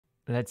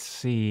let's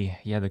see.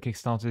 Yeah, the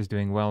Kickstarter is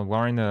doing well.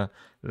 We're in the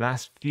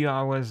last few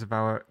hours of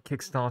our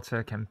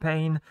Kickstarter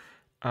campaign,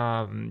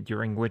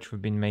 during which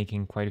we've been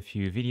making quite a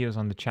few videos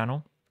on the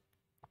channel.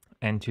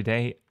 And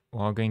today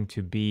we're going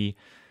to be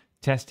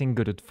testing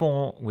Godot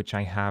 4, which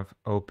I have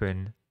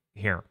open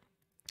here.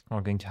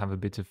 We're going to have a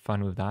bit of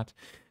fun with that.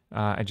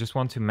 I just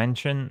want to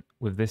mention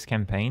with this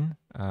campaign,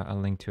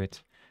 I'll link to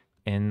it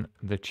in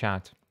the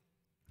chat.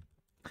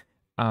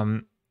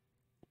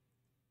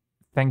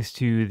 Thanks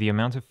to the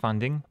amount of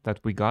funding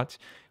that we got,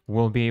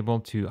 we'll be able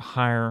to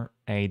hire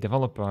a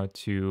developer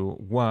to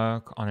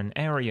work on an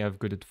area of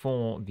Godot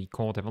 4 the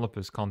core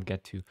developers can't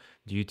get to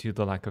due to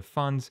the lack of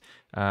funds.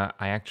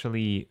 I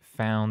actually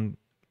found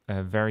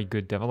a very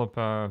good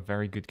developer,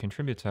 very good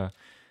contributor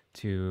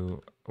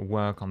to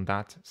work on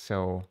that.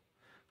 So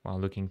while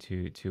looking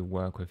to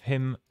work with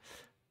him.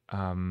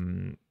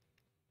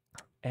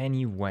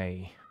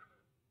 Anyway,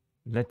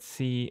 let's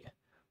see.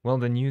 Well,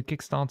 the new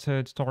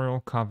Kickstarter tutorial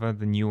covered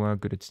the newer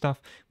Godot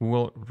stuff. We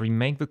will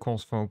remake the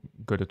course for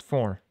Godot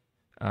 4,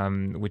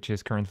 which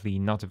is currently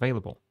not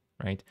available,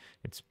 right?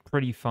 It's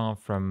pretty far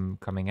from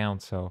coming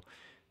out, so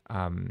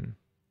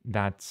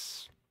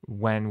that's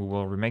when we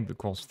will remake the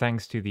course.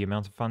 Thanks to the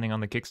amount of funding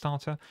on the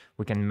Kickstarter,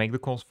 we can make the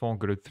course for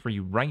Godot 3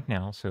 right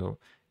now, so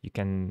you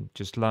can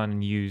just learn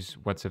and use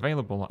what's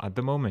available at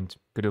the moment.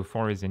 Godot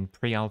 4 is in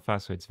pre-alpha,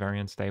 so it's very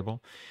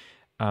unstable.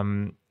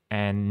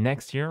 And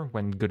next year,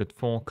 when Godot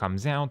 4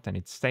 comes out and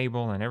it's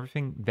stable and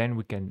everything, then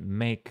we can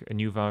make a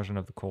new version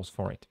of the course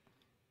for it.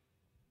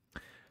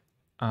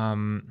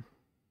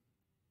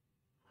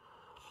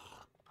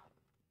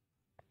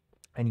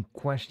 Any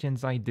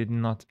questions I did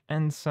not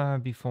answer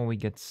before we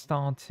get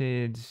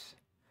started?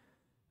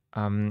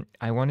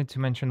 I wanted to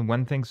mention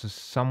one thing. So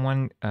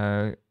someone,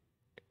 Kepa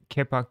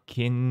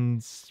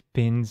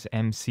Kinspins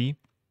MC,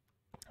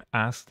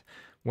 asked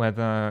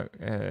whether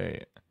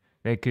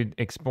they could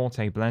export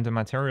a Blender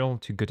material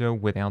to Godot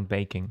without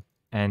baking.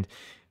 And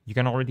you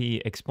can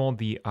already export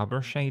the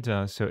Uber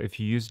shader. So if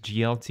you use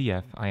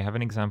GLTF, I have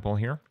an example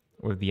here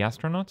with the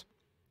astronaut.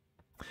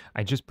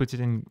 I just put it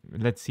in,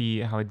 let's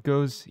see how it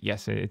goes.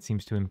 Yes, it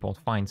seems to import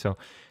fine. So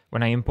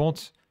when I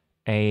import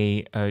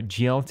a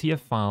GLTF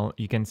file,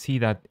 you can see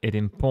that it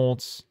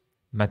imports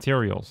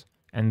materials.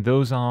 And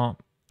those are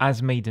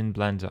as made in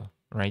Blender,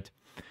 right?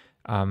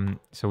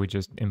 So we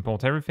just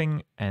import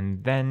everything,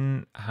 and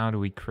then how do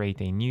we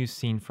create a new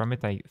scene from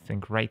it? I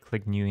think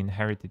right-click new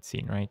inherited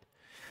scene, right?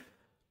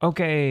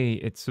 Okay,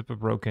 it's super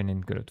broken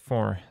in Godot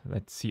 4.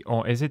 Let's see.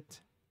 Or is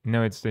it?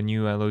 No, it's the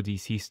new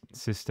LODC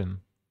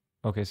system.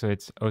 Okay, so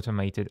it's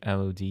automated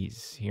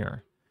LODs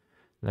here.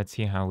 Let's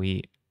see how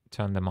we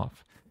turn them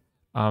off.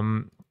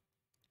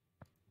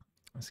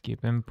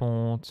 Skip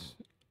import.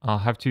 I'll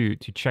have to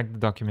check the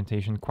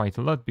documentation quite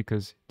a lot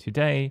because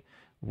today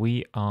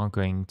we are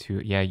going to,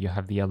 yeah, you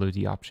have the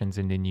LOD options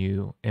in the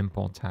new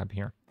import tab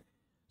here.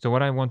 So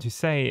what I want to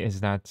say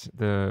is that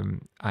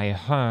I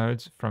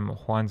heard from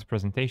Juan's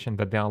presentation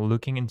that they are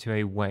looking into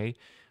a way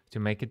to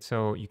make it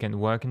so you can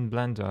work in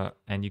Blender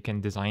and you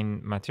can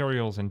design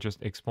materials and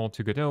just export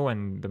to Godot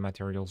and the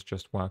materials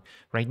just work.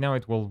 Right now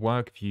it will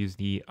work if you use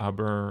the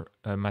Uber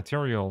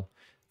material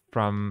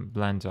from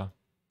Blender.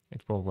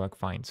 It will work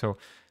fine. So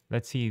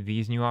let's see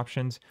these new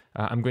options.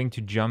 I'm going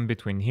to jump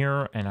between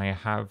here, and I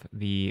have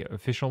the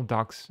official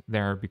docs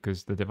there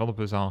because the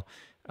developers are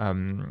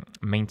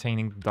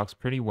maintaining the docs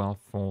pretty well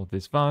for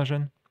this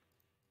version.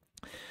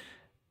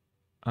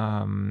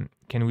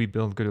 Can we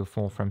build Godot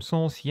 4 from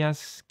source?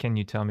 Yes. Can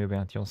you tell me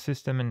about your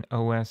system and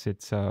OS?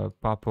 It's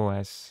Pop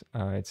OS.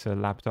 It's a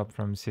laptop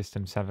from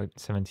System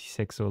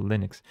 76 or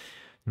Linux.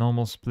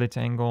 Normal split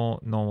angle,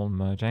 normal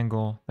merge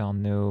angle. There are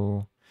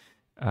no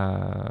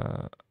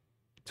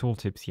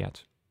tooltips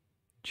yet.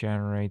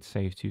 Generate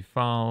save to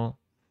file.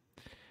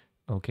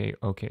 Okay,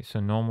 so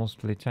normal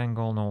split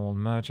angle, normal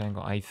merge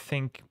angle. I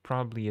think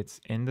probably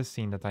it's in the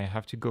scene that I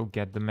have to go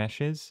get the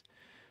meshes,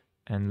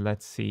 and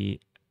let's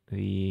see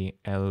the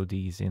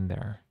LODs in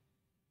there.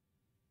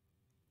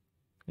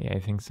 Yeah, I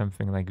think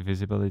something like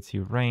visibility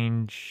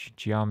range,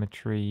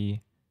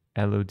 geometry,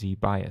 LOD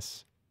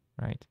bias,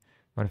 right?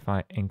 What if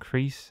I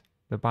increase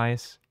the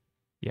bias?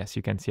 Yes,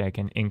 you can see I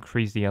can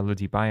increase the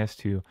LOD bias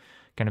to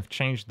kind of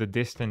change the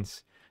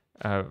distance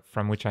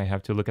from which I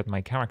have to look at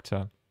my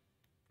character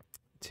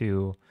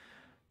to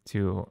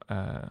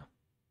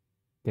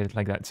get it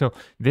like that. So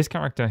this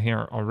character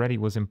here already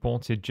was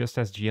imported just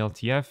as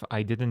GLTF.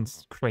 I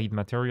didn't create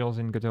materials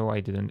in Godot. I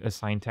didn't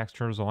assign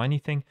textures or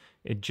anything.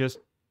 It just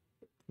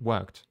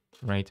worked,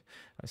 right?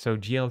 So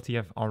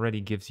GLTF already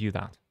gives you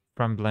that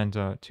from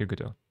Blender to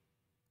Godot.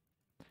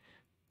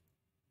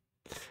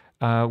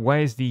 Why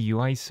is the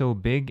UI so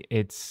big?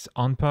 It's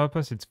on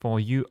purpose. It's for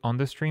you on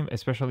the stream,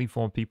 especially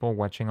for people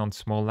watching on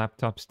small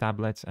laptops,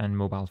 tablets, and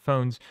mobile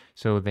phones,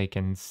 so they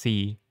can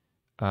see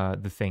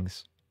the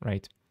things,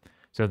 right?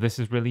 So this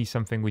is really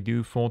something we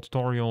do for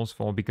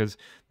tutorials because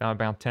there are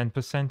about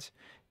 10%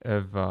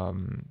 of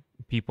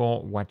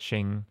people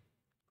watching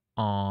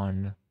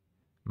on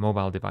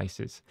mobile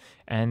devices.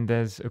 And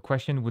there's a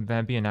question, would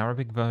there be an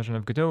Arabic version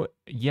of Godot?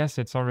 Yes,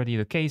 it's already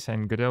the case,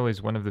 and Godot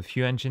is one of the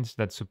few engines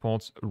that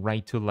supports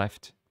right to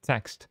left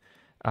text.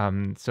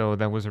 So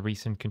that was a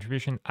recent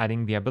contribution,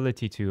 adding the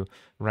ability to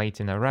write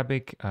in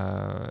Arabic,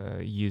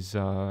 use,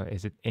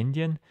 is it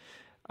Indian?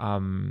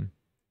 Um,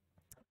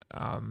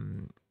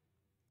 um,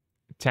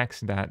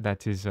 Text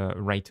that is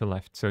right to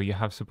left. So you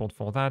have support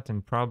for that,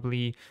 and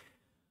probably,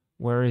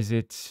 where is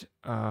it?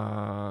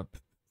 I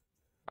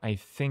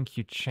think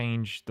you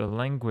changed the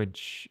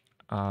language.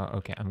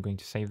 Okay, I'm going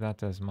to save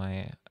that as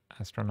my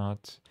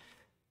astronaut.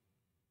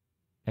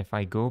 If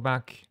I go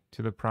back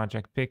to the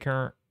project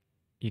picker,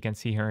 you can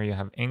see here you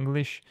have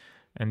English,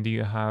 and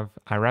you have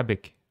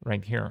Arabic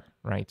right here,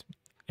 right,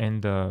 in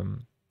the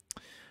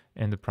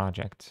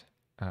project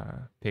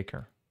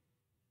picker.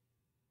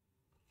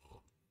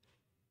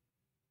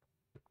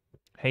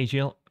 Hey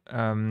Jill,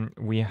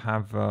 we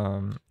have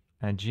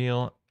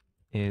Jill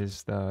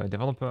is the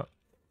developer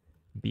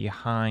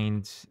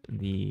behind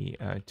the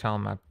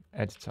tilemap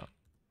editor.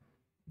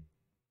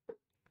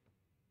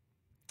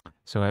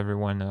 So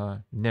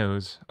everyone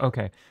knows.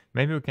 Okay,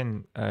 maybe we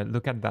can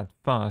look at that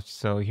first.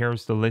 So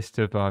here's the list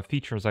of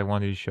features I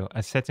wanted to show.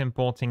 Asset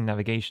importing,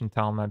 navigation,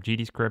 tilemap,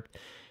 GDScript,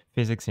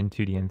 physics in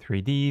 2D and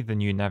 3D, the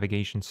new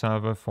navigation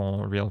server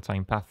for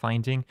real-time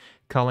pathfinding,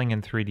 culling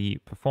and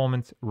 3D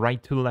performance,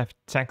 right to left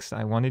text.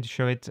 I wanted to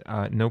show it,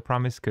 no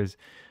promise, because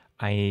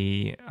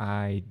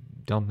I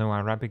don't know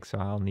Arabic, so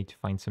I'll need to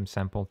find some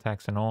sample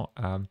text and all.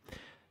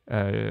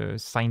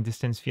 Sign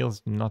distance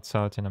fields, not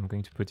certain. I'm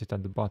going to put it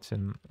at the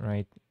bottom,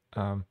 right?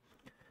 For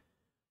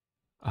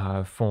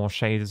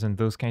shaders and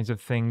those kinds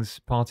of things,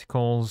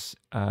 particles,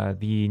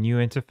 the new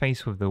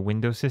interface with the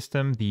window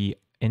system, the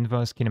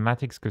inverse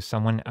kinematics, because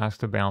someone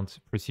asked about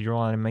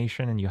procedural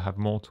animation and you have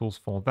more tools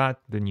for that,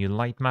 the new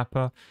light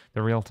mapper,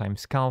 the real-time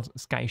sky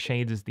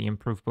shaders, the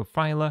improved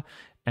profiler,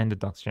 and the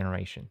docs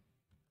generation.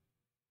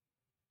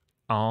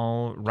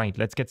 All right,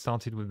 let's get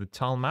started with the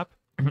tile map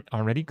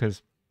already,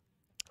 because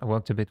I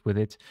worked a bit with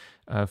it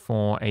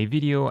for a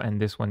video, and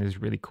this one is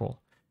really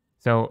cool.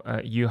 So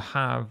you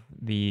have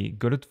the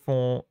Godot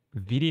 4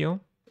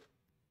 video,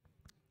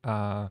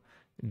 the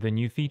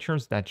new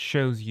features that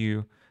shows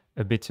you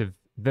a bit of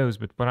those,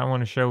 but what I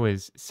want to show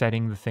is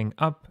setting the thing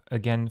up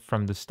again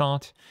from the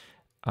start.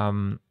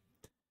 And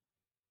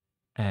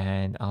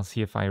I'll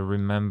see if I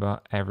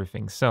remember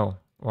everything. So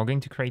we're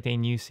going to create a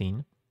new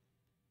scene,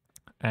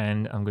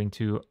 and I'm going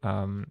to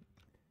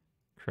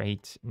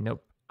create,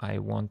 nope, I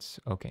want,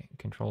 okay,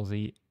 Control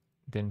Z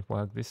didn't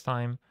work this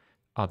time.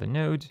 Other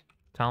node,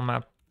 tile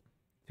map,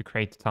 to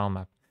create the tile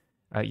map.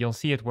 You'll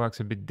see it works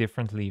a bit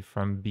differently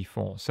from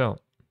before. So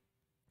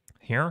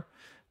here,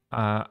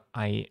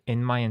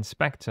 in my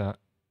inspector,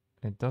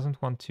 it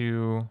doesn't want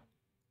to,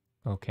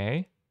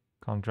 okay,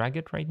 can't drag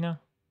it right now.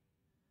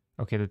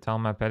 Okay, the tile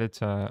map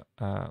editor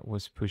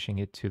was pushing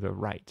it to the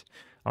right.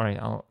 All right,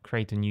 I'll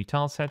create a new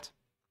tile set.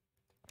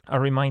 I'll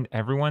remind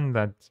everyone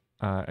that,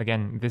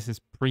 again, this is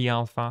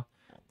pre-alpha.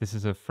 This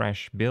is a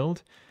fresh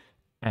build,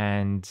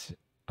 and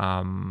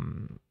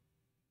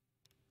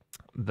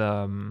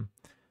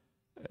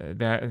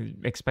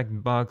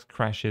expect bugs,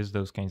 crashes,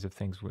 those kinds of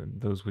things.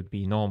 Those would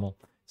be normal.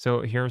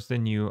 So here's the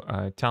new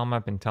tile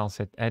map and tile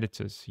set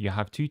editors. You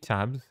have two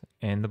tabs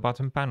in the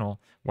bottom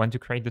panel, one to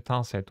create the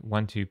tile set,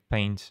 one to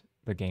paint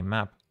the game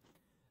map.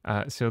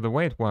 So the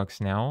way it works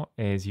now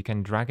is you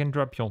can drag and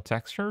drop your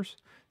textures.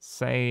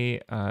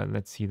 Say,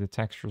 let's see the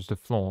textures, the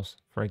floors,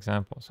 for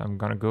example. So I'm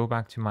going to go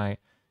back to my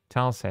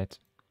tile set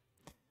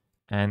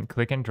and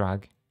click and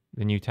drag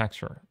the new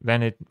texture.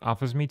 Then it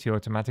offers me to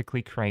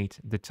automatically create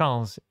the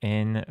tiles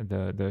in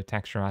the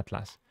texture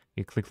atlas.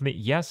 You click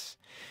yes,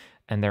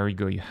 and there you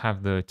go. You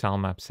have the tile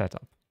map set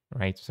up,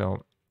 right?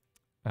 So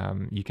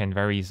you can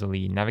very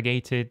easily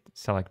navigate it,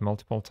 select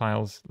multiple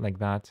tiles like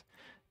that,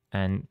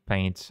 and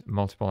paint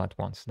multiple at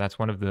once. That's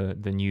one of the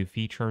new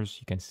features.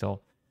 You can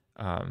still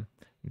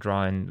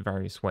draw in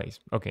various ways.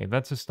 Okay,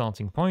 that's a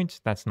starting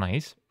point. That's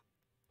nice.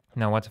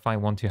 Now, what if I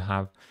want to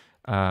have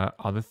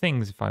other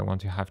things? If I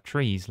want to have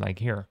trees like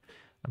here,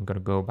 I'm going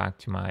to go back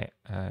to my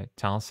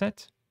tile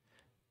set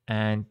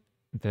and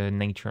the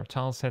nature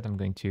tile set. I'm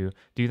going to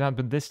do that,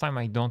 but this time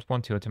I don't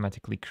want to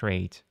automatically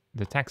create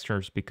the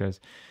textures because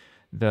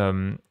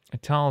the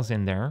tiles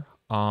in there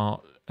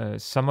are,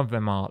 some of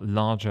them are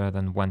larger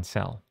than one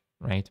cell,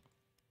 right?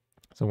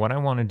 So what I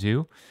want to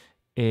do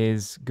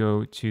is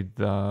go to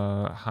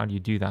the, how do you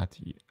do that?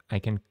 I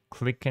can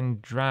click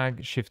and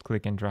drag, shift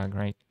click and drag,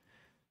 right?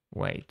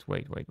 Wait.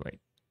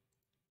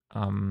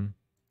 I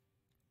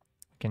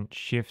can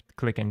shift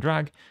click and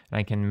drag, and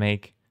I can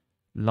make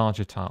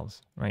larger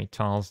tiles, right?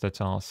 Tiles that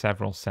are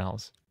several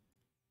cells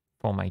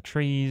for my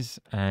trees,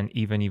 and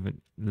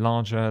even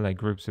larger, like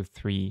groups of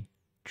 3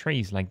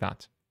 trees like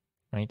that,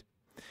 right?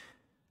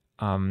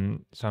 So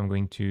I'm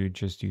going to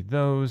just do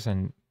those,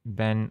 and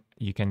then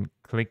you can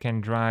click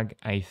and drag,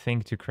 I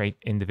think, to create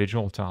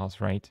individual tiles,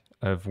 right,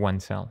 of one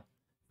cell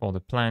for the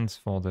plants,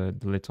 for the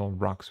little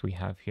rocks we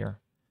have here.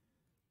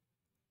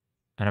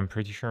 And I'm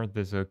pretty sure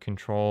there's a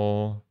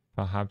control,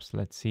 perhaps,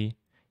 let's see.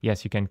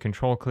 yes, you can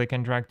control, click,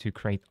 and drag to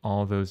create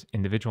all those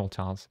individual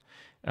tiles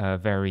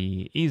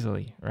very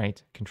easily,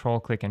 right? Control,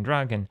 click, and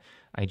drag, and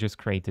I just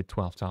created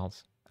 12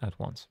 tiles at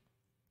once.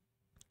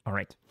 All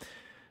right.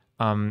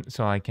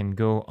 So I can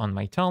go on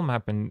my tile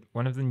map, and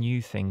one of the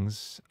new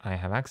things I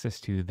have access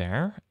to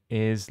there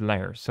is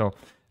layers. So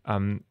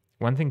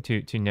one thing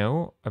to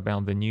know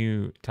about the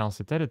new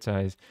tileset editor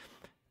is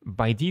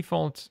by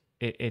default,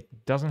 it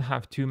doesn't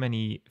have too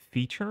many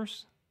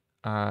features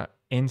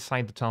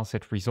inside the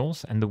tileset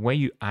resource, and the way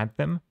you add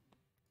them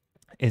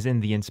is in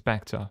the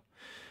inspector.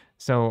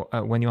 So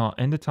when you are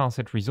in the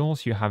tileset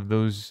resource, you have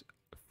those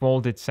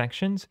folded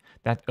sections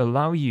that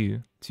allow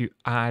you to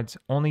add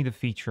only the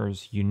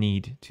features you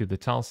need to the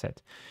tileset.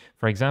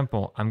 For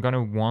example, I'm going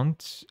to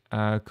want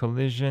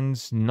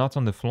collisions not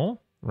on the floor,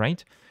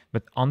 right?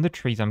 But on the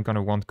trees, I'm going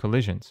to want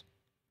collisions.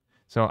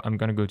 So I'm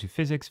going to go to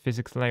physics,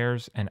 physics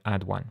layers, and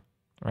add one,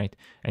 right?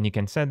 And you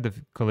can set the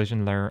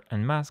collision layer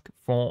and mask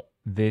for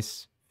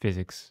this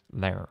physics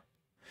layer.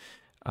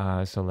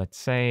 So let's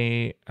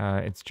say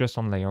it's just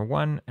on layer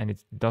 1 and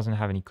it doesn't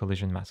have any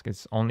collision mask.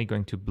 It's only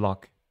going to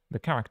block the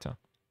character.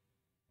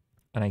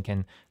 And I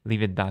can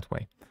leave it that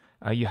way.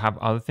 You have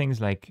other things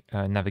like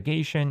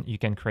navigation. You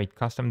can create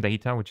custom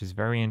data, which is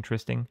very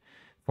interesting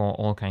for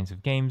all kinds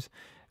of games.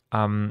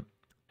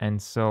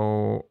 And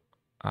so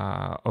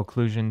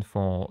occlusion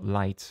for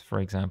lights, for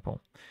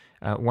example.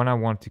 What I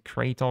want to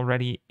create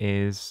already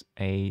is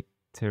a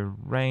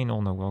terrain.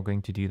 Oh no, we're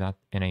going to do that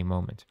in a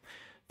moment.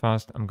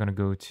 First, I'm going to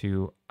go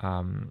to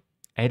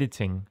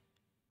editing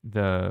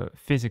the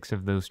physics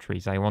of those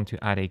trees. I want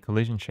to add a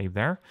collision shape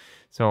there.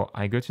 So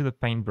I go to the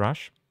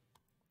paintbrush,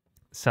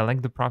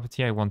 select the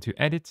property I want to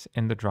edit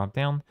in the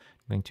dropdown.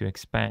 I'm going to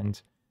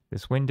expand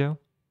this window.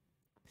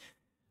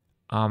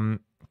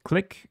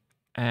 Click,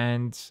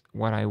 and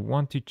what I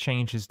want to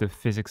change is the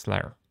physics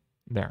layer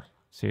there.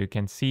 So you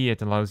can see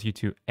it allows you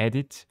to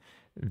edit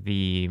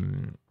the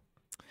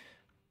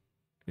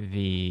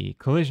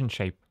collision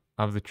shape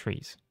of the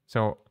trees.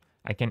 So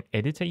I can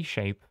edit a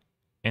shape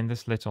in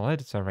this little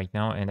editor right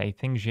now, and I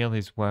think Gilles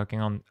is working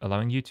on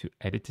allowing you to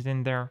edit it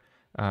in there.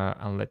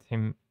 I'll let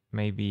him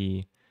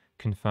maybe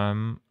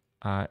confirm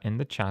in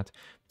the chat.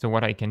 So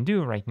what I can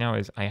do right now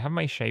is I have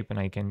my shape and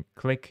I can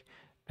click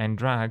and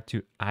drag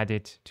to add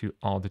it to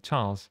all the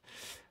tiles.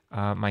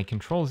 My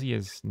Control Z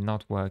is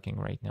not working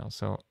right now,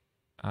 so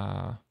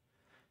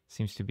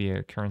seems to be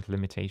a current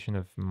limitation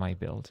of my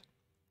build.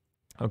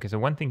 Okay, so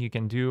one thing you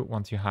can do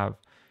once you have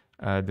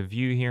the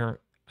view here,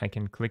 I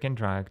can click and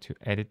drag to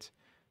edit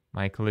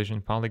my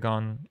collision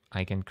polygon.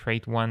 I can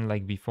create one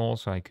like before,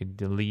 so I could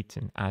delete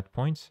and add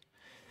points.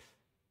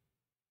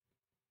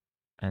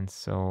 And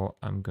so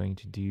I'm going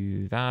to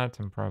do that.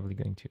 I'm probably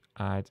going to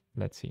add,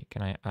 let's see,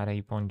 can I add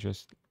a point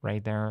just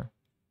right there?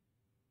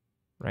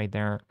 Right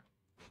there.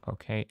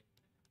 Okay.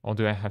 Or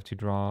do I have to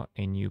draw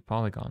a new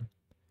polygon?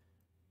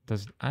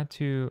 Does it add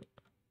to?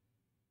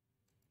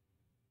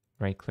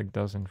 Right click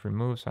doesn't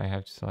remove, so I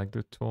have to select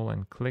the tool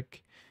and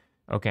click.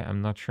 Okay,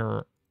 I'm not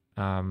sure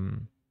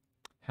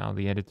how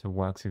the editor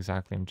works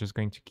exactly. I'm just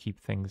going to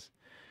keep things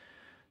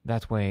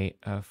that way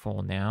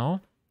for now.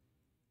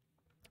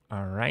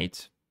 All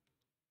right.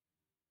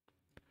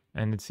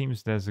 And it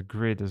seems there's a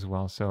grid as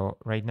well. So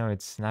right now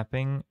it's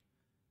snapping.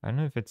 I don't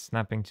know if it's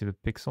snapping to the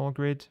pixel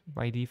grid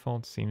by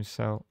default. Seems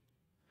so.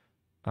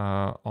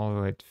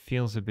 Although it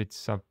feels a bit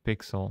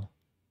sub-pixel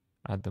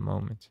at the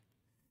moment.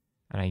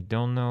 And I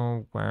don't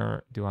know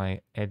where do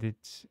I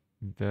edit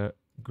the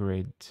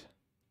grid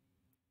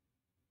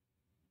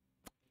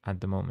at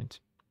the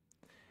moment.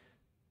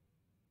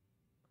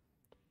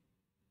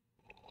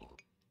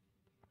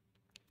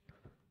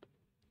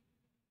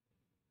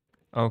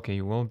 Okay,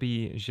 you will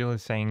be, Gilles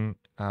is saying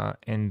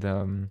in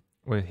the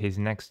with his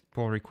next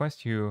pull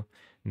request, you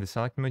in the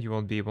select mode, you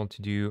will be able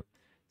to do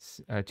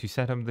to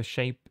set up the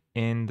shape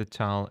in the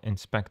tile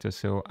inspector.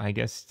 So I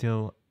guess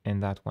still in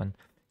that one,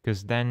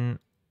 because then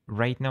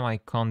right now I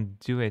can't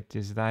do it.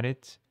 Is that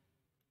it?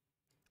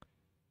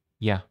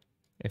 Yeah.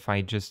 If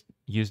I just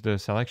use the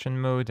selection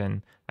mode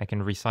and I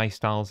can resize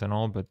tiles and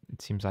all, but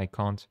it seems I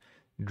can't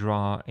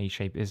draw a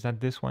shape. Is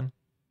that this one?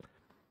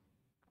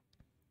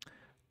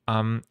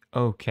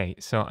 Okay,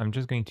 so I'm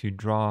just going to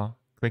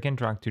click and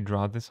drag to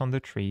draw this on the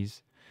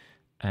trees.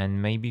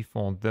 And maybe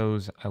for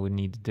those, I would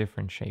need a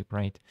different shape,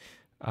 right?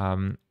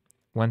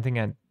 One thing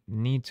I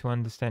need to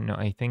understand, no,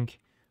 I think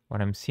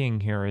what I'm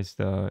seeing here is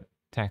the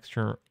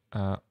texture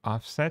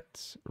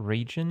offset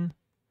region.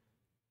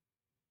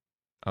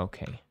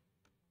 Okay,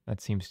 that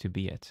seems to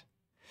be it.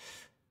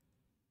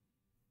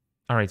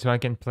 All right, so I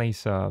can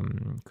place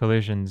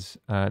collisions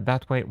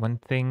that way. One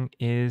thing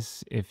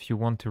is if you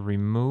want to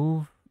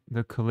remove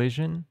the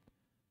collision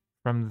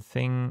from the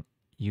thing,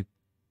 you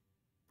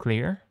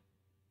clear.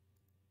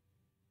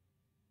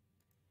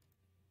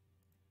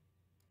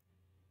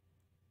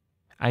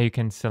 You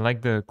can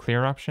select the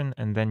clear option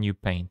and then you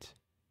paint,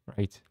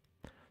 right?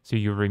 So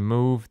you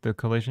remove the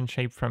collision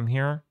shape from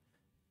here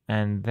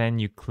and then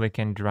you click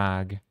and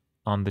drag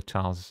on the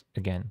tiles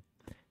again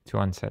to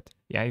unset.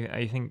 Yeah,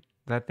 I think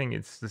that thing,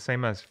 it's the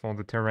same as for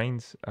the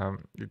terrains.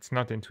 It's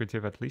not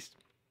intuitive, at least.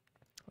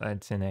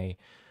 It's in a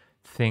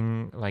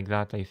thing like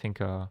that. I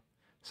think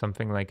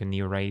something like an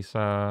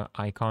eraser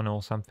icon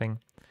or something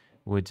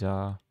would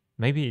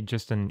maybe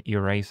just an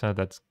eraser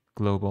that's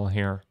global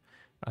here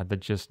that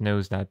just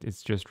knows that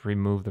it's just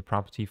remove the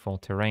property for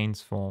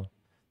terrains for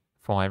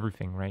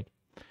everything, right?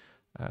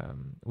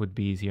 Would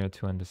be easier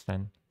to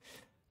understand.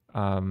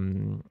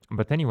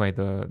 But anyway,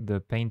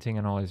 the painting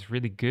and all is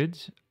really good.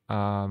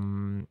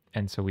 And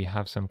so we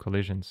have some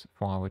collisions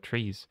for our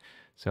trees.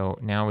 So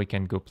now we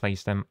can go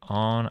place them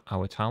on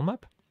our tile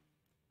map.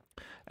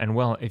 And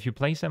well, if you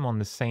place them on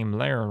the same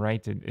layer,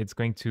 right, it's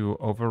going to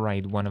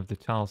override one of the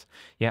tiles.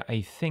 Yeah,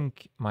 I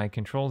think my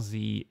Control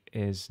Z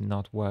is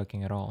not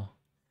working at all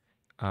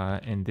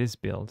in this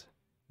build.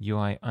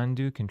 UI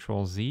undo,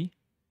 Control Z.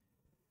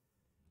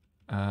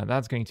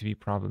 That's going to be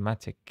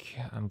problematic.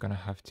 I'm going to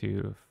have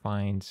to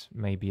find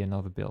maybe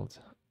another build.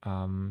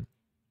 Well,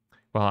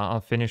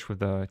 I'll finish with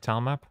the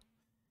tile map,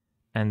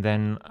 and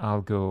then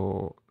I'll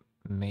go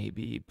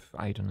maybe,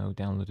 I don't know,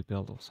 download a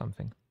build or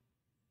something.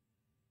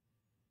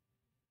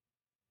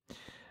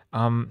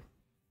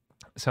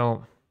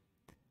 So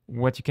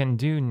what you can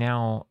do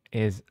now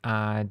is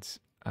add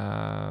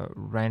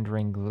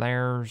rendering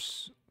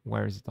layers.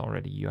 Where is it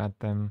already? You add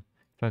them.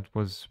 That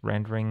was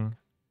rendering.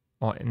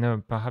 Oh,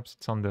 no, perhaps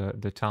it's on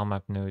the tile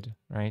map node,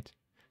 right?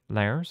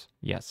 Layers,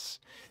 yes.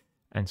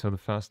 And so the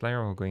first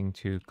layer, we're going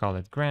to call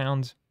it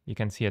ground. You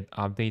can see it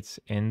updates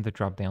in the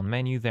drop-down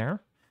menu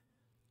there.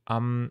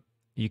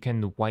 You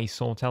can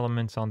Y-sort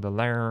elements on the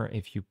layer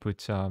if you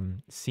put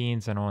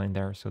scenes and all in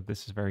there. So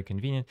this is very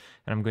convenient.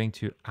 And I'm going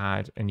to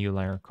add a new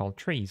layer called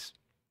trees.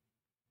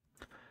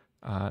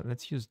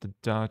 Let's use the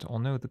dirt, or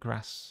no, the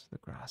grass. The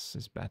grass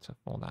is better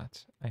for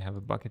that. I have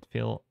a bucket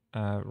fill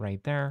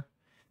right there.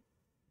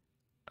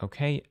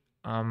 Okay.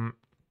 And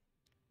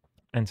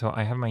so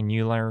I have my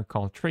new layer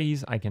called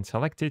trees. I can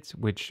select it,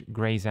 which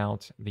grays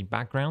out the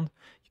background.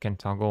 You can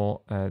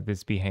toggle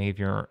this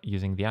behavior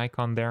using the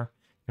icon there.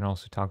 You can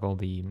also toggle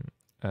the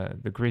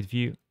grid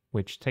view,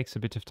 which takes a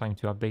bit of time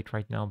to update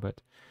right now,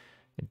 but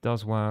it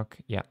does work.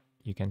 Yeah,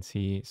 you can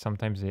see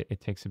sometimes it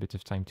takes a bit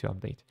of time to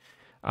update.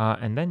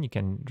 And then you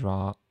can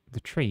draw the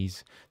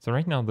trees. So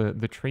right now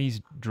the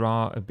trees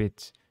draw a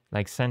bit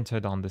like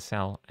centered on the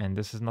cell, and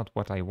this is not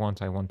what I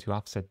want. I want to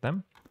offset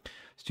them.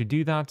 So to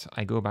do that,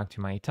 I go back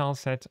to my tile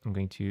set. I'm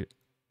going to,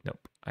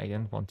 nope, I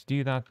didn't want to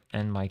do that,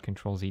 and my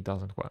Control Z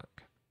doesn't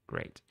work.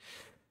 Great.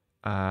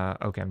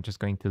 Okay, I'm just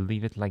going to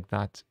leave it like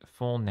that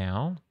for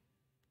now.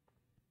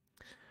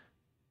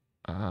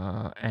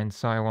 And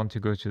so I want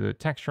to go to the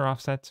texture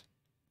offset,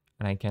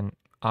 and I can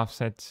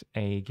offset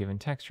a given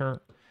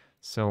texture.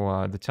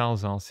 So the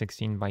tiles are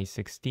 16 by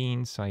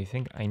 16, so I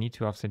think I need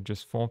to offset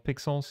just 4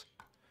 pixels.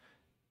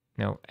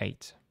 No,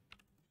 8,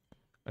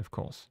 of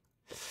course.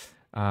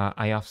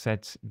 I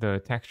offset the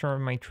texture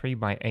of my tree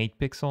by 8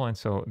 pixels, and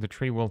so the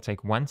tree will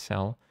take 1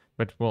 cell,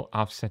 but will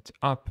offset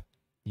up,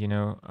 you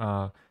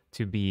know,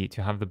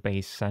 to have the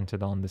base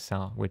centered on the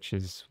cell, which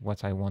is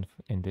what I want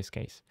in this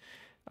case.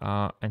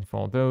 And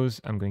for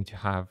those, I'm going to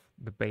have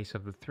the base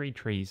of the 3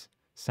 trees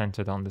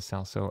centered on the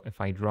cell. So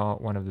if I draw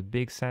one of the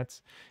big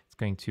sets, it's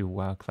going to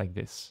work like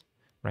this,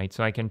 right?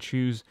 So I can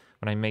choose,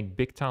 when I make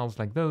big tiles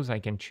like those, I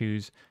can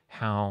choose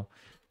how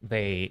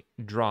they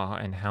draw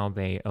and how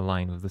they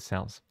align with the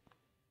cells.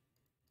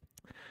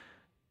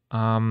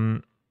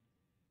 All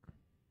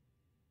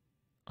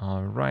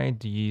right,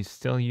 do you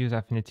still use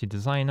Affinity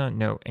Designer?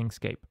 No,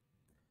 Inkscape.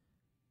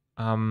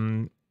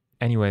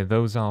 Anyway,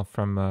 those are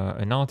from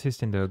an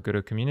artist in the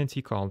Godot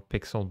community called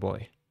Pixel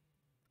Boy.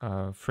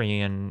 Free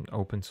and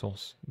open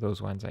source,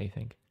 those ones, I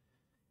think.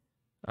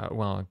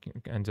 Well,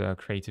 and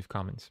Creative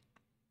Commons,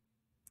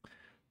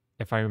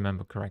 if I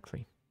remember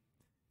correctly.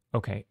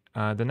 Okay,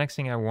 the next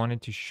thing I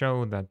wanted to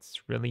show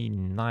that's really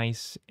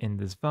nice in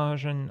this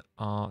version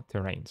are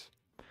terrains.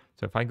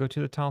 So if I go to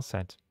the tile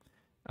set,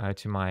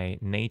 to my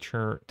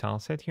nature tile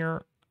set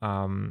here,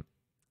 and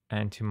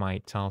to my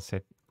tile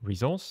set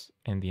resource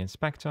in the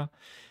inspector,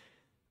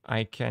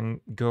 I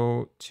can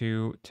go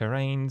to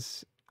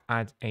terrains,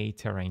 add a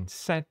terrain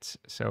set.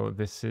 So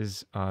this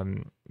is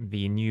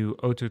the new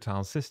auto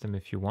tile system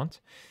if you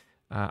want.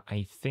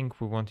 I think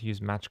we want to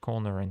use match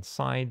corner and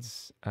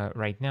sides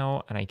right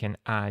now, and I can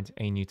add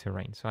a new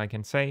terrain. So I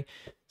can say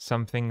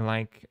something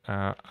like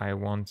I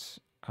want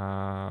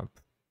the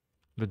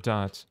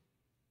dirt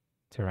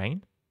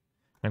terrain.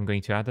 I'm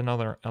going to add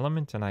another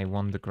element, and I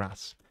want the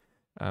grass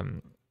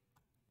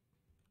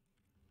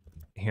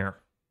here.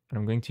 And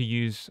I'm going to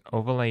use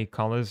overlay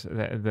colors.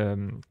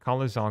 The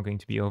colors are going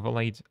to be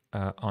overlaid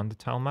on the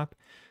tile map.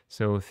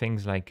 So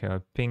things like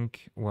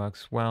pink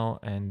works well,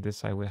 and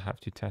this I will have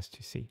to test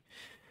to see.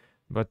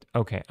 But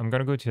okay, I'm going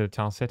to go to the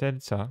tile set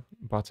editor,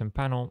 bottom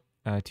panel,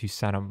 to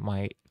set up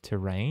my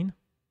terrain.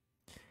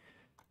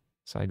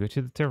 So I go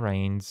to the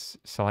terrains,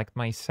 select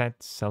my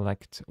set,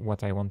 select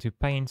what I want to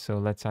paint. So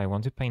let's say I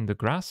want to paint the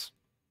grass,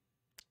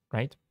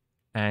 right?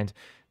 And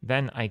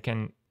then I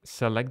can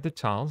select the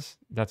tiles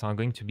that are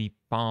going to be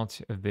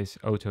part of this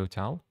auto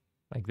tile,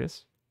 like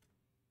this.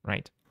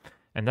 right?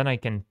 And then I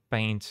can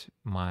paint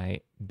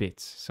my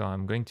bits. So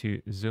I'm going to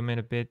zoom in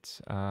a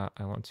bit. I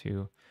want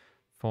to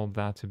fold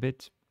that a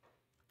bit,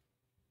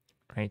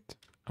 right?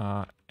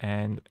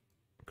 And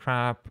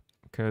crap,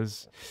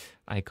 because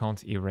I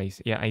can't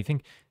erase. Yeah, I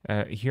think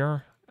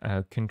here,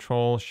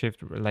 Control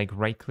Shift, like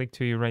right click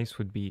to erase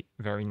would be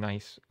very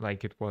nice,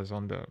 like it was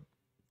on the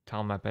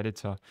tilemap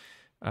editor.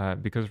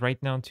 Because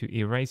right now to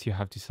erase, you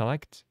have to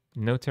select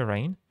no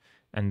terrain,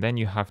 and then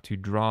you have to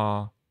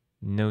draw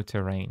no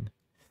terrain.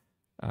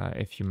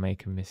 If you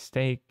make a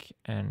mistake,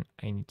 and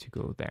I need to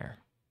go there.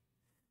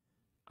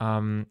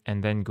 And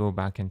then go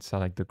back and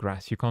select the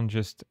grass. You can't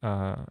just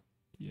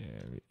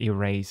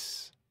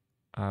erase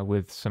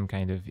with some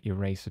kind of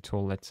eraser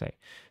tool, let's say.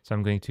 So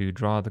I'm going to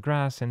draw the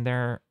grass in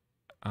there.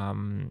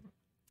 I'll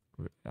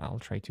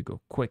try to go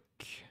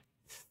quick.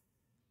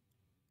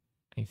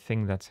 I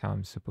think that's how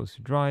I'm supposed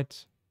to draw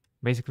it.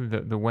 Basically,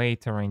 the way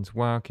terrains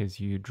work is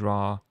you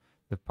draw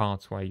the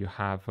parts where you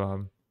have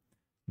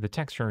the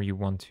texture you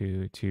want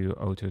to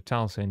auto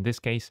tile. So in this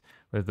case,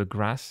 with the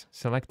grass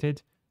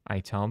selected, I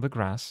tile the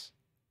grass,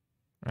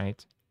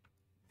 right?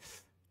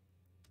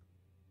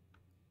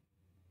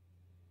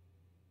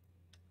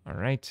 All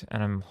right,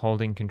 and I'm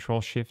holding Control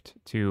Shift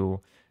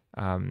to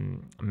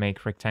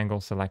make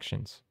rectangle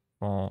selections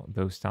for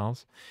those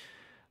tiles.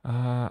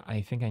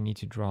 I think I need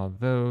to draw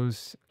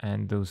those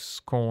and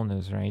those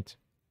corners, right?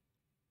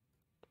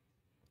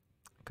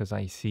 Because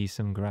I see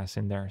some grass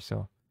in there,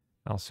 so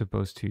I'm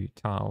supposed to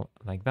tile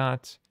like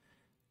that.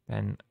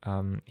 Then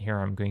here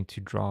I'm going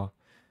to draw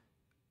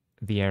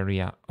the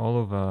area all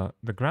over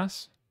the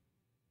grass.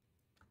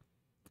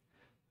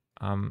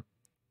 And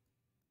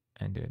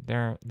do it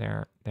there,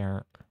 there,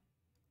 there.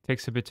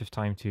 Takes a bit of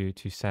time to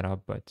set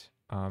up, but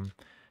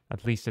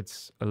at least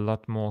it's a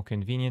lot more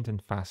convenient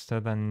and faster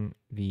than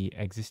the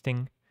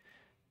existing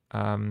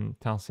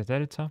tileset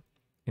editor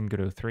in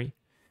Godot 3,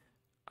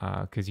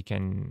 because you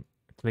can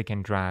click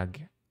and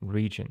drag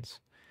regions.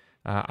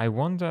 I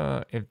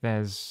wonder if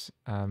there's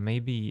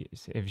maybe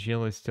if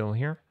Gilles is still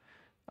here,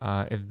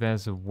 if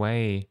there's a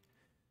way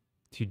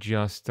to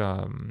just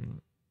to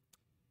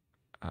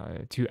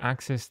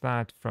access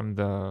that from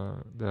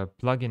the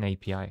plugin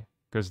API,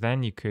 because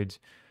then you could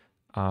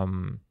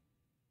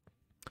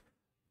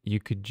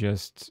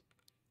just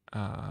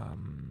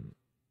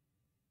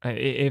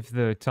if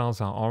the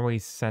tiles are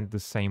always set the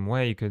same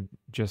way, you could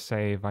just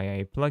say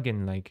via a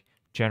plugin like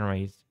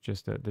generate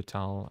just the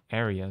tile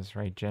areas,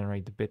 right?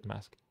 Generate the bit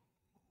mask.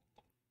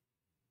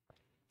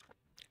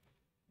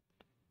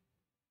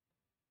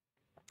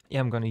 Yeah,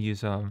 I'm gonna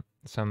use some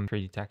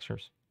 3D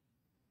textures.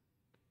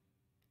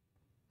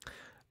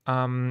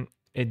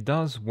 It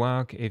does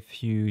work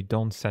if you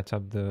don't set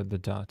up the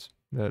dot.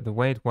 The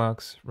way it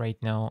works right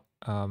now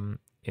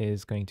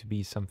is going to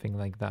be something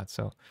like that.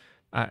 So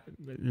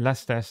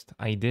last test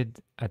I did,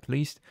 at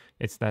least,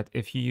 it's that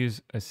if you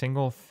use a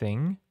single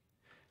thing,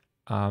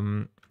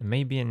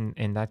 maybe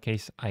in that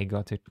case I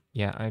got it.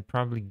 Yeah, I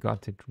probably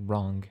got it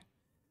wrong.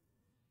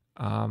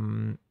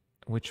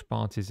 Which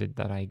part is it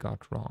that I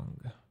got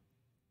wrong?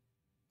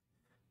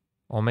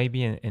 Or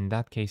maybe in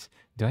that case,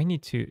 do I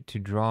need to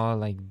draw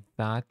like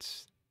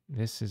that?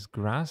 This is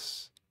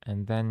grass,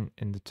 and then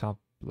in the top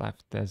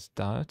left there's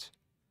dirt.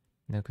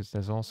 No, because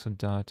there's also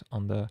dirt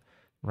on the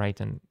right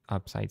and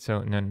upside.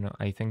 So no.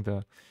 I think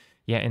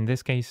in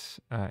this case,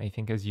 I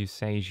think as you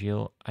say,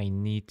 Gilles, I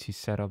need to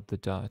set up the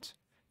dirt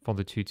for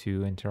the two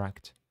to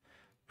interact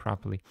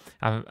properly.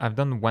 I've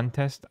done one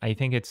test. I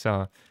think it's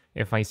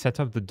if I set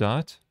up the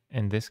dirt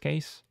in this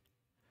case,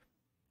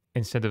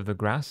 instead of the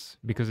grass,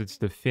 because it's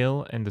the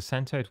fill in the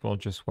center, it will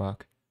just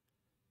work.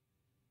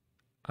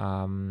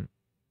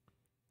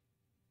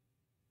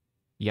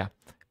 Yeah.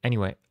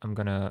 Anyway, I'm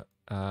gonna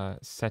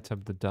set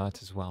up the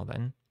dirt as well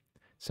then.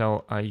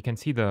 So you can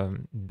see the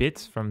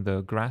bits from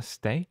the grass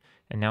stay,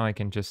 and now I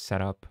can just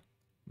set up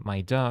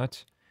my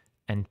dirt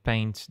and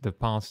paint the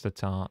parts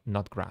that are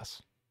not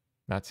grass.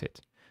 That's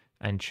it.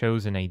 And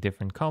chose in a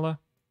different color.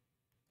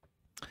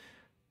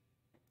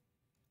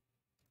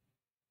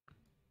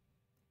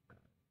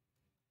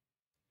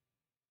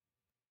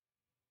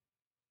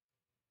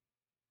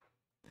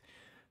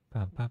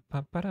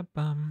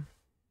 Ba-ba-ba-ba-da-bum.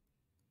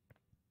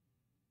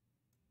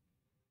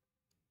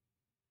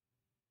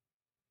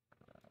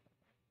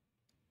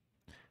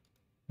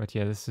 But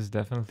yeah, this is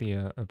definitely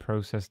a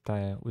process that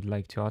I would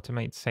like to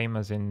automate. Same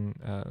as in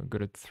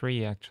Godot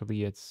 3,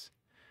 actually. It's,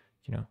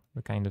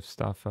 the kind of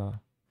stuff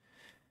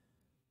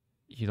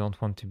you don't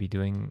want to be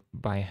doing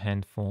by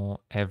hand for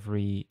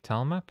every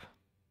tile map.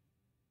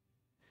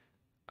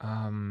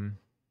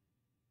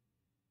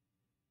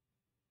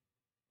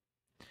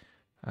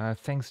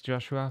 Thanks,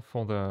 Joshua,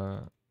 for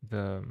the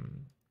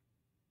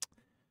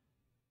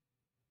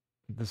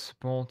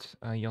support.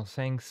 You're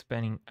saying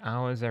spending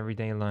hours every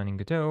day learning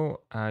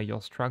Godot.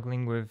 You're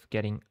struggling with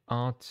getting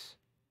art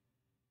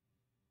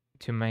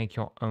to make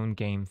your own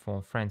game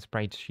for friends,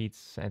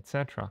 spreadsheets,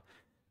 etc.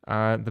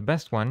 The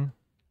best one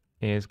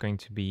is going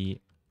to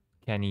be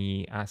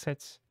Kenny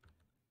Assets.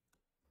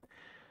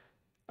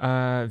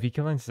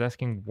 Vigilance is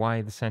asking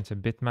why the center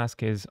bit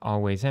mask is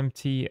always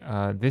empty.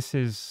 This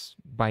is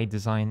by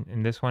design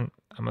in this one.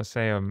 I must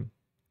say,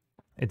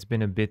 it's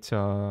been a bit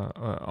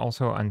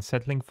also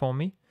unsettling for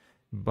me,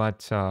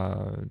 but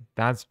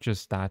that's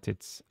just that.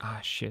 It's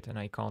shit, and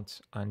I can't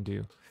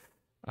undo.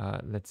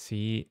 Let's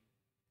see.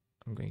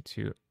 I'm going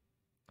to.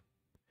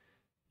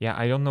 Yeah,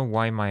 I don't know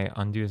why my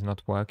undo is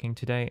not working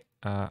today.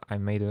 I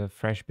made a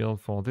fresh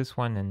build for this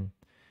one, and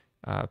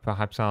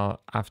perhaps I'll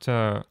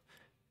after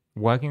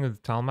working with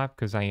the tile map,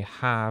 because I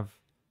have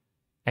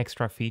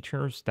extra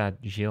features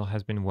that Gilles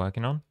has been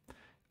working on.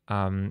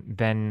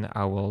 Then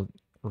I will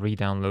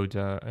re-download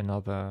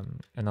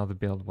another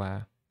build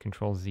where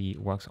Control Z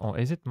works. Or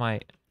is it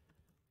my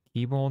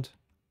keyboard?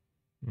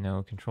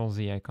 No, Control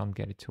Z, I can't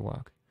get it to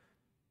work.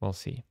 We'll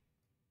see.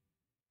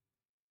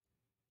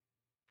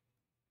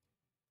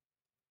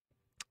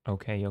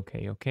 Okay,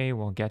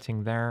 we're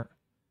getting there.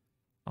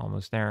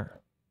 Almost there.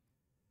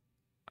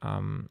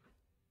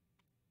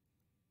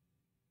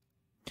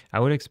 I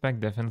would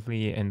expect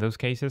definitely in those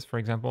cases, for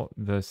example,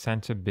 the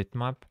center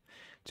bitmap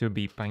to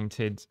be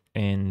painted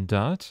in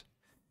dirt,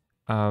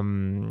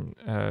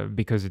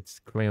 because it's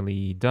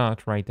clearly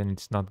dirt, right? And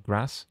it's not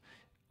grass.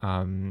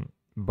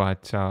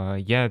 But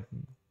yeah,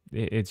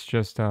 it's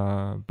just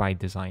by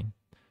design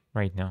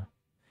right now.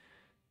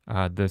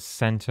 The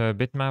center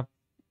bitmap,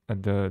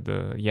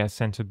 the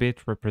center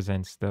bit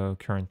represents the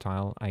current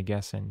tile, I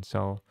guess, and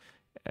so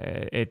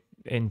it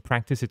in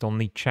practice it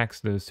only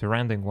checks the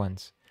surrounding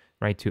ones,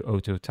 right, to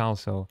auto tile,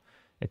 so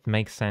it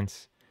makes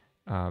sense.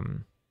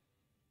 There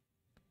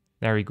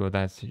we go.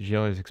 That's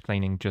Gilles is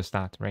explaining just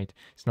that, right?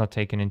 It's not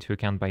taken into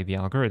account by the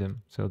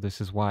algorithm, so this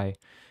is why.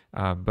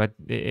 But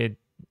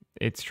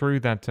it's true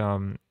that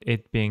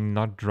it being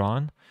not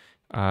drawn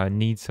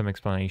needs some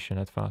explanation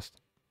at first.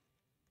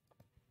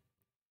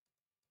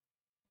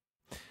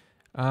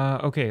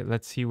 Okay,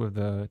 let's see with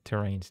the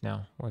terrains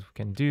now. What we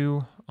can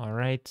do. All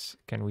right,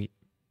 can we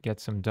get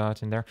some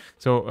dirt in there?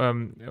 So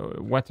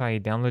what I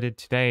downloaded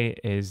today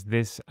is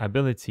this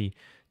ability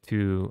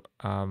to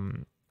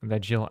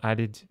that Gilles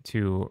added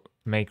to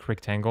make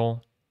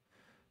rectangle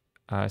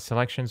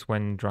selections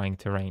when drawing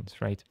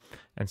terrains, right?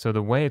 And so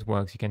the way it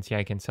works, you can see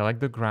I can select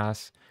the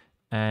grass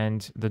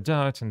and the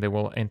dirt, and they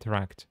will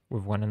interact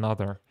with one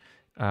another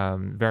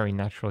very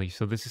naturally.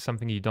 So this is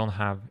something you don't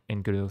have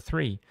in Godot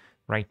 3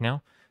 right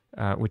now,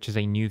 which is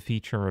a new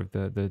feature of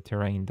the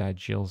terrain that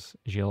Gilles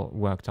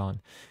worked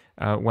on.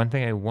 One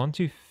thing I want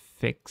to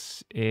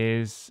fix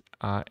is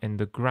in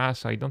the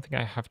grass, I don't think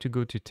I have to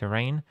go to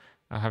terrain.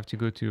 I have to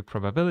go to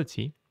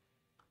probability,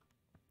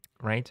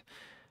 right?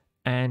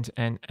 And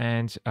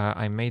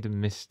I made a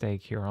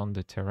mistake here on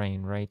the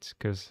terrain, right?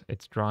 Because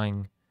it's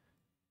drawing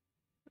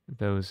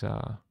those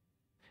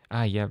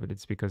yeah, but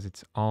it's because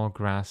it's all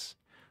grass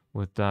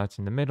with dots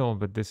in the middle,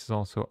 but this is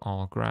also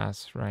all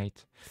grass,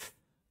 right?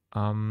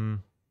 How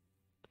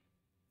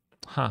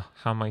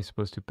am I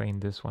supposed to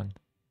paint this one?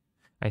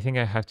 I think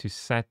I have to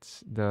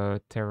set the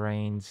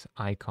terrain's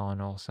icon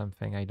or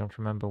something. I don't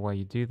remember why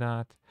you do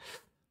that.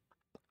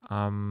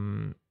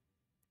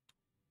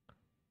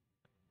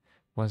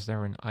 Was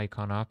there an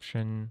icon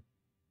option?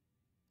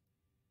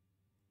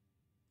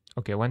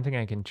 Okay, one thing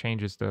I can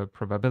change is the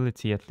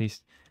probability, at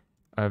least,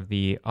 of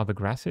the other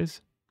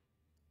grasses.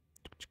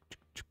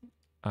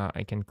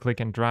 I can click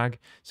and drag.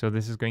 So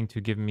this is going to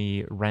give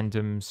me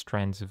random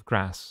strands of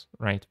grass,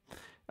 right?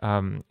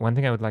 One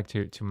thing I would like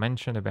to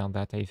mention about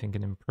that, I think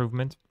an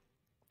improvement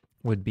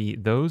would be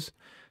those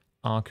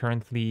are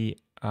currently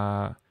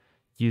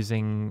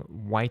using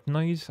white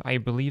noise, I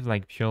believe,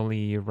 like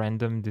purely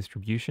random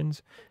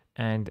distributions,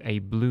 and a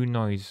blue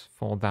noise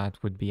for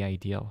that would be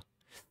ideal.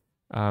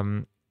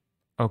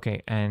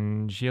 Okay,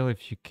 and Gilles,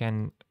 if you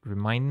can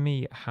remind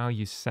me how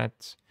you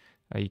set,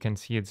 you can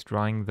see it's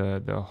drawing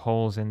the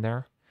holes in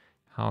there.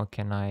 How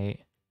can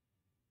I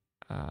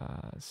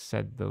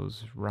set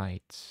those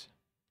right?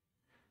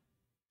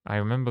 I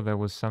remember there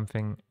was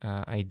something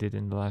I did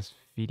in the last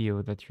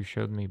video that you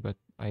showed me, but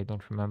I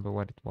don't remember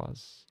what it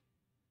was.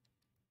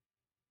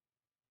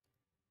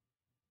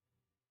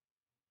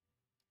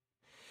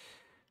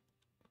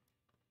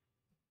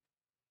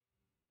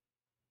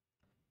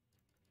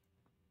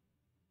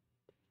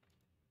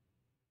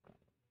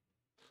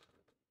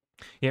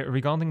 Yeah,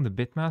 regarding the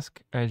bitmask,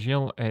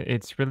 Gilles,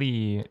 it's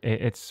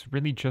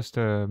really just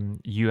a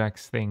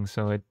UX thing.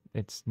 So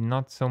it's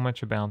not so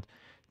much about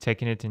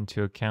taking it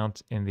into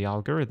account in the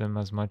algorithm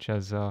as much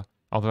as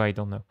although I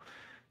don't know,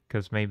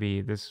 because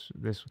maybe this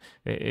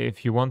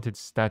if you want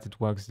it's that it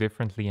works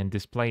differently and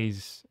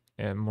displays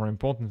more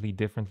importantly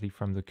differently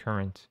from the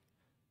current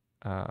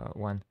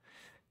one.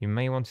 You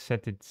may want to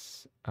set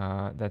its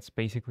that's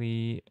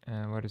basically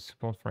what is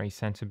support for a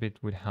center bit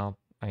would help,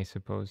 I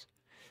suppose.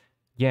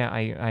 Yeah,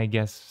 I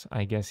guess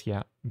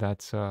yeah,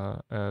 that's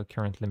a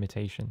current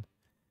limitation.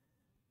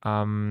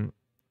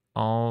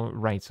 All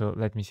right, so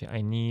let me see.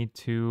 I need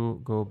to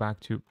go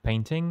back to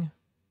painting.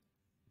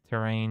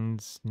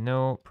 Terrains,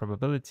 no.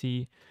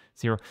 Probability,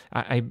 0.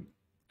 I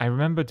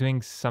remember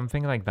doing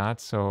something like that,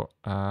 so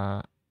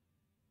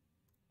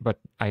but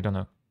I don't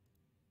know.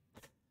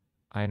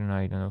 I don't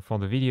know, for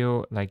the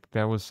video, like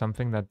there was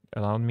something that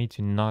allowed me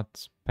to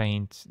not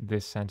paint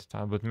this center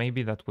tile, but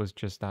maybe that was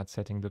just that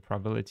setting the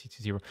probability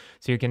to 0.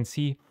 So you can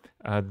see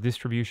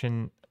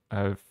distribution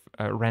of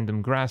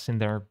random grass in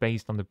there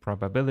based on the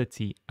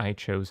probability I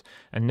chose.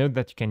 And note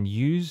that you can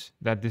use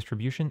that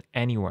distribution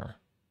anywhere,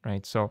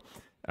 right? So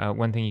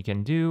one thing you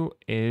can do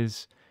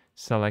is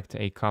select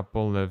a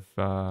couple of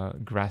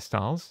grass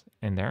tiles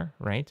in there,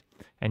 right?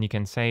 And you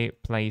can say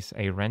place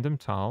a random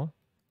tile.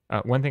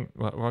 One thing,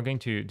 we're going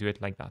to do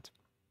it like that.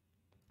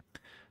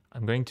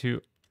 I'm going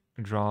to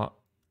draw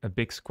a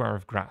big square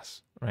of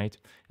grass, right?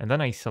 And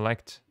then I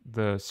select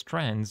the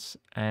strands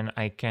and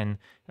I can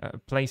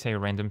place a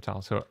random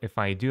tile. So if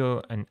I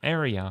do an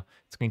area,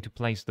 it's going to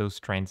place those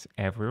strands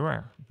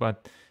everywhere.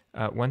 But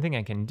one thing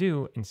I can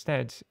do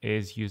instead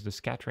is use the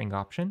scattering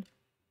option,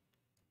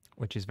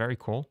 which is very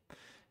cool.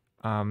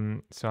 So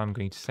I'm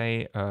going to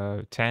say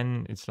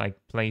 10, it's like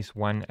place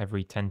 1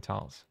 every 10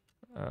 tiles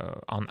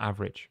on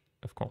average,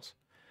 of course.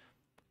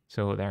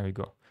 So there you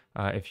go.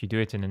 If you do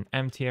it in an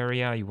empty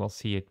area, you will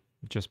see it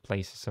just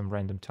places some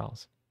random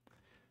tiles.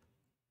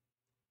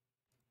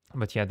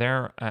 But yeah,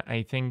 there,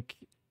 I think,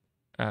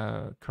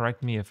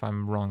 correct me if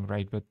I'm wrong,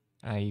 right? But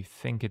I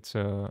think it's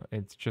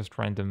just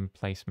random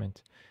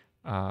placement,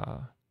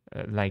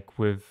 like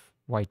with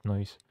white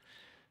noise.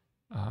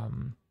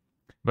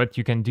 But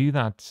you can do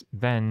that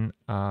then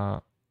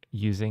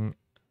using,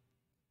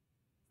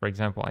 for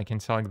example, I can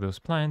select those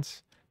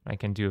plants. I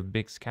can do a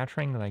big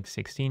scattering like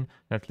 16,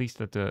 at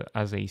least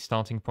as a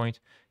starting point,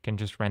 can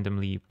just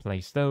randomly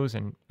place those.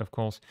 And of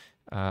course,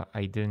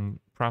 I didn't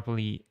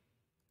properly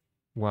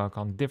work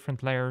on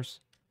different layers,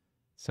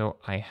 so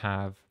I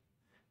have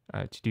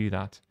to do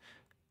that.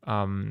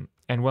 And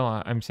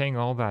well, I'm saying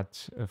all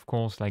that, of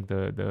course, like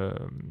the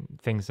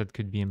things that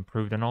could be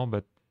improved and all,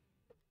 but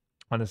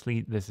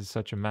honestly, this is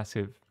such a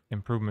massive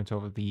improvement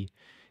over the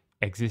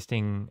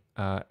existing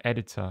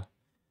editor.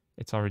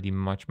 It's already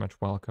much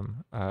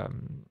welcome.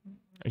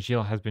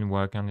 Gilles has been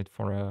working on it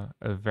for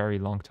a very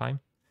long time.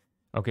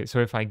 Okay, so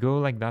if I go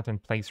like that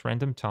and place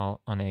random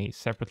tile on a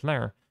separate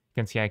layer,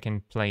 you can see I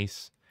can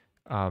place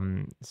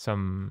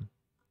some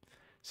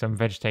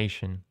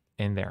vegetation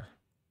in there,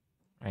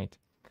 right?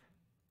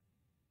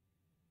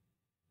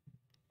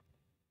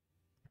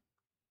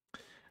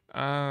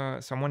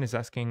 Someone is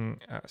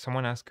asking.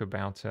 Someone asked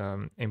about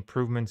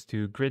improvements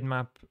to grid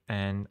map,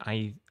 and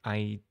I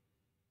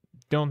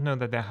don't know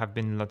that there have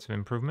been lots of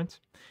improvements.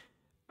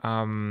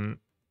 Does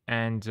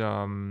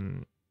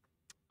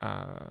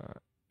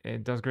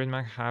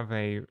GridMap have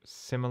a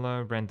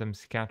similar random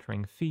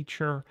scattering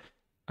feature?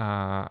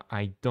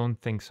 I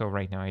don't think so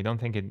right now. I don't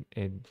think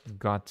it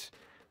got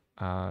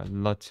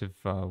lots of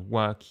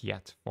work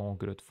yet for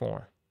Godot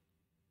 4.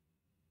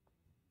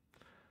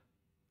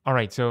 All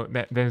right, so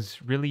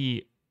there's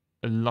really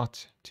a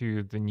lot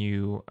to the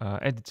new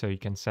editor. You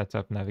can set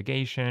up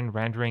navigation,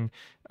 rendering.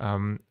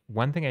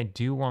 One thing I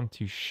do want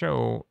to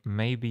show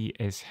maybe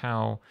is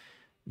how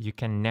you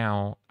can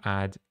now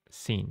add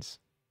scenes,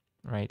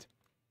 right?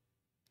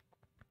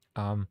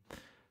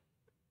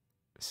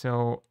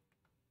 So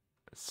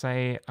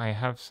say I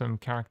have some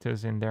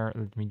characters in there.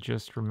 Let me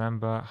just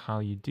remember how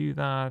you do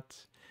that.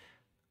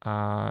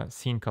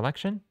 Scene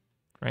collection,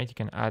 right? You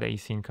can add a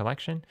scene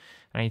collection.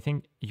 And I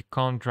think you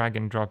can't drag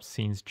and drop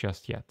scenes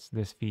just yet.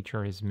 This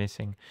feature is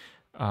missing.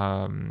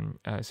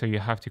 So you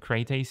have to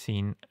create a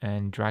scene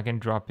and drag and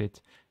drop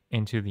it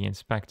into the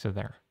inspector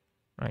there,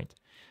 right?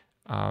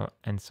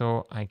 And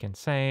so I can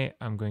say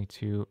I'm going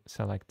to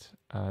select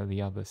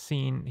the other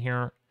scene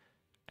here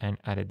and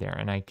add it there.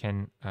 And I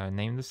can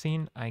name the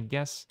scene, I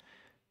guess.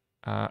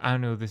 I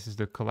don't know, this is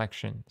the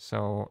collection.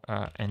 So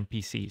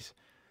NPCs.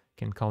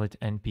 Can call it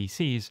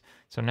NPCs.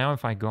 So now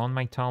if I go on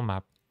my tile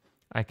map,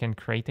 I can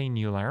create a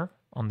new layer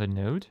on the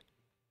node.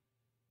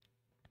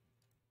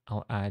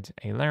 I'll add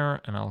a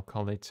layer and I'll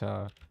call it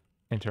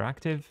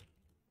interactive.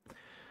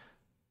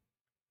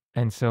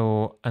 And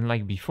so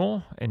unlike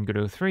before in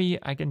Godot 3,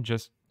 I can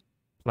just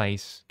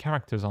place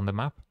characters on the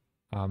map.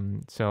 How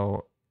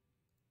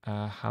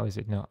is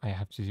it? No, I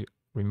have to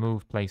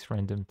remove place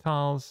random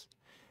tiles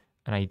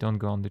and I don't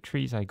go on the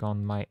trees. I go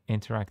on my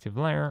interactive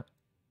layer.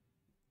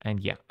 And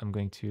yeah, I'm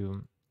going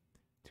to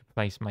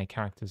place my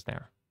characters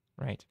there,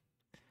 right?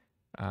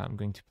 I'm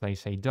going to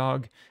place a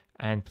dog,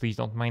 and please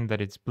don't mind that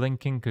it's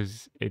blinking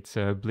because it's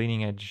a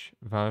bleeding edge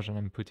version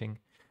I'm putting.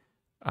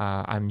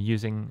 I'm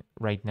using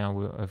right now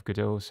of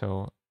Godot,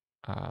 so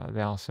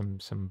there are some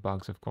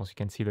bugs. Of course, you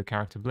can see the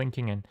character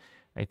blinking, and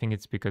I think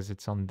it's because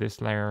it's on this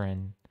layer,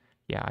 and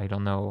yeah, I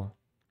don't know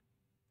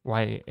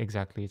why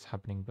exactly it's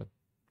happening, but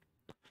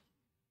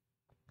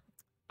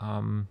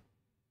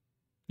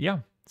yeah.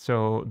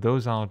 So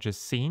those are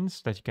just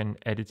scenes that you can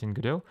edit in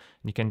Godot,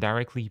 and you can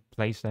directly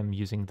place them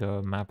using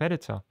the map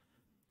editor.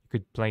 You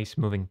could place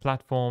moving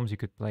platforms, you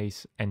could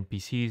place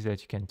NPCs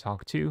that you can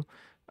talk to,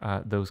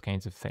 those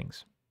kinds of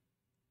things.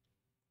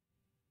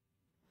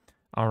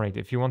 All right,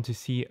 if you want to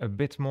see a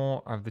bit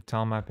more of the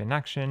tile map in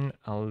action,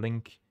 I'll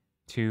link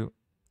to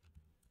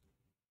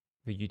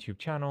the YouTube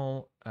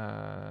channel,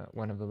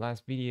 one of the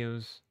last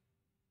videos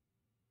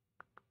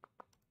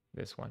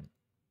This one.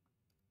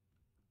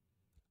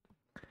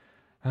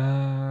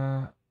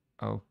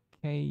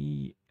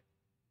 Okay.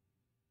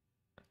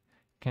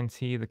 Can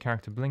see the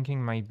character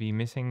blinking. Might be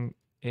missing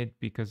it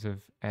because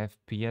of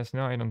FPS.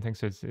 No, I don't think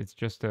so. It's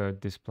just a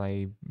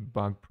display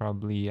bug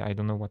probably. I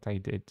don't know what I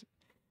did.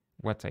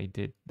 What I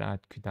did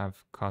that could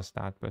have caused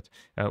that. But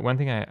one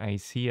thing I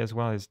see as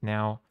well is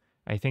now,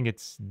 I think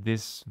it's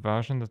this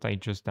version that I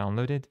just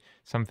downloaded.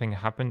 Something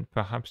happened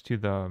perhaps to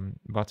the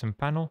bottom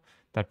panel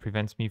that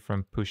prevents me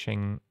from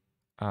pushing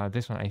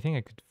this one. I think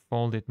I could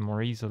fold it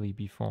more easily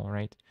before,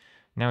 right?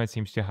 Now it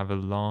seems to have a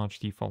large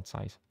default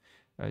size,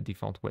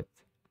 default width.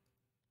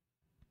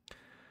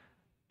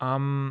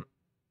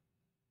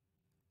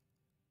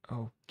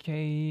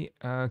 Okay.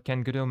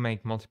 Can Godot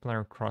make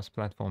multiplayer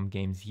cross-platform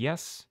games?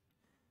 Yes.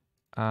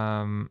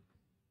 And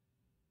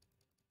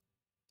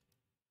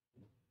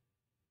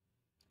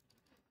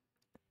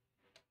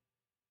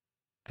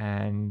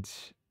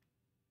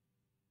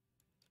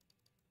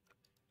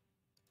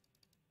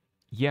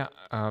yeah,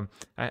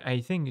 I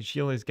think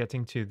Gilles is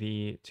getting to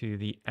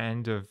the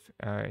end of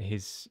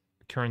his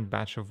current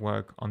batch of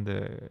work on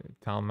the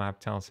tile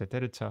map tileset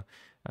editor.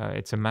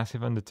 It's a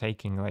massive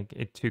undertaking. Like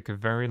it took a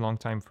very long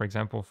time, for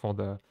example, for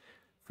the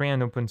free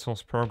and open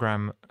source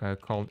program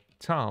called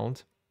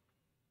Tiled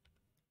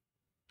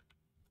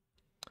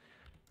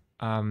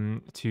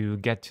to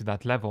get to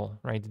that level,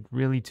 right? It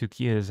really took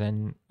years,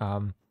 and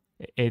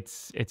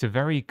it's a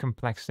very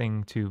complex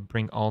thing to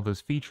bring all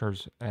those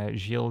features.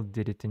 Gilles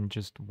did it in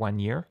just 1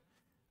 year.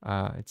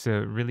 It's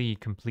a really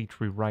complete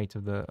rewrite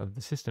of the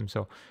system.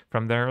 So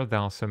from there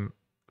are some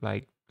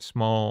like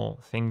small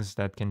things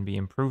that can be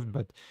improved,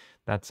 but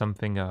that's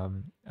something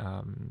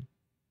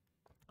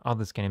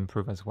others can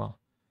improve as well.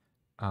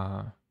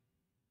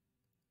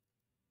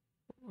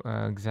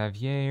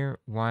 Xavier,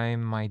 why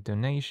my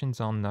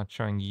donations are not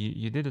showing?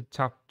 You did a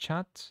top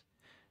chat,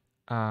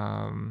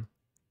 and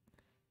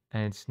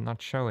it's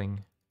not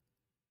showing.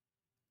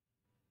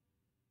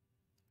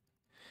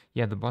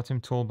 Yeah, the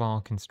bottom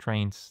toolbar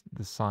constrains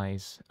the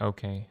size.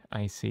 Okay,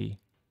 I see.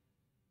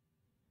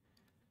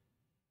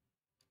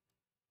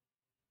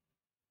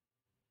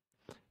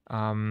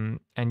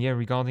 And yeah,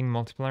 regarding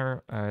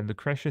multiplayer,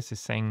 Lucretius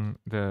is saying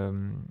the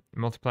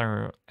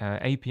multiplayer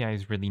API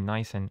is really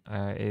nice and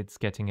it's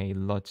getting a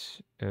lot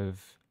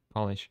of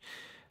polish.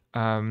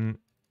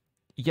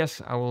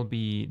 Yes, I will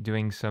be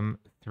doing some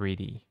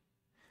 3D.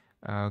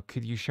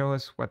 Could you show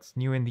us what's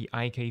new in the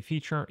IK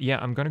feature? Yeah,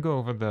 I'm gonna go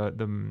over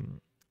the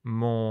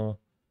more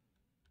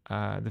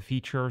the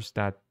features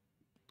that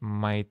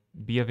might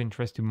be of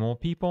interest to more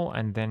people,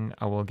 and then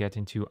I will get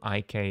into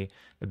IK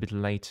a bit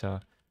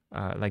later,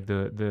 like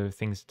the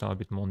things that are a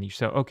bit more niche.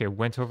 So okay,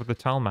 went over the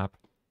tile map.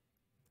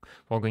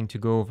 We're going to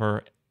go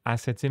over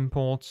assets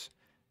imports.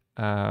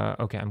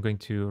 Okay, I'm going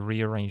to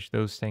rearrange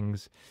those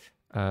things.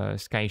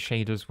 Sky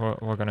shaders,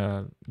 we're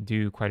gonna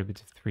do quite a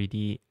bit of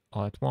 3D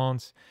all at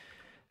once.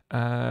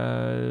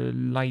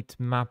 Light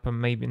mapper,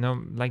 maybe no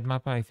light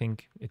mapper. I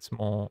think it's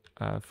more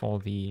for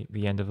the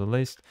end of the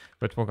list,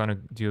 but we're gonna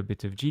do a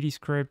bit of GD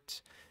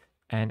script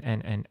and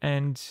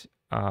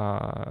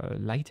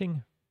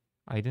lighting.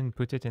 I didn't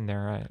put it in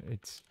there.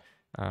 It's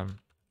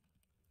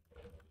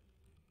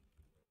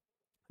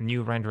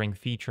new rendering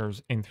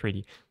features in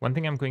 3D. One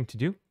thing I'm going to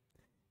do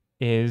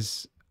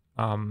is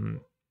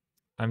I'm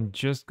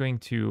just going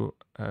to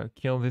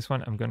kill this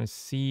one. I'm going to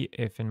see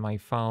if in my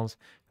files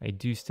I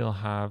do still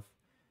have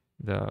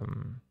the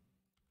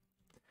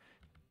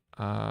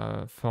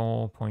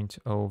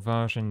 4.0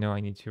 version. No, I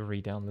need to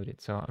re-download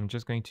it. So I'm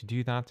just going to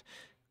do that.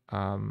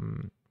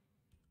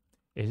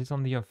 Is it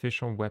on the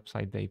official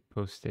website they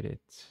posted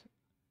it?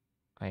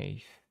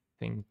 I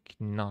think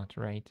not,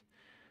 right?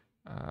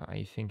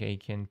 I think I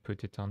can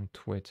put it on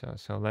Twitter.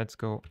 So let's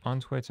go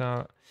on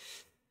Twitter,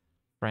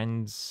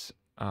 friends,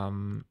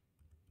 and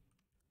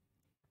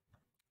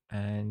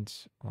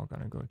we're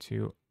gonna go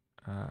to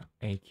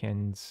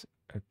Aiken's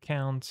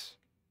account.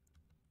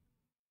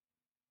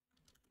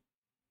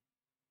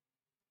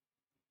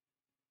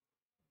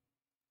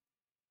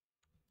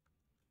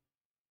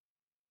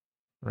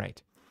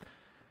 Right.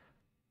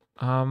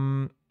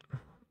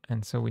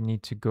 And so we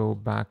need to go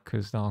back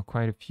because there are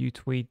quite a few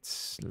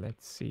tweets.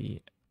 Let's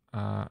see.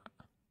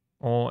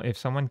 Or if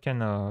someone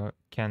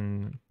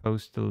can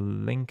post a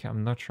link,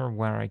 I'm not sure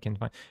where I can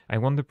find. I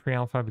want the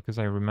pre-alpha because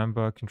I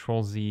remember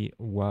Control Z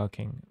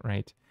working,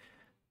 right?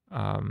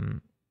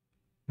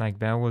 Like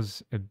there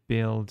was a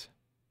build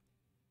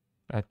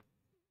that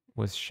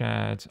was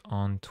shared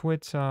on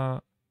Twitter.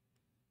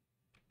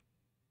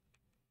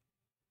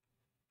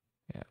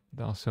 Yeah,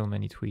 there are so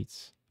many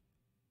tweets.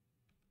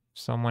 If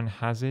someone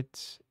has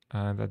it,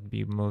 that'd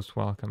be most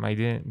welcome. I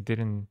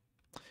didn't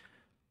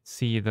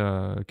see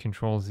the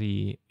Control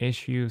Z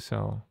issue,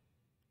 so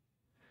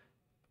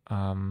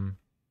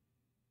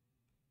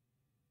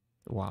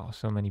wow,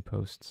 so many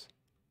posts.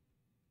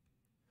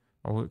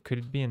 Or could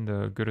it be in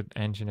the Godot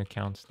engine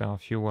accounts? There are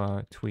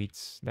fewer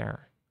tweets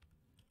there.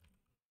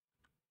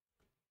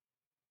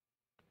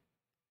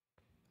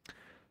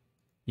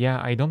 Yeah,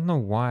 I don't know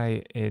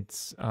why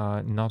it's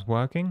not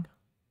working.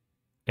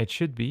 It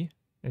should be.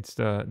 It's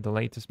the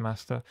latest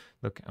master.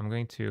 Look, I'm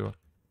going to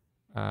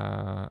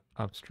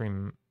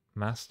upstream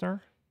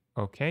master.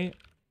 Okay,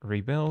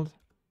 rebuild.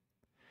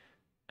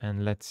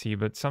 And let's see,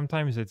 but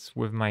sometimes it's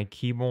with my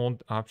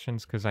keyboard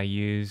options because I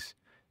use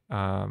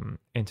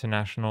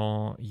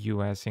international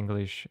US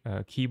English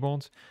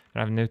keyboards.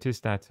 And I've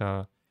noticed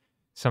that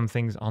some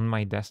things on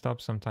my desktop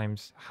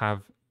sometimes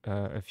have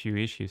a few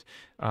issues.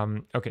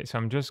 Okay, so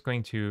I'm just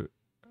going to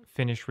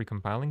finish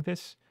recompiling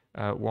this,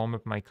 warm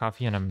up my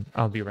coffee, and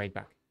I'll be right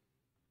back.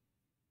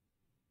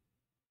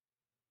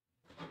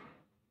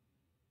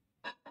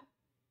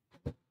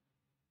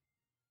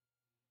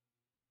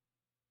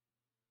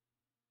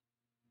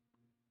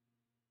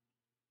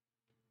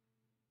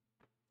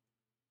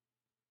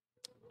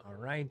 All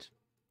right.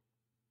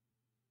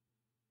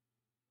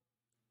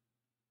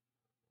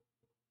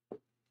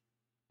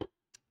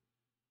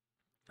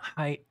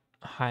 Hi,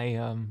 hi,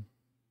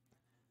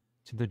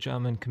 to the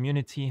German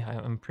community.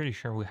 I'm pretty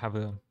sure we have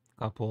a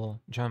couple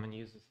German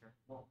users here.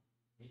 Well,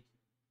 me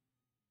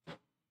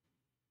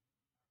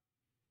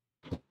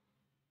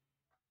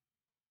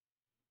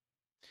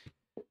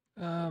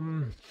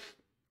too.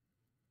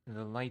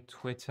 The light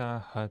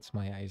Twitter hurts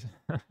my eyes.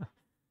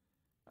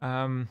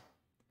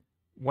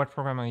 What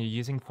program are you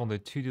using for the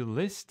to-do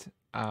list?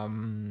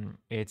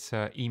 It's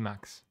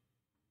Emacs,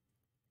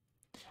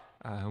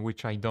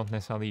 which I don't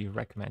necessarily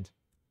recommend.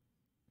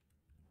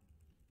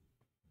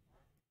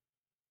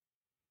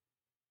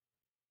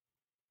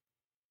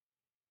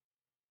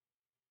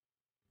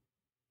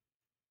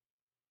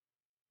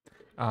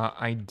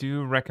 I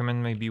do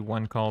recommend maybe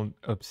one called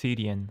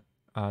Obsidian.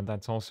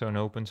 That's also an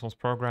open source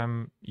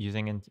program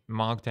using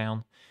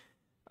Markdown.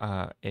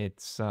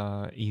 It's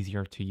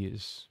easier to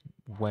use,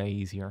 way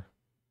easier.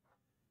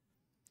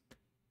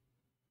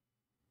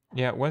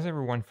 Yeah, where's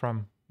everyone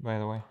from, by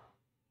the way?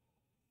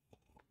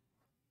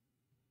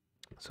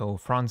 So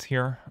France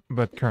here,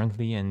 but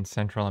currently in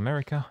Central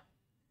America.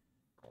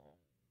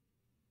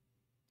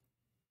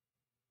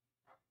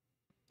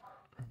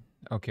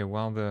 Okay,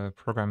 while the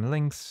program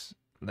links,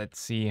 let's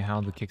see how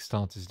the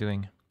Kickstart is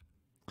doing.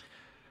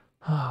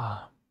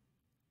 I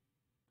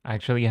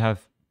actually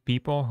have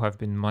people who have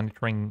been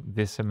monitoring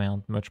this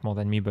amount much more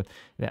than me, but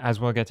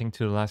as we're getting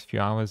to the last few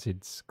hours,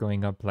 it's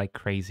going up like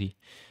crazy.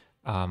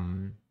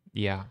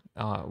 Yeah,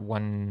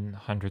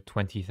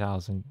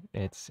 120,000.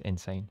 It's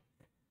insane.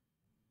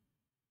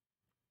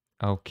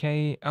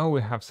 Okay. Oh,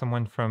 we have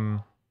someone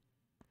from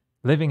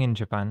living in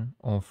Japan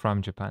or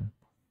from Japan.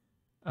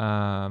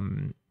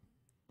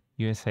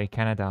 USA,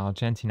 Canada,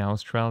 Argentina,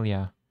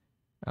 Australia,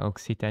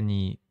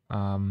 Occitanie,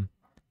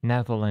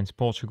 Netherlands,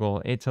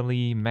 Portugal,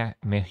 Italy,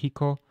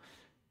 Mexico,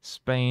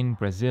 Spain,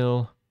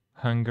 Brazil,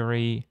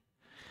 Hungary.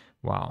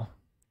 Wow,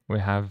 we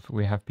have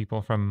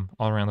people from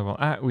all around the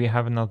world. We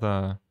have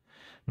another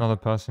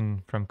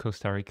person from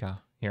Costa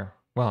Rica here.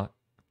 Well,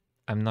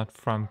 I'm not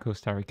from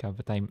Costa Rica,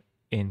 but I'm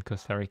in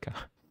Costa Rica.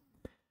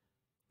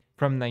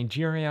 From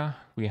Nigeria,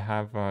 we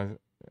have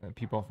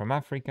people from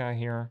Africa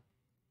here,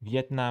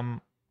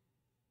 Vietnam,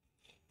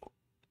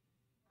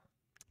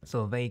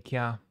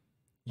 Slovakia.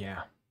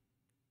 Yeah.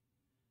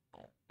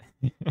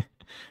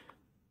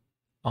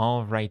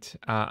 All right.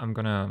 I'm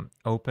going to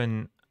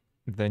open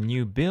the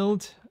new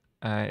build.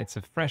 It's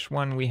a fresh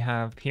one we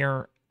have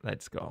here.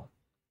 Let's go.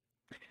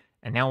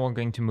 And now we're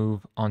going to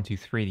move on to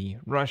 3D.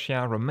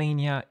 Russia,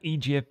 Romania,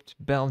 Egypt,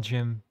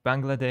 Belgium,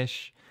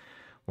 Bangladesh.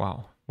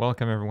 Wow.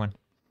 Welcome, everyone.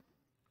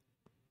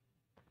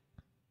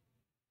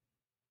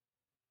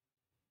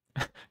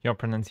 Your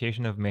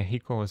pronunciation of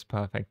Mexico was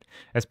perfect.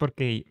 Es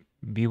porque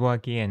vivo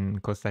aquí en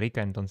Costa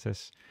Rica,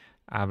 entonces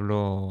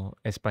hablo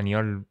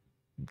español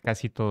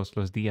casi todos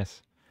los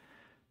días.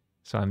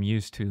 So I'm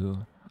used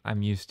to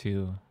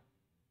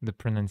the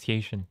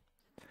pronunciation.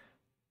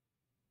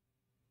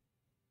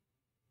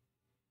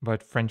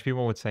 But French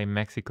people would say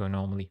Mexico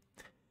normally.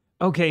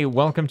 Okay,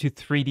 welcome to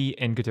 3D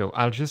in Godot.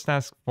 I'll just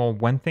ask for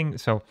one thing.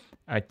 So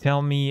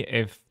tell me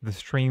if the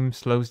stream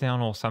slows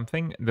down or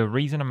something. The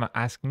reason I'm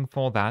asking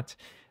for that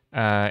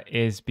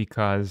is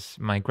because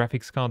my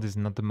graphics card is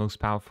not the most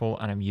powerful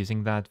and I'm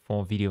using that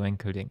for video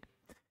encoding.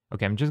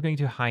 Okay, I'm just going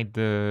to hide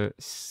the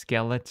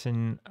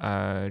skeleton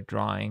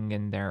drawing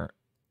in there.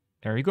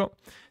 There you go.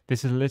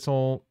 This is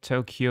little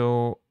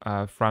Tokyo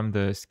from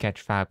the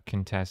Sketchfab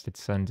contest.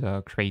 It's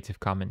under Creative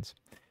Commons.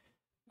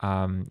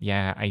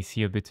 Yeah, I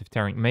see a bit of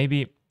tearing.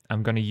 Maybe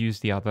I'm going to use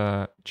the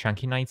other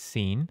Chunky Night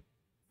scene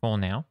for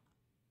now.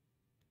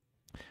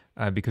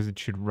 Because it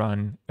should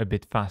run a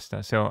bit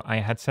faster. So I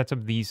had set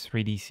up these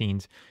 3D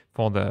scenes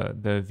for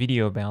the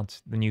video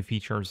about the new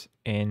features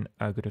in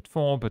Godot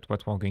 4, but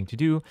what we're going to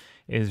do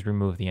is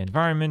remove the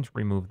environment,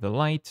 remove the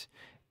light,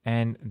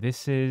 and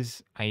this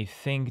is, I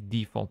think,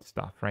 default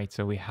stuff, right?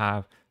 So we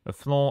have a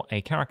floor,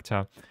 a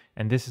character,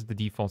 and this is the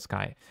default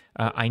sky.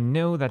 I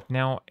know that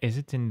now, is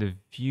it in the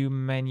view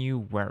menu?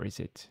 Where is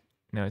it?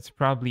 No, it's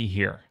probably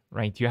here,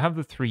 right? You have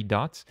the 3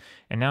 dots,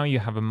 and now you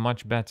have a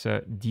much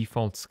better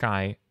default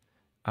sky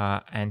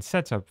and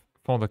setup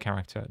for the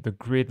character. The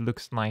grid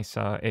looks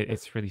nicer.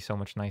 It's really so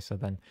much nicer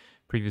than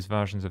previous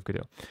versions of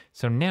Godot.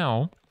 So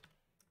now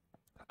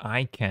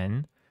I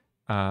can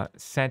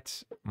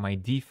set my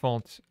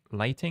default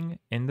lighting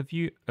in the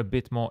view a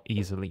bit more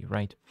easily,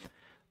 right?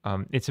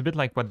 It's a bit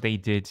like what they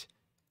did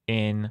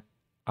in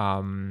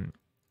um,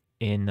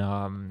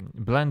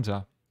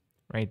 Blender,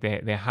 right?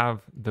 They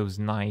have those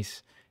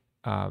nice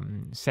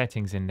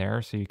settings in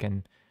there, so you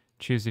can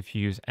choose if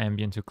you use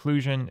ambient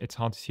occlusion. It's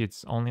hard to see;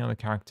 it's only on the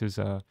character's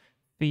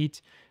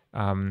feet.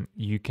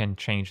 You can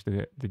change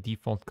the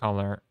default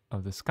color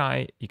of the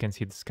sky. You can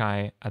see the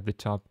sky at the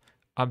top.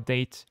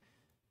 Update,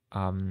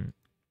 and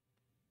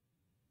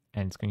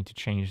it's going to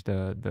change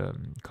the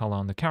color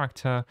on the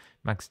character.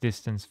 Max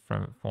distance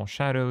for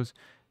shadows.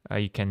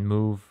 You can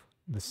move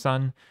the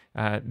sun.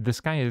 The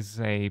sky is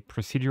a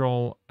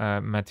procedural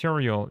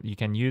material you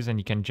can use, and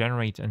you can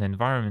generate an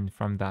environment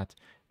from that.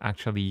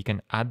 Actually, you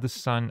can add the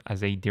sun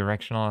as a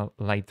directional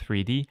light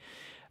 3D.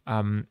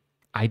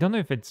 I don't know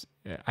if it's,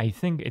 I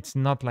think it's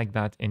not like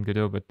that in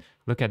Godot, but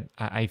look at,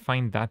 I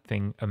find that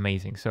thing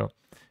amazing. So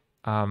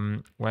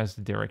where's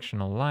the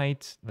directional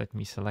light? Let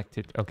me select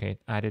it. Okay,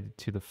 added it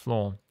to the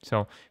floor.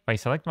 So if I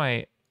select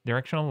my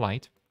directional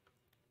light,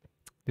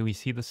 do we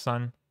see the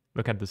sun?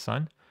 Look at the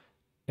sun.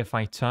 If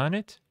I turn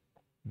it,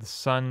 the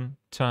sun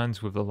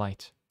turns with the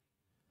light.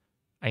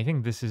 I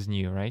think this is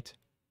new, right?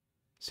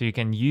 So you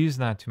can use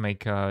that to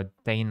make a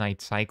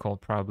day-night cycle,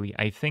 probably.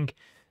 I think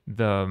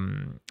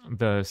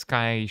the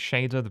sky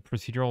shader, the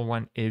procedural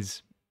one,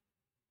 is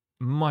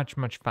much,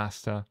 much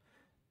faster.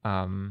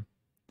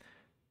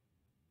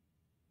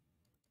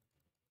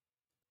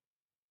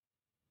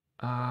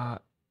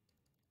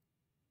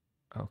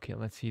 Okay,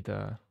 let's see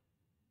the...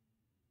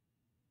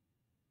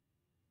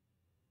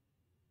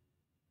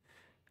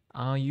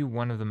 Are you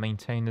one of the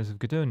maintainers of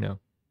Godot? No.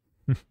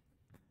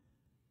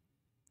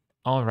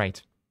 All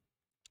right.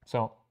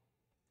 So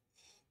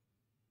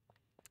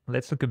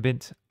let's look a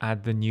bit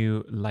at the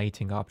new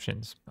lighting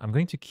options. I'm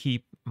going to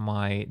keep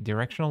my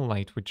directional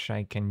light, which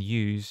I can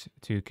use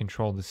to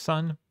control the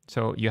sun.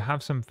 So you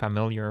have some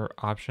familiar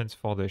options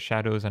for the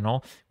shadows and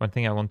all. One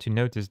thing I want to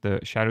note is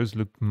the shadows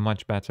look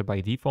much better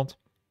by default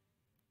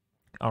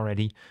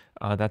already.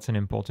 That's an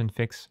important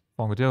fix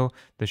for Godot.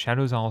 The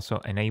shadows are also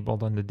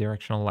enabled on the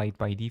directional light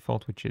by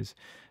default, which is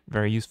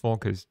very useful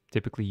because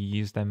typically you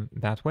use them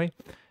that way.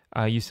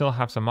 You still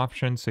have some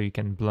options, so you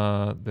can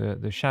blur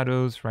the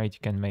shadows, right? You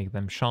can make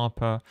them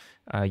sharper.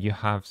 You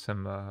have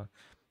some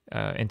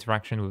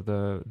interaction with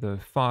the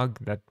fog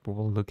that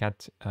we'll look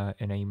at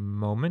in a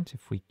moment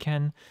if we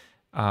can.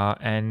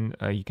 And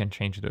you can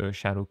change the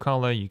shadow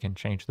color. You can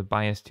change the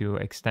bias to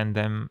extend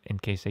them in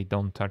case they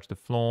don't touch the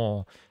floor,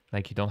 or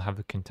like you don't have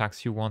the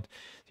contacts you want.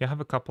 So you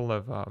have a couple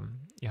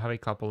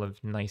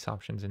of nice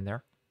options in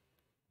there.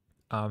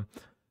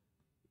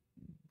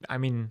 I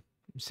mean,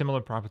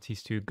 similar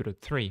properties to Godot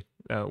 3.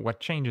 What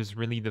changes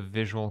really the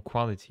visual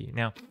quality.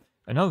 Now,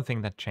 another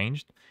thing that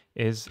changed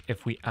is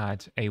if we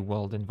add a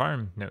world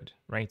environment node,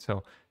 right?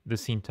 So the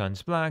scene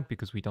turns black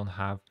because we don't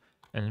have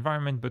an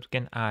environment, but we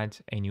can add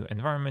a new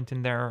environment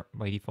in there.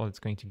 By default, it's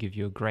going to give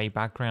you a gray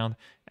background,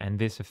 and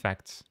this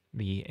affects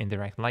the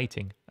indirect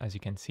lighting, as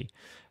you can see.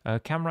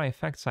 Camera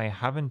effects, I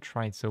haven't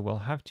tried, so we'll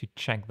have to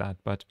check that.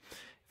 But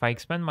if I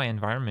expand my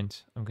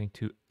environment, I'm going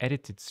to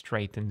edit it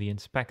straight in the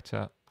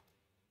inspector.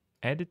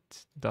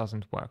 Edit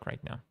doesn't work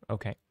right now.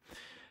 Okay.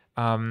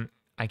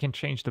 I can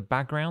change the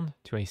background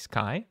to a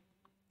sky,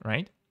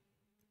 right?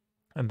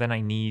 And then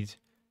I need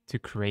to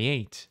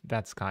create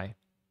that sky.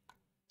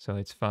 So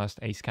it's first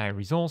a sky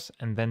resource,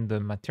 and then the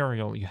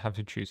material you have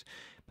to choose.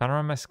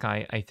 Panorama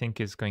sky, I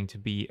think, is going to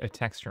be a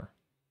texture,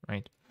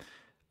 right?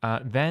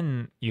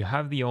 Then you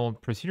have the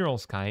old procedural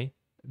sky.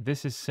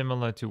 This is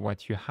similar to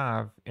what you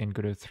have in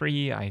Godot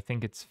 3. I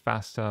think it's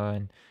faster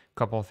and a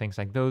couple of things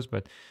like those,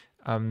 but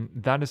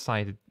that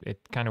aside,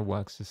 it kind of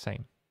works the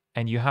same.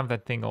 And you have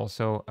that thing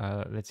also,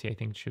 let's see, I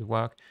think it should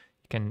work.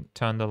 You can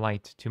turn the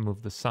light to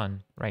move the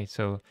sun, right?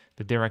 So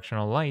the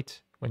directional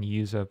light, when you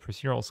use a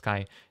procedural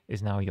sky,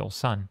 is now your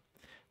sun,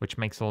 which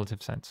makes a lot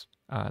of sense.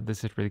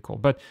 This is really cool.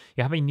 But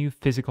you have a new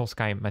physical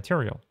sky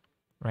material,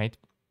 right?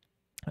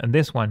 And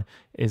this one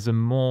is a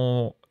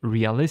more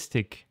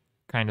realistic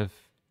kind of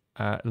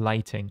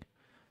lighting.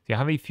 So you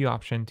have a few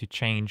options to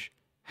change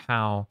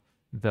how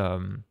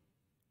the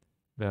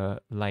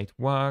light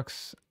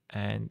works.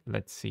 And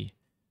let's see.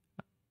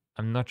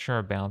 I'm not sure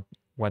about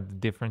what the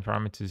different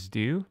parameters do.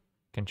 You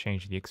can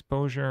change the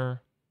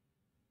exposure,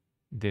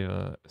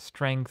 the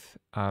strength.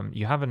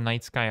 You have a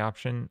night sky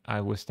option.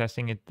 I was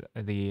testing it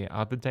the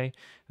other day.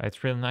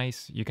 It's really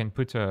nice. You can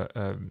put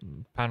a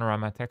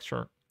panorama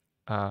texture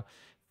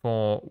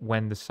for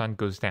when the sun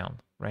goes down,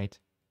 right?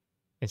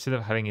 Instead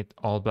of having it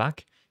all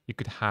black, you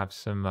could have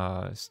some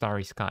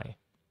starry sky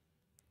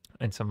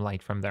and some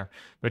light from there.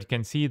 But you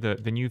can see the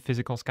new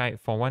physical sky.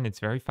 For one, it's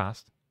very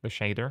fast, the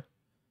shader.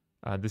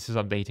 This is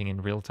updating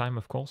in real time,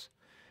 of course.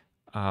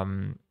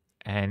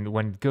 And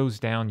when it goes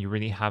down, you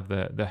really have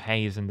the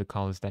haze and the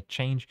colors that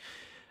change.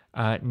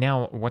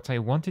 Now, what I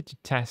wanted to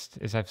test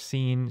is I've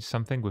seen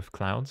something with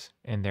clouds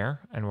in there,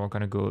 and we're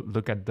going to go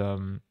look at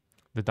the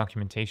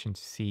documentation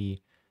to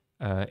see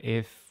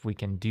if we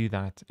can do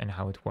that and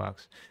how it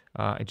works.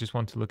 I just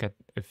want to look at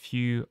a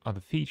few other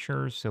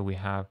features. So we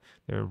have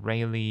the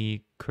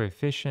Rayleigh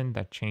coefficient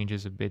that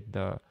changes a bit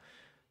the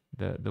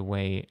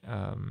way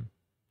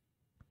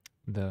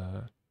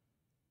the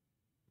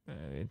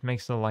it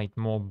makes the light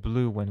more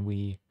blue when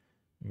we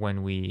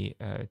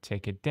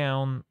take it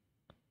down,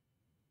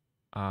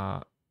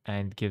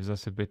 and gives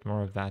us a bit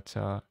more of that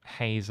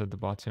haze at the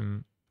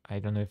bottom. I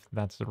don't know if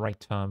that's the right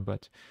term,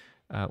 but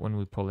when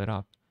we pull it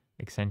up,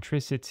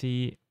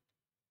 eccentricity,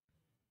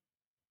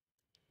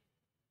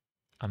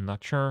 I'm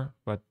not sure,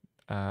 but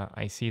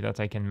I see that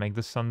I can make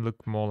the sun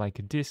look more like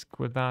a disk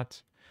with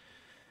that.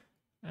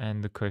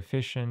 And the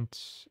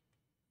coefficient,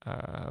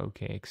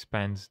 okay,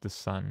 expands the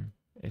sun,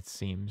 it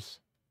seems.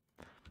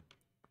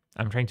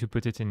 I'm trying to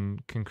put it in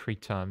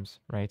concrete terms,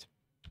 right?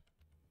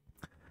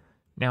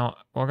 Now,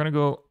 we're going to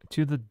go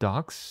to the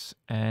docs,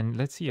 and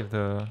let's see if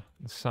the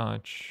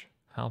search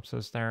helps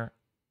us there.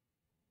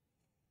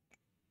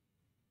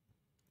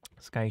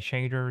 Sky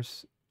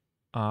shaders.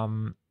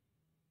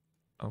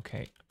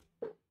 Okay,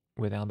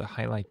 without the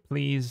highlight,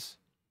 please.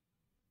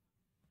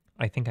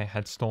 I think I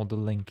had stored the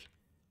link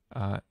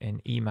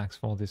in Emacs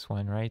for this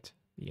one, right?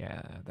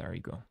 Yeah, there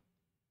you go.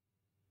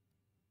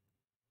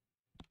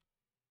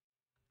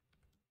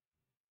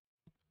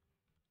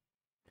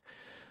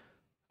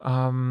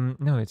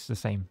 No, it's the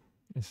same.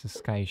 It's the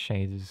sky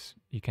shaders.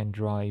 You can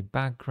draw a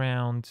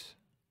background.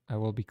 I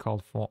will be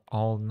called for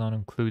all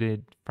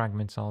non-included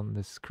fragments on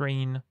the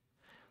screen.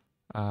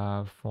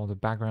 For the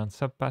background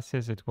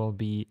subpasses, it will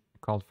be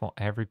called for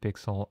every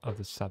pixel of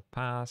the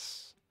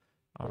subpass.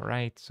 All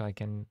right, so I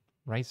can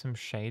write some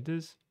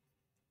shaders.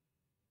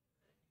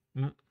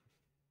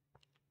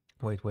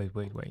 Wait.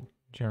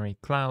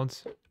 Generate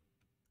clouds.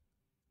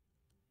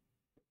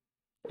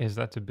 Is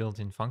that a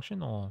built-in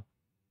function, or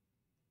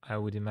I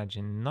would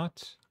imagine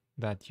not,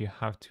 that you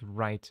have to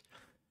write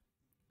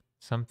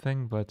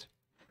something, but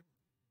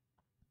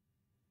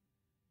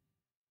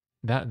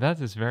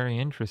that is very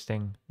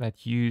interesting,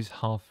 that use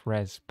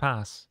half-res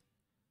pass.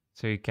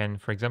 So you can,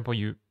 for example,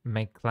 you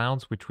make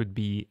clouds which would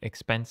be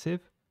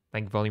expensive,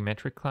 like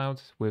volumetric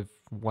clouds with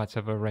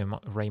whatever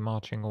ray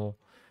marching or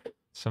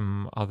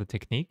some other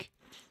technique,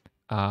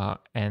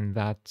 and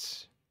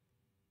that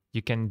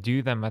you can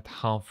do them at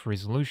half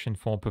resolution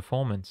for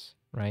performance,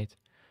 right?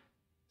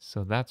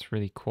 So that's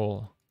really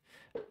cool.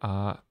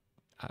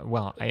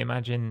 Well, I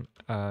imagine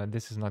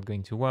this is not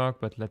going to work,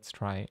 but let's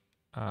try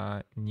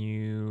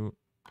new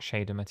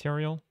shader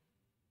material.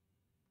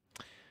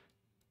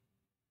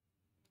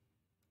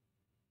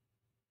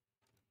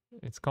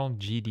 It's called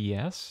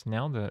GDS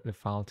now, the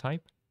file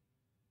type.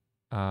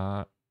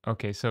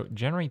 Okay, so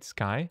generate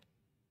sky.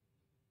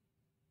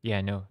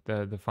 Yeah, no,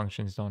 the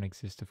functions don't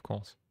exist, of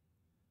course.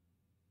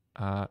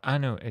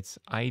 No, it's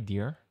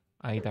IDIR,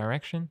 I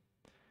direction.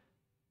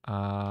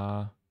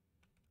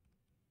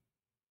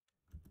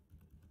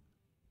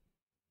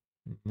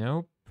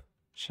 Nope.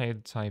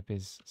 Shade type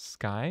is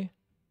sky.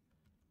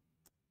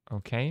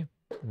 Okay,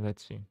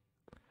 let's see.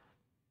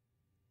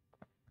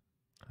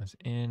 As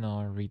in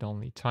our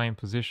read-only time,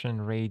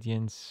 position,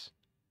 radiance,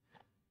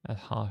 at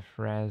half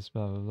res,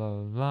 blah blah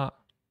blah blah.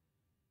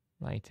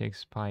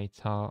 Lytix,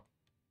 PyTar,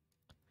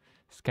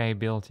 sky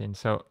built-in.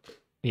 So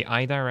the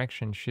I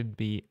direction should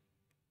be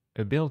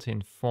a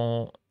built-in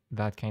for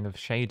that kind of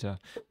shader.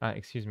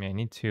 Excuse me, I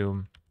need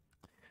to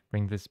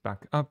bring this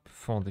back up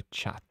for the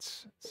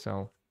chat.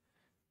 So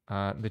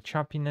the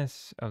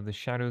choppiness of the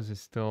shadows is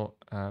still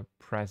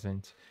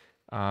present.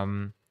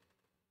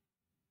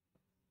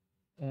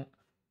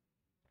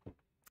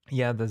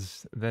 Yeah,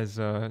 there's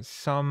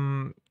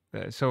some.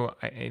 So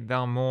there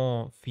are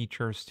more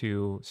features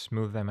to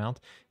smooth them out.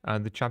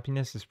 The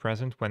choppiness is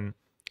present when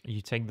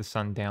you take the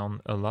sun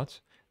down a lot.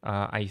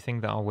 I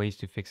think there are ways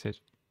to fix it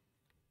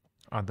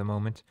at the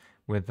moment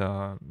with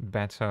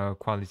better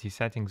quality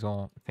settings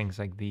or things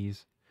like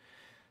these.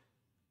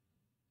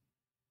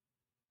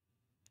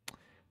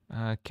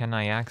 Can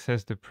I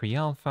access the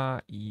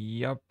pre-alpha?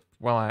 Yep.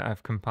 Well,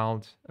 I've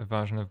compiled a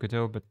version of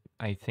Godot, but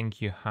I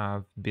think you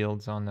have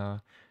builds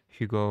on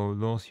Hugo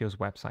Lorcio's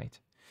website.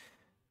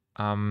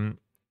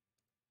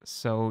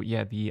 So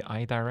yeah, the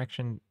I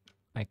direction,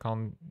 I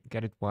can't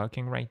get it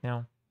working right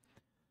now.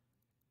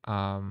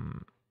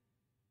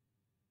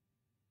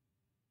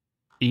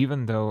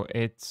 Even though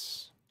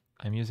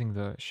I'm using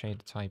the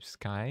shade type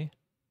sky.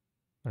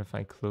 What if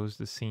I close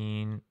the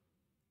scene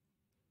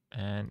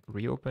and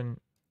reopen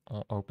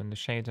or open the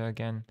shader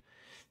again?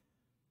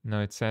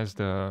 No, it says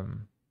the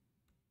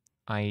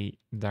I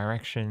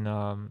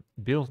direction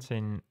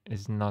built-in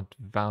is not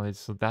valid,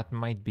 so that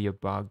might be a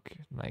bug,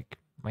 like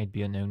might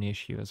be a known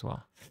issue as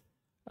well.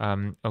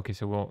 Okay,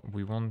 so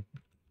we won't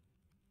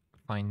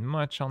find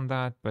much on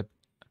that, but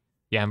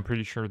yeah, I'm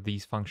pretty sure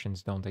these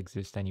functions don't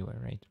exist anywhere,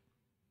 right?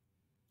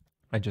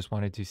 I just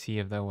wanted to see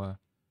if they were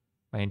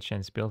by any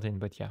chance built in,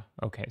 but yeah,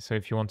 okay. So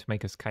if you want to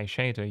make a sky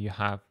shader, you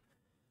have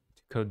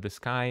to code the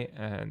sky,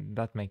 and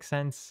that makes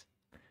sense.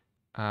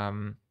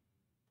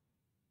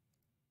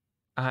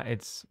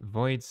 It's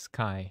void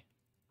sky.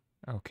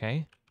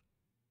 Okay.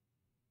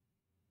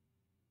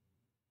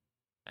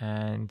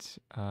 and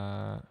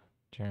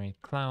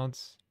generate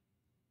clouds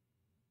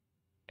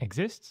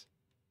exists?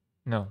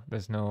 No,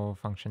 there's no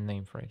function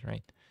name for it,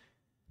 right?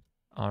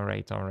 All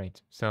right, all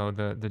right. So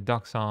the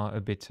docs are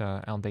a bit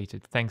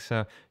outdated. Thanks.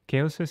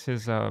 Chaosis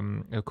is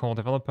a core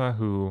developer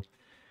who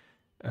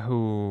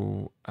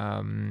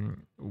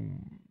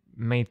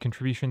made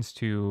contributions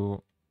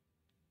to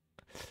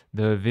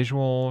the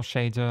visual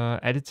shader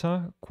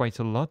editor quite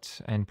a lot,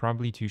 and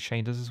probably to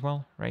shaders as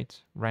well, right?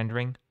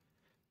 Rendering.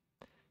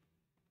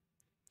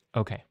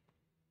 Okay.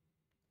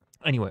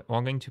 Anyway,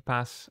 we're going to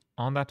pass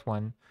on that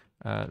one.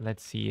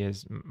 Let's see,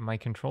 is my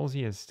Control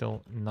Z is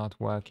still not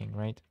working,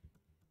 right?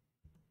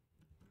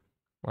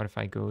 What if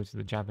I go to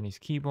the Japanese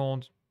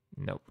keyboard?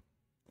 Nope.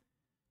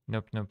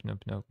 Nope, nope,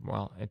 nope, nope.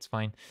 Well, it's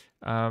fine.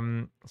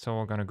 So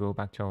we're gonna go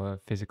back to our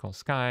physical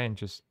sky and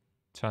just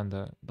turn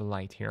the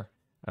light here.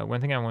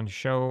 One thing I want to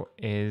show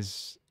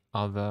is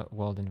other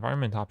world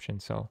environment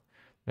options. So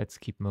let's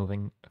keep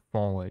moving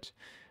forward.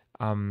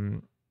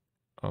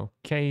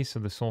 Okay, so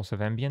the source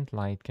of ambient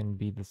light can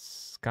be the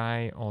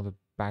sky or the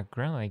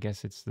background. I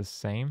guess it's the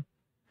same.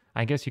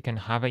 I guess you can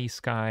have a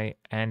sky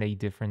and a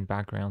different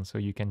background, so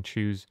you can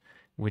choose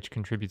which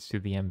contributes to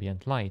the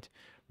ambient light.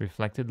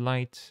 Reflected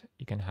light,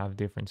 you can have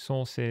different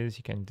sources,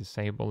 you can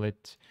disable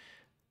it.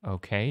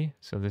 Okay,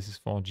 so this is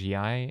for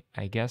GI.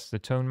 I guess the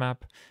tone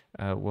map,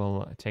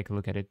 we'll take a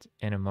look at it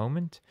in a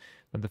moment.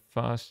 But the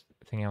first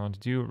thing I want to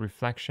do,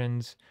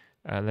 reflections.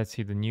 Let's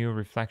see, the new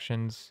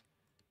reflections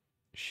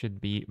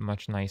should be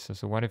much nicer.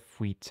 So what if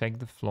we take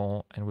the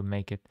floor and we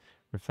make it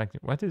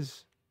reflective? What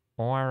is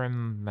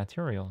ORM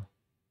material?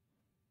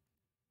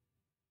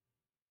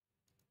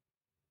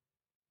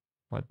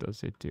 What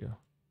does it do?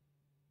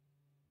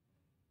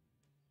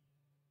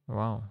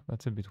 Wow,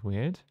 that's a bit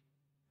weird.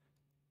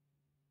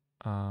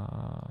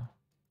 Okay,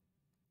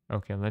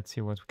 let's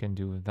see what we can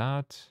do with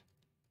that.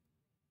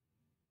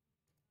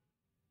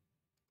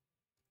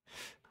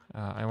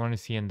 I want to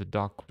see in the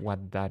doc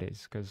what that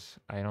is, because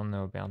I don't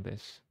know about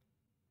this.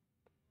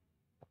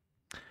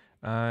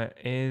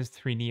 Is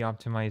 3D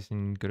optimized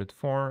in Godot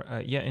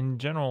 4? Yeah, in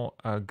general,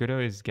 Godot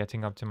is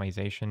getting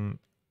optimization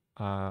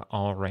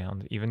all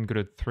around, even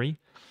Godot 3.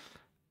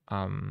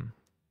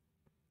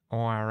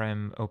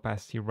 ORM,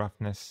 opacity,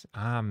 roughness.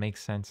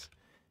 Makes sense.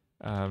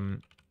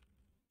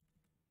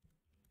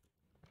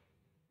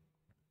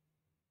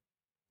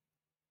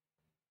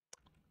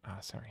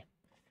 Sorry.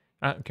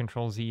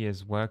 Control Z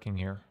is working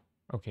here.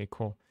 Okay,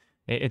 cool.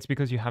 It's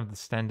because you have the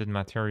standard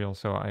material,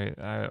 so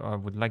I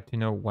would like to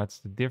know what's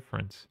the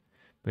difference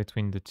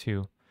between the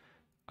two.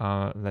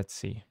 Let's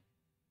see.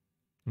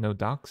 No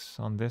docs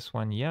on this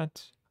one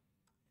yet.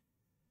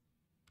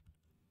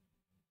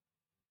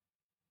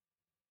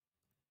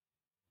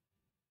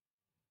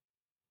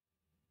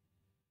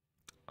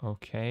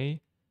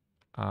 Okay.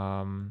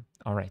 All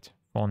right.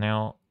 For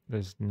now,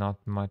 there's not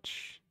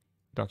much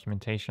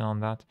documentation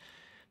on that.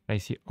 I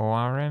see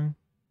ORM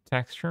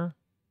texture.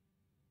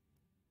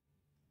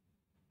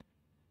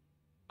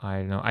 I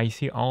don't know. I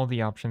see all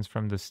the options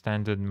from the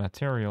standard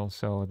material.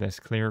 So there's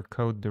clear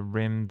code, the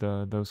rim,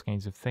 those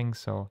kinds of things.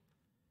 So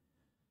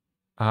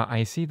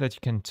I see that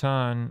you can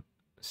turn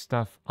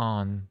stuff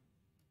on.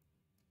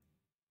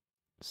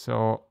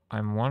 So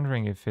I'm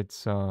wondering if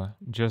it's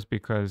just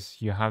because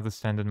you have the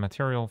standard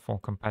material for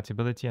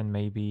compatibility, and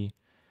maybe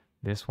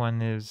this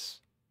one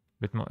is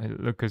a bit more.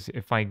 Look, because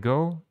if I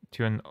go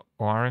to an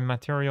ORM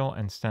material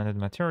and standard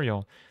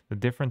material, the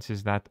difference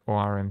is that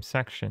ORM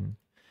section.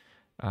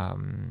 So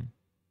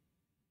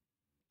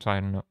I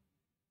don't know.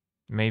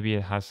 Maybe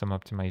it has some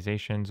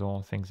optimizations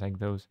or things like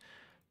those.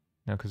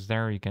 No, because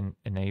there you can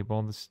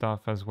enable the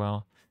stuff as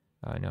well.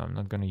 No, I'm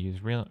not going to use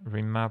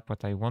remap.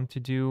 What I want to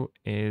do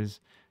is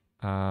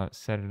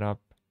set it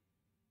up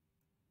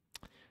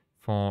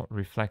for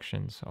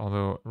reflections.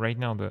 Although right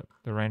now the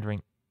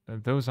rendering,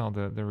 those are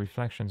the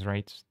reflections,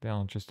 right?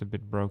 They're just a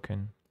bit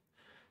broken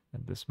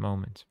at this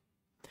moment.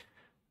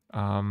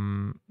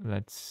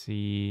 Let's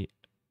see.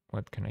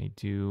 What can I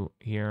do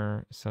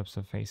here?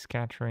 Subsurface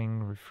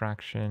scattering,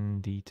 refraction,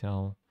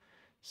 detail,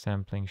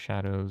 sampling,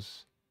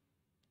 shadows.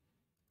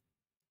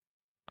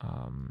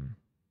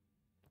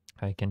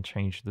 I can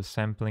change the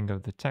sampling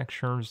of the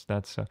textures.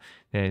 That's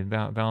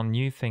there are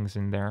new things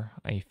in there,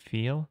 I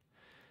feel.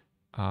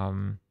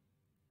 If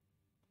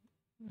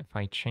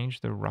I change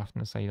the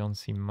roughness, I don't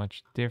see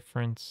much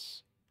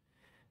difference.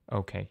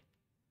 Okay.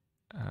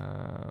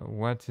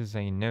 What is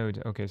a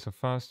node? Okay, so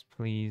first,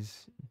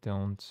 please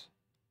don't.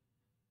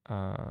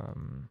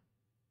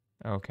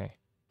 Okay.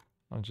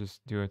 I'll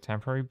just do a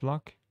temporary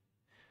block.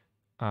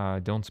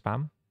 Don't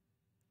spam.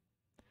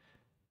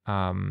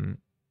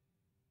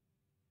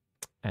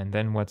 And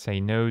then what's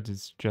a node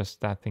is just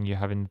that thing you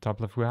have in the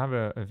top left. We have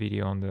a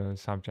video on the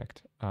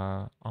subject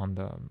on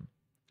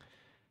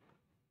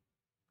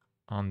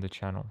the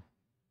channel.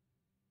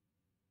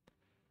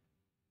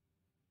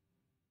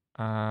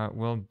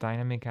 Will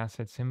dynamic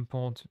assets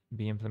import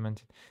be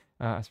implemented?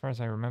 As far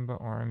as I remember,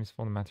 ORM is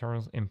for the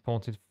materials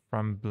imported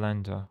from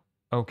Blender.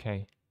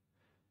 Okay.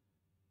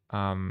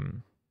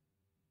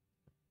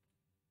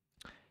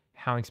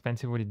 how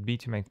expensive would it be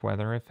to make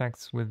weather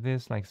effects with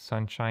this, like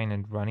sunshine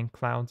and running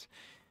clouds?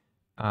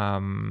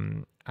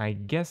 I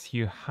guess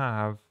you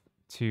have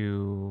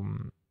to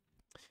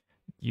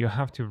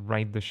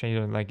write the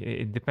shader. Like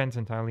it depends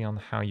entirely on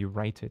how you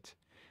write it.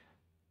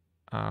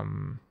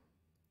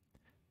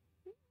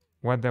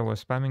 What that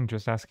was spamming,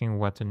 just asking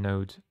what a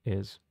node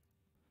is,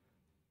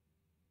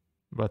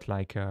 but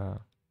like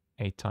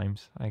 8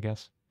 times, I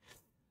guess.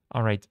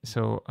 All right,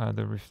 so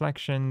the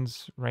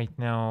reflections right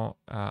now,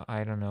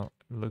 I don't know,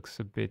 looks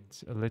a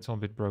little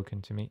bit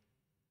broken to me.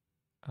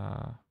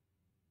 So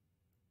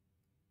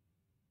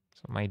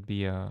it might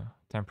be a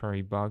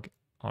temporary bug.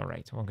 All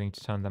right, we're going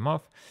to turn them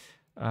off.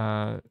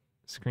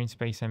 Screen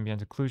space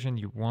ambient occlusion,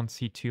 you won't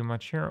see too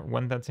much here.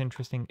 One that's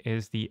interesting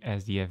is the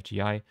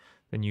SDFGI,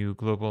 the new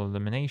global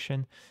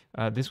illumination.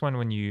 This one,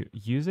 when you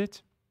use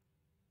it,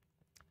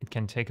 it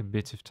can take a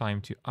bit of time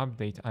to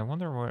update. I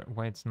wonder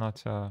why it's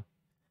not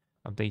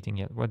updating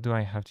yet. What do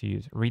I have to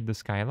use? Read the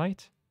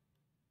skylight?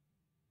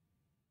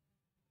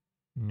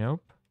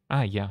 Nope.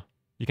 Ah, yeah.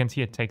 You can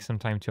see it takes some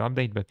time to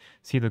update, but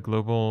see the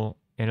global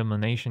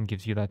illumination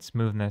gives you that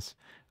smoothness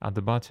at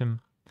the bottom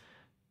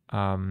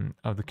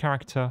of the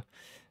character.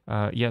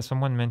 Yeah,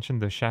 someone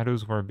mentioned the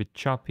shadows were a bit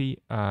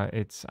choppy.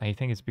 I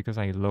think it's because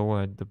I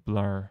lowered the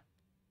blur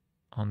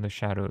on the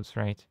shadows,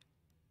 right?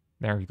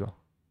 There we go.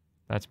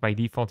 That's by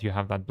default, you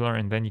have that blur,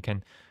 and then you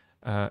can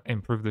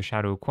improve the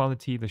shadow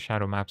quality, the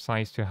shadow map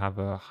size to have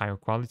a higher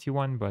quality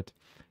one, but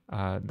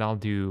that'll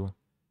do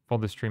for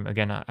the stream.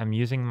 Again, I'm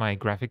using my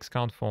graphics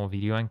card for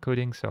video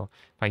encoding, so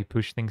if I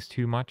push things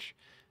too much,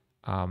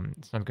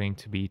 it's not going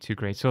to be too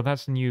great. So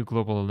that's the new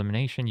global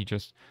illumination. You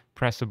just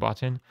press a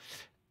button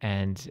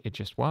and it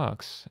just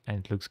works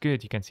and it looks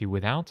good. You can see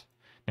without.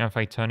 Now, if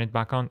I turn it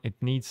back on, it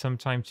needs some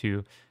time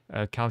to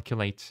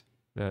calculate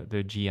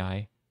the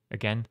GI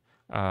again.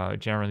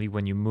 Generally,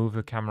 when you move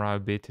the camera a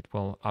bit, it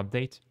will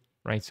update,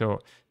 right? So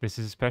this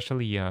is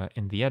especially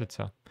in the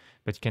editor,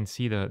 but you can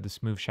see the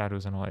smooth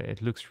shadows and all.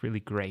 It looks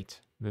really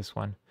great, this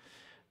one.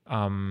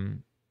 I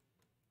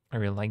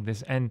really like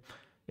this, and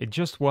it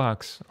just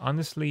works.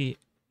 Honestly,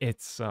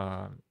 it's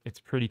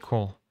pretty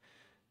cool.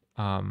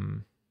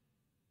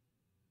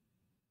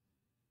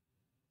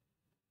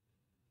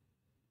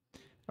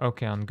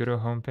 Okay, on Godot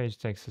homepage,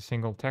 takes a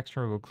single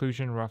texture of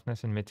occlusion,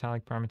 roughness, and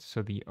metallic parameters.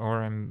 So the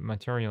ORM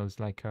material is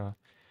like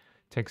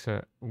takes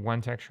one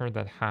texture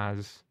that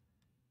has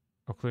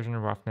occlusion,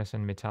 roughness,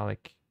 and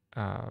metallic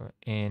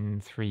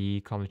in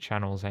 3 color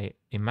channels, I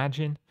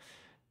imagine.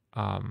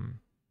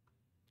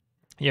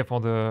 Yeah, for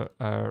the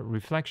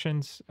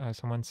reflections,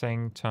 someone's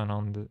saying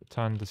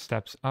turn the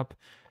steps up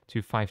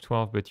to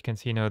 512, but you can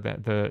see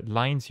that the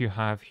lines you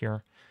have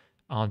here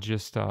are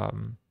just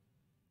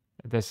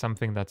there's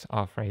something that's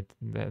off, right?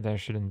 There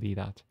shouldn't be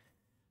that.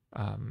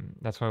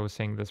 That's why I was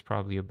saying there's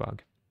probably a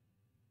bug.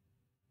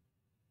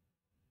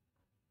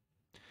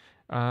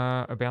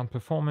 About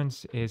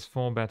performance, is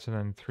 4 better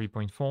than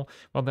 3.4?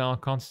 Well, there are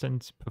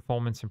constant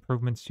performance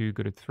improvements to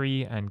Godot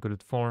 3 and Godot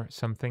 4.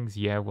 Some things,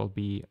 yeah, will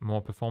be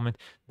more performant.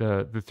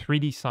 The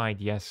 3D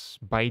side, yes,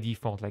 by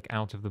default, like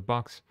out of the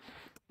box,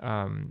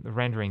 the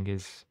rendering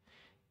is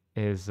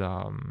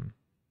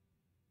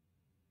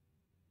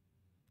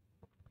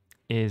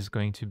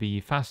going to be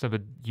faster,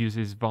 but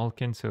uses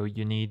Vulkan, so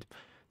you need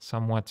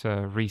somewhat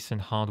recent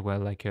hardware,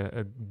 like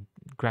a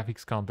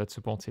graphics card that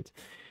supports it.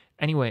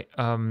 Anyway,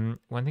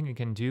 one thing you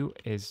can do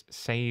is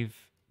save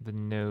the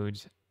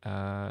node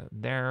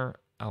there,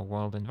 our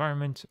world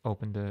environment,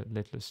 open the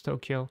Littlest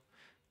Tokyo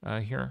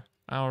here.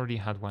 I already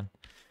had one,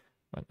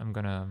 but I'm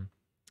gonna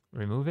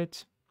remove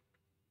it.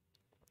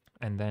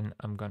 And then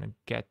I'm gonna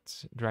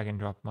drag and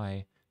drop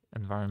my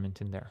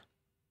environment in there,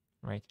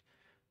 right?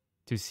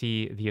 To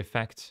see the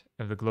effect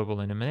of the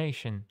global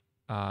illumination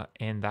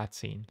in that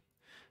scene.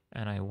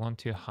 And I want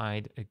to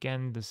hide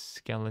again the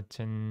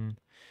skeleton.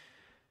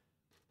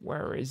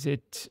 Where is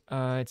it?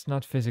 It's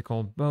not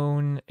physical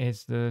bone,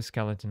 it's the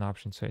skeleton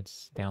option, so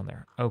it's down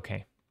there.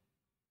 Okay.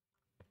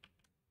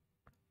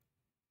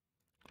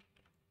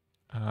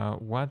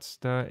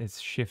 It's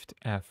Shift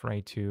F,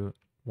 right, to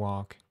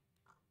walk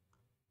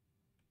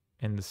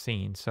in the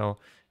scene. So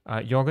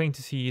you're going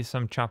to see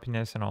some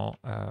choppiness and all.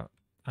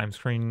 I'm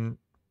screen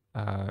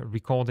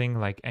recording,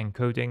 like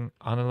encoding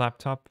on a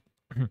laptop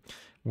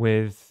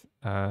with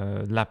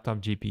laptop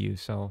GPU.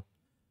 So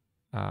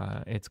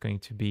it's going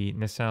to be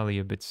necessarily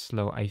a bit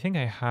slow. I think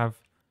I have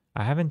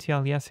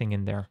anti-aliasing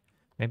in there.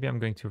 Maybe I'm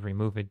going to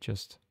remove it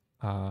just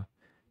to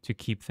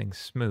keep things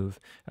smooth.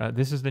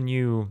 This is the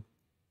new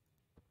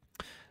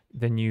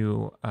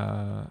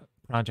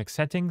project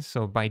settings.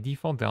 So by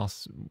default, they're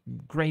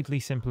greatly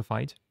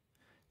simplified.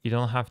 You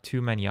don't have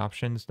too many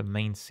options, the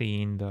main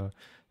scene, the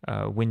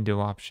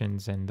window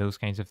options, and those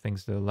kinds of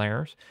things, the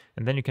layers.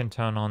 And then you can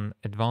turn on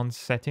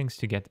advanced settings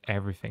to get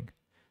everything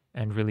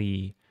and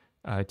really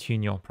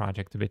tune your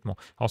project a bit more.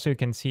 Also, you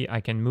can see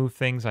I can move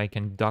things, I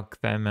can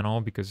dock them and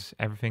all, because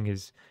everything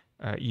is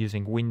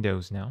using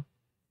Windows now.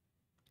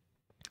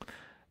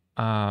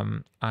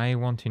 I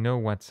want to know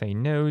what's a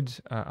node.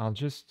 I'll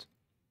just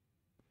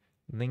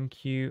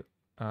link you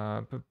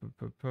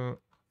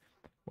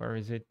Where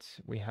is it?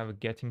 We have a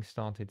getting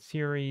started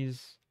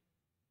series.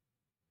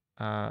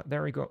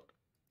 There we go.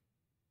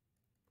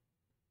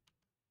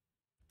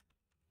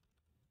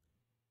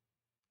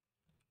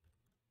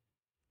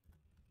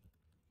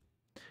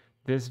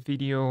 This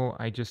video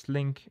I just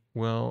link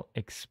will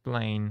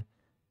explain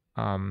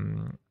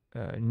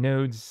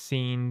nodes,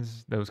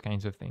 scenes, those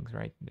kinds of things,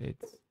 right?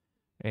 It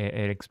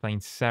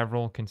explains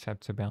several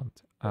concepts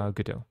about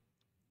Godot.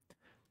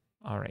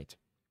 All right.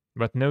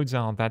 But nodes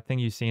are that thing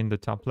you see in the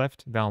top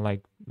left. They are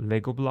like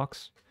Lego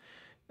blocks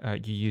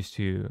you use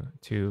to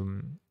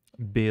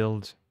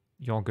build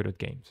your Godot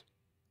games.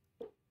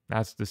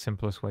 That's the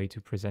simplest way to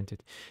present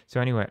it.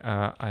 So anyway,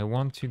 I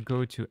want to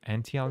go to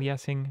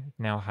anti-aliasing.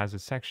 Now has a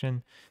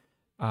section.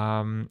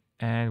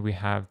 And we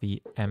have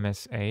the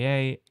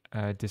MSAA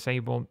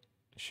disabled.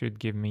 Should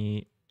give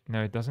me,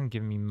 no, it doesn't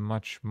give me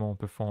much more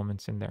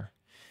performance in there.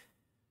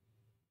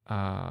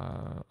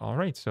 All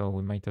right, so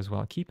we might as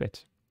well keep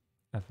it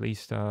at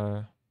least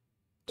 2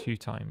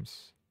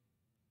 times.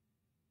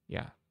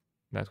 Yeah,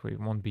 that way it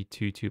won't be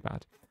too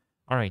bad.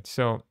 All right,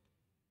 so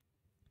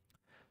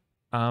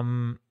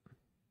you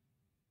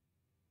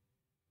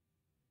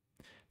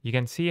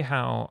can see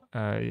how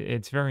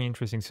it's very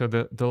interesting. So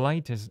the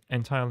light is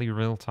entirely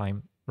real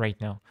time right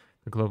now,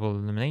 the global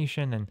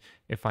illumination. And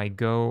if I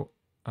go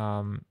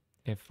down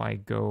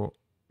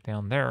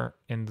there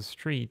in the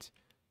street,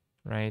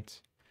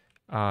 right,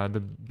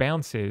 the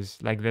bounces,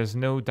 like there's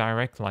no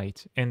direct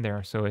light in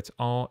there. So it's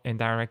all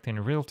indirect in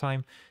real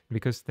time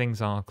because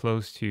things are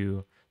close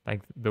to,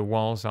 like the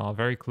walls are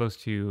very close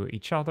to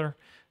each other.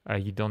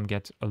 You don't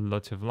get a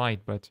lot of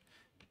light, but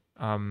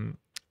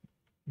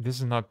this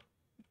is not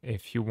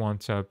if you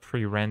want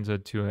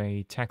pre-rendered to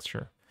a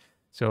texture.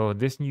 So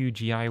this new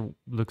GI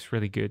looks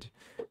really good.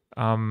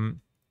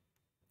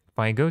 If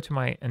I go to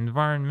my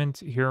environment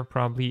here,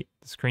 probably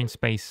the screen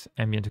space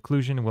ambient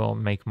occlusion will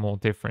make more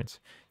difference.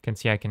 You can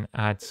see I can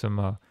add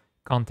some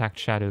contact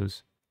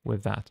shadows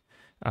with that.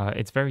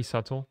 It's very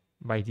subtle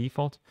by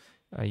default.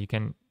 You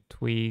can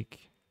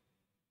tweak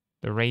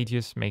the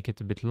radius, make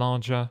it a bit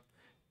larger.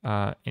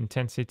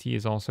 Intensity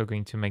is also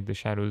going to make the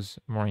shadows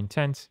more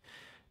intense.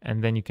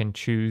 And then you can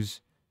choose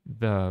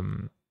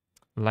the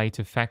light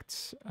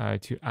effects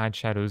to add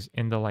shadows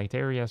in the light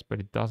areas,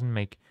 but it doesn't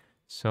make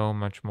so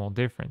much more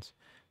difference.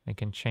 I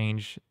can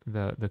change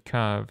the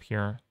curve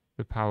here,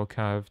 the power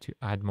curve, to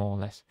add more or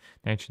less.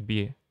 Then it should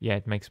be, yeah,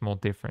 it makes more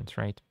difference,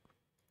 right?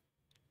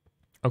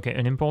 Okay,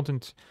 an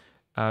important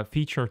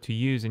feature to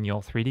use in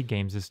your 3D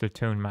games is the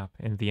tone map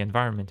in the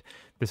environment.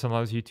 This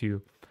allows you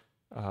to,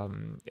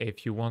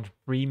 if you want,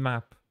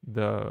 remap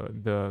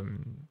the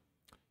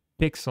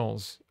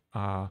pixels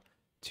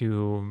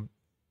to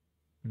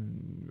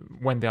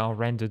when they are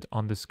rendered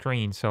on the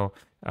screen. So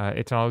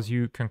it allows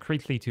you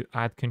concretely to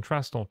add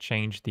contrast or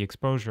change the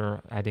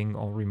exposure, adding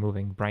or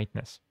removing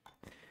brightness.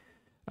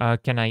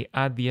 Can I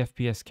add the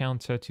FPS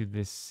counter to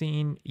this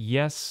scene?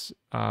 Yes.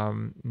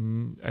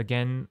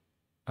 Again,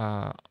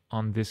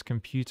 on this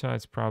computer,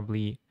 it's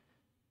probably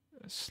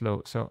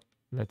slow. So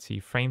let's see,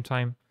 frame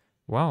time.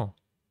 Wow.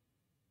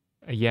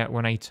 Yeah,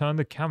 when I turn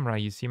the camera,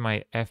 you see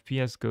my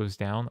FPS goes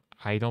down.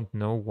 I don't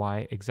know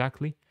why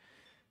exactly,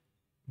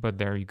 but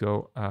there you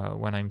go.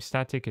 When I'm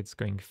static, it's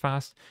going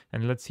fast.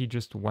 And let's see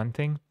just one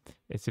thing.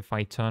 It's if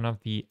I turn off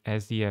the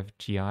SDF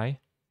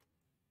GI.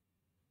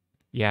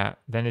 Yeah,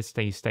 then it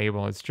stays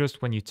stable. It's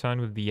just when you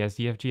turn with the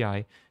SDF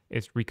GI,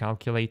 it's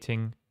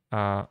recalculating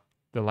the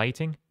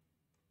lighting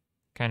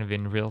kind of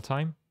in real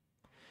time.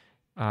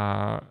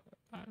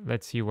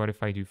 Let's see, what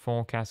if I do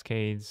 4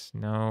 cascades?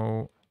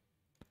 No.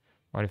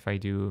 What if I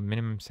do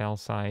minimum cell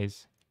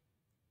size?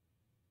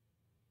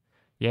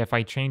 Yeah, if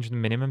I change the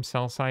minimum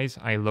cell size,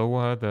 I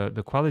lower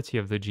the quality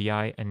of the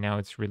GI, and now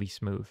it's really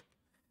smooth.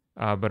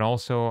 But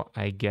also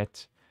I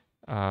get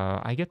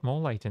more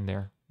light in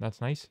there.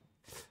 That's nice.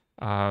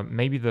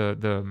 Maybe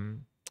the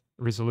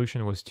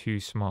resolution was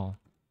too small.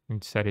 We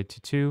set it to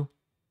 2.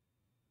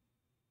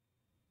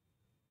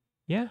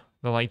 Yeah,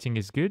 the lighting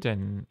is good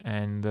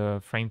and the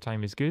frame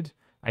time is good.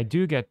 I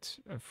do get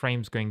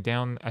frames going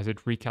down as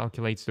it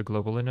recalculates the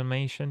global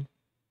animation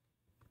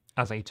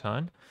as I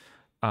turn,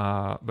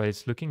 but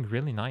it's looking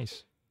really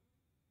nice.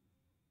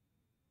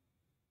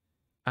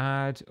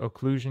 Add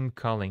occlusion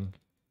culling.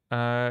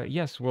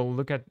 Yes, we'll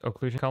look at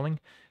occlusion culling.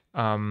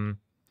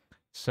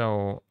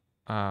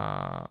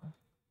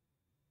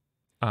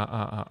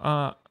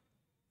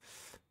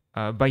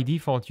 By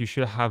default, you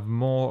should have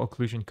more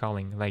occlusion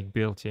culling, like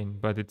built in,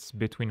 but it's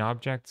between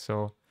objects.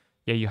 So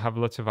yeah, you have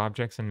lots of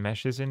objects and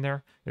meshes in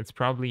there. It's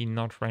probably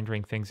not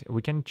rendering things.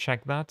 We can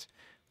check that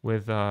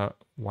with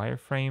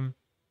wireframe.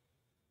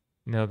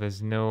 No,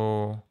 there's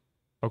no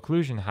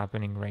occlusion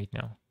happening right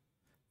now.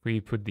 We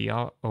put the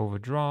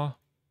overdraw.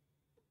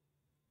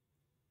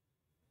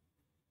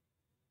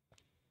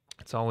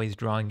 It's always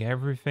drawing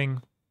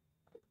everything.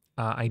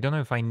 I don't know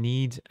if I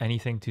need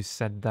anything to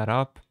set that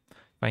up.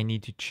 If I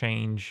need to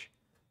change,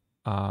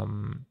 I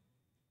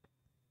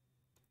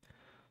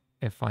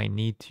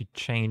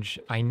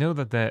know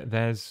that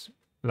there's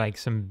like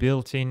some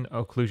built-in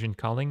occlusion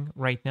culling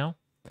right now.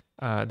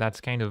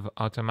 That's kind of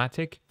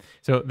automatic.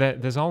 So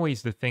there's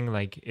always the thing,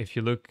 like if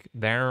you look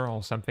there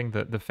or something,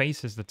 the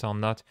faces that are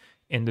not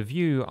in the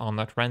view are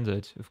not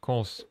rendered, of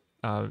course,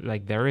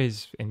 like there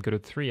is in Godot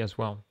 3 as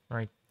well,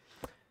 right?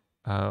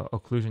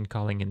 Occlusion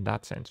culling in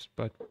that sense,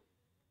 but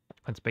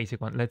that's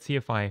basic one. Let's see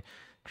if I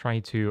try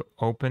to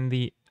open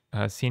the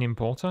scene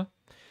importer.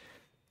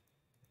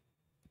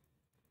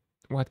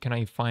 What can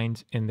I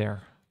find in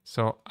there?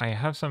 So I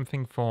have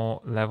something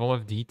for level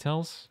of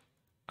details.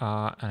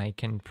 And I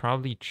can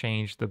probably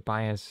change the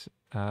bias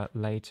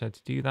later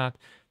to do that.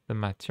 The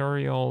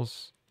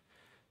materials,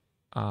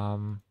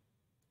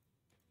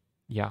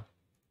 yeah,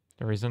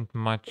 there isn't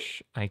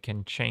much I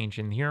can change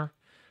in here.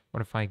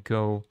 What if I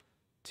go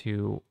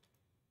to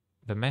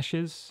the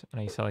meshes and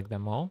I select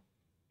them all?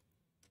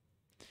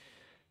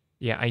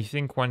 Yeah, I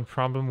think one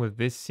problem with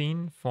this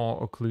scene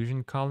for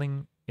occlusion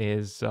culling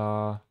is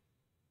the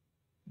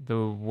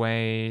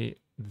way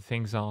the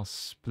things are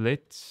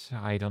split.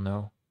 I don't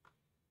know.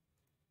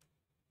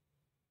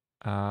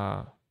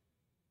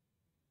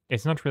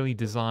 It's not really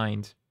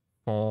designed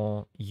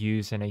for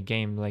use in a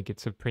game. Like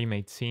it's a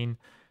pre-made scene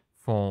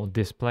for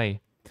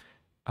display.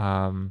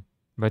 But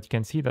you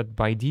can see that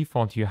by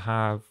default you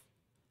have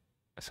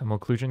some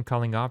occlusion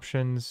culling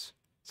options,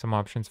 some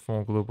options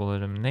for global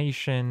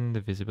illumination,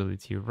 the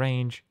visibility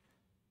range.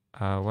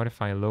 What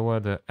if I lower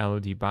the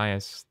LOD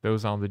bias?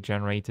 Those are the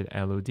generated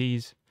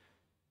LODs,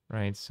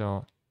 right?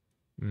 So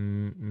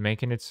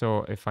making it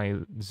so if I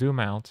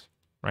zoom out,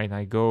 right,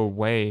 I go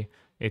away,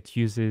 it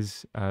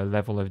uses a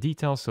level of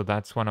detail. So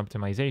that's one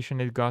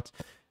optimization it got.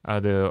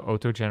 The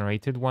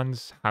auto-generated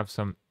ones have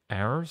some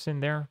errors in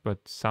there,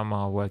 but some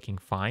are working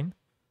fine,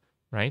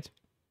 right?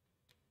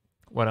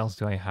 What else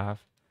do I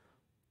have?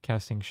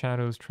 Casting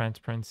shadows,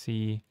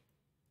 transparency,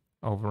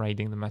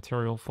 overriding the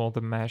material for the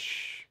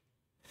mesh.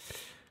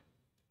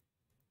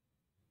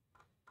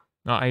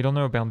 No, I don't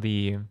know about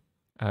the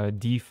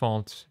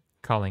default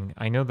culling.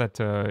 I know that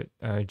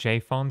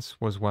JFonts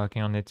was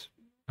working on it,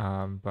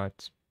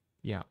 but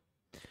yeah.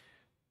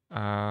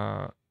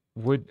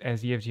 Would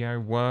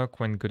SEFGI work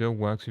when Godot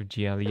works with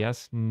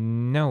GLES?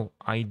 No,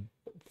 I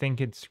think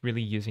it's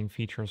really using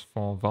features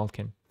for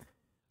Vulkan.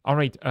 All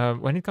right,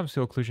 when it comes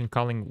to occlusion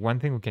culling, one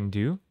thing we can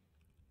do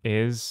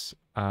is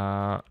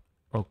occlude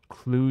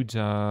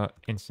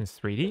instance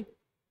 3D.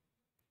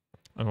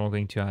 And we're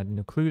going to add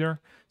an occluder.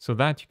 So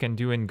that you can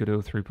do in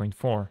Godot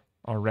 3.4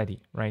 already,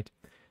 right?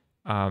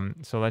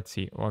 So let's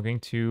see. We're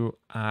going to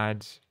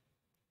add,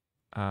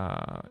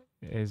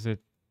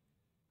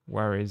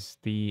 where is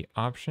the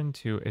option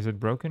to, is it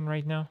broken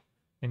right now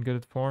in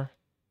Godot 4?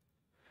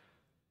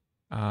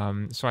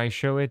 So I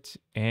show it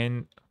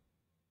in,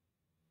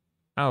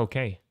 oh,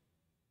 okay.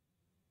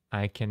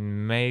 I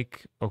can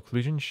make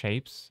occlusion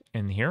shapes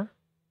in here.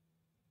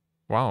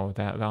 Wow,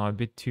 that are a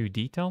bit too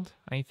detailed,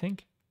 I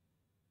think.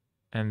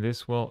 And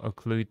this will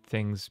occlude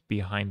things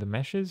behind the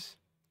meshes.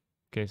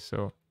 Okay,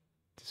 so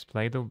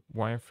display the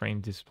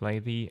wireframe, display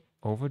the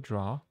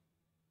overdraw.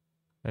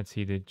 Let's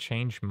see, did it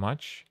change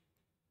much?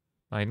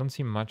 I don't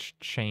see much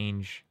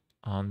change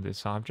on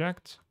this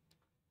object.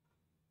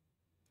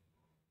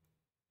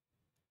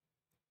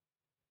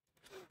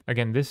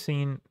 Again, this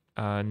scene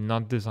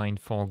not designed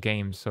for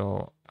games,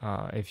 so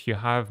if you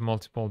have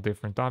multiple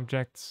different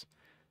objects,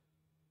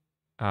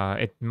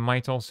 it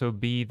might also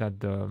be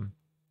that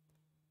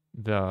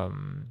the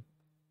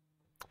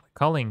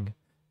culling,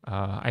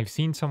 I've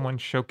seen someone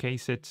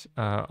showcase it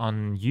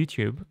on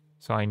YouTube,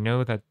 so I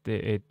know that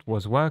it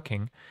was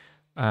working,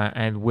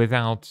 and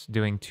without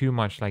doing too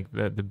much, like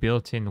the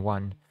built-in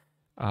one.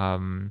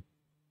 But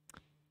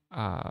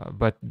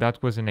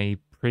that was in a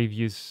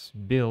previous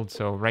build,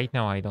 so right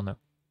now I don't know.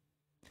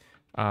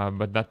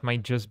 But that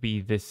might just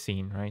be this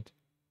scene, right?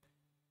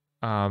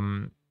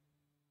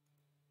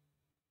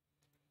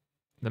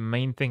 The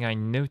main thing I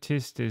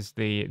noticed is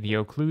the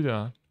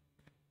occluder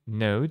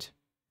node.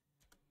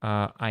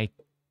 I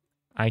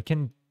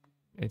can,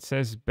 it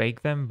says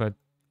bake them, but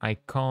I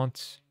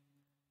can't.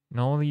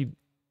 Normally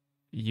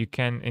you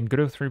can, in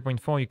Godot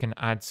 3.4 you can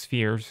add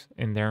spheres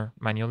in there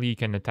manually. You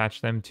can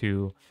attach them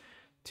to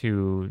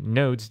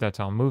nodes that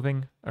are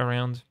moving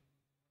around,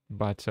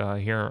 but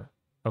here,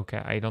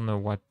 okay, I don't know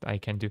what I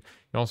can do.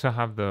 You also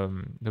have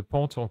the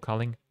portal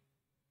culling.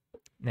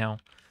 Now,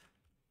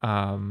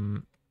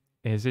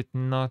 is it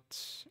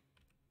not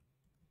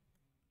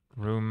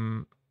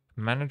room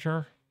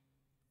manager?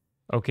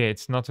 Okay,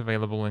 it's not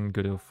available in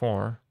Godot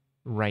 4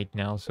 right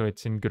now, so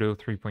it's in Godot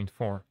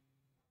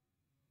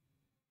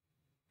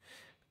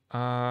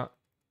 3.4.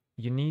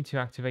 You need to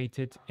activate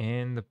it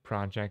in the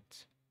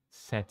project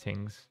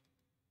settings.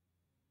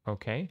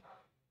 Okay.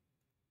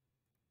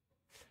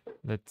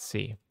 Let's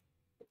see.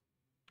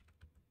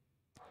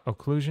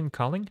 Occlusion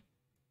culling.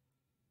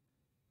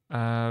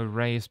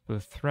 Raise per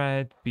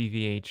thread,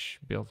 BVH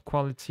build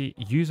quality.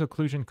 Use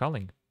occlusion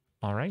culling.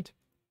 All right.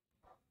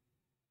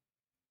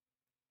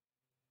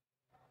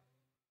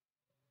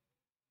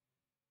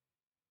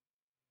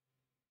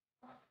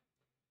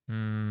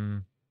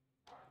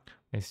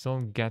 I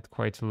still get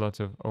quite a lot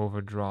of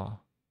overdraw.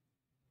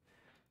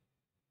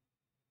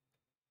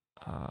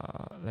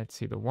 Let's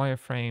see the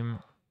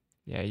wireframe.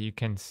 Yeah, you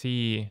can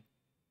see,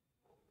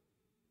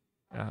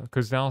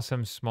 because there are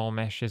some small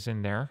meshes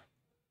in there.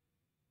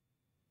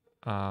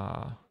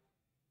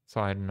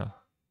 So I don't know.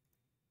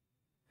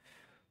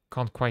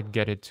 Can't quite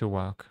get it to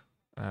work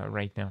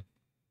right now.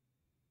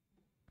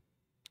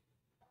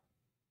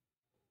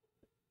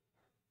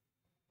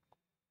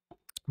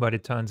 But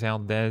it turns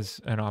out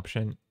there's an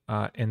option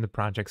in the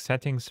project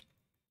settings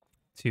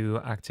to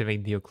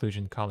activate the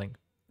occlusion culling.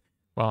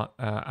 Well,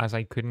 as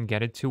I couldn't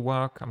get it to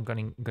work, I'm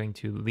going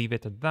to leave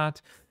it at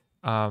that.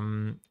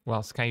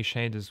 Well, sky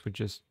shaders, we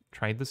just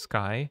tried the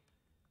sky.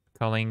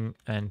 Culling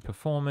and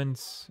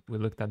performance, we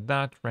looked at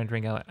that.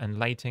 Rendering and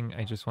lighting,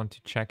 I just want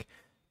to check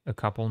a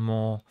couple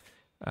more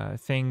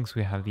things.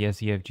 We have the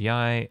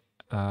SEFGI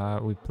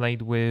we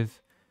played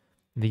with.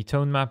 The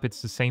tone map,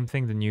 it's the same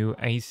thing. The new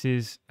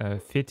ACES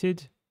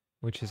fitted,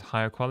 which is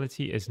higher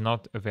quality, is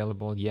not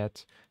available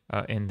yet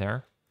in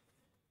there.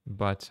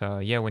 But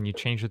yeah, when you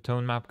change the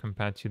tone map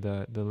compared to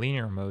the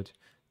linear mode,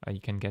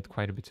 you can get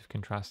quite a bit of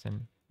contrast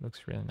and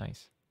looks really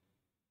nice.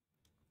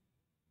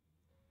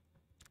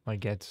 I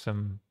get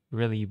some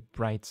really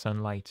bright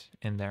sunlight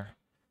in there.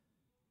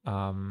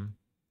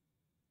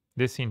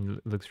 This scene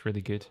looks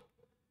really good.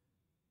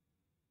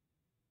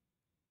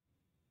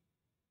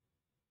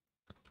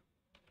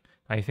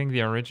 I think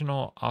the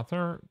original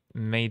author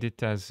made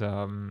it as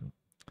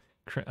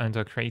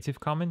under Creative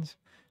Commons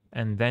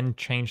and then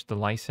changed the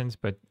license,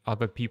 but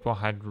other people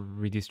had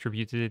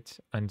redistributed it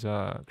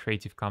under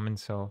Creative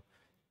Commons, so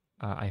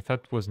I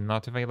thought it was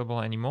not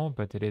available anymore,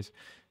 but it is.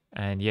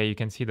 And yeah, you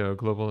can see the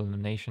global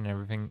illumination,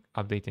 everything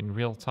update in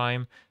real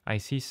time. I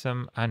see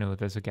some, I know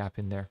there's a gap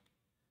in there.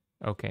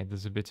 Okay,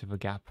 there's a bit of a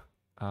gap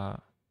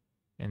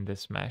in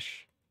this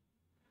mesh.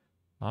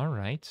 All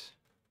right.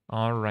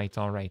 All right,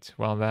 all right.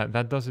 Well,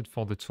 that does it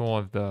for the tour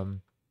of the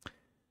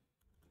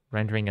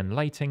rendering and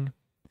lighting.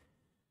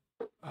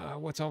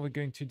 What are we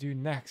going to do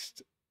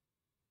next?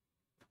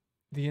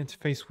 The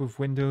interface with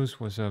Windows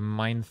was a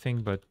mine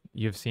thing, but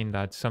you've seen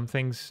that some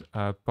things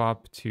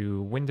pop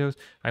to Windows.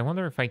 I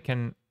wonder if I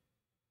can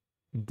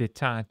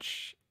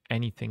detach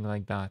anything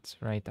like that,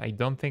 right? I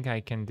don't think I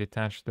can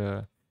detach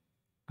the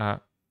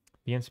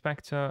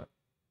inspector.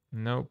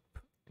 Nope.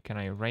 Can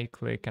I right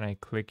click? Can I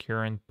click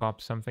here and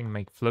pop something,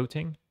 make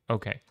floating?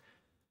 Okay.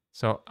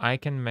 So I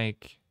can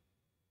make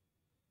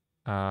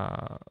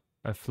a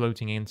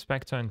floating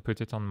inspector and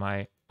put it on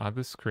my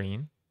other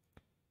screen.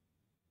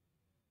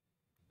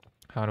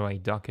 How do I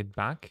dock it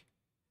back?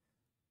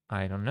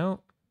 I don't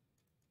know.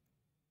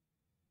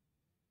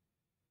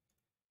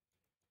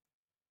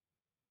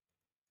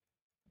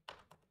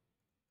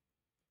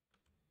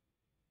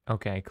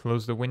 Okay, I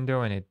close the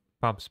window and it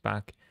pops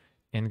back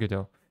in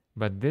Godot.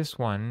 But this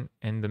one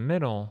in the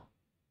middle,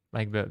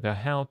 like the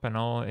help and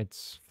all,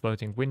 it's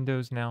floating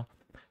windows now.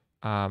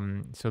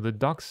 So the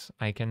docks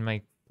I can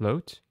make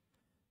float,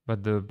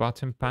 but the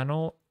bottom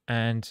panel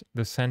and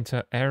the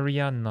center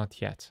area,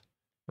 not yet,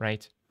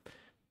 right?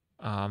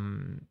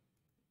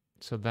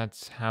 So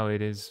that's how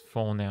it is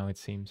for now, it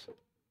seems.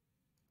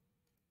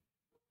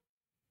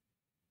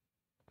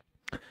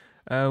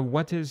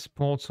 What is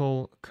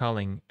portal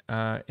culling?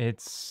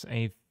 It's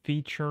a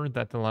feature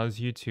that allows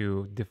you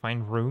to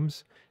define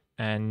rooms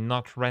and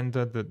not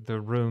render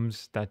the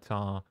rooms that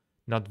are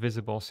not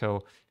visible.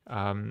 So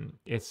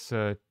it's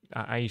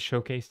I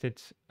showcased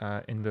it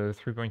in the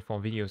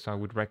 3.4 video, so I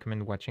would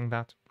recommend watching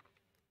that.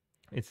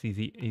 It's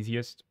the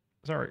easiest,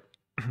 sorry,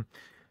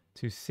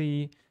 to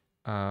see.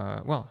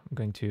 Well, I'm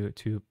going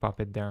to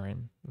pop it there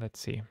and let's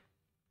see.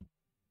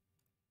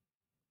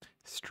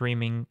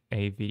 Streaming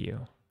a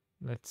video.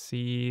 Let's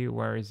see,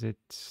 where is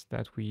it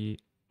that we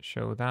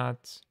show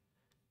that?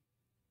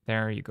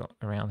 There you go,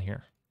 around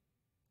here.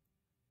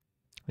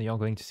 You're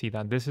going to see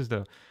that. This is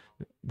the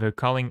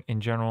culling in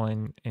general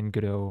in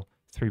Godot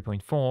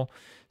 3.4.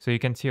 So you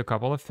can see a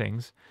couple of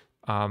things.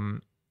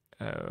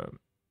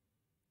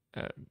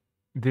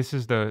 This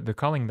is the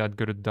culling that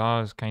Godot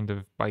does kind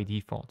of by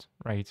default,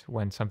 right?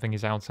 When something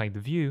is outside the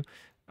view,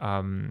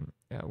 when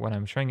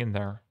I'm showing in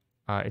there,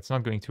 it's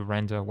not going to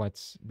render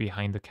what's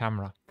behind the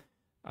camera.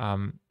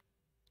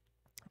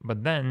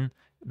 But then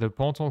the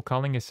portal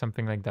culling is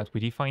something like that.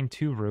 We define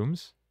two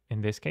rooms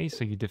in this case.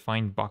 So you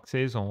define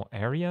boxes or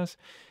areas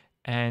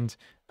and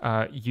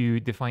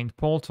you define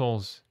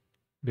portals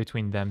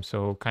between them.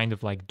 So kind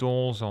of like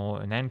doors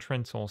or an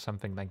entrance or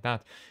something like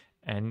that.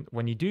 And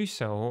when you do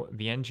so,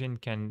 the engine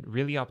can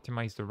really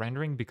optimize the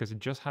rendering because it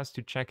just has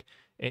to check.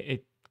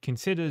 It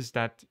considers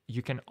that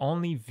you can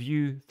only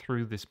view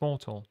through this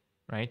portal,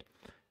 right?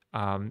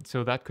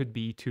 So that could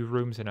be two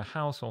rooms in a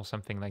house or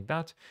something like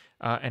that,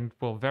 and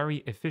will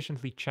very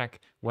efficiently check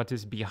what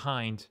is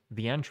behind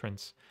the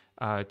entrance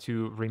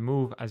to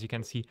remove. As you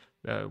can see,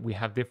 we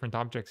have different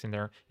objects in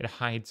there. It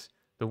hides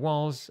the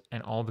walls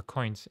and all the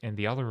coins in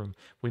the other room.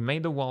 We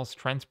made the walls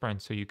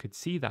transparent so you could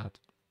see that.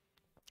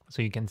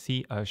 So you can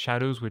see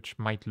shadows, which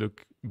might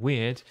look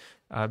weird,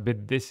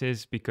 but this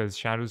is because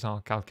shadows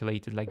are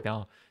calculated like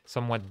they're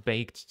somewhat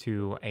baked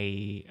to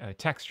a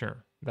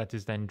texture that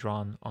is then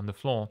drawn on the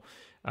floor.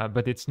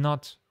 But it's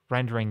not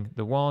rendering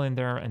the wall in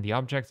there and the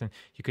objects. And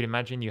you could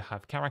imagine you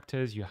have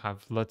characters, you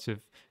have lots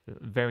of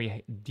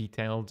very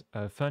detailed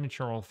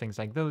furniture or things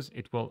like those.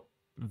 It will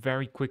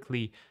very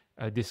quickly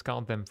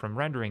discard them from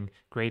rendering,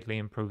 greatly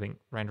improving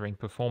rendering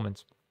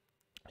performance.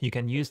 You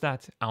can use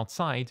that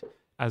outside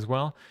as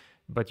well,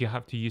 but you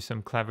have to use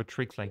some clever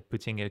tricks like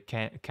putting a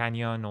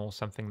canyon or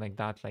something like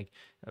that, like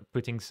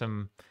putting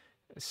some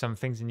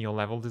things in your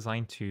level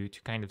design to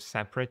kind of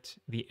separate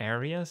the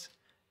areas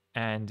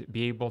and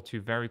be able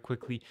to very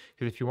quickly,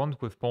 because if you want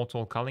with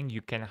portal culling,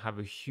 you can have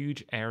a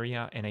huge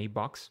area in a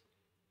box,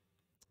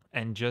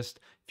 and just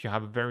if you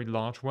have a very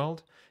large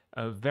world,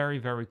 very,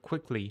 very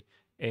quickly,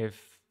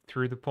 if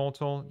through the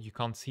portal you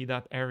can't see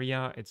that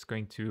area, it's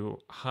going to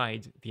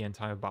hide the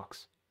entire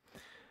box.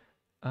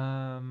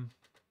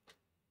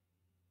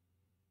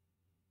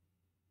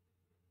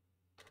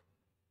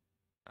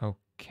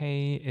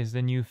 Okay, is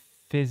the new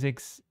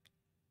physics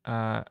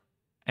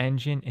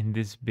engine in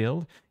this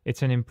build?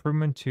 It's an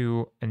improvement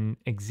to the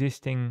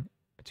existing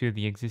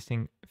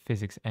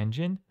physics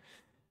engine.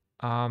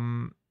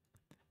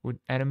 Would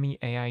enemy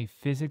AI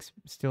physics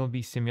still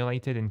be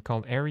simulated in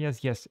cold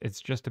areas? Yes,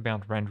 it's just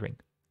about rendering,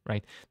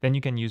 right? Then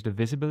you can use the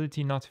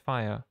visibility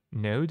notifier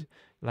node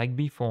like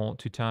before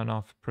to turn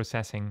off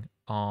processing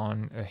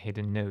on a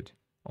hidden node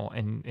or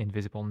an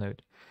invisible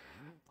node.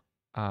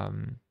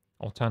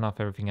 Or turn off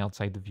everything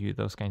outside the view,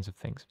 those kinds of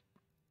things.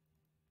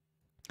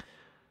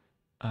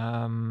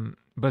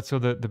 But so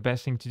the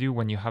best thing to do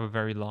when you have a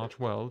very large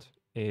world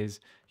is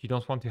you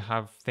don't want to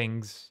have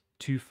things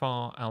too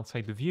far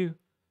outside the view.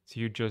 So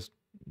you just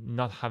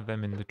not have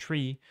them in the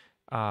tree,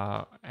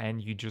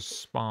 and you just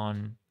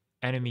spawn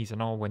enemies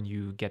and all when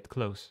you get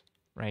close,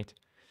 right?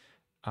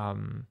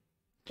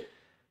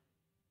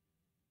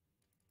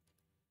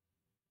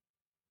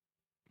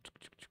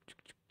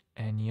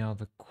 Any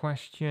other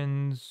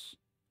questions?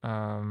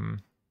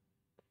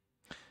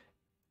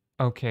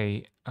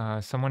 Okay,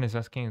 someone is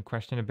asking a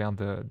question about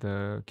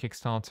the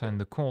Kickstarter and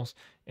the course.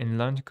 In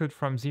Learn to Code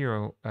from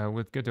Zero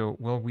with Godot,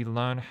 will we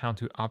learn how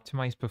to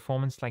optimize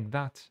performance like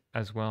that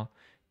as well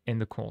in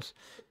the course?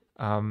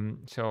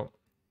 So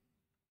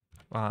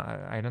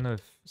I don't know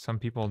if some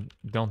people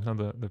don't know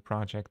the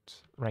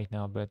project right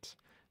now, but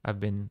I've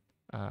been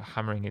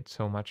hammering it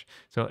so much.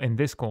 So in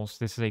this course,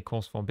 this is a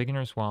course for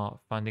beginners who are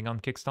funding on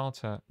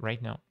Kickstarter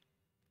right now.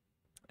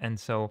 And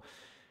so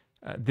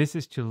this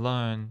is to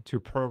learn to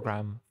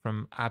program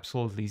from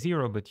absolutely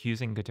zero, but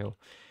using Godot.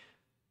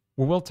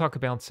 We will talk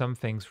about some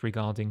things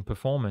regarding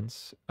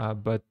performance,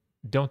 but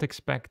don't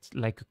expect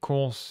like a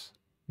course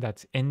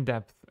that's in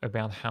depth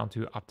about how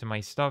to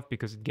optimize stuff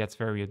because it gets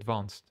very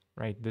advanced,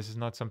 right? This is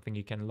not something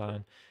you can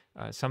learn.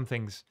 Some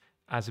things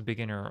as a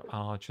beginner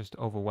are just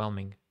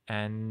overwhelming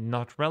and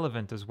not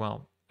relevant as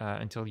well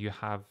until you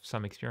have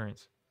some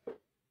experience.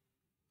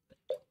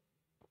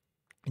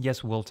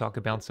 Yes, we'll talk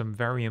about some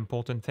very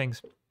important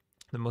things.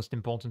 The most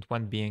important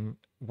one being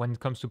when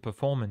it comes to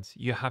performance,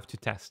 you have to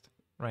test,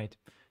 right?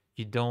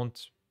 You don't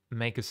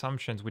make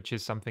assumptions, which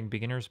is something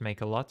beginners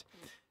make a lot.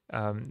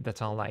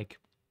 That are like,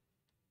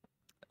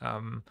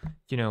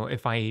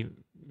 if I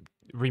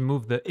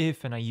remove the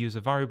if and I use a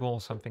variable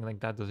or something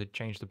like that, does it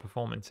change the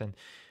performance? And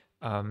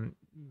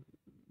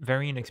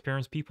very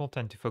inexperienced people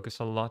tend to focus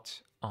a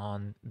lot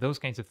on those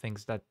kinds of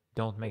things that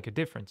don't make a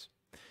difference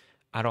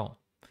at all.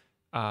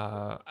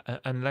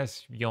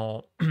 Unless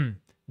you're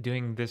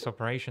doing this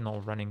operation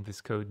or running this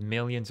code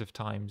millions of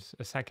times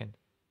a second,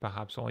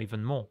 perhaps, or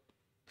even more.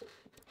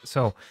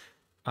 So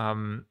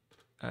we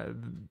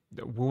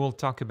will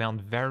talk about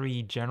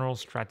very general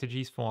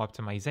strategies for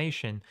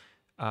optimization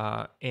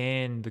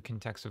in the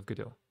context of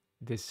Godot.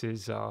 This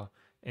is,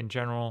 in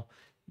general,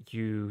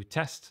 you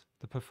test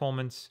the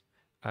performance,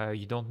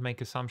 you don't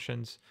make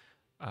assumptions,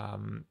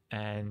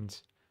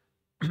 and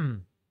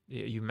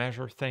you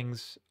measure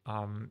things,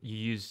 you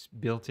use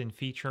built-in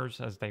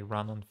features as they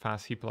run on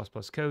fast C++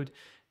 code,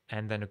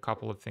 and then a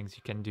couple of things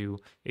you can do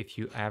if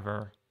you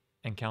ever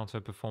encounter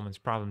performance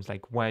problems,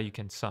 like where you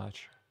can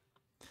search.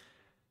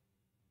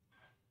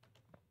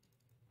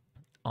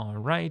 All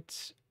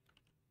right.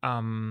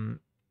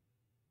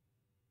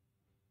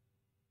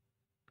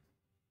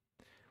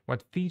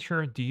 What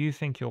feature do you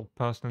think you'll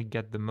personally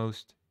get the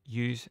most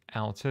use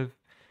out of?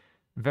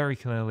 Very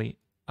clearly,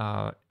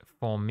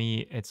 for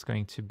me, it's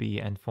going to be,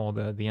 and for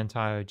the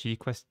entire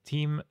GQuest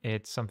team,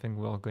 it's something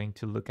we're going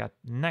to look at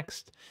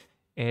next.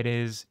 It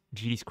is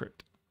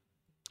GDScript,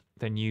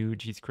 the new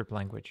GDScript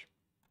language.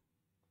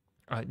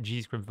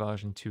 GDScript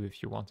version 2,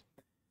 if you want.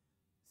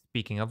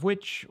 Speaking of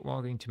which,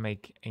 we're going to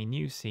make a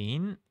new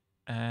scene,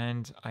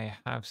 and I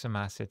have some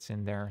assets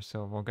in there.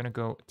 So we're going to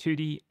go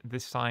 2D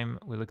this time.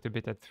 We looked a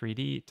bit at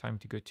 3D, time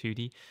to go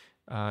 2D.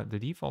 The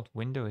default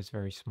window is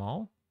very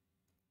small.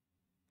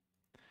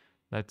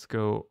 Let's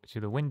go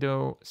to the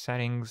window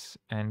settings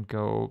and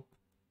go,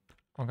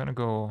 we're going to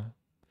go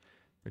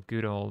the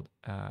good old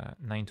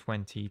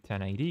 920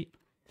 1080.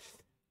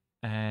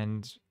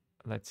 And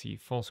let's see,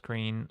 full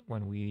screen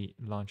when we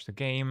launch the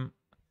game.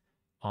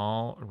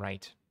 All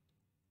right.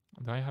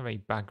 Do I have a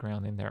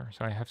background in there?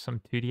 So I have some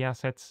 2D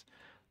assets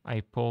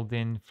I pulled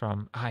in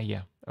from,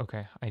 yeah,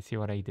 okay, I see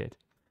what I did.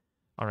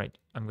 All right,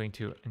 I'm going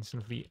to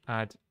instantly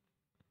add,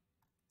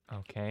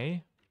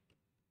 okay,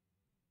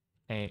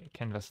 a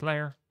canvas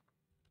layer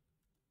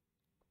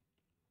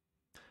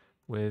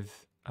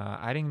with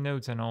adding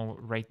nodes and all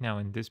right now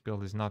in this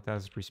build is not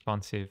as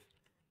responsive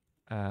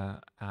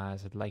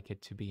as I'd like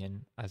it to be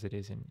in, as it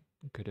is in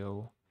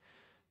Godot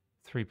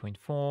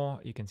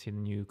 3.4. You can see the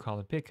new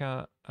color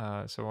picker.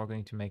 So we're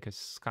going to make a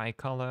sky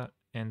color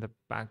in the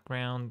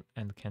background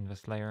and the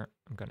canvas layer.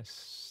 I'm going to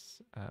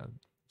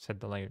set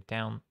the layer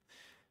down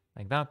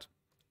like that.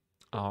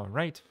 All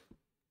right.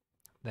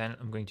 Then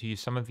I'm going to use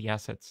some of the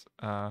assets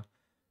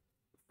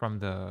from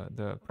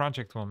the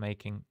project we're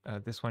making.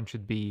 This one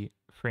should be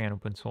free and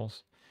open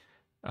source.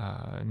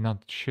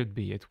 Not should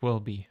be, it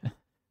will be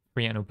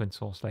free and open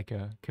source, like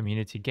a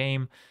community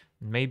game.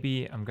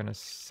 Maybe I'm going to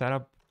set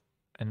up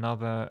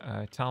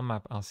another tile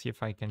map. I'll see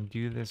if I can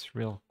do this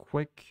real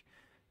quick.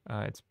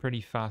 It's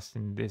pretty fast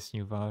in this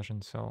new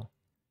version. So,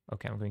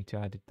 okay, I'm going to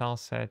add the tile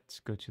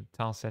set, go to the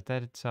tile set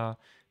editor,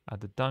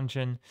 add the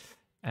dungeon,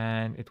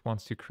 and it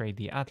wants to create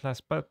the atlas,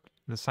 but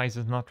the size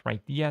is not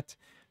right yet.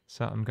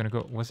 So I'm going to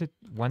go, was it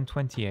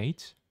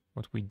 128?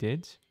 What we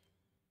did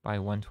by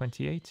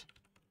 128?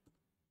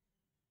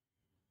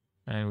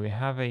 And we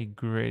have a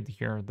grid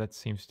here that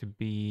seems to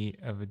be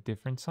of a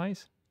different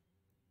size.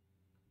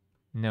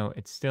 No,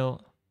 it's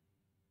still...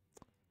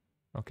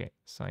 Okay,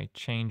 so I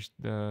changed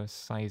the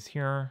size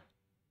here.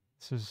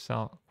 This is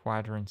cell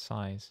quadrant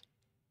size.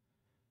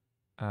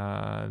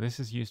 This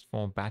is used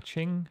for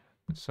batching.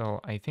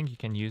 So I think you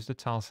can use the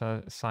tile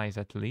size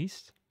at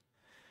least.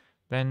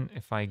 Then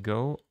if I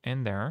go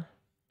in there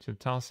to the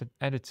tile set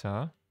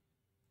editor,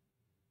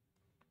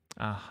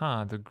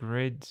 the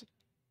grid.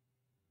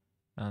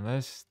 And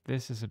this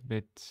is a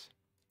bit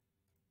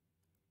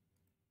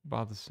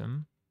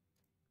bothersome.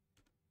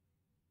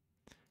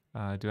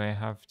 Do I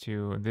have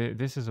to...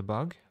 this is a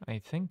bug, I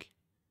think.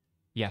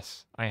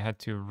 Yes, I had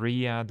to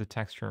re-add the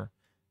texture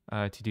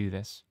to do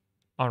this.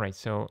 All right,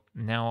 so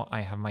now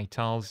I have my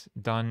tiles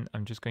done.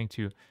 I'm just going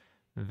to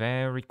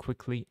very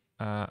quickly,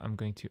 I'm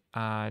going to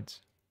add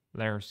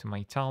layers to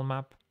my tile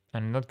map.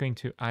 I'm not going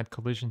to add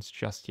collisions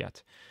just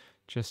yet,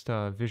 just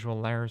visual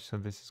layers. So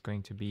this is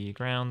going to be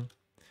ground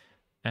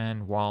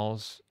and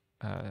walls.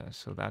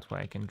 So that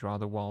way I can draw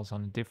the walls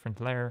on a different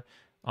layer.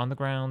 On the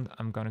ground,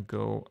 I'm going to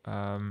go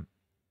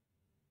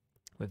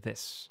with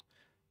this.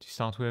 To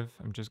start with,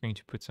 I'm just going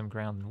to put some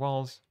ground and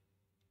walls.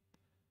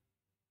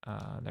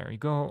 There you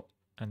go.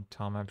 And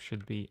tile map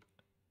should be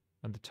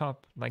at the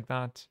top like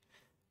that.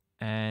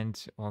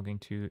 And we're going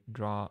to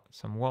draw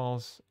some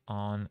walls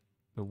on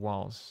the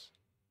walls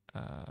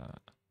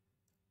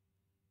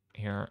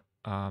here.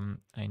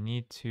 I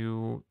need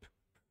to...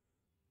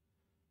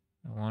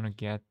 I want to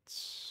get...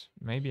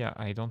 Maybe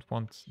I don't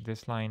want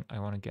this line. I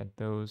want to get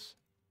those.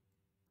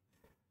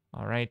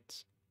 All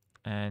right.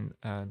 And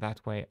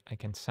that way I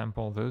can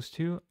sample those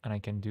two and I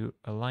can do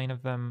a line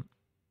of them.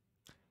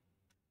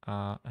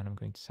 And I'm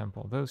going to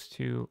sample those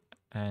two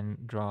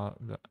and draw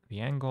the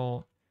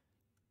angle.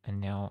 And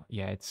now,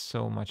 yeah, it's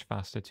so much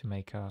faster to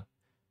make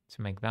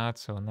that.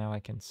 So now I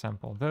can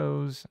sample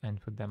those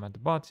and put them at the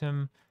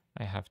bottom.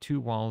 I have two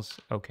walls.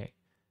 Okay,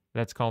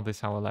 let's call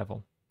this our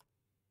level.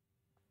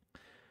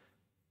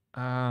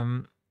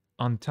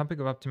 On topic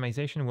of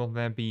optimization, will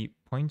there be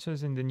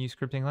pointers in the new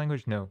scripting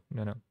language? No.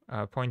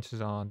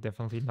 Pointers are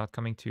definitely not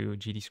coming to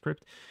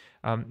GDScript.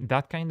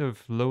 That kind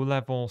of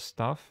low-level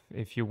stuff,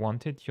 if you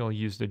want it, you'll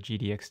use the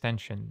GD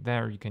extension.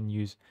 There you can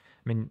use,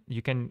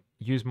 you can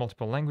use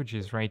multiple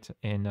languages, right,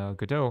 in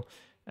Godot.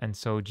 And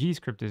so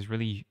GDScript is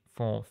really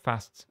for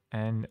fast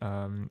and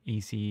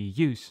easy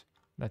use,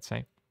 let's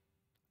say.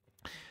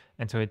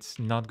 And so it's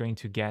not going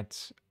to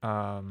get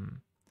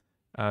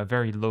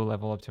very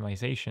low-level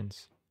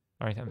optimizations.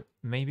 All right, I'm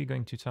maybe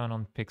going to turn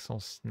on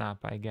pixel snap,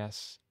 I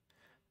guess,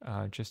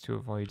 just to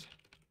avoid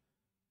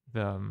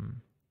the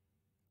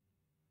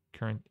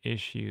current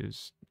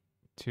issues.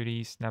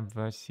 2D snap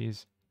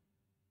vertices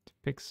to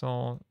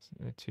pixel,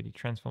 2D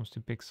transforms to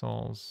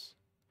pixels.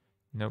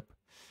 Nope.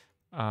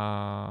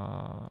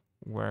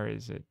 Where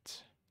is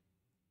it?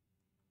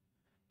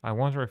 I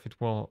wonder if it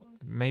will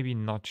maybe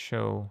not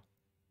show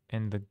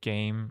in the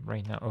game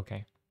right now.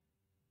 Okay.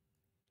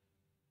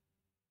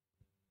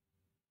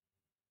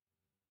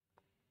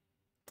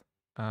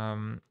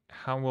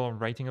 How will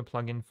writing a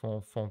plugin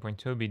for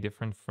 4.0 be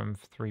different from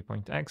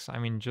 3.x? I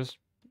mean, just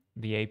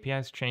the API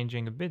is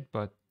changing a bit,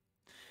 but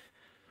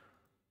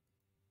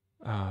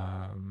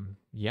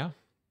yeah.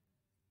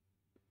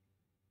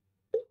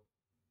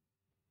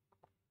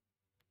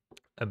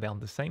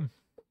 About the same.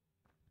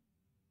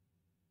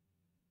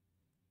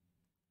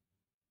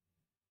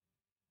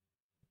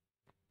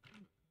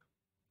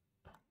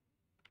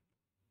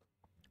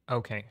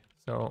 Okay,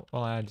 so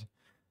we'll add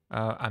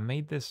I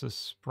made this a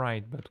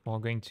sprite, but we're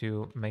going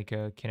to make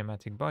a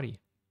kinematic body.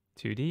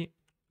 2D.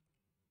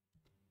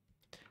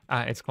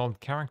 It's called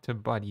character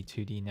body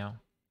 2D now,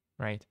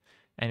 right?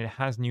 And it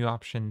has new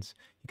options.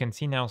 You can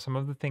see now some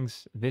of the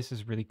things. This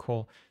is really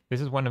cool.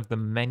 This is one of the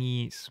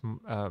many,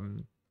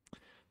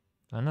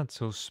 not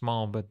so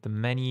small, but the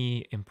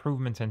many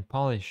improvements and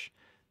polish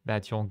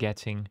that you're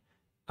getting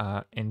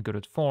in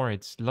Godot 4.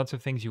 It's lots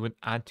of things you would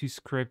add to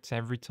scripts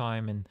every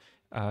time, and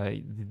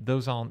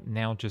those are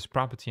now just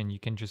property, and you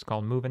can just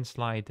call move and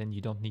slide, and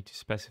you don't need to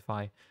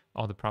specify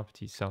all the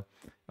properties. So,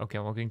 okay,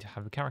 we're going to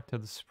have the character,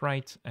 the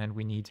sprite, and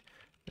we need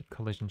the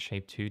collision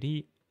shape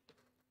 2D.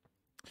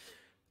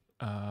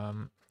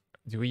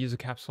 Do we use a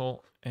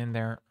capsule in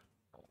there?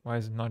 Why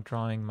is it not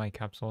drawing? My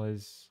capsule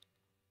is,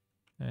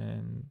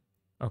 and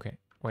okay,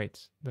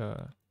 wait,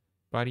 the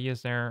body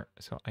is there,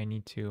 so I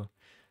need to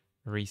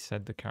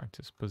reset the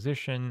character's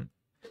position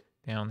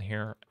down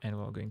here, and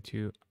we're going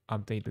to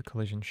update the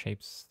collision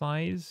shape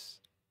size.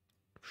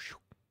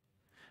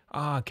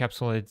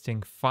 Capsule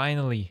editing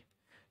finally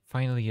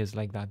is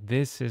like that.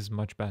 This is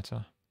much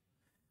better.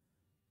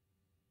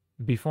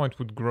 Before it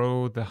would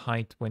grow the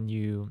height when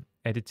you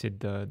edited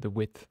the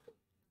width.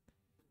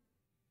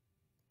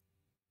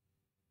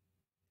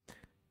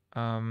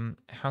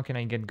 How can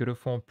I get Godot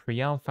 4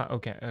 pre-alpha?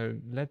 Okay,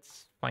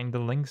 let's find the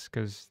links,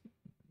 because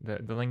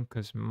the link,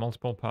 because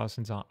multiple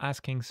persons are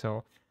asking.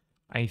 So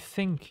I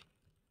think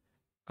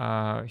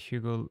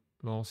Hugo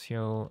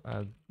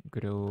Lorcio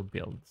Godot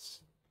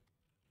builds,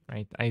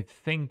 right? I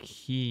think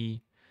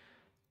he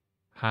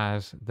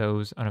has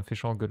those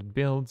unofficial Godot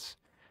builds.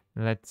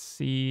 Let's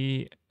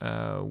see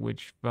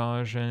which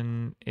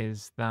version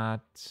is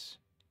that.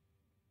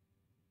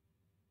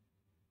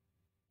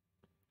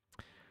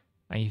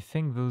 I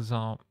think those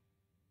are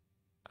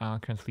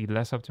currently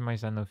less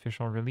optimized than the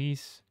official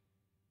release.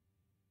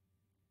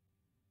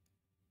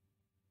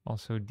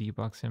 Also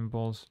debug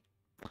symbols.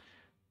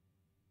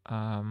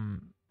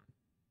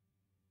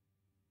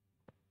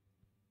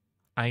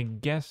 I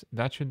guess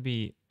that should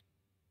be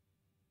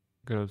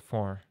Godot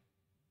 4,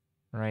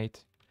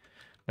 right?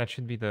 That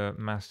should be the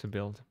master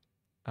build.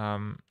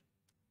 There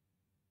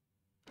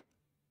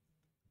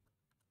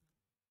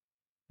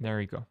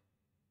we go.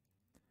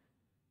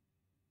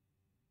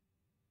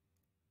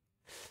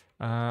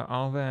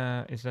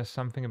 Is there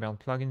something about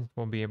plugins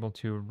we'll be able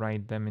to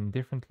write them in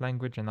different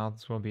language and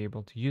others will be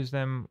able to use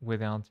them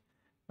without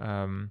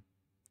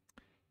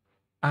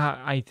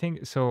I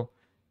think so.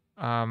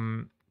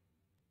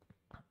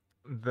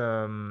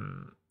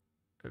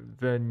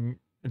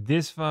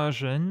 This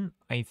version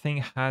I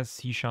think has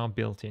C#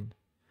 built in.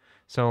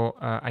 So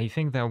I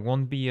think there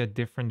won't be a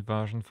different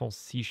version for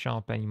C#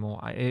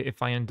 anymore,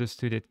 if I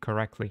understood it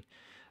correctly.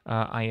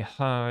 I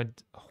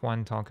heard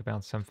Juan talk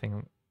about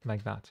something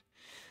like that.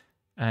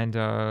 And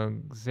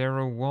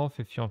Zero Wolf,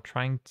 if you're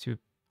trying to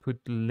put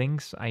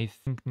links, I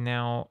think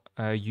now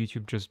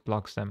YouTube just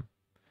blocks them.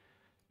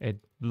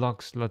 It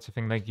blocks lots of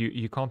things. Like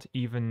you can't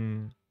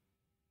even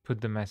put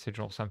the message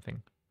or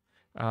something.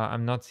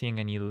 I'm not seeing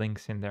any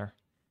links in there.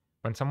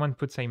 When someone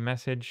puts a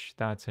message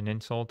that's an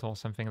insult or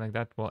something like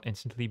that, will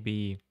instantly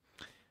be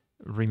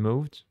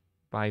removed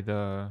by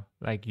the,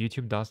 like,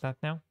 YouTube does that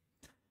now.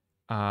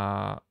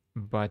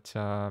 But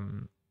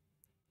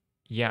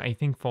yeah, I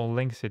think for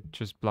links it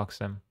just blocks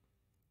them.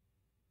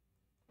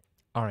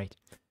 All right,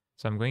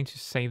 so I'm going to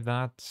save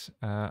that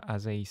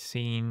as a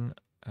scene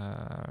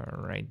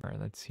right there.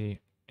 Let's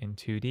see, in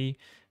 2D,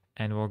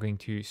 and we're going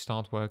to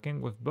start working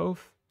with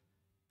both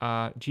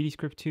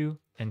GDScript 2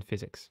 and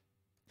physics.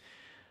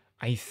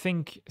 I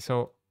think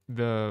so.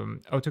 The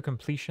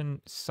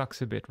autocompletion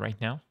sucks a bit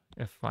right now,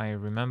 if I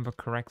remember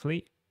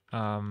correctly.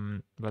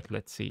 But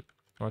let's see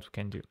what we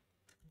can do.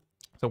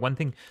 So one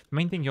thing, the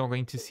main thing you're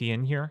going to see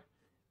in here,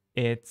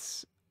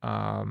 it's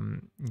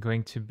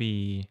going to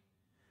be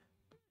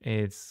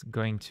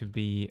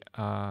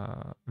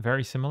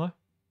very similar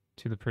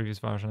to the previous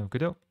version of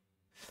Godot,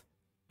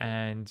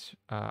 and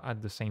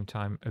at the same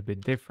time a bit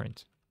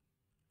different.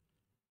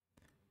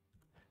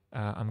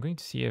 I'm going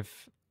to see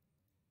if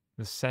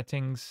the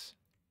settings,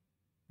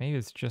 maybe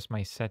it's just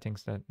my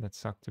settings that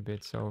sucked a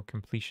bit. So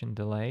completion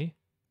delay,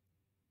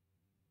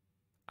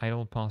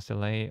 idle pass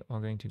delay, we're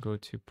going to go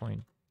to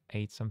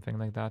 0.8, something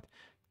like that.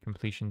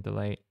 Completion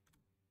delay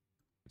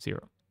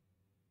 0.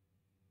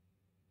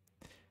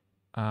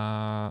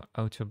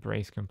 Auto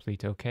brace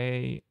complete,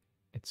 okay.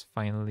 It's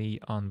finally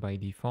on by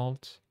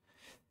default.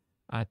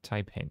 Add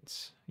type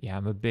hints. Yeah,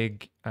 I'm a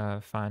big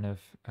fan of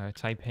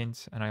type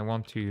hints, and I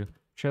want to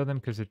show them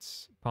because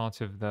it's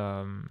part of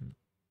the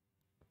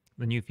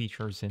new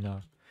features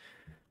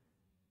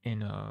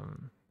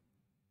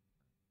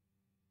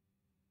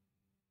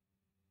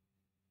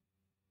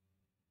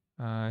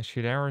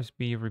should errors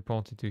be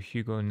reported to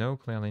Hugo? No,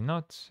 clearly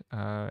not.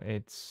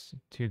 It's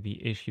to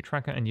the issue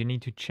tracker, and you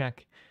need to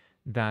check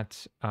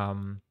that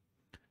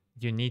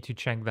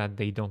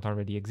they don't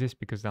already exist,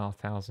 because there are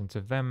thousands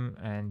of them,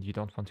 and you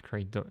don't want to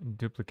create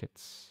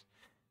duplicates,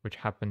 which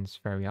happens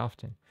very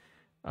often.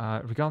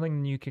 Regarding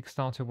the new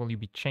Kickstarter, will you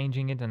be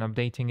changing it and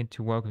updating it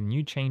to work with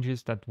new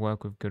changes that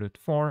work with Godot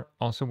 4?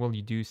 Also, will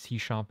you do C#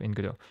 in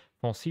Godot?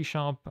 For C#,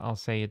 I'll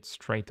say it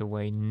straight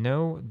away.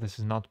 No, this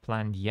is not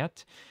planned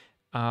yet.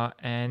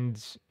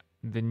 And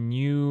the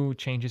new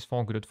changes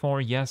for Godot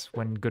 4, yes,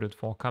 when Godot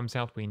 4 comes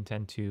out, we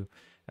plan to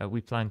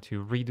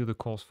redo the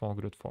course for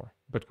Godot 4,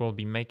 but we'll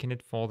be making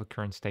it for the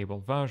current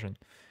stable version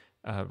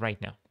right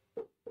now.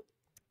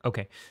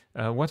 Okay,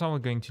 what are we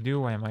going to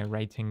do? Why am I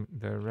writing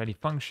the ready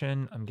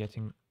function? I'm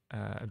getting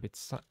a bit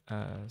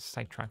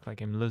sidetracked,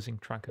 like I'm losing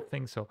track of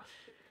things. So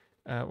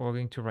we're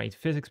going to write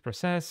physics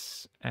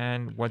process.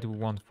 And what do we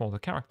want for the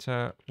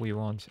character? We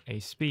want a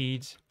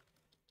speed.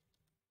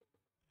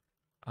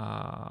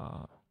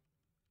 All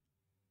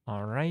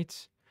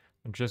right.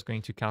 I'm just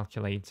going to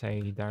calculate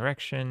a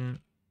direction.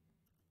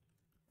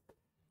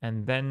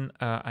 And then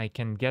I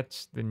can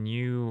get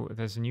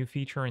there's a new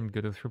feature in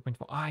Godot 3.4.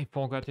 I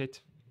forgot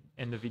it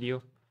in the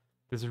video.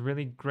 There's a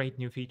really great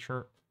new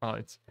feature. Well,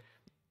 it's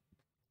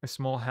a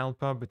small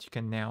helper, but you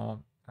can now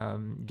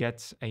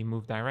get a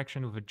move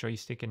direction with a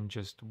joystick and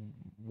just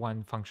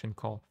one function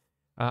call.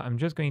 I'm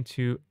just going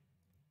to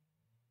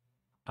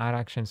add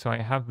actions. So I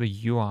have the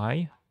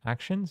UI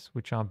actions,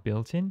 which are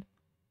built in.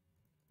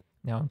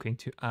 Now I'm going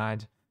to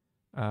add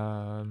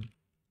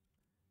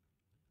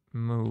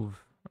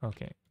move.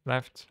 Okay,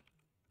 left,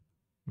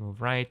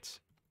 move right,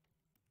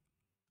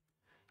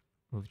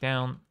 move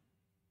down,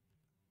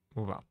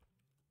 move up.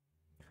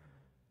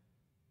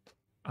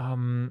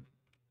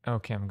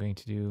 Okay, I'm going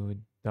to do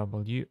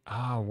W.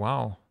 Ah,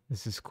 wow,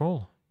 this is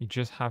cool. You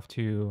just have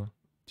to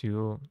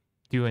do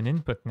an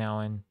input now,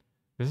 and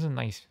this is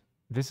nice.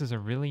 This is a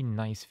really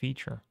nice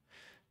feature.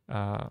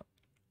 You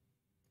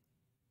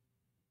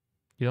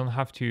don't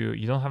have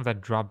that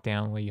drop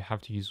down where you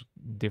have to use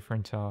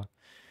different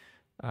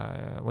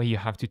where you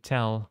have to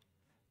tell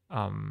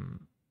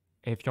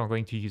if you're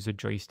going to use a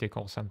joystick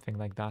or something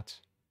like that.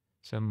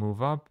 So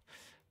move up.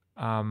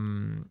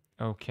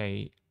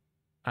 Okay.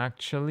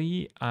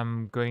 Actually,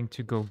 I'm going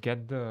to go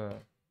get the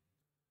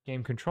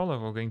game controller.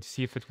 We're going to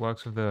see if it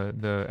works with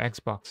the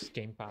Xbox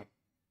gamepad.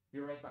 Be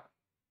right back.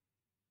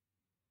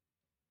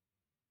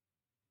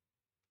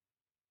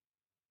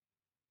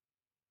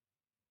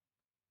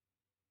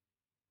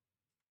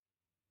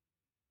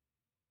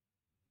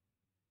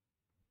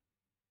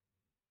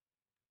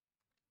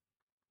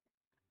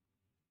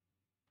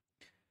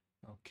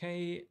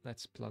 Okay,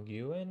 let's plug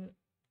you in.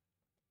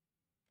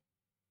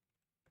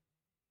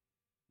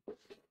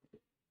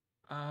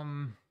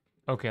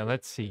 Okay,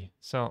 let's see.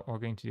 So we're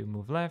going to do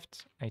move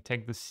left. I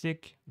take the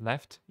stick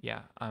left.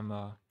 Yeah, I'm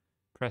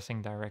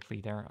pressing directly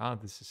there. Ah,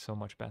 this is so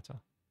much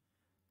better.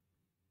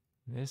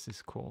 This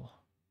is cool.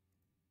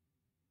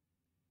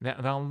 There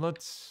are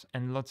lots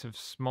and lots of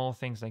small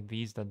things like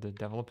these that the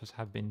developers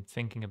have been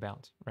thinking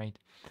about, right?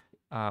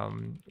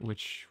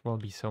 Which will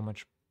be so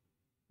much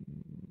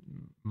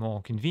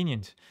more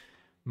convenient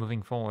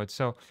moving forward.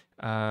 So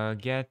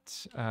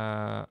it's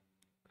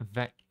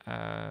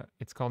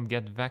called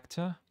get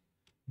vector.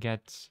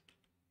 Get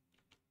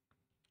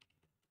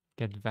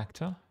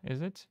vector,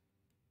 is it?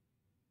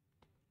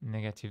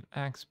 Negative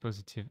x,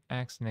 positive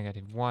x,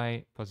 negative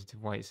y,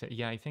 positive y. So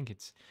yeah, I think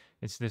it's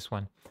this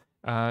one.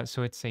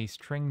 So it's a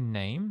string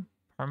name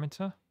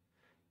parameter.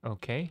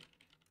 Okay.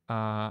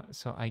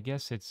 So I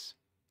guess it's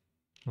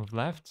move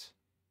left.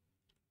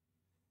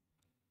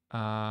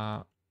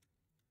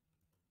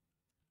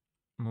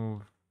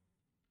 Move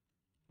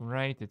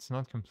right. It's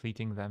not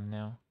completing them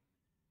now.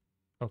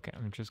 Okay,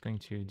 I'm just going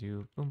to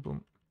do boom,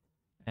 boom.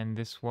 And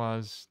this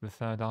was the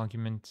third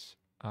argument.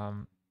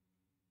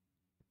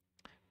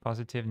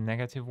 Positive,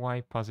 negative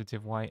y,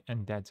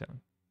 and dead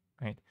zone.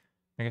 Right?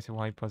 Negative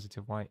y,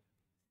 positive y.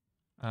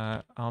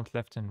 Alt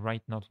left and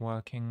right not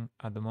working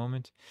at the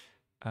moment.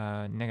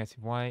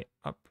 Negative y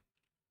up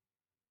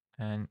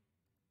and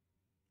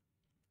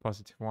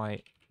positive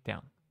y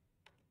down.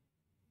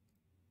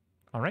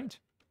 All right.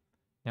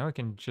 Now we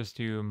can just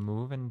do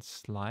move and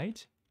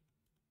slide.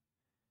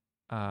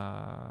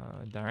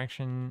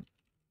 Direction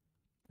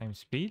times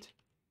speed.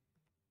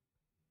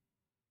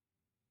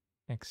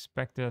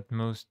 Expected at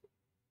most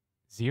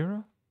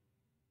 0.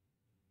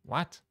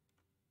 What?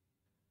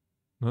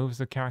 Moves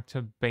the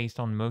character based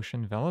on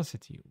motion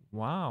velocity.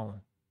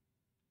 Wow.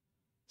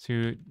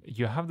 So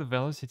you have the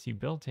velocity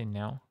built in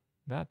now.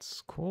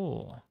 That's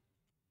cool.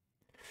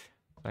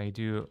 I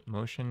do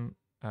motion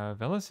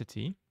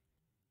velocity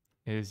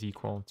is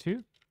equal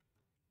to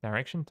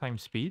direction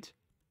times speed.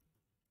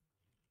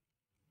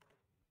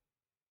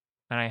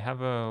 And I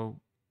have a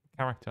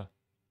character.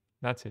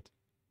 That's it.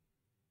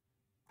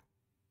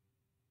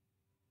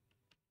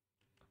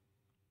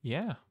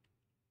 Yeah.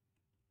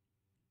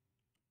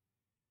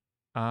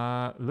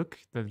 Look,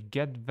 the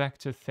get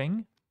vector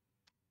thing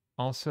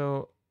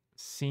also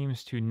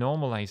seems to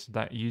normalize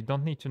that. You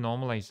don't need to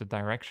normalize the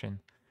direction.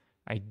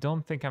 I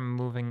don't think I'm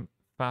moving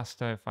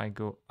faster if I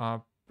go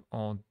up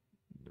or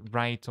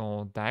right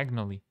or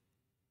diagonally.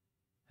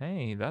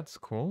 Hey, that's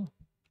cool.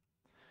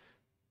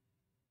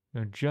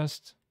 They're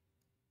just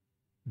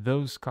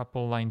those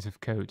couple lines of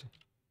code.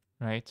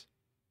 right?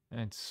 And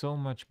it's so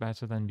much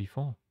better than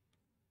before.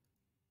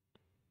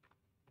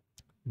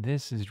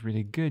 This is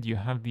really good. You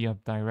have the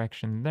up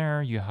direction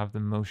there. You have the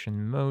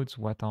motion modes.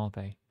 What are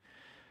they?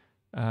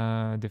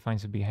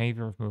 Defines the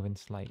behavior of move and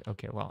slide.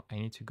 Okay, well, I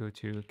need to go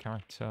to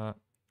character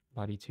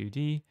body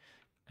 2D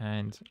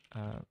and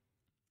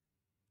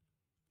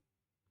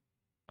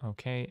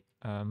okay,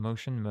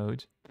 motion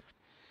mode.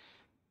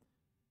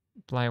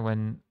 Apply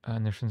when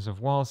notions of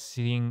walls,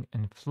 ceiling,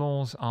 and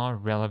floors are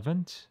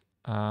relevant.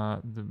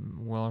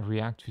 Will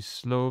react to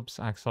slopes,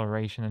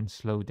 acceleration, and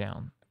slow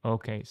down.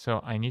 Okay,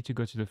 so I need to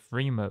go to the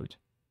free mode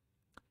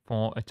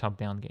for a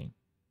top-down game.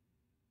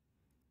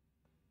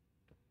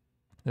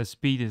 The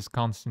speed is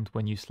constant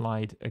when you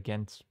slide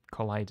against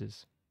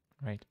colliders,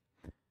 right?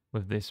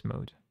 With this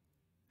mode.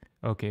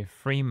 Okay,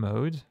 free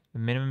mode, the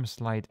minimum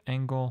slide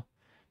angle,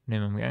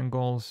 minimum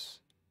angles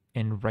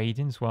in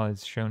radians, well,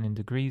 it's shown in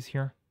degrees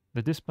here.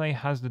 The display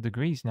has the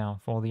degrees now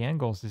for the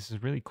angles. This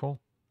is really cool.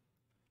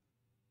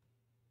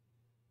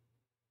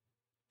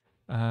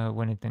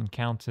 When it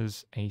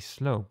encounters a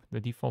slope, the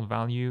default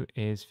value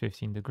is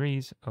 15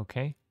 degrees.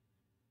 Okay.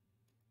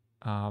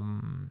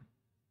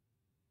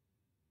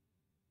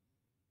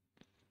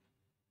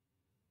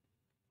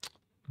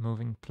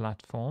 Moving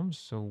platforms.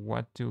 So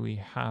what do we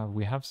have?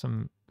 We have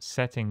some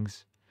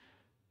settings.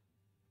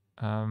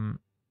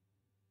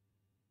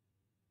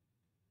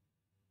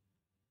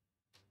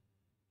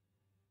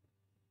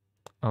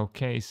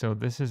 Okay, so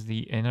this is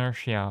the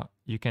inertia.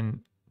 You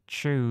can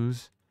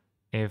choose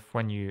if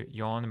when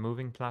you're on a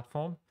moving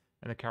platform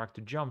and the character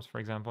jumps, for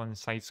example, in a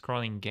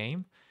side-scrolling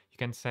game, you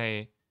can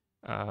say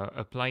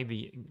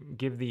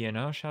give the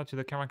inertia to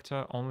the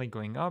character only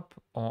going up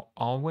or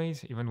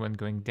always, even when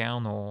going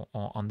down or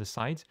on the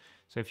sides.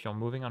 So if you're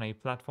moving on a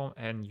platform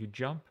and you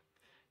jump,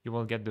 you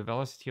will get the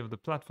velocity of the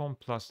platform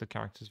plus the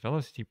character's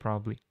velocity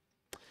probably.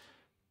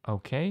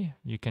 Okay,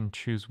 you can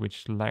choose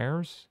which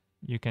layers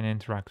you can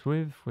interact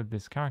with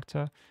this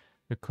character.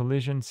 The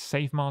collision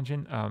safe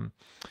margin.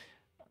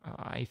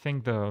 I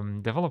think the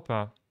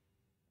developer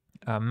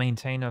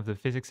maintainer of the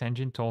physics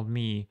engine told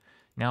me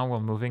now we're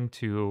moving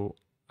to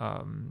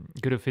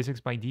Godot physics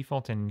by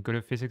default, and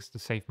Godot physics, the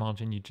safe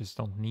margin, you just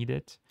don't need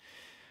it.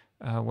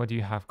 What do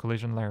you have?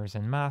 Collision layers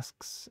and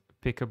masks,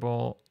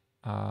 pickable,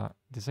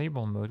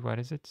 disable mode. What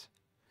is it?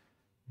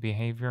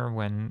 Behavior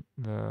when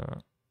the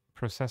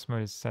process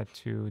mode is set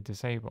to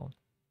disable.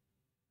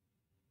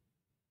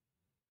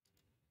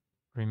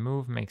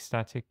 Remove, make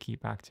static,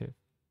 keep active.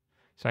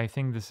 So I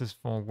think this is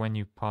for when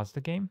you pause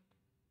the game.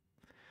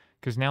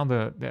 Because now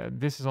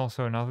this is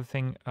also another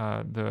thing.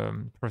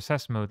 The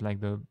process mode,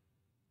 like the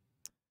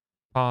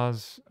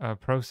pause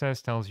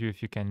process, tells you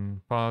if you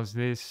can pause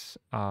this.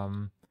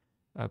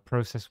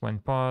 Process when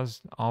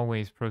paused,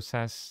 always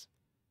process,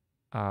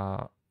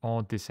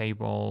 or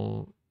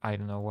disable. I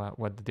don't know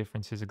what the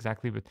difference is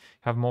exactly, but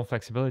have more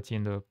flexibility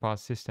in the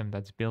pause system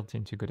that's built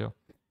into Godot.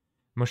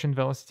 Motion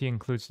velocity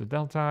includes the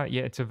delta.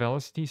 Yeah, it's a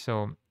velocity,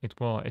 so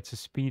it's a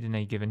speed in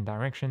a given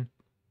direction.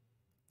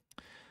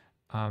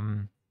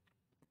 And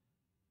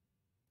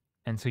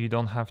so you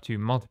don't have to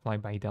multiply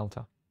by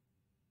delta.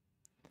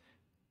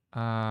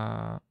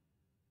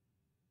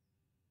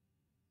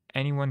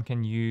 Anyone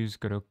can use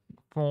Godot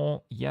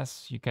 4.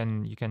 Yes, you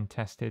can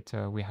test it.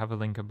 We have a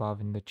link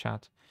above in the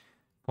chat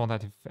for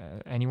that. If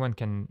anyone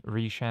can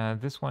reshare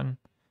this one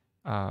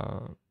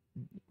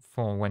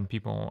for when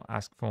people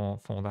ask for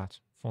that,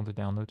 for the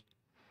download.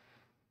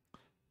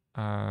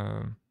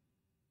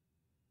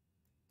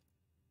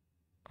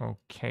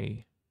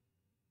 Okay.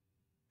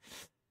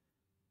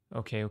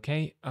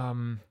 Okay.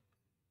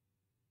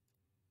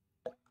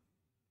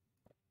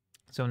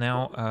 So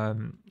now,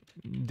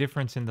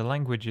 difference in the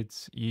language,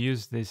 it's you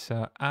use this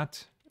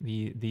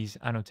these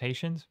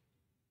annotations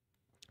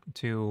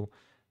to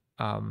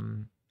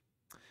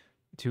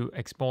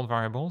export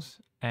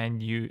variables,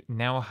 and you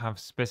now have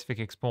specific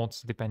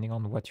exports depending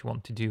on what you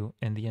want to do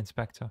in the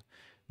inspector.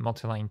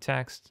 Multi-line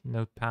text,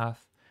 node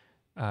path,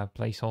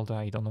 placeholder,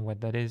 I don't know what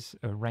that is,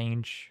 a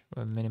range,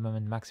 a minimum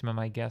and maximum,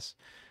 I guess.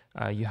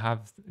 You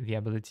have the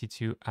ability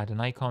to add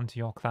an icon to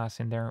your class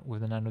in there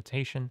with an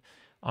annotation,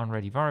 on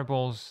ready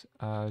variables,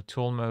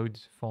 tool mode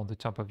for the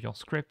top of your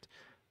script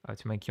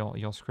to make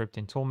your script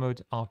in tool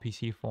mode,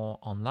 RPC for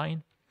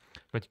online.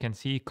 But you can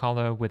see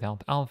color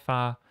without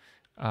alpha,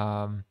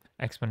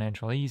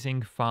 exponential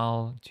easing,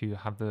 file to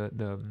have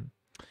the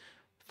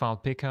file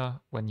picker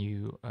when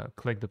you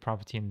click the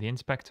property in the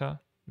inspector.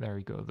 There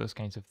you go, those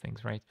kinds of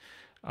things, right?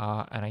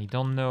 And I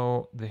don't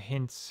know the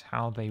hints,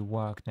 how they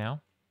work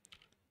now.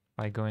 If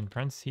I go in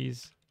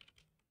parentheses,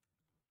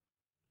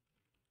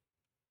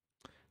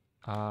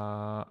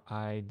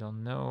 I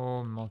don't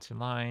know,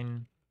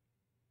 multi-line.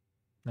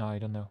 No, I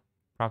don't know.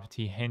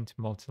 Property hint,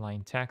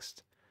 multi-line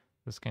text.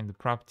 Those kind of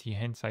property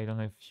hints, I don't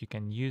know if you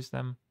can use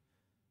them.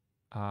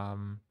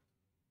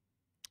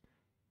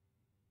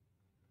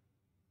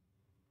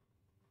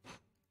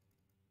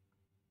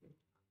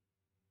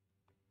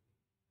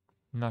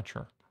 Not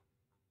sure.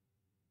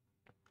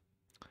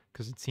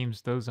 Because it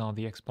seems those are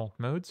the export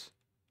modes.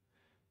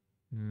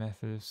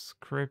 Method of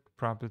script,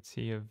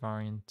 property of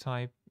variant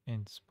type,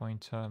 int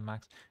pointer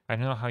max. I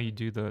don't know how you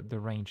do the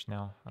range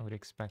now. I would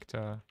expect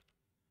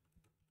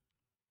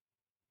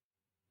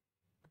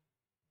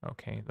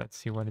okay, let's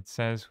see what it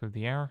says with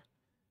the error.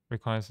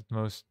 Requires at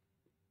most.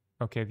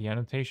 Okay, the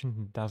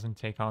annotation doesn't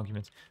take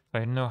arguments. So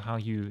I don't know how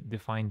you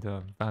define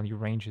the value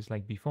ranges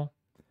like before.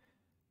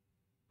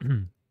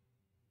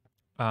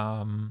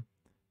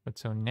 But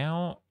so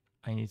now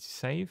I need to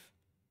save.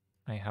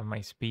 I have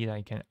my speed.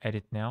 I can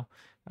edit now.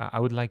 I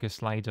would like a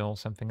slider or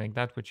something like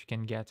that, which you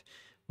can get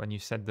when you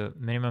set the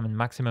minimum and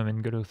maximum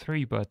in Godot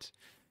 3, but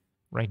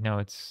right now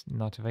it's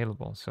not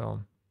available.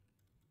 So,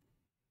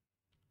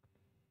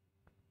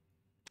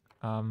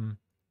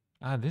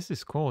 this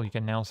is cool. You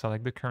can now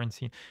select the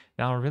currency.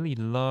 There are really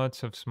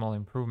lots of small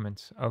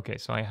improvements. Okay,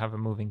 so I have a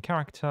moving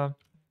character.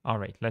 All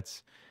right,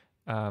 let's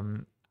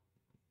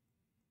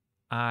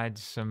add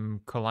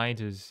some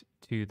colliders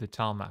to the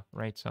tile map,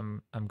 right? So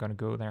I'm going to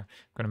go there.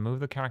 I'm going to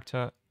move the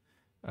character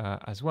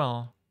as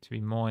well to be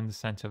more in the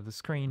center of the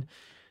screen.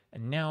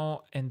 And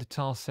now in the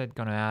tile set,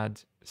 going to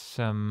add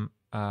some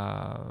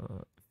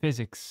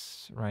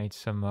physics, right?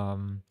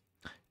 Some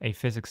a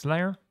physics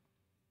layer.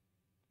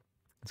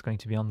 It's going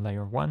to be on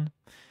layer 1.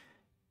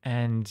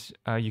 And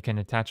you can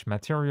attach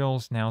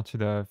materials now to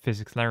the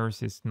physics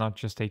layers. It's not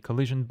just a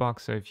collision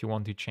box. So if you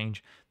want to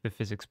change the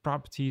physics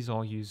properties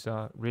or use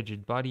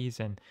rigid bodies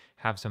and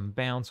have some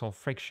bounce or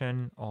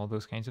friction or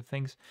those kinds of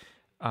things,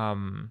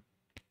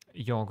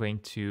 you're going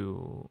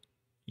to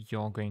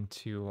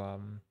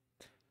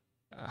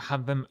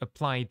have them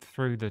applied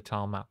through the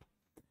tile map.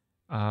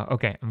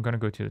 Okay, I'm gonna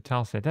go to the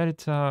tile set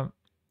editor.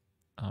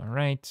 All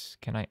right,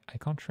 I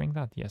can't shrink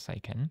that. Yes, I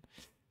can.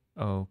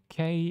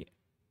 Okay,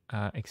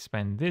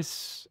 expand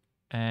this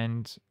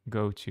and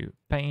go to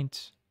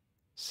paint,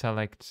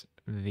 select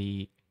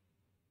the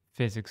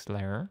physics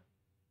layer.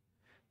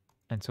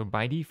 And so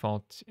by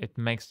default, it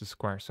makes the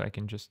square. So I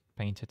can just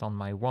paint it on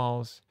my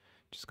walls.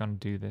 Just gonna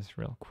do this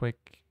real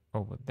quick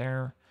over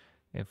there.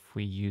 If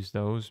we use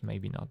those,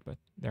 maybe not, but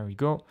there we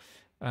go.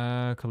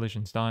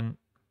 Collision's done.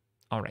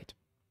 All right.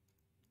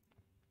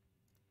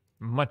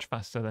 Much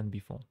faster than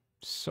before.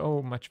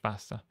 So much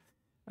faster.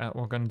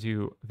 We're going to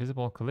do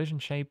visible collision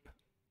shape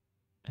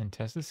and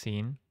test the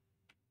scene.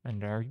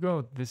 And there you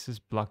go. This is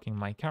blocking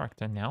my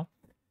character now.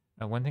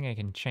 One thing I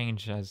can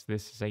change, as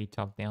this is a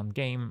top-down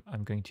game,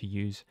 I'm going to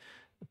use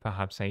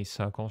perhaps a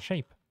circle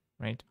shape,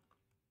 right?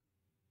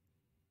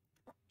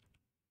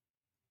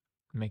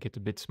 Make it a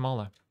bit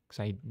smaller because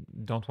I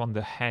don't want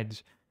the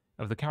head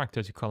of the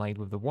character to collide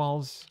with the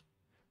walls.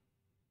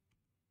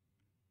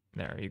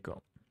 There you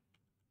go.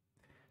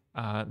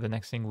 The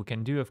next thing we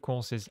can do, of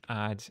course, is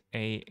add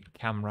a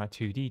camera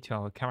 2D to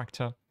our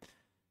character.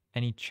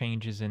 Any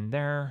changes in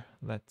there?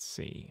 Let's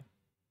see.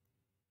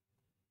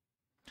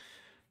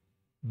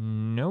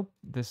 Nope,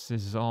 this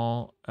is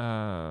all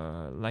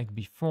like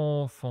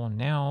before. For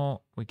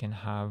now, we can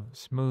have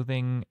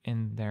smoothing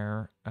in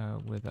there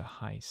with a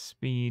high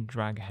speed,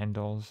 drag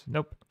handles.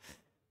 Nope,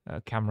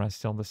 camera is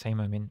still the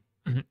same. I mean,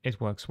 it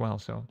works well,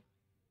 so.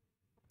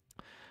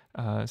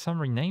 Some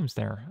renames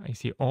there. I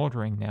see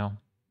ordering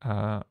now.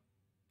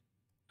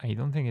 I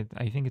don't think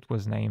I think it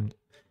was named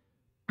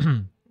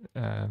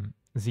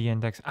Z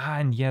index.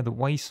 And yeah, the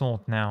Y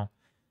sort now.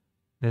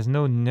 There's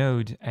no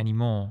node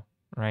anymore,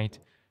 right?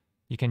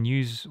 You can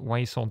use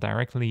YSOL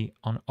directly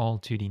on all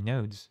 2D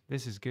nodes.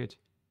 This is good.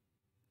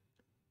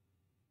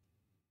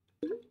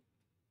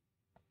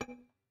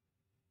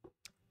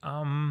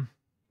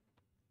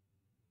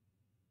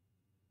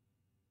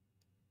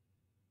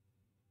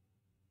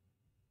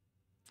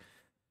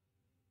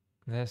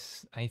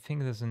 I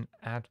think there's an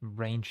add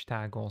range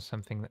tag or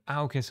something.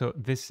 Okay, so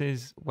this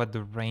is what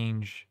the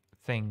range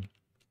thing.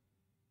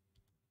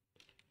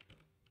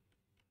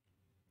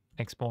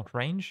 Export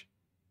range.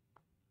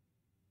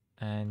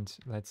 And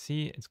let's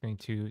see, it's going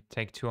to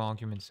take 2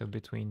 arguments, so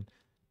between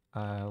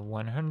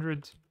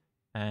 100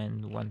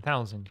 and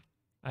 1000,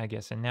 I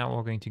guess. And now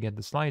we're going to get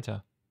the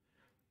slider,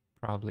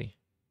 probably.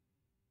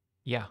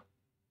 Yeah.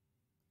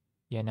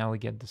 Yeah, now we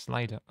get the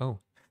slider. Oh,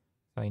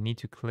 so I need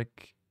to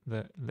click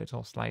the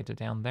little slider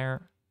down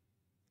there.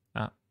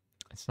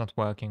 It's not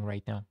working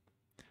right now.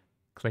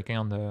 Clicking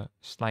on the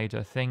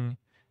slider thing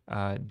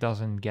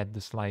doesn't get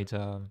the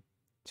slider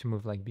to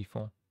move like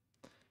before.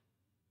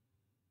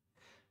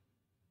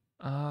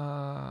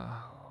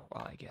 Well,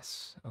 I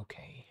guess,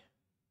 okay.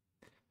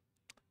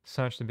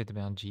 Searched a bit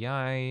about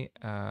GI.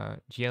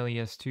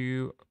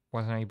 GLES2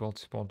 wasn't able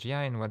to support GI,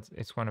 and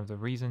it's one of the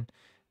reasons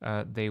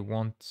they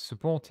won't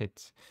support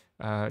it.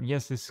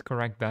 Yes, it's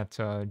correct that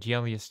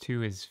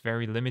GLES2 is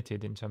very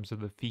limited in terms of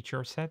the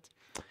feature set.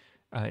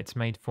 It's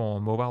made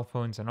for mobile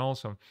phones, and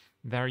also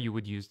there you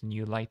would use the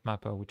new light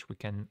mapper, which we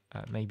can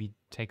maybe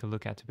take a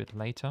look at a bit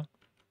later.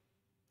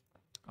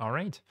 All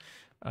right,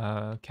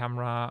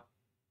 camera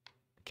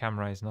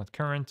is not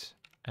current,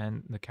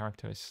 and the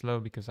character is slow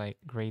because I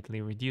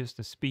greatly reduced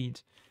the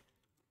speed.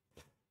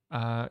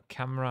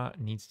 Camera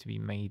needs to be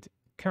made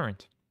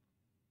current.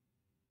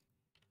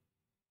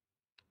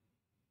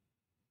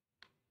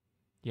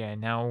 Yeah,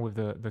 now with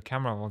the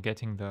camera, we're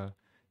getting the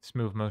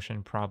smooth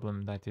motion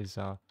problem that is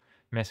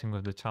messing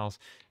with the tiles.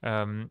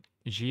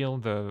 Gilles,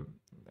 the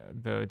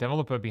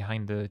developer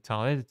behind the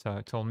tile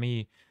editor, told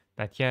me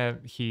that yeah,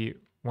 he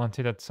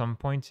wanted at some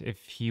point,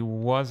 if he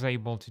was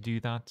able to do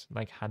that,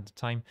 like had the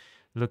time,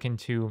 look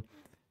into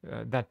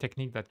that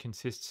technique that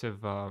consists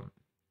of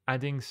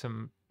adding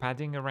some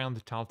padding around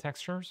the tile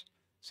textures.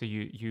 So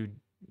you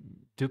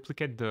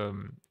duplicate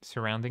the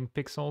surrounding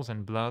pixels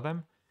and blur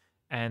them,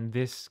 and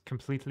this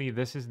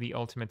is the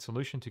ultimate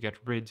solution to get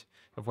rid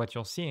of what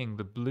you're seeing,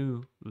 the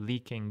blue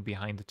leaking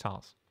behind the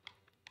tiles.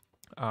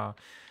 Uh,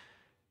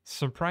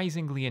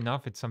 Surprisingly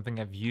enough, it's something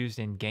I've used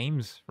in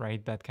games,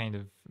 right? That kind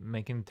of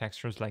making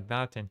textures like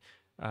that. And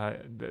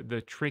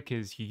the trick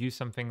is you use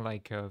something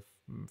like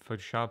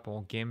Photoshop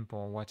or GIMP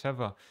or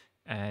whatever,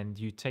 and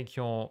you take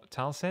your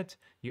tile set,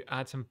 you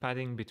add some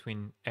padding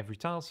between every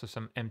tile, so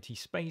some empty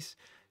space.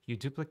 You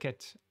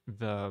duplicate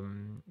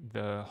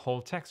the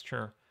whole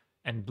texture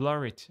and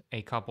blur it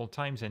a couple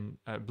times, and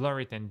blur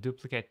it and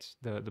duplicate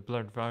the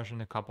blurred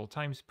version a couple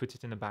times, put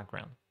it in the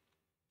background.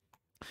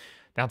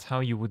 That's how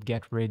you would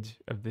get rid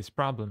of this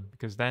problem,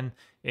 because then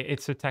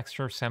it's a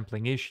texture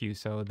sampling issue.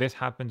 So this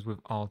happens with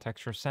all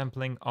texture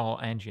sampling, all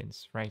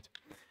engines, right?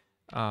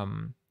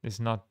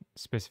 It's not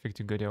specific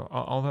to Godot.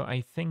 Although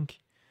I think,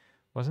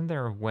 wasn't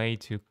there a way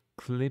to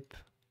clip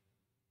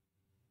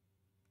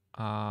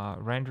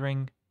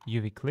rendering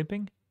UV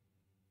clipping?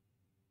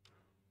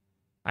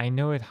 I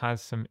know it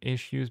has some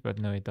issues, but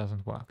no, it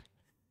doesn't work.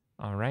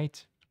 All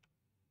right.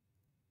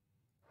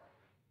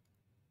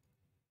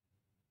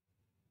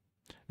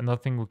 Another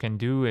thing we can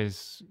do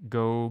is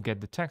go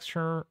get the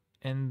texture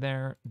in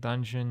their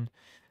dungeon.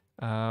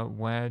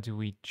 Where do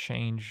we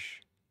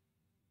change?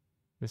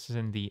 This is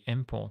in the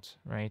import,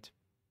 right?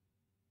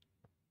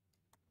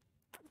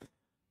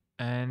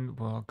 And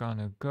we're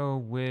gonna go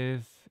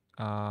with,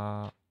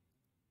 nope,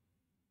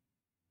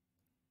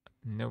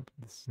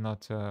 this is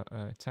not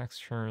a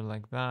texture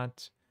like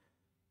that.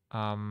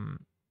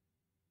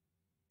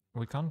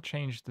 We can't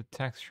change the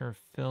texture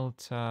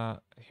filter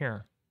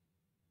here.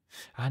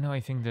 I know,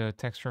 I think the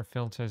texture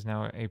filter is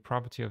now a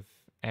property of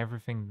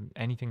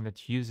anything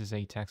that uses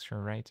a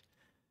texture, right?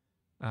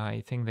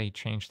 I think they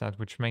changed that,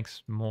 which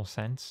makes more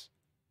sense,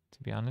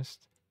 to be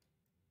honest.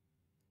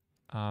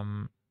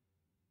 But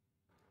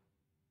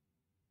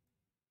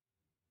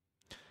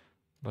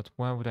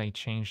where would I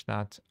change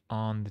that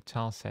on the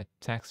tile set?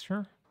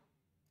 Texture,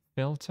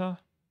 filter,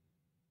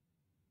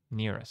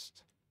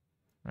 nearest,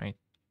 right?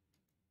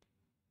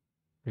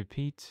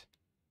 Repeat.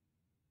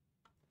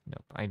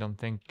 Nope, I don't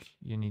think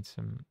you need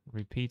some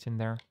repeat in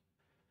there.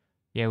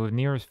 Yeah, with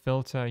nearest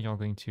filter, you're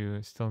going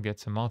to still get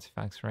some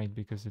artifacts, right?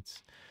 Because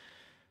it's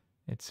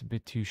a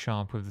bit too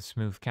sharp with the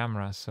smooth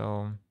camera.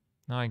 So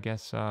now I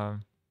guess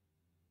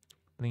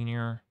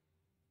linear,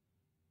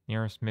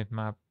 nearest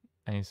map,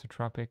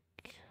 anisotropic.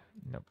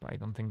 Nope, I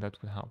don't think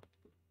that would help.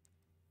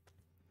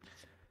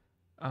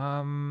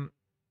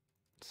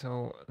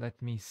 So let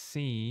me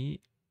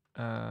see.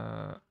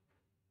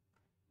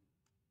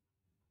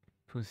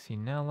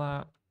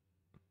 Pulcinella.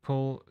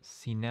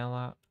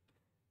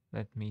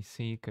 Let me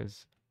see,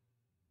 because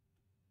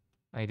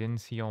I didn't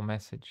see your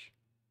message.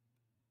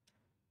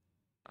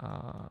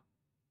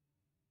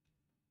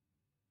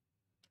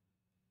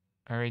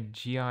 Alright,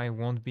 GI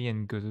won't be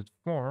in Godot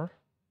 4.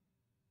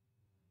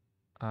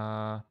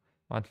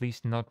 At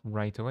least not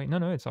right away.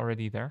 No, it's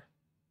already there.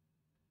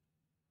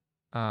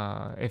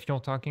 If you're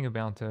talking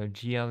about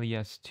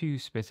GLES2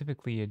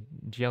 specifically,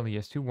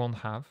 GLES2 won't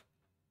have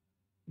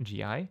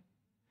GI.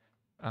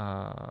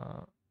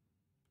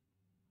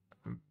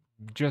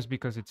 Just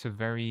because it's a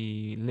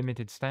very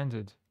limited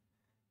standard.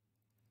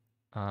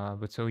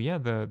 But so yeah,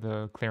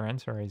 the clear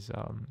answer is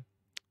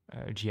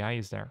GI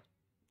is there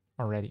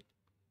already.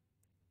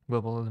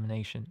 Global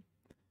elimination.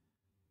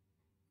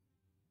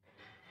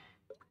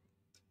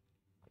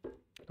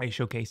 I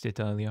showcased it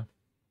earlier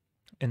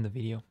in the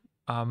video.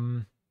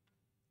 All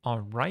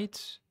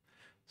right.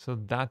 So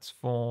that's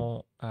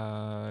for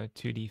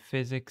 2D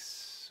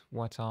physics.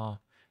 What are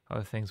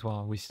other things?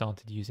 Well, we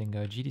started using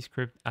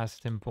GDScript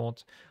asset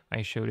import.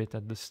 I showed it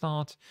at the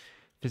start.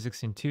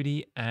 Physics in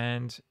 2D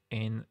and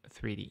in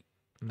 3D.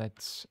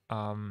 Let's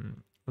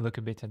look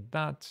a bit at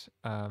that.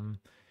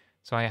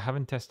 So I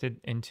haven't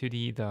tested in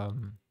 2D the...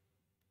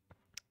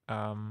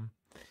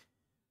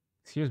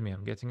 excuse me,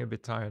 I'm getting a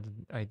bit tired.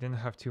 I didn't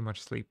have too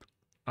much sleep.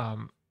 I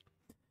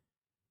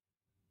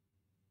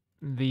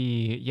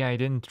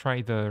didn't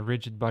try the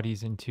rigid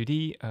bodies in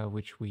 2D,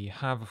 which we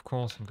have, of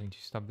course. I'm going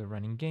to stop the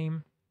running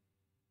game.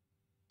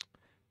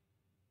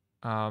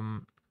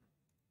 And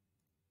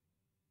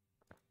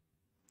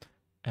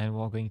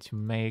we're going to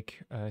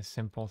make a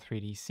simple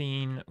 3D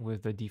scene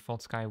with the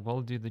default sky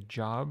will do the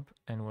job.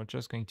 And we're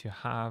just going to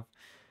have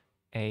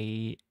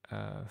a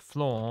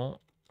floor,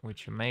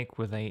 which you make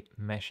with a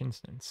mesh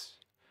instance.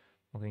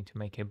 We're going to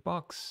make a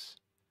box.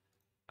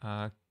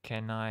 I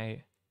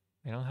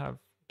don't have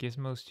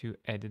gizmos to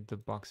edit the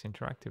box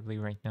interactively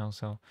right now,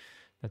 so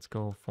let's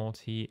go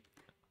 40,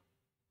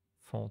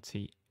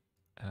 40,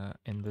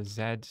 in the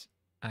Z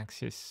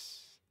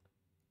axis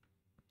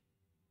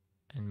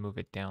and move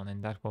it down,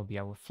 and that will be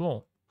our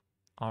floor.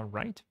 All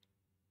right.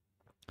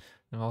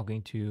 And we're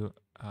going to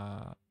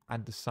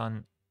add the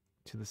sun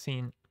to the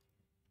scene.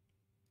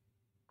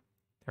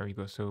 There we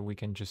go. So we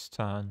can just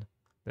turn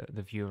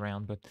the view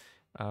around. But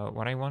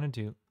what I want to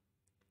do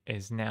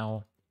is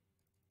now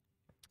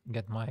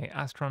get my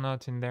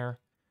astronaut in there.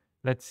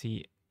 Let's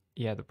see.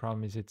 Yeah, the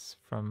problem is it's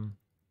from...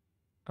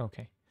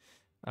 Okay.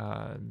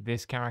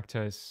 This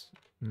character is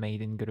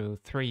made in Godot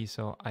 3,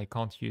 so I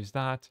can't use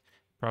that.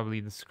 Probably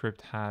the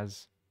script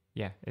has...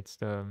 Yeah, it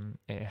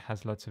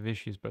has lots of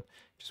issues, but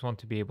just want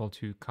to be able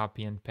to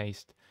copy and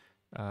paste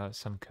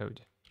some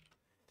code.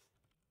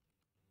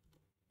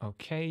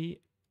 Okay.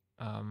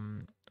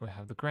 We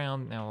have the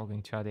ground. Now we're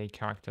going to add a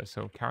character.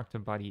 So character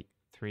body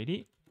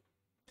 3D.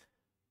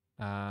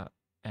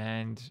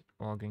 And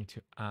we're going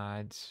to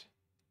add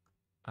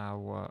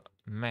our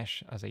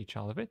mesh as a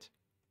child of it.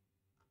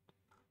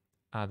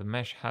 The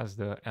mesh has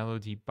the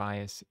LOD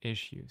bias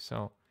issue.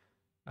 So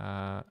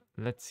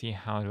let's see,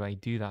 how do I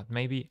do that?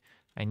 Maybe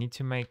I need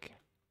to make...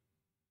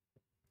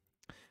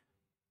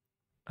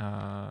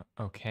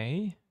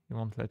 okay, it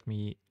won't let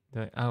me...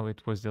 Oh,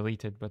 it was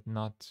deleted but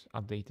not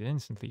updated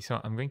instantly.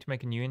 So I'm going to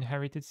make a new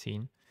inherited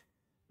scene.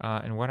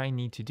 And what I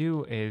need to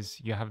do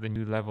is, you have the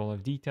new level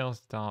of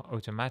details that are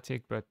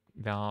automatic, but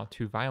they are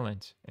too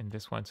violent in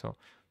this one. So I'm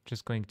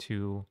just going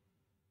to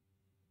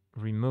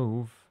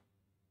remove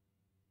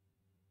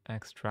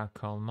extra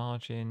cull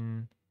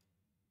margin.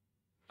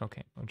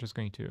 Okay, I'm just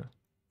going to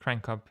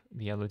crank up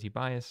the LOD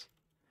bias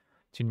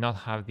to not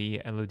have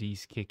the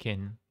LODs kick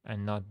in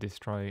and not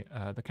destroy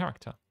the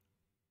character.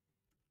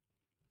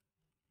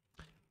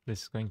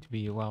 This is going to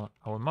be, well,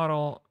 our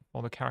model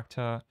for the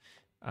character,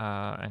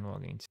 and we're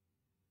going to...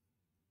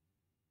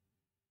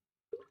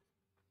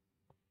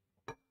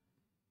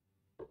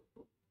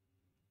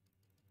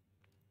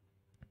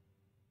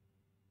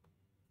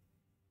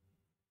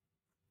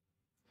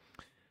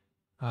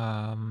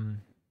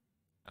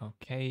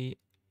 Okay,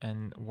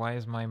 and why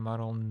is my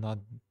model not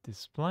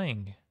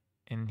displaying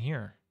in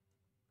here?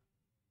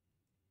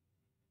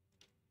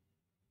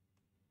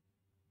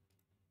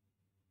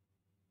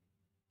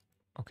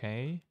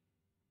 Okay.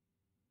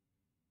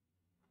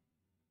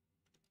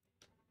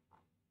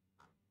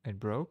 It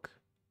broke.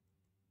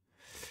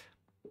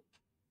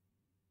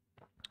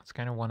 It's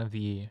kind of one of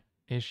the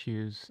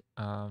issues.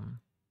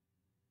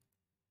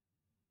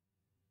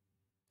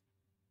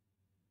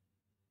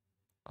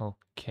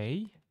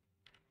 Okay.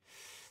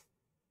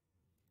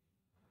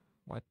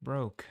 What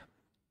broke?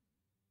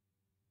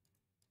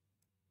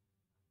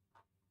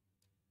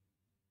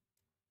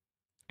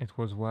 It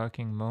was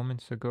working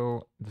moments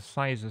ago. The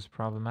size is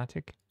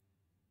problematic.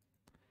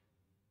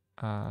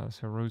 So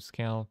root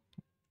scale.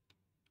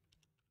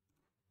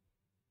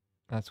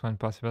 That's one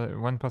possibility.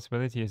 One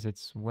possibility is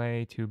it's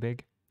way too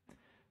big.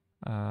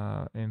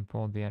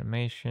 Import the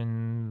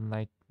animation,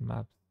 light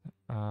map.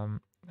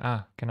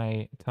 Can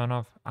I turn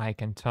off? I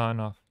can turn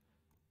off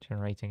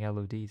generating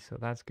LODs, so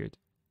that's good.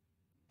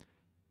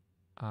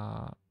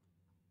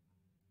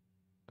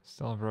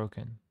 Still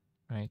broken,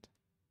 right?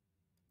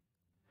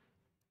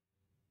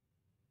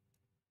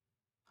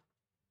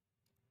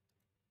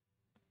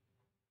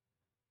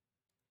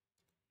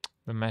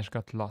 The mesh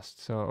got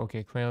lost. So,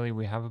 okay, clearly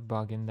we have a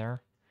bug in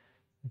there.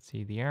 Let's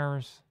see the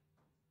errors.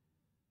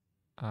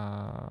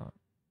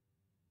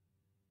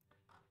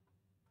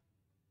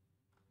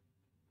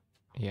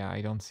 Yeah,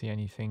 I don't see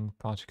anything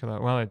particular.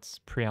 Well, it's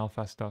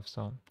pre-alpha stuff,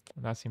 so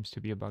that seems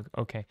to be a bug.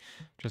 Okay,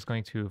 just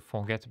going to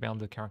forget about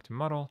the character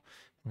model.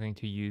 I'm going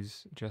to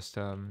use just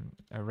a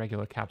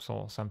regular capsule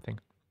or something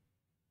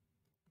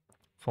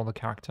for the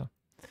character.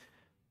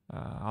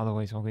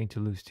 Otherwise, we're going to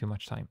lose too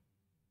much time.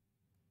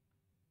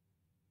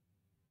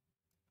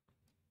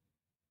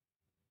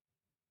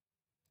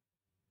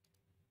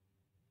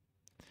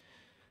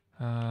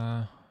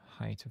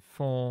 Height of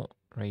 4,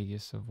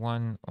 radius of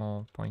 1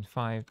 or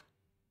 0.5,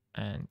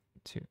 and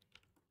 2.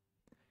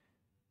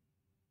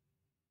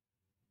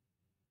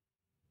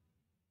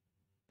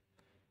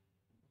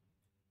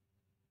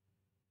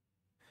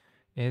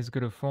 Is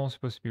Godot 4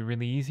 supposed to be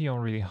really easy or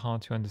really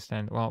hard to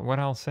understand? Well, what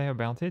I'll say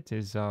about it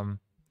is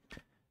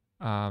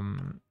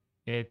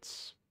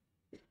it's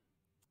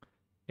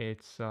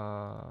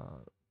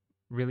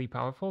really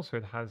powerful, so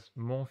it has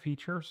more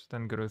features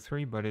than Godot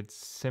 3, but it's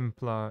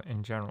simpler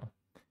in general.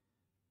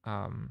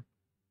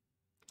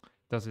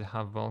 Does it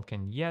have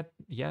Vulkan yet?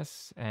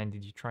 Yes. And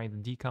did you try the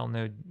decal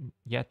node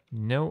yet?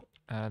 No.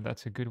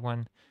 That's a good one.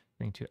 I'm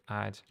going to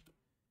add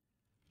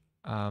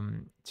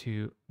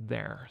to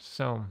there.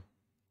 So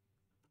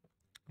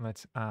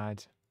let's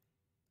add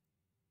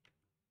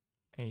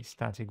a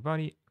static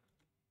body.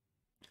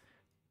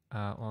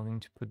 We're going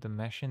to put the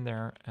mesh in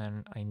there,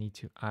 and I need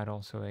to add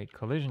also a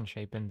collision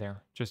shape in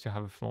there just to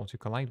have a floor to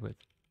collide with.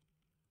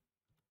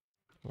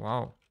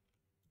 Wow.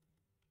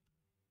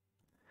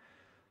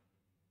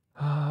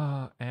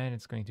 And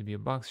it's going to be a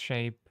box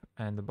shape,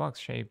 and the box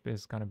shape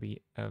is going to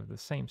be of the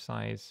same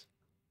size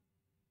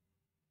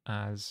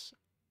as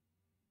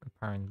a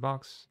parent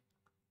box,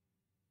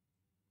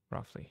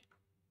 roughly.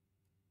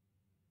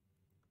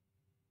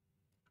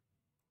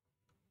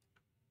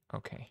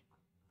 Okay.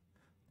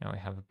 Now we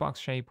have a box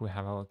shape. We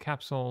have our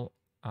capsule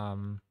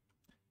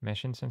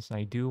mesh instance. And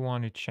I do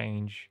want to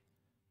change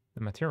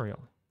the material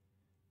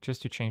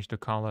just to change the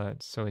color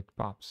so it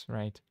pops,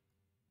 right?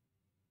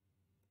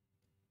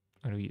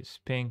 What do we use?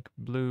 Pink,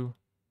 blue.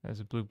 There's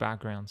a blue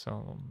background, so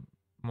I'm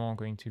more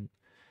going to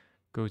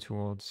go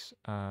towards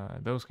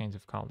those kinds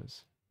of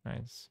colors,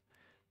 right?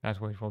 That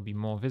way it will be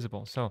more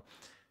visible. So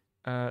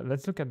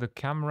let's look at the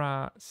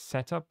camera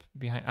setup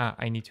behind.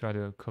 I need to add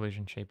a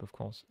collision shape, of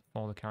course,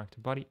 for the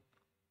character body.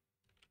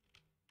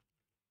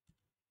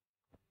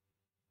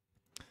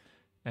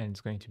 And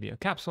it's going to be a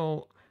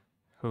capsule.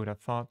 Who would have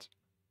thought?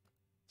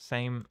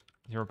 Same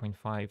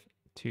 0.5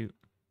 to.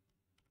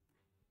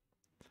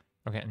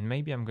 Okay, and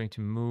maybe I'm going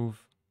to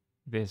move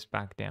this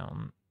back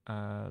down.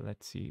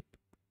 Let's see.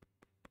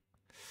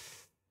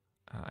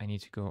 I need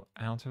to go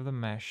out of the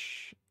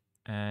mesh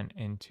and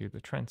into the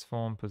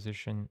transform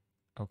position.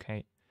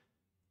 Okay.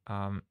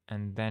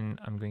 And then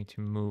I'm going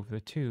to move the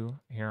 2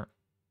 here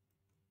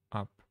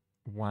up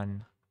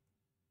 1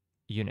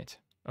 unit.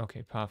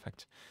 Okay,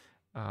 perfect.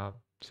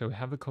 So we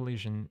have the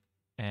collision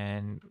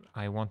and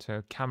I want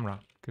a camera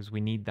because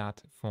we need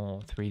that for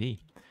 3D.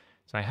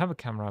 So I have a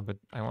camera, but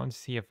I want to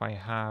see if I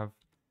have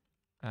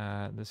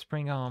the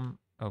spring arm.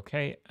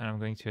 Okay, and I'm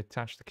going to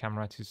attach the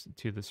camera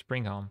to the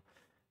spring arm.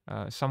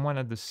 Someone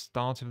at the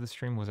start of the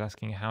stream was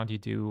asking, how do you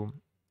do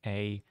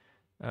a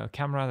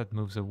camera that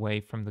moves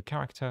away from the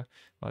character?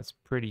 Well, it's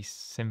pretty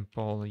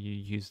simple. You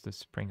use the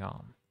spring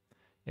arm.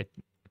 You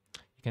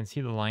can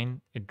see the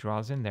line it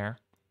draws in there.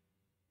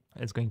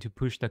 It's going to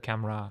push the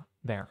camera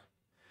there.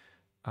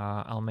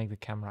 I'll make the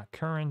camera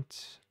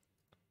current,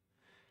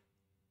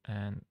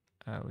 and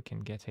we can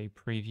get a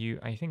preview.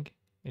 I think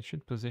it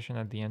should position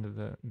at the end of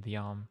the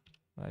arm.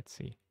 Let's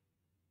see.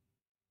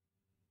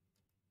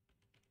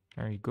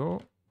 There you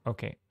go.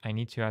 Okay, I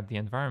need to add the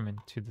environment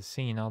to the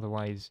scene,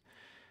 otherwise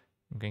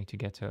I'm going to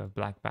get a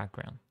black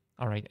background.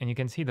 All right, and you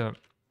can see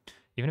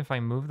even if I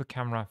move the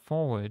camera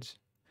forward,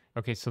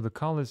 okay, so the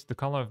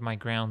color of my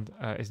ground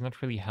is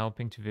not really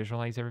helping to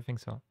visualize everything,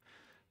 so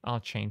I'll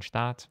change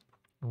that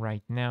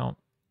right now.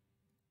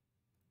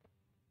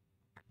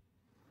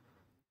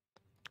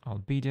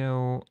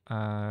 Albedo,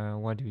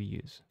 what do we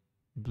use?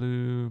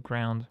 Blue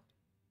ground.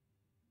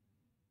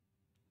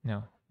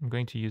 No, I'm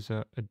going to use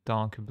a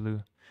darker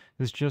blue.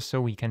 This is just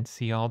so we can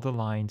see all the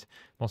lines.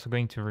 I'm also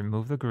going to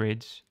remove the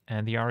grids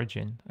and the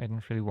origin. I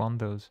don't really want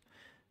those.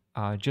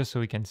 Just so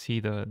we can see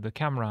the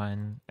camera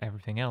and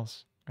everything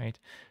else, right?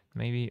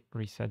 Maybe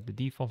reset the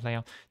default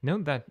layout.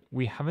 Note that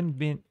we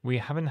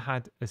haven't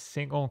had a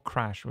single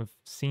crash. We've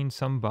seen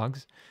some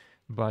bugs,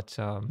 but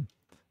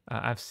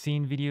I've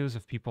seen videos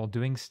of people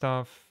doing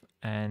stuff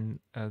and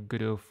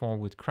Godot 4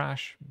 would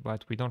crash,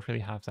 but we don't really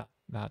have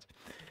that.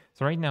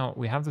 So right now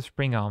we have the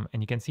spring arm,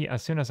 and you can see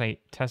as soon as I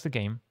test the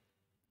game,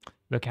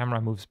 the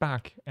camera moves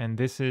back, and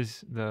this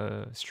is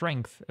the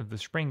strength of the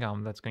spring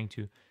arm that's going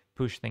to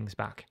push things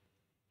back.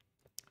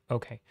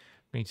 Okay,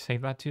 I'm going to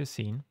save that to a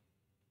scene,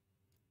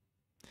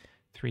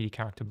 3D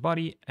character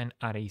body, and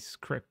add a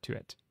script to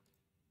it.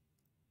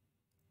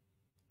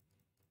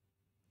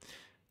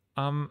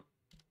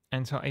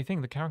 And so I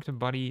think the character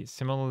body,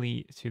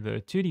 similarly to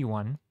the 2D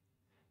one,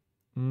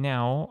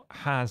 now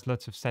has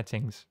lots of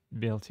settings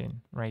built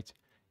in, right?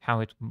 How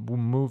it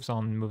moves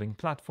on moving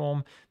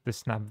platform, the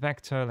snap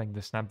vector, like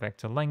the snap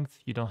vector length.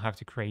 You don't have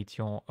to create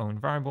your own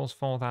variables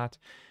for that.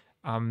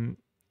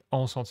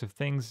 All sorts of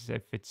things,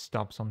 if it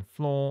stops on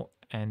floor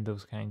and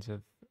those kinds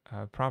of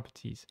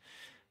properties.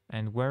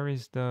 And where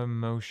is the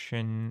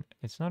motion?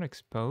 It's not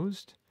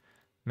exposed.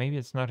 Maybe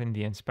it's not in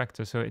the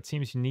inspector. So it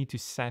seems you need to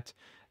set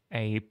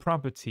a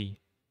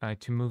property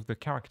to move the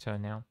character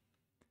now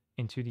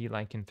in 2D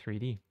like in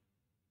 3D.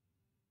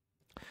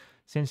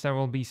 Since there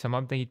will be some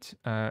update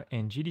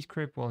in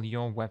GDScript, well,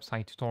 your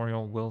website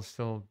tutorial will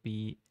still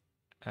be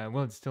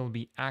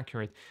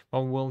accurate?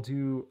 Well, we'll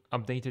do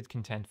updated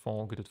content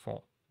for Godot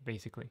 4,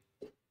 basically.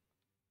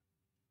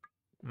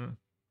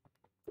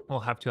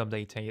 We'll have to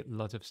update a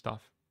lot of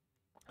stuff.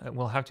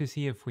 We'll have to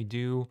see if we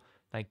do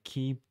like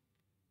keep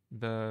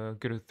the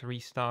Godot 3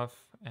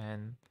 stuff,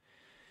 and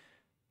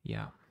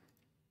yeah.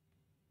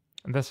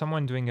 There's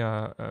someone doing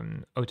a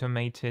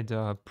automated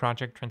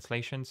project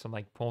translation, so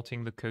like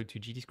porting the code to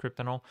GDScript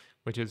and all,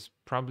 which is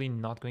probably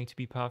not going to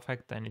be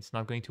perfect, and it's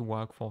not going to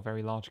work for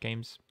very large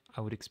games, I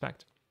would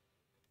expect.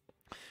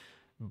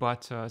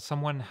 But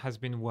someone has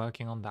been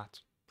working on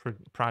that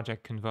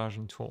project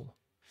conversion tool.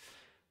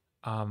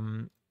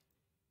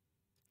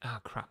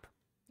 Crap.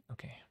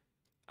 Okay.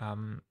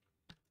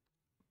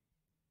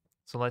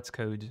 So let's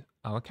code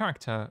our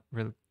character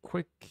real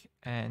quick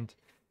and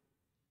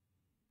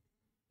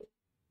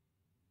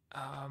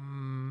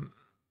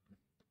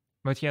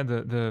but yeah,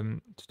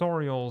 the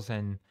tutorials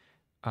and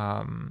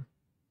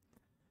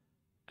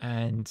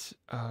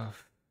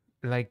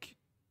like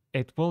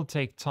it will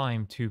take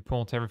time to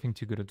port everything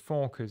to Godot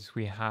 4 because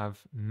we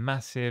have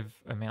massive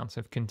amounts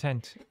of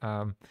content,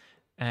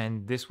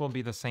 and this will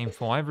be the same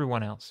for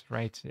everyone else,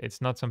 right?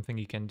 It's not something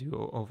you can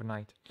do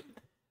overnight.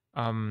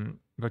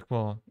 But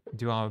we'll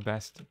do our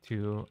best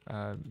to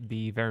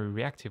be very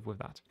reactive with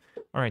that.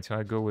 All right, so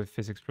I go with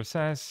physics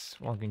process.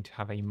 We're going to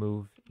have a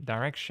move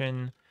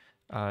direction.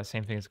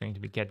 Same thing is going to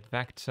be get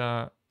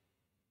vector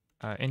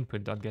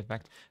input dot get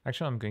vector.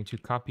 Actually, I'm going to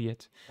copy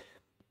it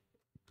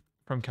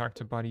from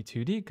character body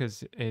 2D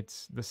because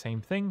it's the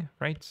same thing,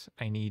 right?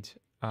 I need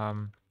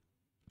an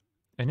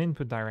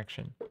input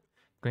direction. I'm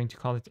going to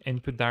call it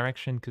input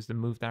direction because the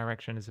move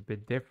direction is a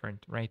bit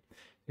different, right?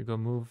 You go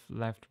move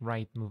left,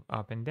 right, move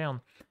up and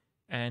down.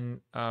 And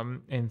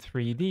in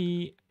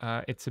 3D,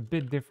 it's a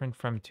bit different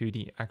from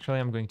 2D. Actually,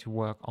 I'm going to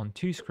work on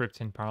two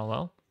scripts in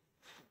parallel,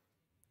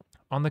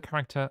 on the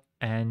character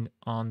and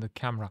on the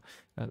camera.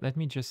 Let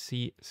me just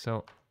see.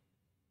 So,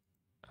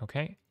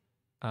 okay.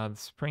 The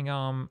spring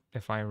arm,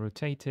 if I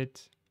rotate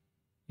it,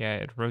 yeah,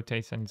 it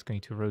rotates and it's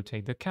going to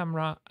rotate the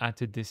camera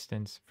at a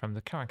distance from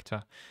the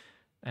character.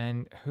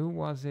 And who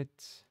was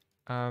it?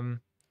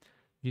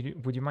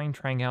 Would you mind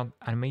trying out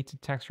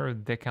animated texture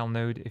decal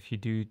node if you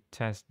do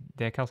test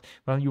decals?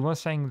 Well, you were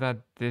saying that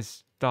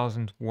this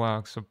doesn't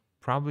work, so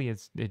probably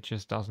it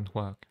just doesn't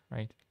work,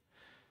 right?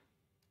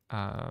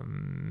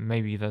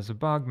 Maybe there's a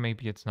bug,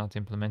 maybe it's not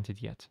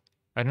implemented yet.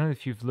 I don't know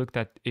if you've looked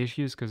at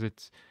issues, because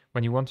it's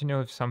when you want to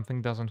know if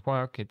something doesn't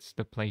work, it's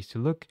the place to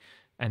look.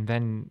 And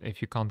then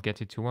if you can't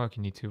get it to work,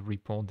 you need to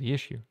report the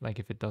issue, like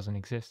if it doesn't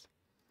exist.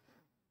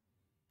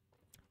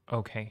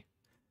 Okay.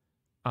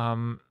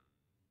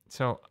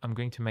 So I'm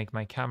going to make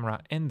my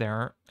camera in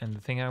there, and the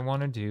thing I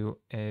want to do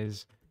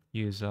is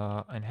use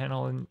an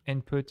handle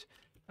input.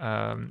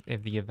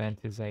 If the event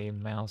is a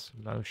mouse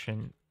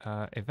motion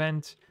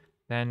event,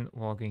 then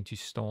we're going to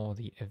store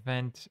the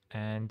event,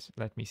 and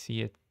let me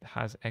see, it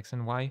has X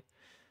and Y.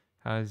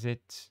 How is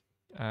it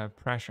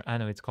pressure? I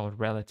know it's called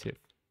relative.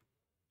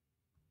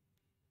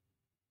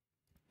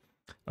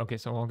 Okay,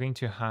 so we're going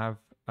to have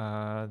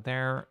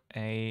there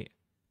a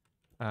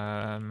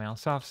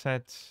mouse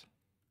offset.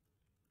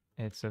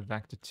 It's a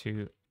vector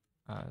to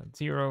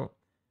 0,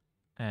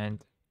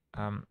 and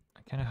I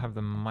kind of have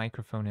the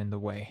microphone in the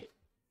way.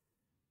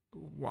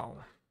 Wow.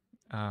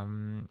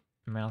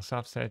 Mouse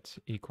offset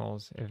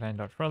equals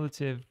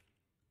event.relative,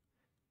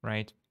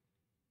 right?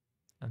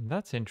 And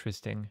that's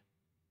interesting.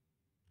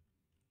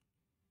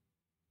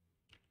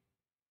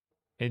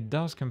 It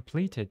does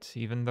complete it,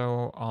 even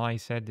though all I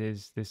said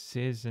is this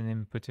is an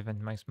input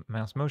event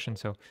mouse motion,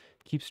 so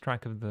it keeps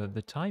track of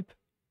the type.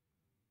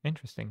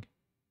 Interesting.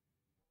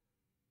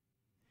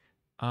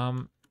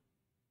 All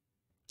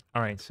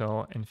right,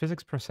 so in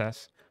physics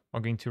process,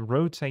 we're going to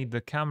rotate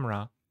the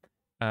camera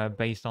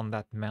based on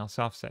that mouse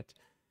offset.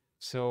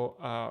 So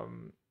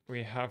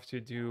we have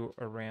to do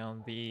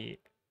around the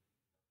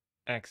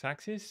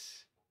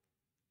x-axis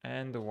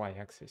and the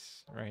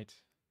y-axis, right?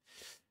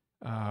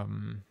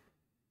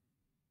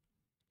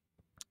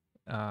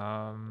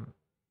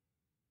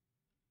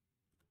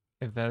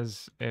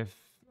 If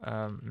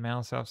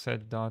mouse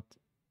offset dot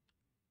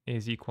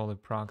is equal to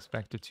prox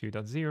vector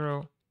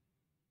 2.0.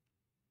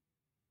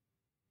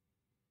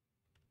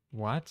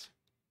 What?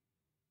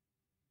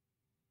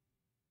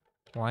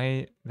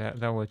 Why?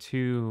 There were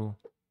two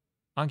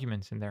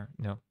arguments in there.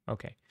 No.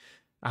 Okay.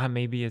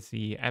 Maybe it's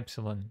the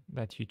epsilon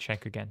that you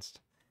check against.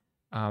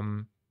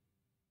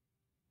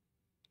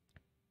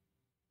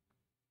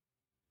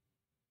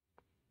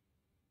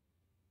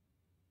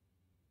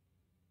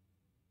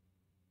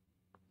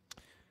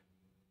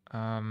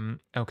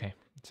 Okay.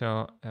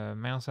 So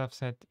mouse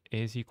offset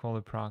is equal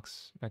to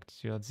prox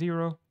vector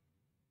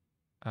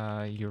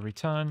 2.0. You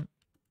return.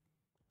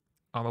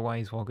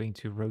 Otherwise, we're going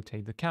to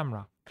rotate the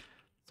camera.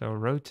 So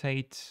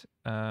rotate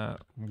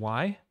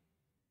y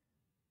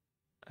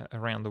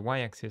around the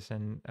y-axis,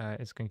 and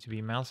it's going to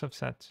be mouse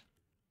offset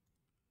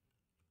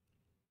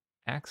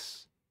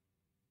x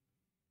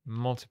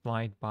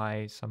multiplied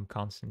by some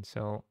constant.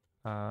 So,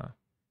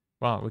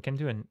 well, we can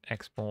do an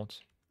export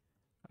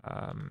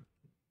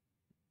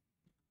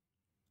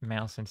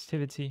mouse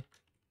sensitivity.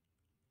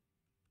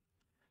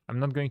 I'm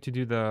not going to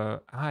do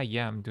the,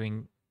 yeah, I'm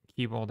doing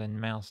keyboard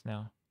and mouse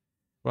now.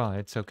 Well,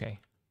 it's okay,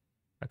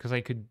 because I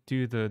could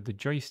do the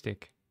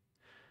joystick.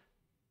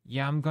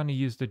 Yeah, I'm gonna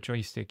use the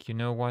joystick. You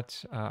know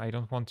what? I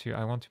don't want to.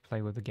 I want to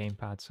play with the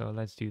gamepad, so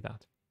let's do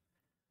that.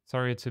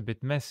 Sorry, it's a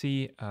bit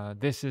messy.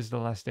 This is the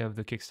last day of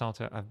the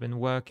Kickstarter. I've been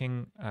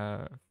working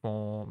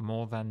for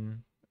more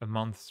than a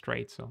month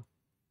straight, so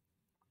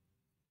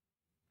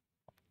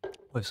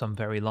with some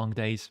very long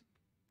days.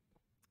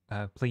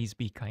 Please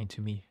be kind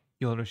to me.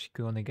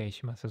 Yoroshiku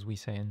onegaishimasu, as we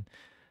say, and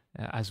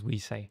as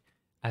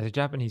the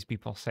Japanese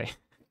people say.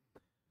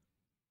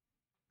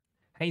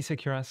 Hey,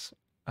 Securas.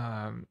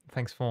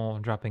 Thanks for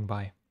dropping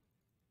by.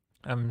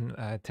 I'm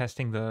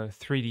testing the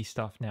 3D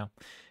stuff now.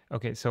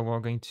 Okay, so we're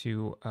going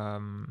to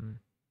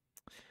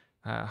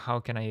how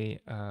can I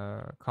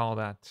call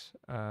that?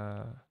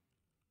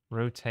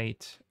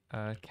 Rotate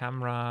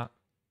camera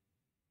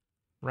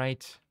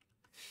right.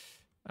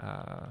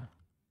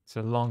 It's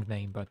a long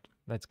name, but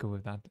let's go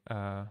with that.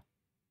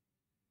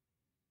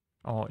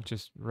 or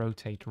just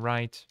rotate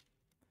right.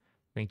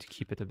 I'm going to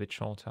keep it a bit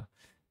shorter.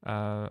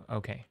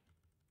 Okay.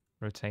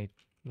 Rotate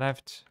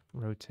left,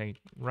 rotate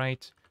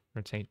right,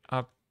 rotate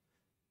up,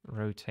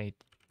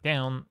 rotate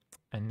down.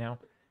 And now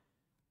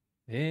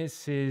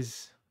this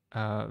is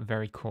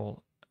very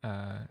cool.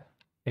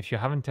 If you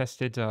haven't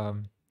tested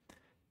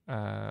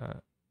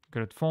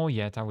Godot 4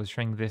 yet, I was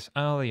showing this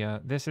earlier.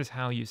 This is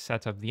how you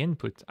set up the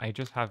input. I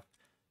just have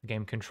a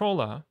game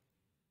controller.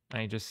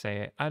 I just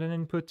say add an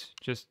input,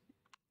 just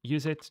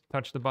use it,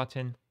 touch the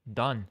button,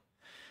 done.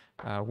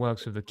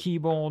 Works with the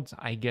keyboard.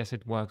 I guess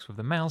it works with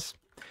the mouse.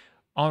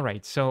 All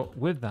right, so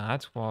with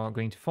that, we're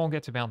going to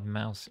forget about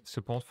mouse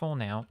support for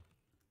now.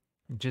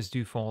 Just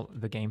do for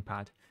the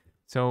gamepad.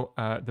 So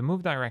the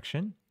move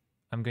direction,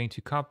 I'm going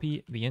to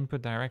copy the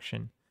input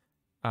direction.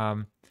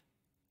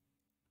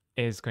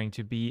 Is going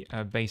to be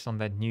based on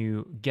that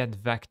new get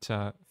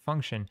vector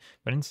function.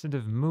 But instead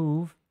of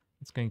move,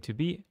 it's going to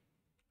be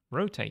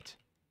rotate.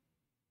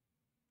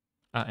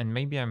 And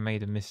maybe I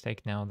made a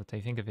mistake now that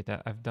I think of it.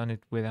 I've done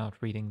it without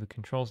reading the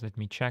controls. Let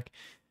me check.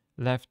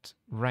 Left,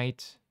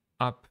 right,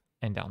 up,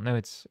 and down. No,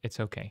 it's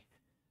okay.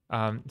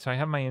 So I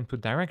have my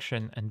input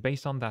direction, and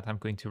based on that, I'm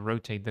going to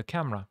rotate the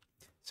camera.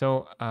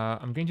 So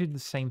I'm going to do the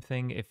same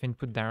thing if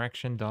input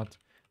direction dot,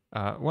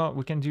 well,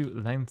 we can do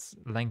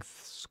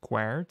length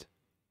squared,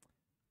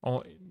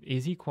 or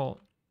is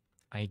equal,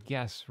 I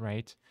guess,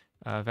 right?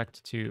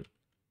 Vector2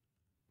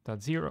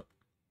 dot 0.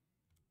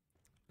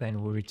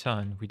 Then we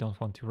return. We don't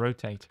want to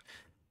rotate.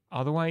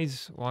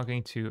 Otherwise, we're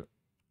going to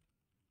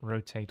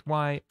rotate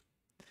Y,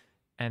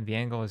 and the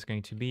angle is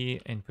going to be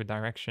input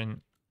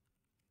direction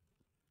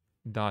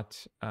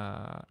dot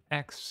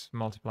X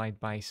multiplied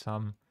by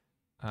some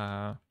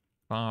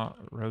bar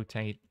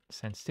rotate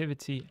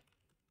sensitivity.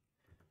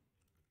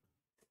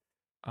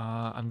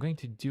 I'm going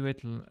to do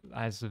it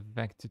as a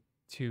vector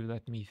 2.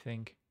 Let me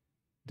think.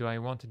 Do I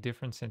want a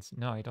different sense?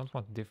 No, I don't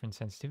want a different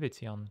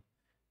sensitivity on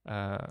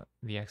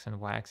the X and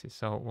Y axis.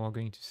 So we're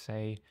going to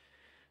say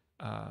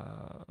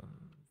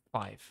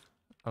 5.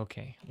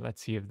 Okay,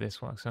 let's see if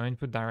this works. So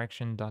input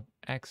direction dot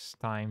X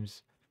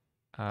times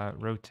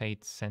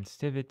rotate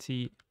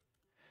sensitivity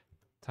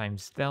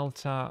times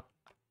delta.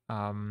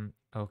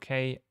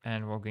 Okay,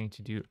 and we're going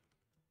to do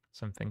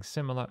something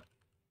similar.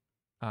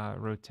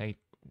 Rotate.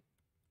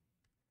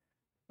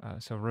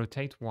 So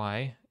rotate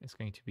Y is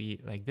going to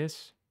be like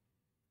this.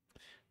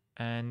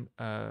 And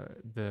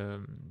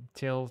the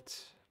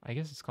tilt, I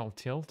guess it's called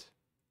tilt,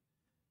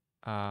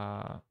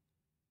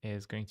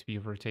 is going to be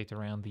rotate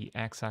around the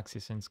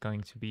x-axis, and it's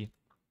going to be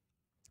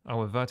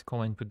our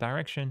vertical input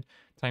direction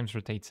times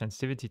rotate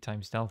sensitivity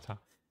times delta.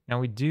 Now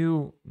we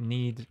do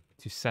need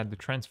to set the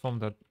transform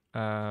dot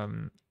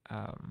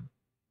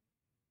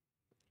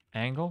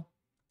angle.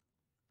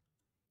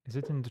 Is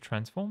it in the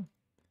transform?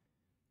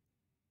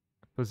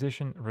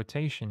 Position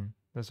rotation.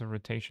 There's a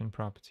rotation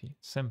property.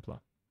 Simpler.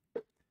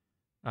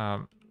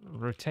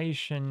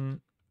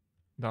 Rotation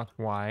dot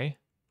y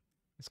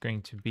is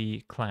going to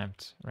be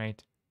clamped,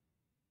 right?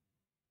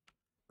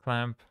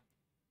 Clamp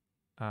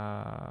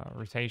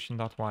rotation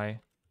dot y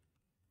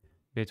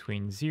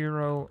between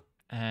 0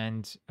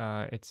 and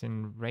it's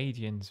in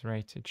radians,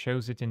 right? It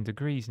shows it in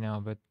degrees now,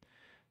 but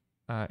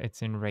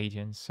it's in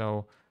radians.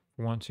 So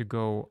we want to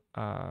go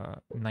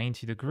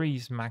 90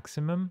 degrees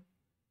maximum.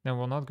 Now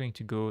we're not going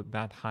to go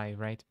that high,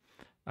 right?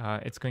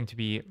 It's going to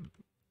be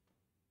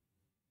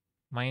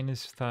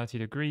minus 30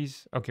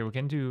 degrees. Okay, we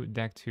can do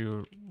dec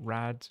to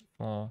rad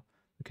for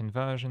the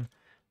conversion.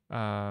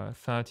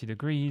 30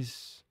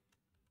 degrees.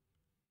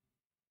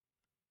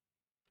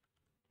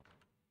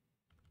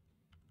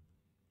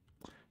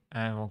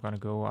 And we're going to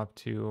go up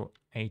to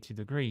 80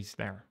 degrees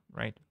there,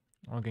 right?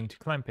 We're going to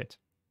clamp it.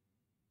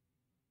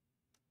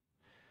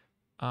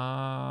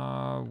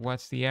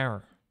 What's the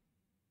error?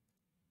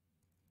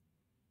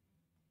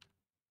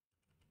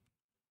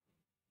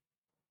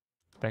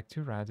 Dec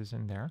to rad is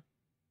in there.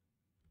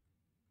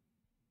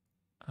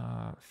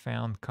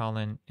 Found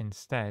colon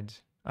instead.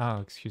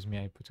 Oh, excuse me,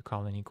 I put a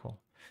colon equal.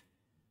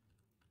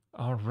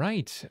 All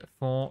right,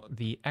 for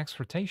the X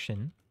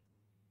rotation,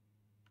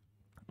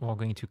 we're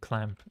going to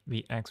clamp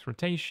the X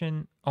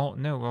rotation. Oh,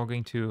 no, we're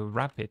going to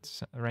wrap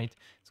it, right?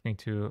 It's going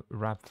to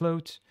wrap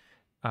float,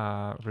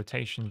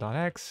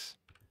 rotation.x,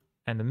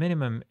 and the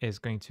minimum is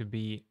going to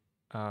be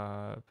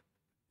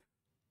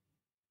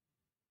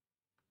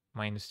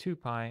minus 2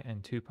 pi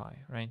and 2 pi,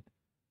 right?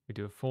 We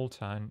do a full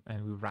turn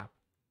and we wrap.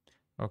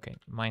 Okay,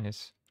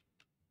 minus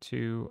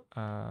 2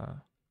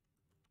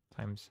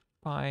 times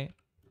pi,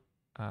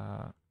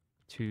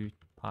 2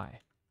 pi.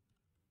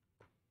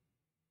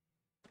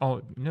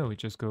 Oh, no, we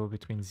just go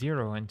between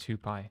 0 and 2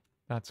 pi.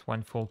 That's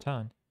one full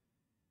turn.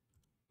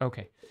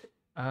 Okay.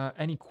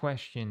 Any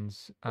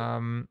questions?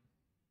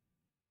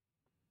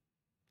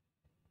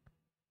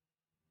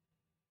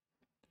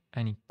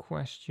 Any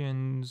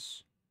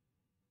questions?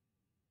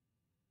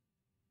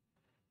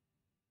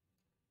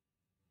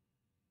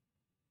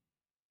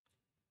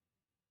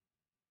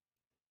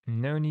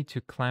 No need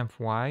to clamp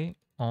Y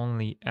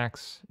only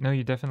X. No,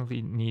 you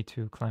definitely need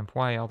to clamp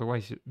Y,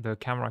 otherwise the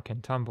camera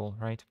can tumble,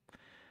 right?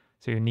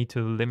 So you need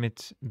to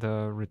limit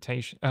the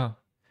rotation. Oh,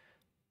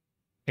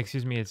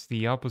 excuse me, it's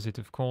the opposite,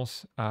 of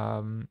course.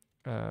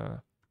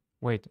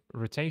 Wait,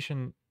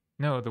 rotation.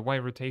 No, the Y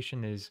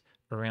rotation is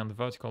around the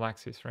vertical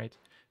axis, right?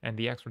 And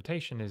the X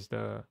rotation is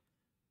the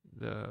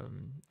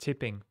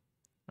tipping,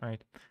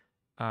 right?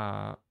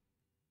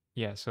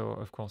 Yeah, so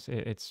of course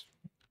it's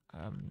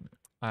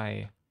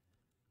I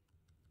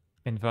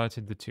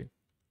inverted the two,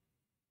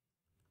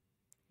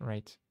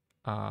 right?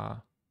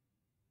 Come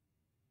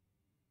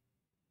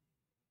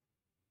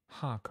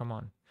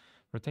on.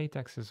 Rotate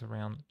axis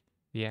around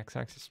the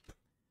x-axis.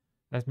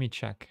 Let me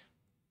check.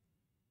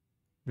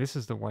 This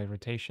is the y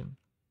rotation.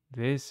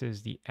 This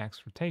is the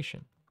x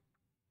rotation.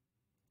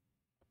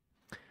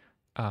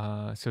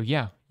 So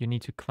yeah, you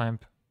need to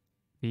clamp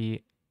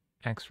the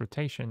x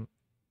rotation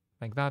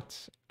like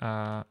that,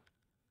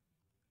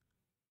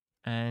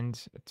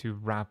 and to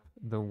wrap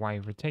the y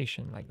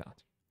rotation like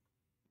that.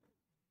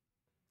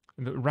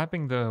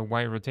 Wrapping the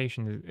y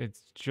rotation,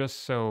 it's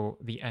just so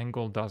the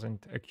angle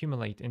doesn't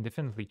accumulate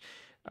indefinitely.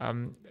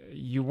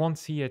 You won't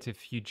see it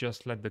if you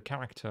just let the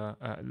character.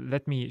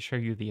 Let me show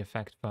you the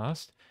effect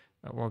first.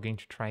 We're going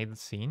to try the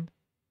scene.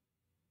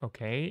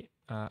 Okay,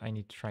 I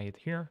need to try it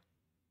here.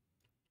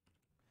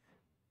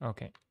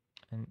 Okay,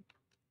 and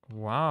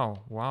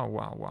wow, wow,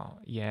 wow, wow.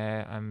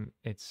 Yeah,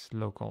 it's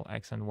local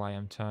X and Y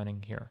I'm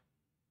turning here.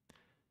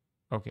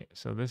 Okay,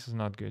 so this is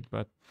not good,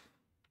 but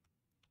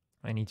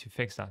I need to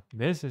fix that.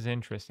 This is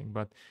interesting,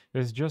 but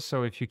this is just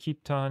so if you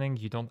keep turning,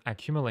 you don't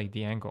accumulate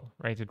the angle,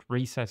 right? It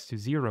resets to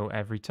 0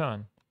 every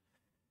turn.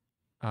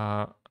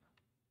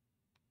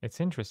 It's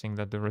interesting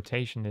that the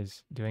rotation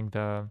is doing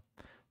the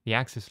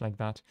axis like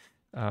that.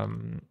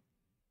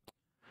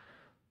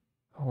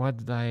 What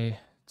did I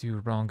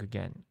do wrong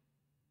again?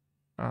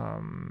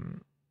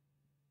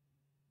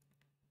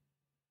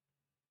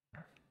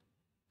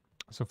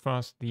 So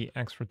first, the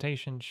X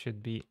rotation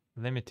should be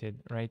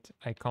limited, right?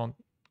 I can't...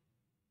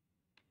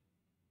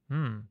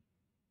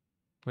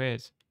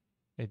 Where's...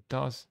 It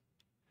does...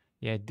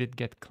 Yeah, it did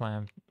get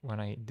clamped when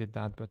I did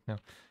that, but no.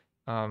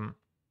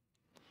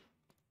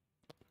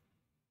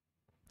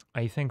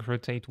 I think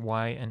rotate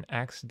Y and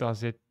X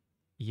does it.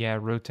 Yeah,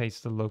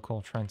 rotates the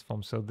local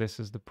transform. So this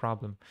is the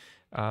problem.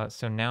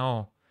 So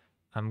now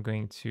I'm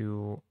going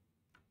to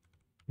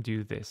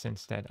do this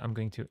instead. I'm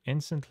going to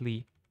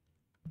instantly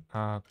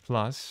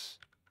plus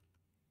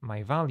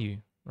my value,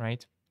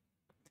 right?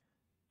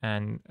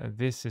 And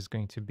this is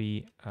going to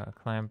be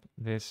clamp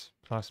this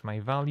plus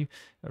my value.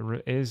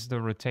 Is the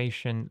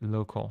rotation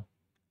local?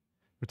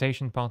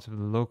 Rotation part of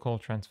the local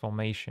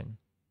transformation,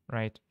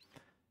 right?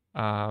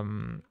 How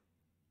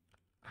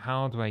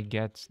do I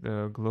get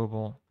the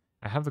global?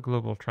 I have the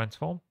global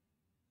transform.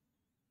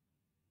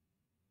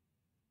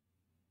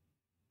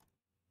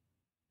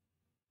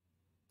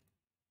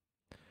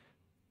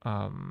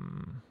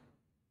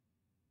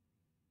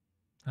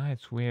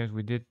 It's weird.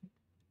 We did,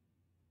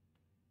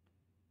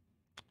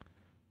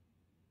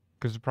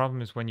 because the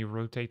problem is when you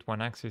rotate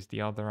one axis,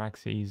 the other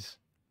axis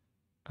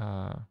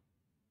do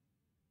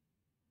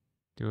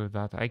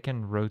that. I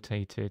can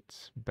rotate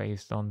it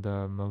based on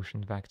the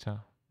motion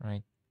vector,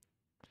 right?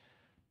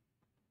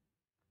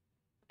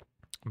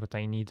 But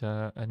I need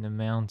an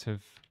amount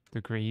of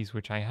degrees,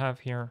 which I have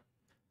here.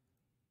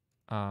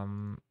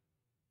 So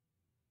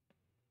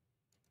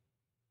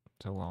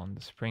on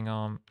the spring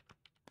arm.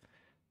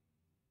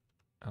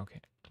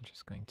 Okay, I'm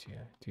just going to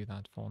do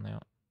that for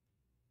now.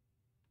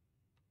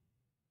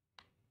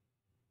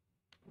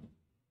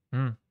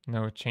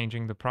 No,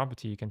 changing the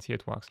property, you can see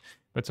it works.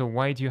 But so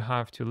why do you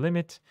have to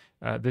limit?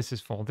 This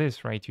is for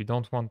this, right? You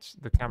don't want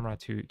the camera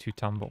to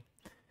tumble,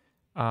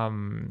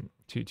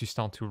 to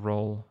start to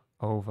roll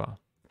over.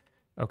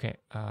 Okay,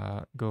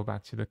 go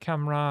back to the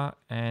camera,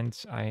 and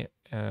I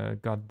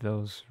got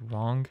those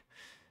wrong.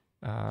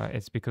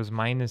 It's because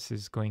minus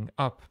is going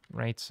up,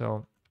 right?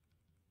 So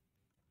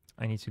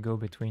I need to go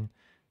between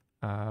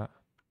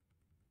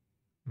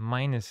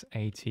minus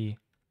 80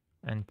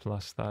 and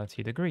plus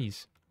 30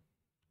 degrees.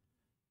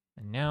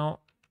 And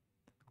now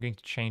I'm going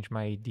to change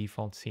my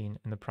default scene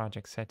in the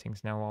project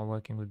settings. Now while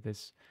working with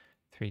this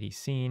 3D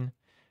scene,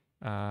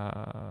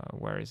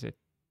 where is it?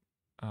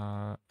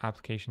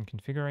 Application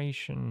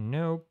configuration,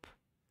 nope.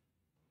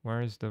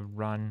 Where is the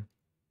run?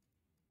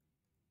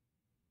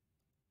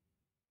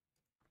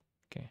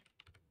 Okay,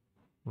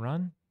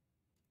 run.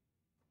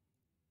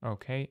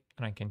 Okay,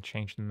 and I can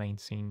change the main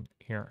scene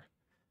here.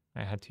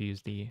 I had to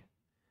use the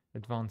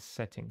advanced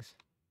settings.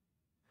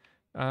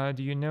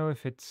 Do you know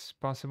if it's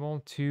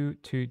possible to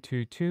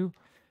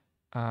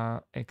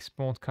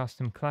export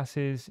custom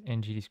classes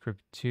in GDScript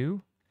 2?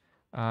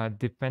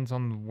 Depends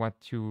on what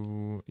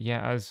you...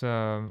 Yeah, as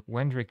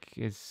Wendrick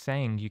is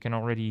saying, you can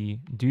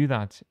already do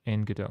that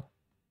in Godot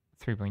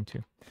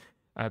 3.2.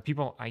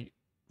 People, I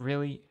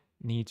really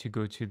need to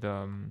go to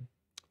the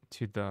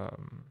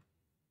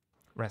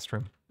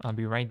restroom. I'll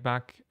be right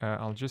back.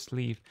 I'll just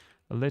leave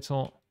a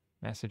little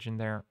message in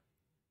there.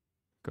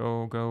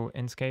 Go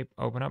Inkscape,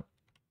 open up.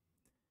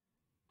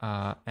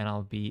 and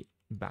I'll be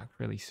back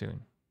really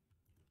soon.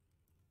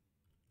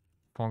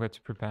 Forgot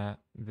to prepare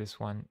this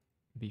one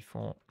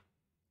before.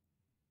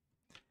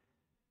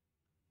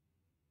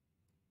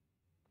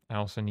 I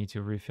also need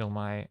to refill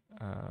my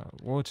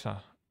water.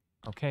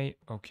 Okay,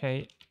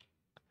 okay.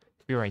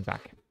 Be right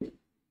back.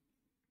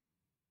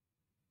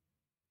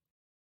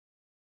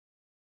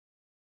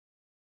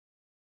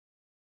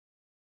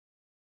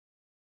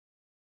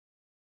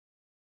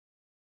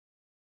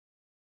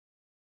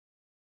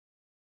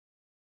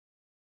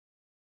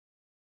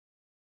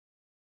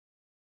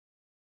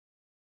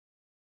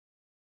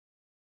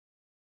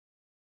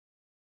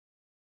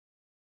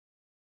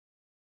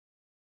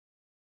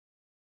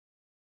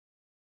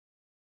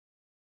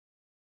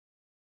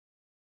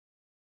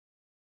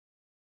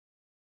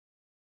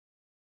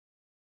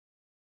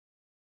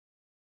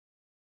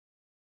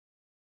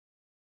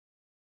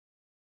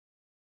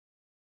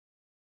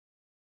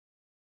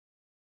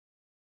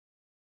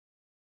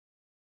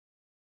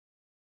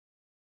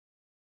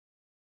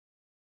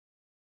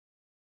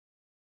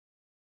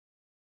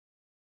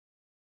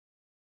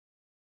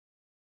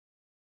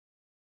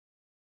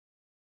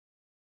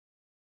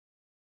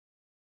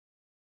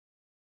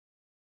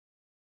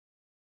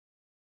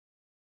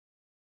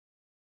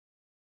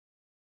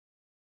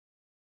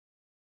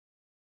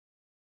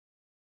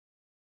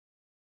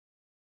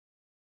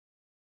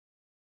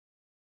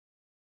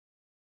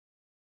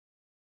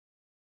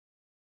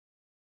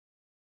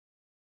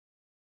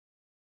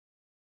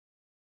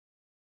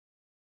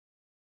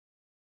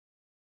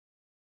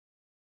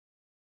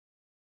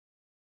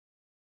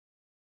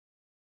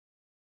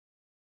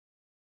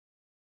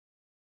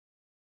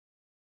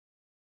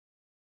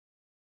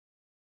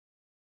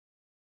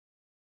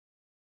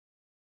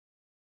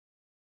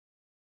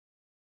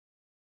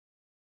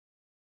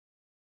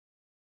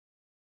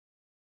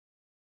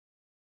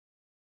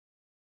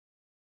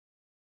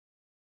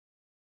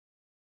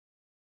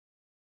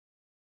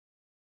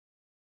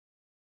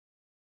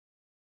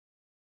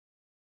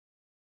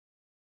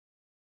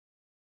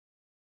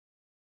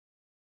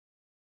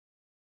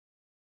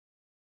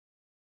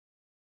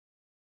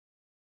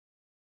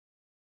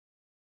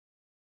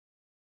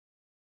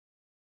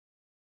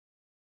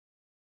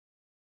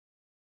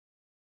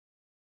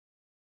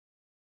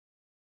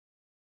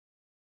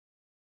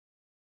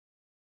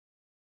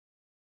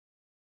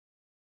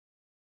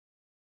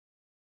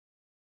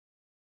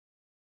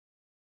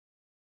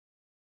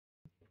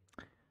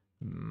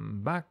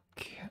 Back.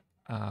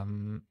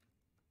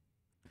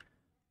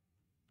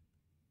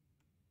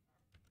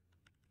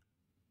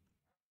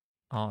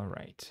 All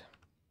right.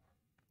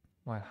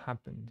 What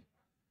happened?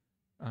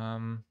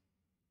 Um,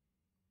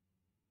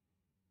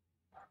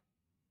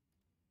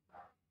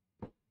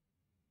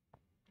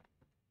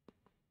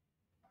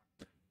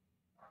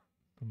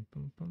 boom,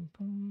 boom, boom,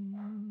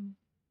 boom.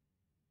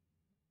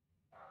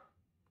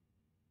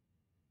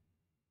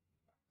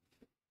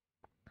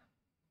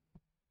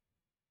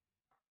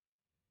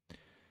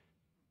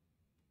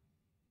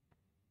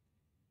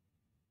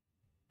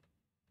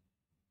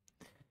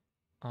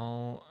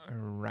 All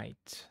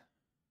right.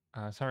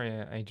 Sorry,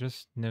 I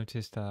just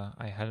noticed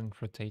I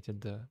hadn't rotated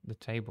the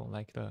table.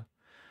 Like the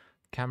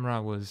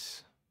camera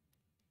was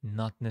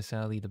not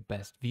necessarily the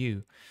best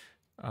view.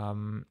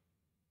 Well,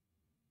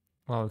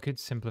 we could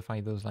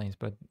simplify those lines,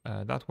 but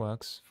that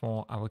works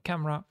for our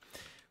camera,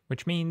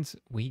 which means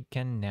we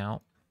can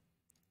now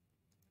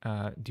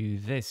do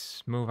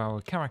this, move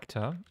our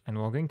character,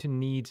 and we're going to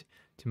need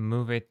to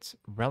move it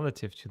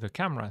relative to the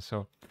camera.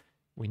 So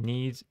we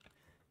need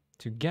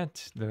to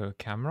get the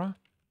camera.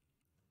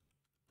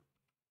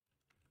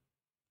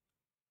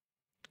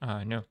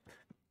 No,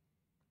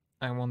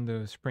 I want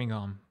the spring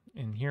arm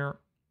in here.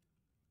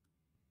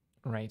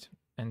 Right,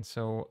 and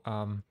so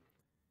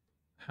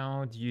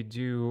how do you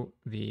do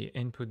the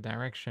input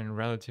direction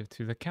relative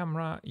to the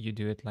camera? You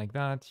do it like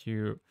that.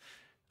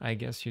 I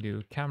guess you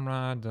do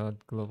camera dot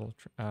global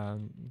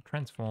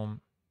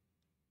transform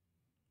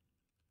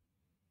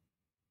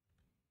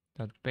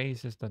dot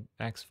basis dot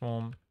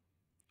xform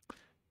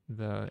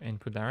the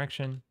input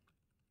direction.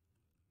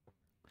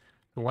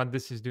 So what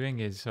this is doing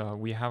is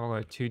we have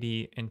our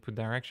 2D input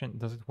direction.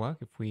 Does it work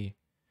if we?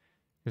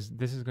 Because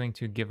this is going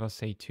to give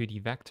us a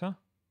 2D vector,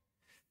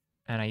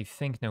 and I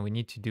think no, we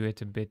need to do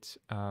it a bit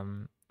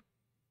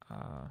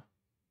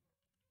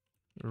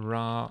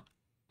raw.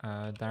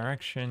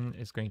 Direction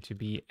is going to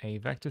be a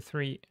vector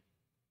 3,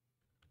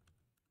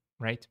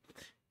 right?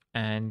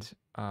 And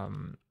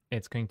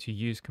it's going to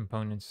use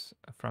components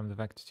from the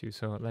vector 2.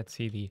 So let's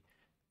see the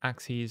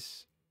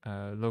axes,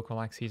 local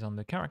axes on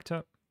the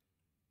character.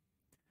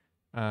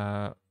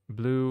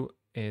 Blue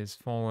is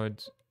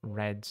forward,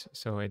 red,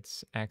 so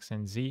it's x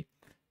and z.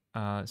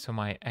 So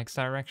my x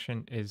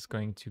direction is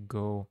going to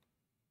go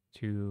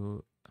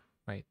to,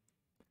 wait,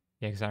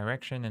 the x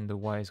direction, and the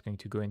y is going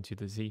to go into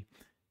the z.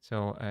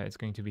 So it's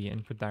going to be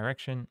input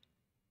direction.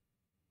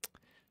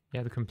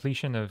 Yeah, the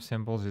completion of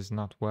symbols is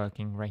not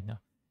working right now.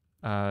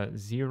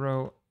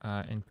 0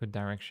 input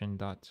direction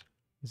dot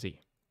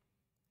z.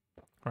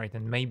 Right,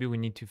 and maybe we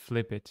need to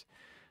flip it.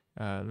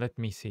 Let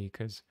me see,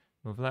 because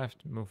move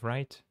left, move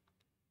right.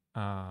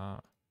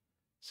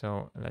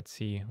 So let's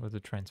see with the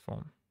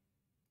transform.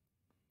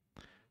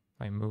 If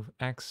I move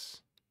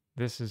X,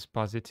 this is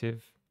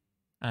positive.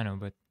 I know,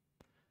 but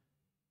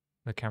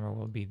the camera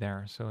will be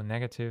there. So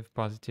negative,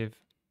 positive.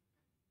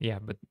 Yeah,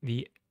 but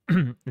the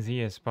Z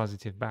is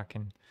positive back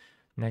and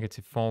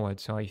negative forward.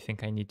 So I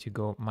think I need to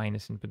go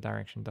minus input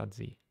direction dot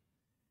Z.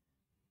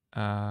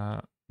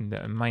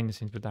 The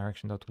minus input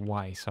direction dot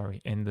Y,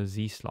 sorry, in the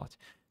Z slot.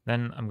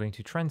 Then I'm going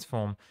to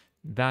transform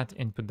that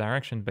input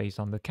direction based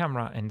on the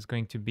camera, and it's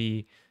going to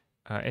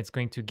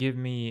give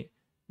me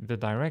the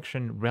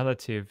direction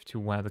relative to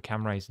where the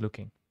camera is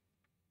looking.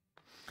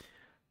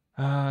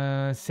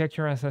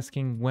 Sekira is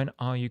asking, when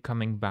are you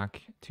coming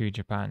back to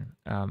Japan?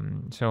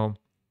 Right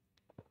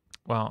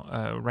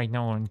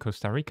now we're in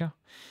Costa Rica.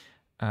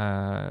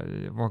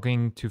 We're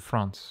going to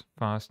France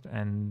first,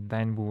 and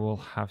then we will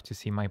have to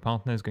see my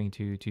partner is going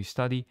to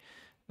study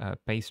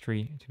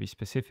pastry, to be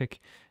specific,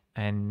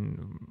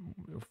 and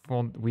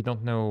we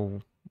don't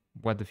know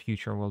what the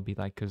future will be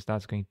like, because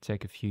that's going to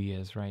take a few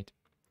years, right?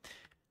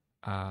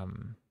 I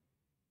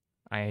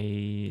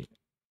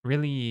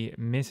really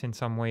miss in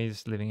some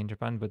ways living in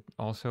Japan, but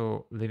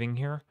also living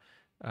here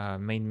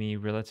made me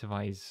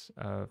relativize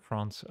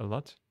France a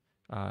lot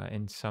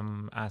in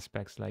some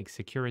aspects, like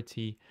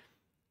security,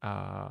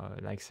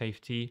 like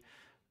safety,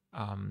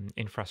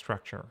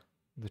 infrastructure,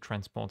 the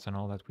transports and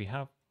all that we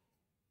have.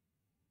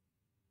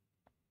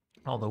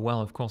 Although, well,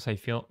 of course, I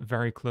feel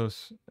very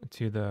close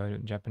to the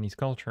Japanese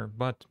culture,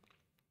 but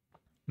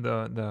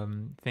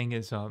the thing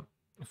is,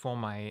 for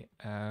my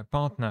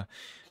partner,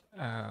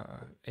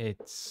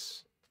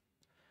 it's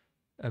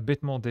a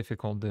bit more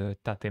difficult, the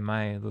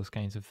tatemae, those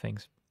kinds of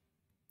things.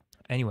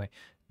 Anyway,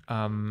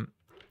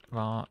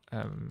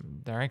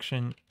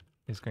 direction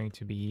is going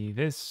to be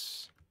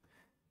this,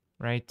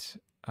 right?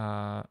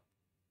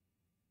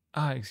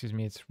 Excuse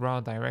me, it's raw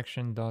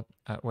direction dot,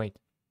 wait.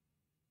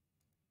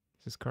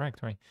 This is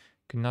correct, right?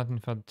 Could not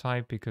infer the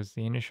type because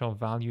the initial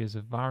value is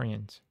a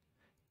variant.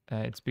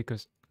 It's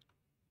because,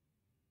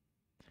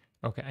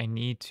 okay, I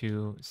need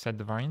to set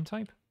the variant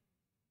type.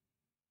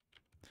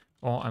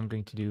 Or I'm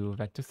going to do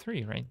vector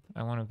 3, right?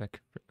 I want a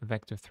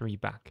vector 3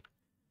 back.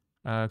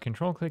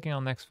 Control clicking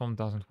on next form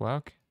doesn't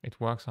work. It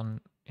works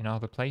in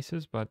other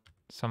places, but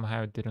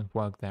somehow it didn't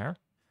work there.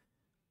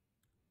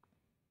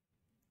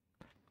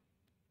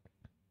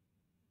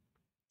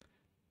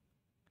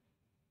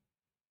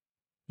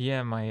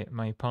 Yeah,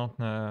 my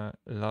partner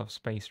loves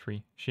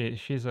pastry.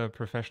 She's a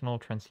professional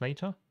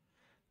translator,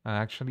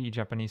 actually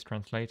Japanese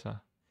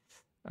translator,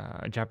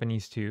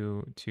 Japanese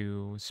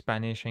to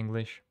Spanish,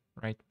 English,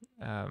 right?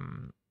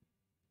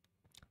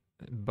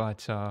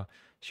 But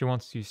she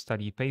wants to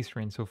study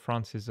pastry, and so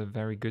France is a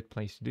very good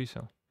place to do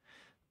so.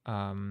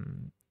 Her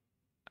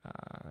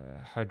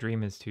dream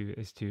was to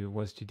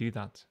do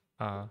that.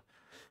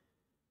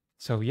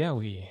 So yeah,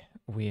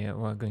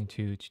 we're going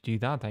to do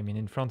that. I mean,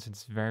 in France,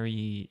 it's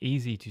very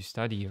easy to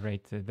study,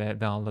 right? There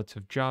are lots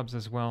of jobs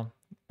as well.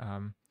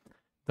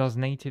 Does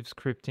native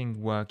scripting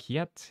work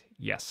yet?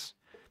 Yes.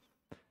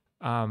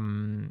 But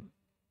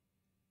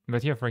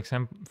yeah, for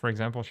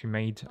example, she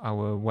made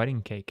our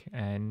wedding cake,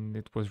 and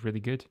it was really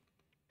good.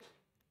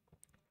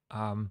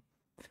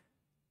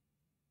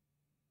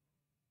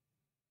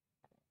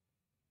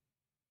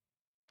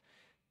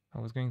 I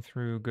was going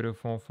through Godot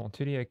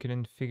 4.4 I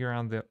couldn't figure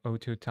out the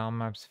auto tile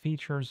maps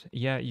features.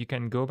 Yeah, you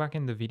can go back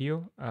in the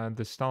video.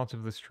 The start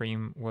of the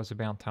stream was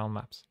about tile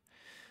maps.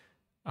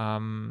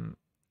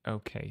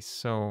 Okay,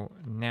 so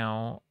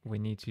now we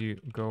need to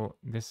go.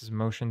 This is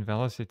motion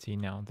velocity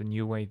now, the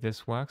new way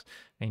this works.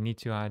 I need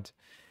to add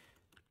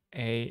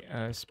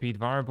a speed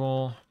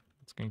variable.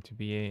 It's going to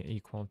be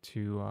equal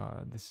to,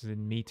 this is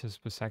in meters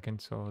per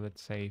second, so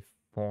let's say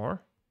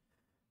 4.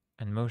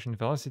 And motion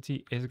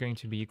velocity is going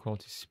to be equal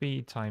to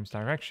speed times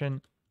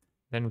direction.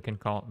 Then we can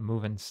call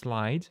move and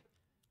slide.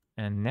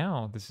 And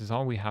now this is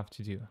all we have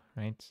to do,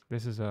 right?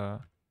 This is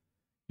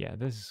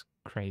this is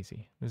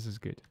crazy. This is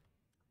good.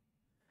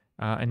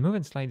 And move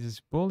and slide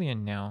is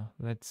Boolean now.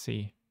 Let's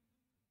see.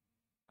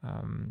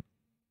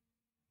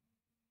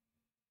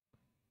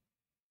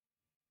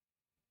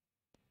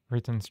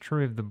 Returns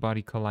true if the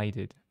body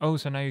collided. Oh,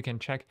 so now you can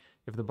check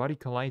if the body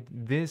collided.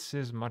 This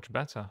is much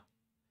better.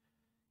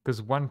 Because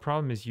one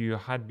problem is you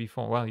had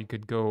before, well, you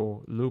could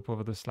go loop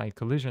over the slide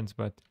collisions,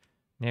 but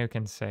now you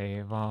can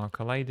say, well,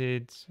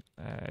 collided,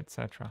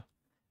 etc.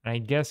 And I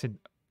guess it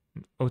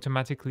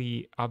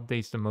automatically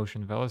updates the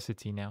motion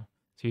velocity now.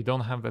 So you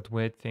don't have that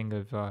weird thing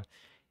of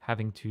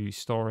having to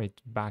store it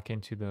back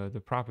into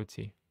the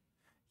property.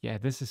 Yeah,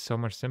 this is so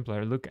much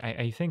simpler. Look,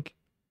 I think...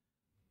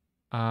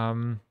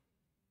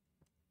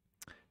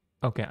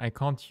 okay, I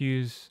can't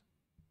use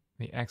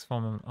the X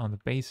form on the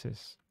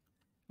basis.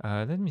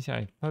 Let me see,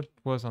 I thought it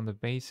was on the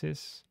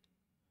basis.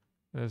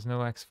 There's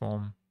no X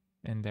form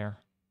in there.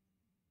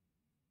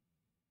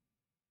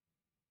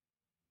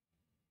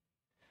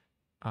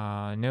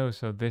 No,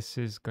 so this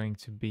is going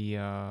to be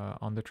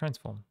on the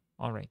transform.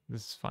 All right,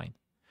 this is fine.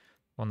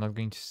 We're not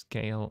going to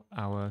scale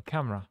our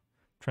camera.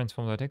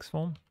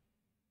 Transform.xform.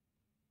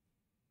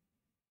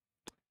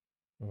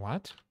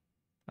 What?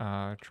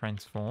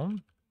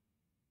 Transform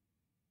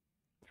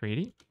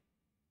 3D.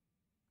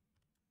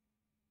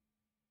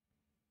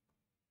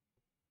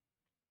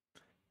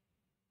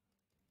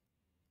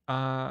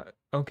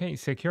 Okay,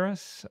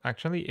 Securas,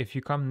 actually, if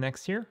you come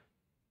next year,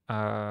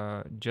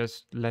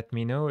 just let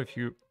me know if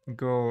you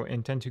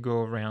intend to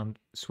go around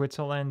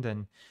Switzerland,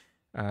 and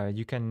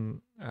you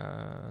can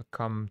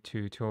come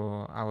to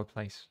our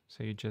place.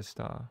 So you just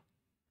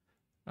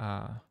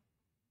uh,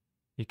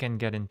 you can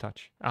get in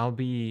touch. I'll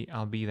be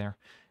there.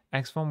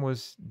 Xform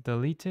was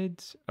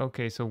deleted.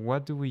 Okay, so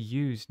what do we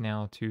use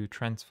now to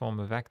transform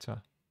a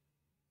vector?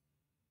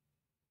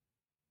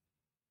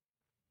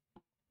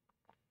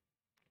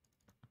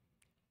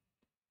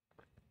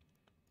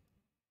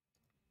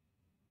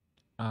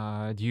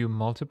 Do you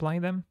multiply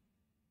them?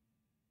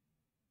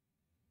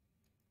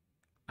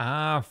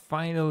 Ah,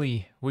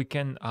 finally, we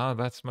can. Ah,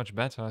 that's much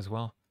better as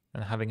well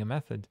than having a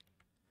method.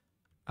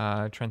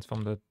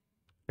 Transform the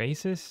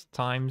basis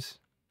times.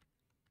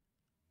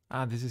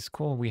 Ah, this is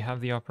cool. We have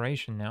the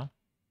operation now.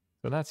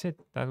 So that's it.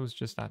 That was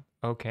just that.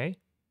 Okay.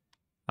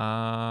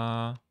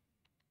 All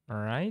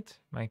right.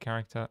 My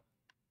character.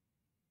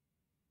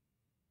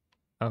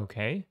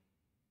 Okay.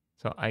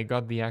 So I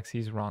got the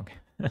axes wrong.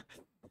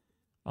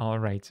 All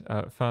right.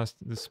 First,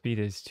 the speed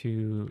is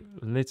too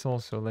little,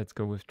 so let's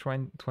go with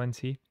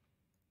 20.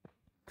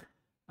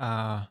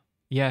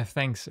 Yeah,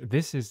 thanks.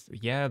 This is,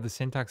 yeah, the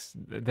syntax.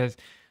 There's,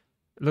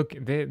 look,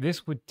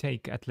 this would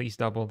take at least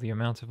double the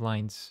amount of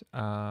lines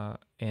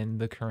in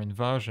the current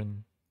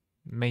version.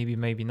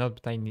 Maybe not,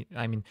 but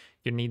I mean,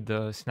 you need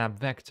the snap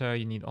vector,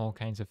 you need all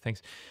kinds of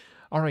things.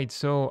 All right,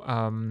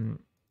 so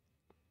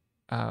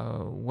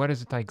what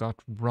is it I got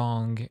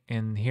wrong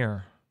in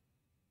here?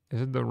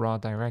 Is it the raw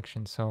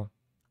direction? So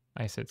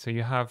I said, so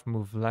you have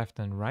move left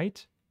and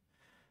right.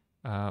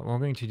 We're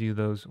going to do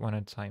those one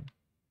at a time.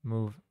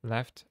 Move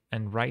left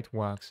and right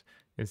works.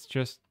 It's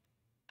just,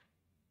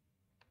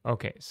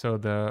 okay, so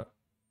the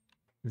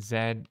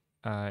Z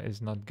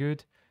is not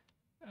good.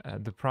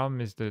 The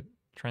problem is the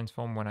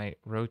transform when I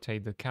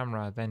rotate the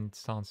camera, then it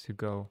starts to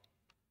go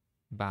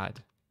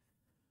bad.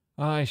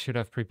 I should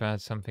have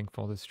prepared something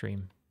for the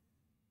stream.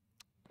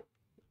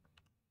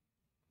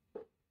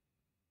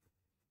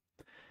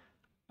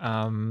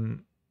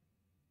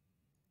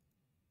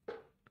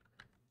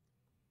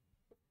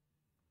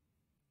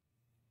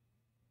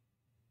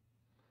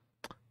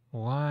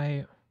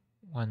 Why,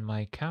 when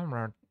my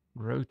camera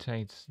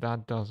rotates,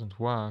 that doesn't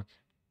work?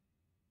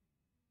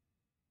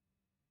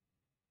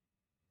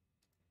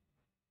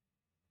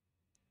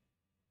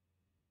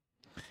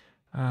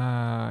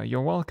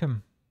 You're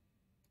welcome.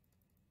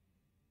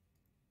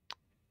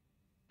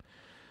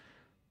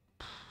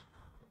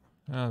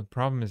 The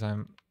problem is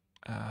I'm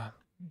a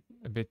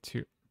bit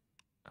too...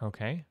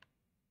 Okay.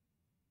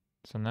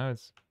 So now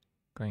it's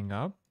going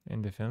up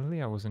indefinitely.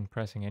 I wasn't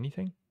pressing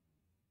anything.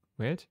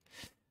 Weird.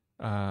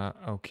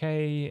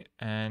 Okay,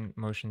 and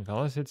motion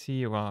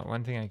velocity. Well,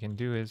 one thing I can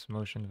do is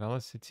motion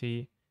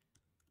velocity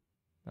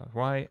dot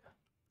y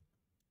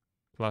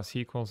plus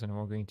equals, and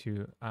we're going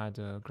to add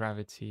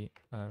gravity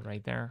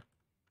right there.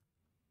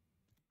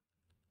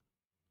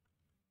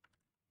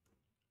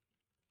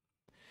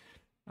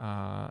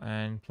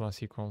 And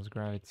plus equals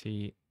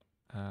gravity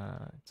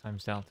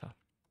times delta,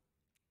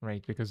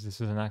 right? Because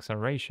this is an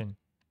acceleration.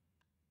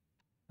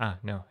 Ah,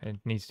 no, it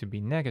needs to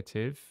be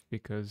negative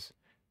because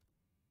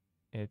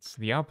it's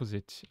the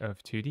opposite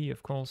of 2D,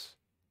 of course.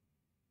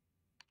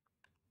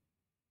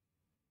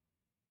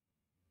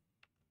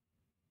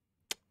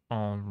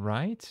 All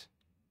right.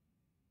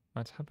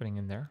 What's happening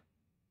in there?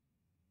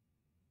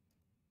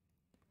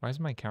 Why is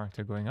my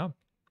character going up?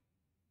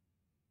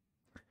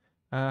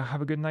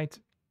 Have a good night,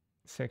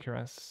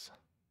 Securas.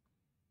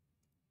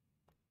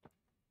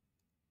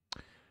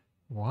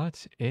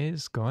 What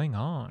is going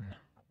on?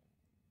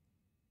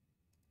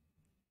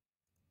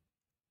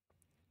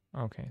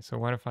 Okay, so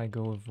what if I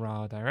go with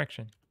raw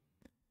direction?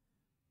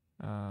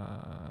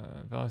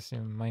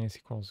 Velocity minus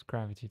equals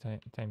gravity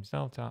times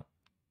delta.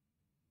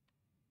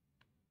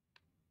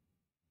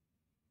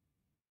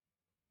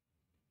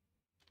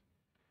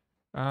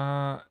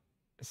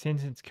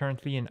 Since it's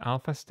currently in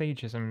alpha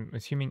stages, I'm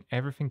assuming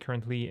everything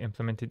currently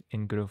implemented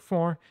in Godot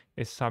 4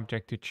 is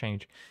subject to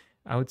change.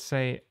 I would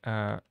say,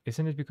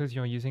 isn't it because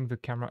you're using the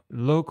camera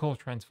local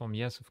transform?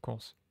 Yes, of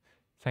course.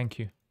 Thank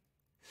you.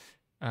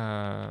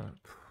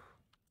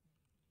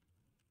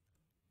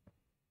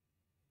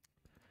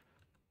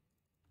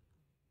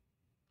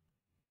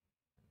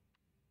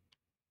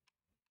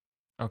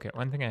 Okay,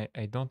 one thing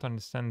I don't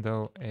understand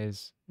though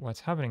is what's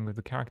happening with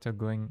the character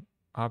going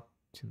up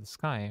to the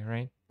sky,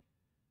 right?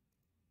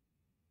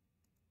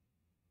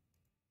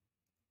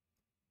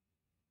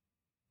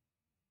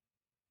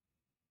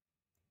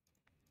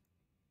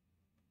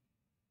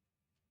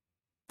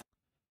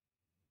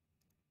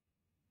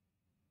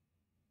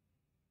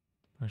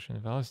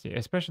 Motion velocity,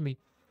 especially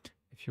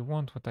if you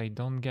want, what I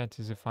don't get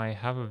is if I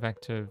have a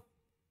vector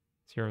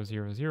 0,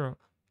 0, 0,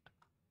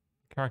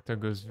 character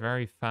goes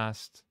very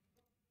fast.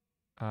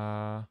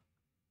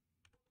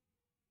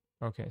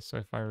 Okay, so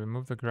if I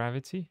remove the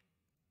gravity,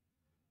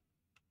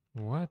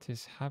 what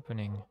is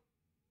happening?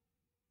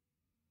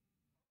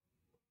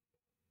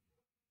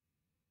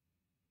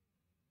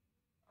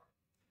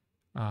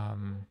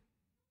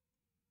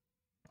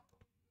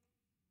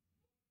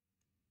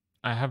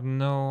 I have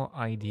no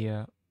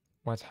idea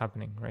what's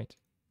happening, right?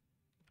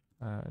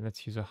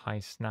 Let's use a high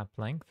snap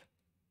length.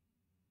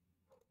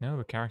 No,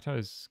 the character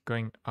is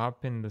going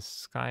up in the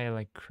sky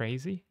like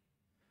crazy.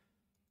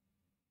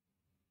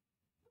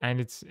 And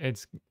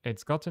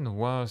it's gotten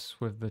worse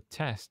with the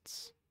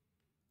tests.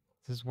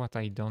 This is what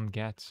I don't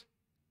get.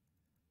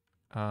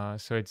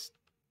 So it's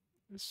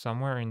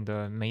somewhere in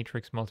the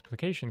matrix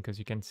multiplication, because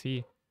you can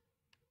see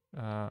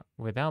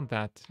without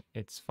that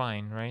it's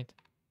fine, right?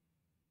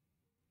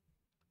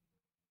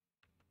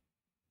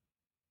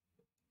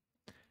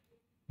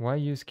 Why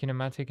use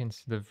kinematic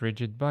instead of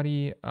rigid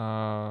body?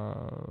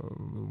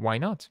 Why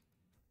not?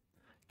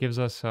 Gives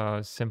us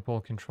a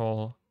simple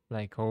control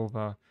like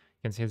over.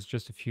 You can see it's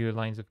just a few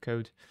lines of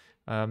code.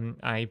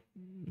 I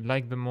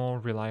like the more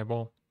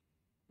reliable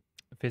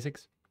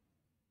physics.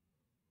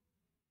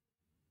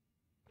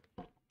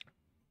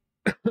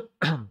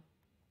 I'm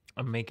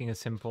making a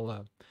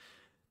simple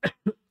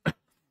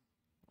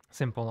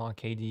simple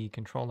RKD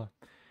controller.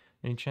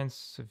 Any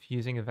chance of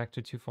using a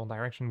vector 2 for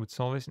direction would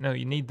solve this? No,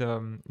 you need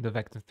the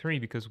vector 3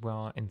 because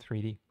we're in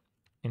 3D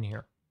in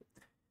here.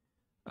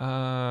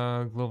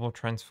 Global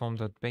transform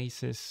dot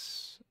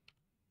basis.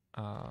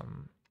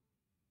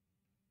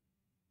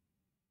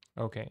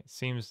 Okay, it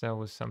seems there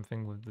was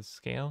something with the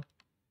scale.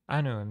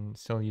 I know I'm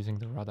still using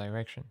the raw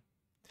direction.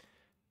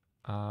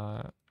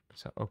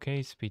 So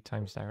okay, speed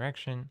times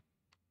direction.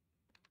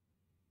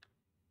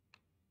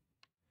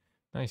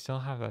 Now I still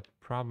have that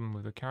problem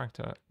with the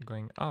character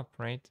going up,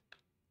 right?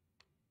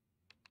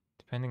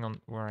 Depending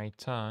on where I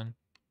turn.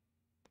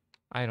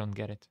 I don't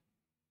get it.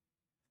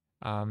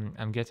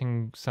 I'm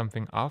getting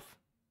something off,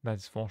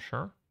 that's for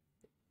sure.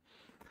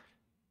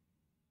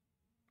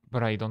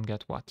 But I don't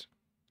get what.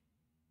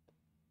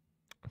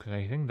 Because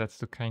I think that's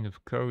the kind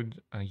of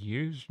code I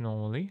use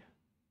normally.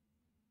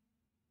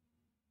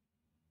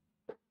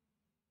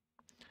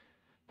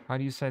 How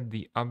do you set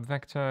the up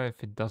vector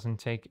if it doesn't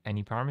take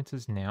any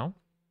parameters now?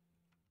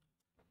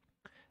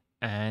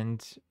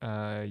 And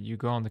you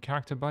go on the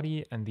character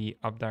body and the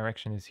up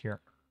direction is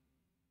here.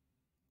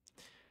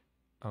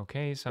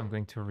 Okay, so I'm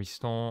going to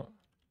restore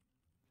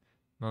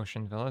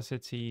motion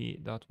velocity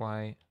dot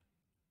y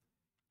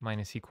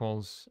minus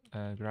equals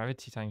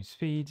gravity times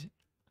speed.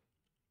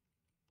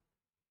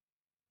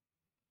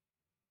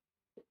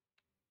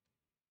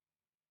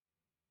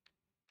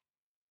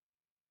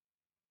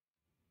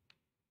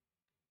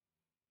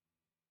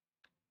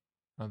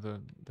 Oh,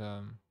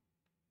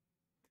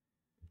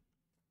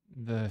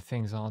 the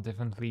things are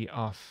definitely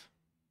off.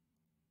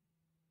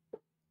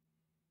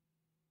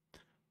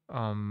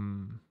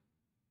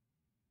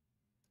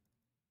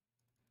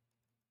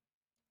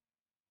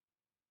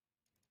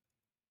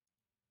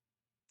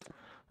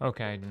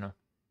 Okay, I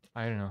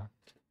don't know.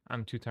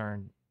 I'm too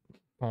tired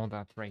for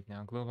that right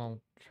now.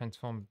 Global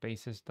transform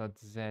basis dot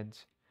z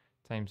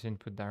times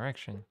input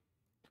direction.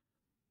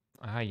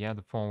 Ah, yeah,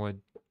 the forward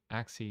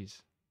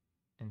axes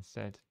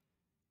instead.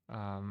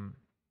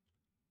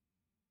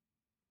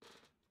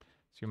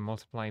 So you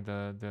multiply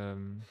the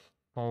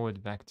forward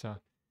vector.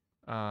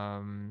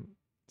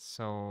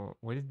 So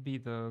would it be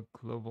the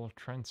global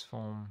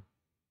transform?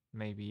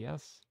 Maybe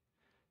yes.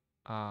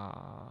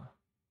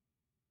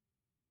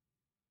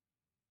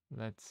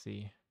 Let's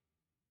see.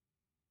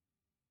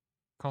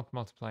 Can't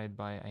multiply it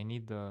by. I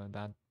need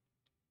that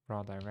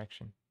raw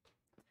direction.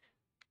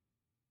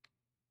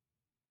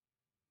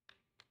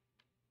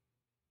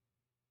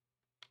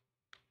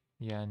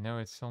 Yeah, no,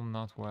 it's still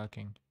not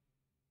working.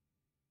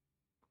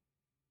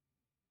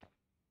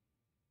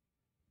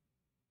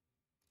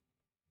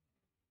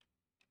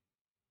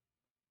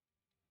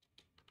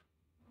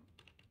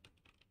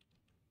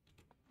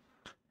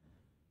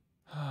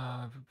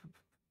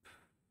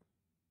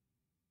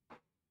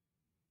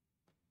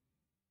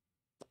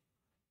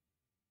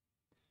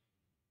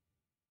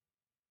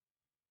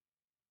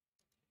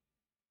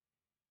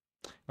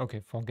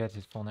 Okay, forget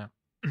it for now.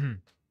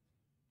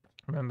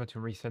 Remember to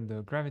reset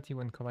the gravity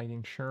when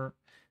colliding, sure.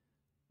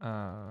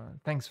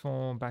 Thanks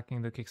for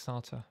backing the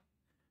Kickstarter.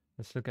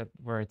 Let's look at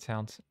where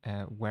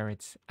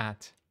it's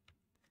at.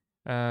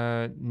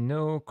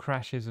 No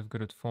crashes of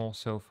Godot 4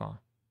 so far.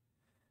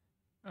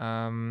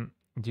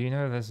 Do you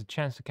know there's a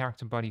chance the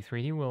character body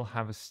 3D will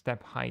have a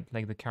step height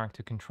like the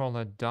character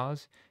controller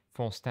does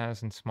for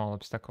stairs and small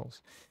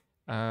obstacles?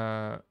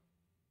 I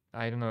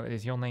don't know.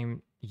 Is your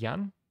name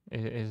Jan?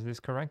 Is this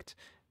correct?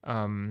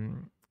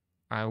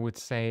 I would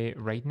say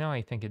right now,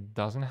 I think it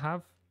doesn't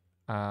have.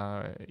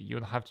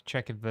 You'll have to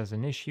check if there's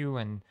an issue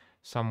and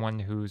someone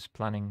who's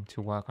planning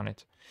to work on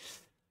it.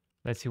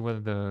 Let's see whether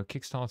the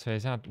Kickstarter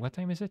is out. What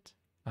time is it?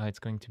 It's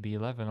going to be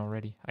 11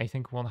 already. I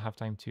think we'll have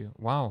time to.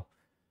 Wow,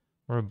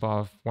 we're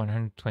above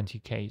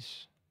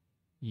 120Ks.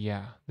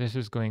 Yeah, this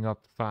is going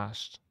up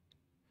fast.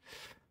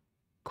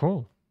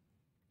 Cool.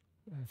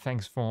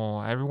 thanks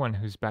for everyone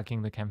who's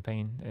backing the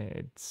campaign.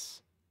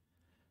 It's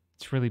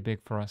really big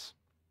for us.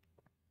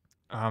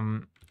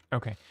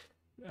 Okay.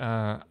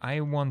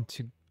 I want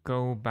to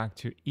go back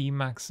to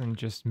Emacs and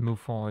just move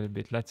forward a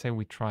bit. Let's say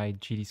we tried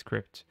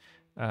GDScript,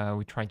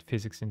 we tried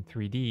physics in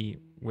 3D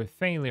with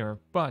failure,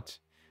 but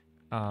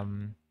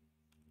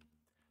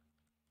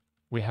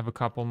we have a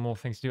couple more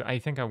things to do. I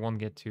think I won't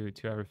get to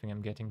everything.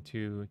 I'm getting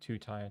too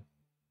tired.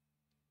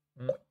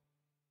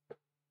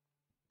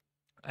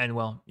 And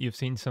well, you've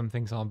seen some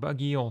things are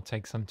buggy or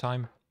take some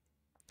time.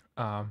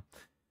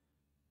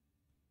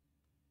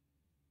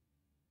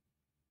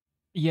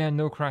 Yeah,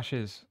 no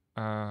crashes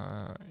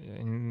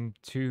in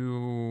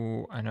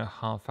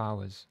 2.5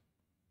 hours.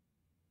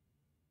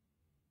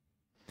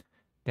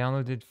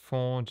 Downloaded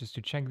for just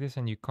to check this,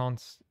 and you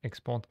can't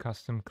export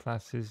custom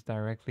classes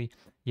directly.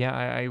 Yeah,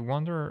 I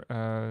wonder.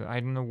 I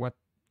don't know what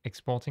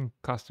exporting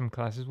custom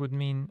classes would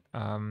mean.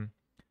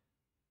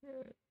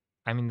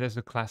 I mean, there's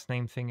a class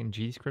name thing in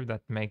GDScript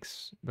that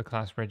makes the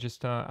class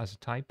register as a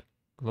type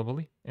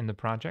globally in the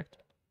project.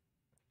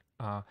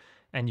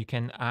 And you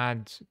can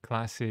add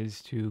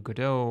classes to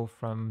Godot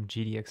from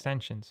GD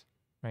extensions,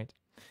 right?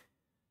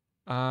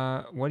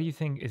 What do you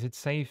think? Is it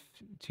safe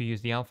to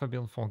use the alpha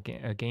build for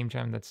a game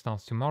jam that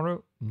starts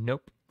tomorrow?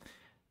 Nope.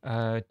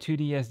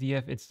 2D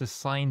SDF, it's the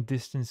sign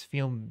distance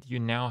field you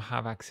now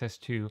have access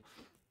to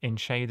in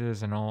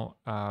shaders and all.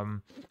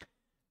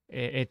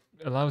 It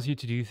allows you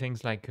to do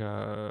things like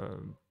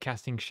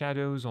casting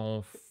shadows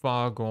or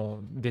fog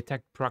or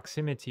detect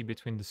proximity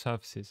between the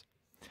surfaces.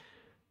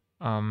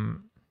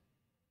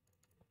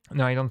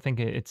 No, I don't think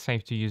it's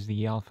safe to use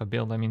the alpha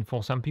build. I mean,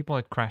 for some people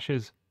it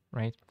crashes,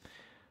 right?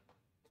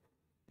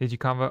 Did you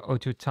cover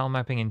auto tile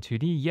mapping in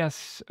 2D?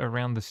 Yes,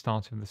 around the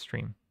start of the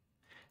stream.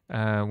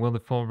 Will the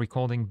full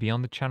recording be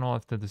on the channel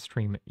after the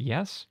stream?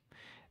 Yes.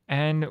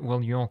 And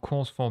will your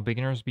course for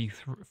beginners be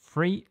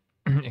free?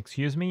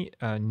 Excuse me.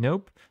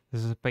 Nope.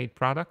 This is a paid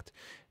product.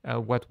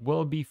 What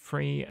will be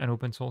free and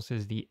open source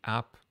is the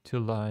app to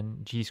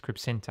learn GScript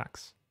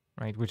syntax,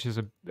 right? Which is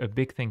a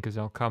big thing because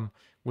they'll come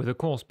with a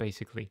course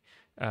basically,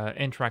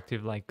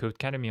 interactive like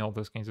Codecademy, all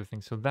those kinds of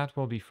things. So that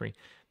will be free.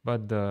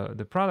 But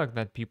the product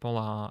that people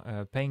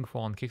are paying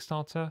for on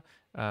Kickstarter,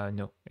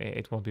 no,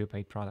 it will be a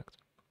paid product.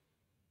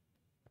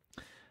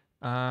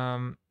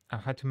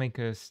 I've had to make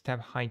a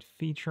step height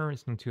feature.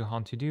 It's not too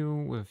hard to do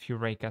with a few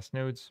raycast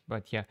nodes,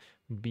 but yeah,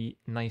 it'd be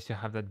nice to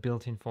have that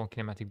built in for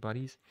kinematic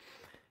bodies.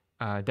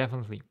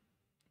 Definitely.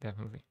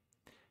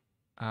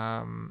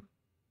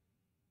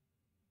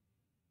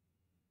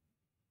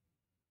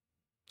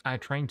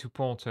 Trying to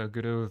port a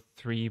Godot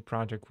 3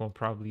 project will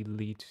probably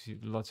lead to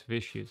lots of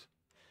issues.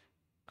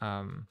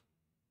 Hi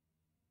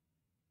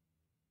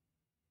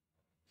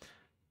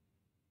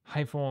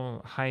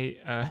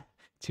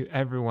to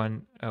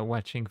everyone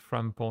watching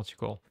from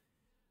Portugal.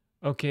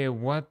 Okay,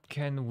 what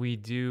can we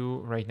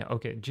do right now?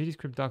 Okay,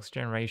 GDScript docs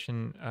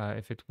generation,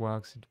 if it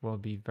works, it will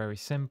be very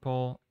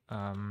simple.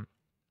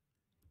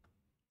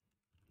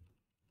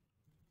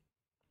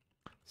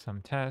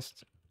 Some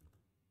test.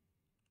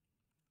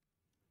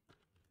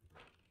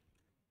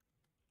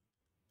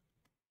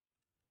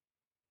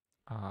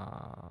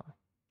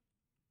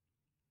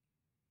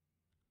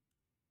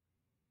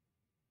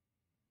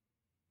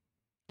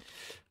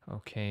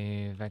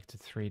 Okay, vector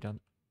 3 dot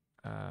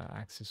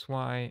axis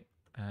y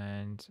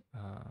and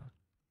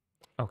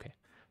okay.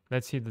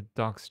 Let's see the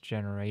docs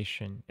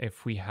generation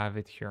if we have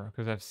it here,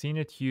 because I've seen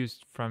it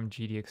used from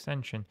GD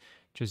extension,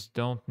 just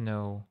don't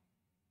know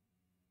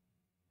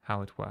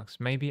how it works.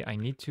 Maybe I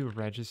need to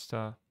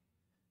register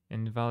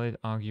invalid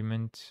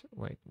argument.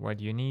 Wait, what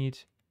do you need?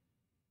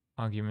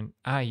 Argument.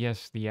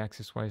 Yes, the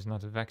axis y is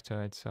not a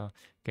vector. It's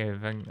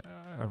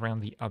around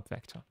the up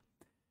vector.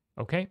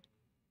 Okay.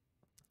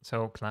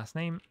 So class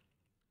name,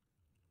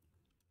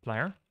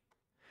 player.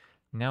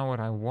 Now what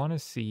I want to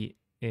see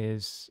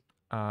is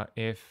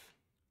if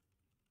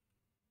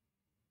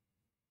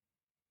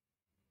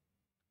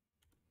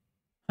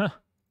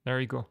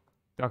there you go.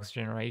 Docs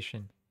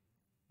generation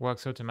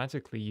works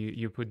automatically.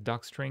 You put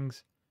doc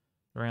strings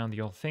around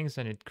your things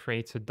and it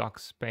creates a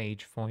docs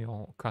page for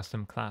your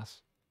custom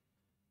class.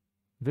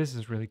 This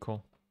is really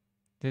cool.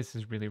 This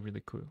is really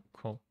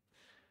cool.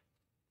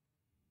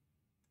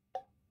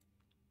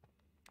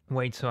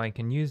 Wait, so I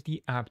can use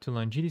the app to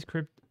learn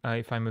GDScript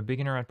if I'm a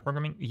beginner at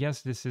programming?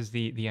 Yes, this is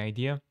the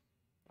idea.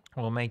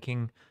 We're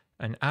making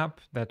an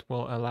app that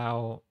will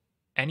allow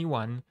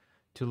anyone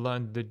to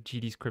learn the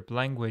GDScript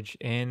language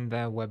in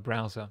their web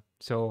browser.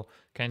 So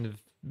kind of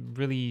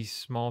really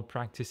small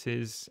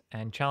practices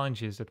and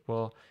challenges that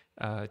will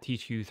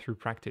teach you through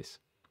practice.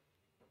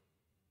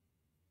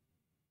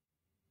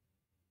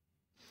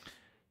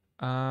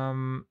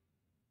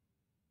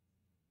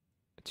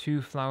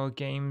 Two flower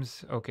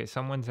games. Okay,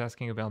 someone's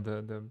asking about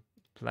the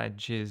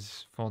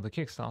pledges for the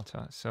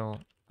Kickstarter, so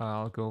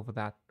I'll go over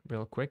that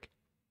real quick.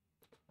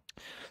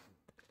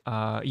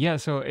 Yeah,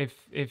 so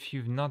if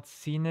you've not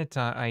seen it,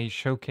 I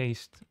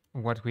showcased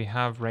what we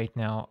have right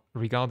now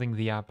regarding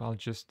the app. I'll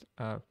just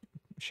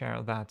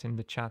share that in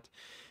the chat.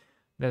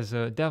 there's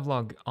a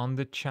devlog on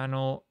the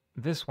channel,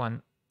 this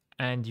one,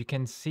 and you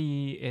can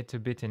see it a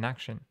bit in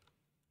action.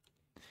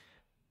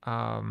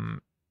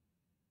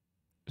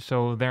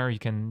 So there you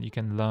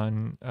can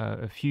learn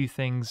a few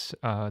things,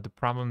 the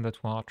problem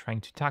that we are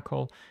trying to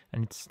tackle,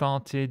 and it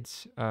started.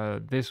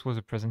 This was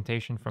a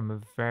presentation from a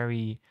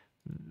very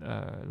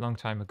long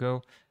time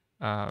ago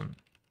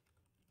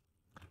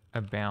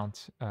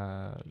about.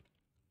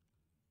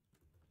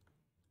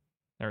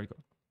 There we go.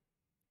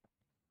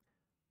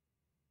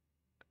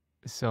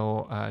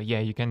 So yeah,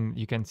 you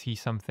can see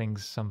some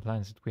things, some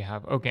plans that we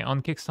have. Okay,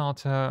 on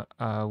Kickstarter,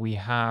 we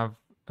have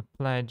a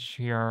pledge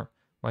here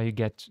where you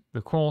get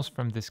the calls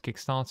from this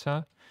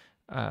Kickstarter,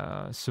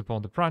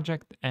 support the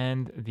project,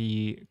 and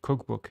the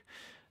cookbook.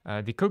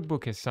 The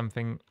cookbook is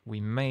something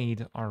we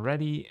made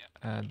already,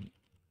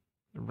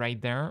 right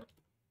there.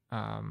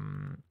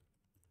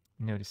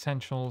 Node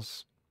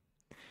essentials,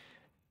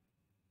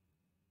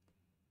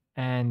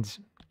 and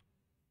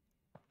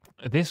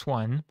this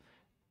one.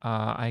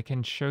 I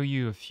can show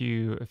you a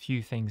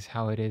few things,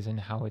 how it is and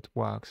how it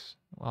works.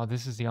 Well,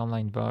 this is the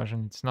online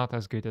version. It's not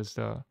as good as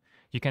the.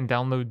 You can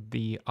download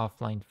the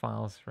offline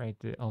files, right?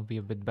 It'll be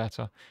a bit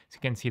better. So you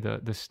can see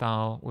the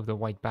style with the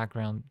white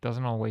background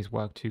doesn't always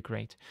work too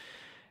great.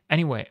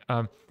 Anyway,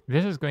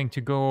 this is going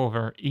to go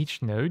over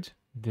each node,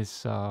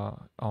 this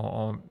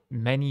or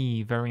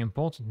many very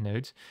important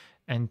nodes,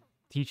 and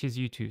teaches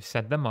you to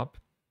set them up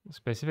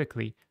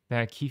specifically.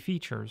 Their key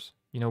features.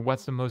 You know,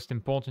 what's the most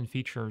important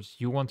features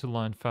you want to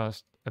learn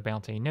first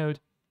about a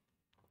node,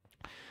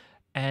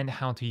 and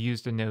how to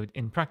use the node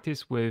in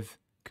practice with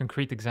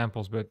concrete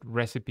examples, but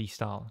recipe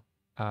style.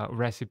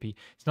 Recipe.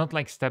 It's not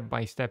like step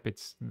by step.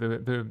 It's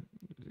the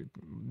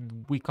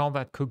we call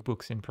that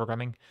cookbooks in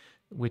programming,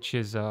 which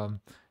is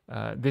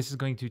this is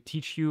going to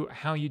teach you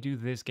how you do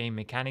this game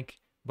mechanic,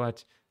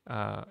 but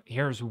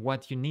here's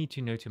what you need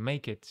to know to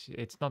make it.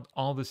 It's not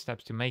all the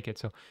steps to make it.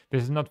 So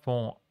this is not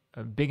for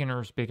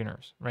beginners,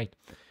 right?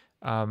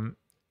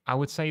 I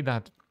would say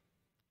that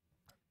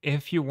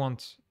if you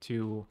want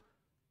to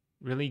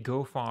really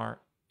go far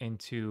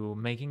into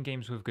making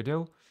games with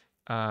Godot,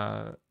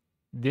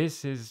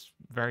 this is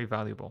very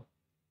valuable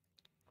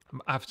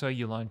after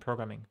you learn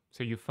programming.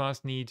 So you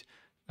first need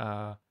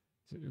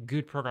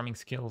good programming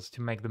skills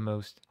to make the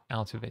most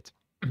out of it.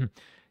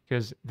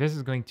 Because this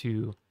is going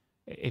to,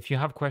 if you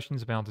have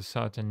questions about a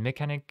certain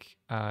mechanic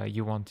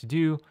you want to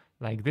do,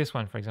 like this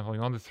one, for example, you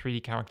want a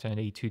 3D character in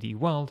a 2D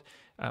world,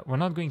 we're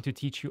not going to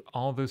teach you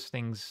all those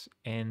things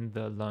in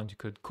the Learn to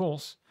Code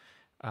course,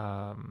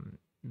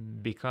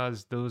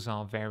 because those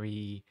are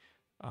very,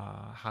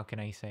 how can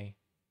I say,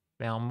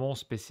 they are more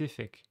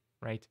specific,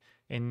 right?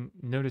 In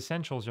Node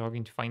Essentials, you're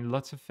going to find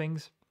lots of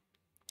things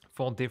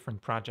for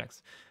different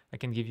projects. I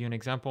can give you an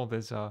example.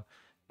 There's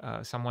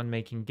someone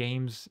making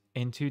games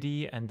in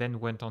 2D and then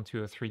went on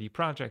to a 3D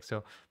project.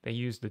 So they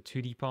use the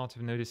 2D part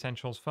of Node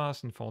Essentials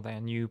first, and for their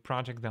new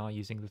project, they are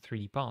using the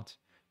 3D part,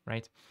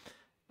 right?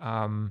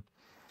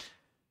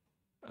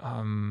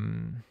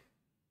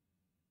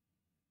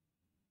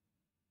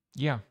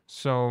 Yeah,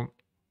 so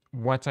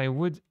what I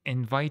would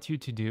invite you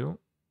to do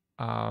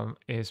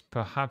is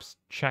perhaps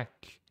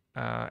check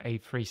a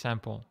free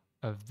sample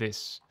of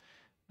this.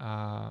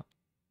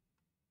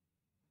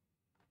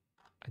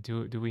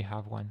 Do we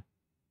have one?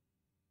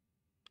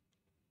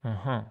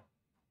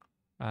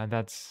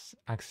 That's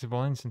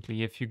accessible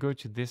instantly. If you go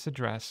to this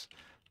address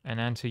and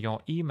enter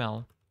your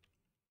email,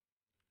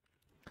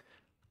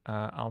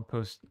 I'll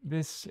post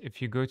this.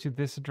 If you go to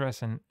this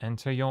address and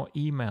enter your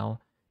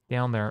email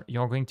down there,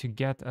 you're going to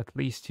get at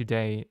least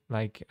today,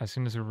 like as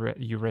soon as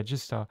you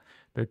register,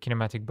 the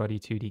Kinematic Body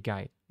 2D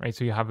guide, right?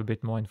 So you have a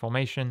bit more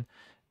information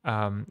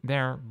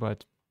there,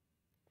 but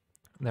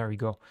there we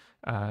go.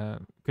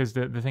 Because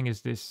the thing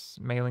is, this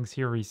mailing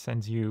series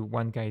sends you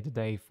one guide a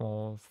day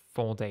for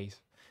 4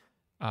 days.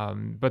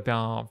 But they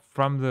are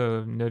from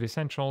the Node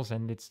Essentials,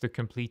 and it's the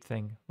complete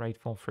thing, right,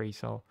 for free.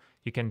 So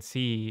you can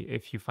see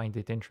if you find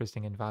it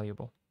interesting and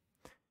valuable.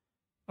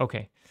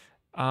 Okay.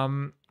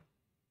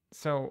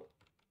 So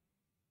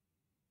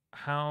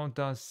how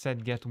does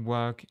setget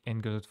work in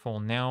Godot 4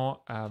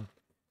 now?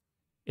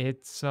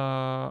 It's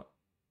how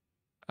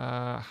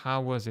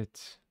was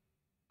it?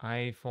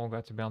 I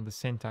forgot about the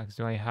syntax.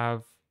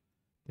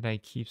 Did I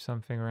keep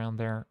something around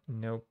there?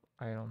 Nope,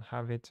 I don't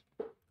have it.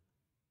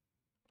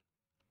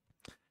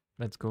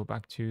 Let's go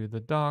back to the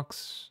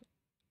docs.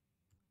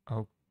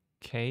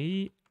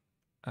 Okay,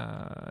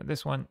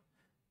 this one,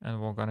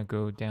 and we're gonna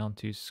go down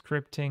to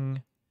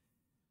scripting,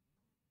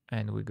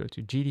 and we go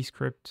to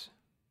GDScript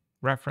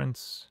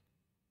reference.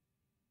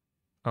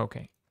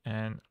 Okay,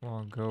 and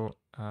we'll go.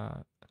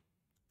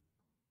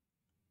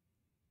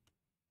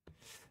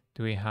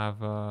 Do we have?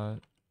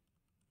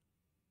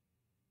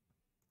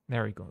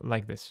 There we go,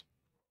 like this.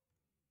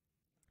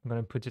 I'm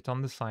gonna put it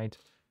on the side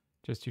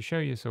just to show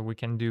you, so we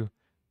can do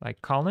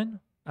like colon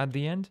at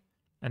the end,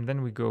 and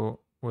then we go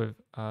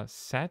with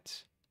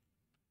set,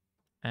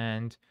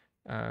 and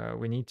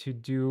we need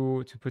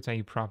to put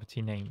a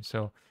property name.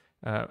 So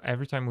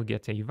every time we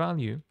get a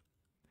value,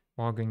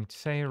 we're going to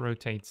say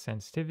rotate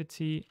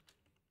sensitivity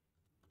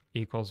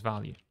equals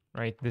value,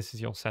 right? This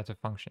is your setter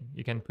function.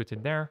 You can put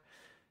it there.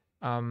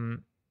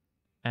 And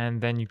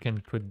then you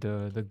can put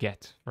the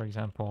get, for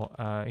example,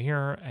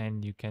 here,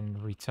 and you can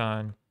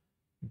return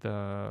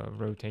the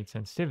rotate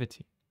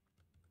sensitivity.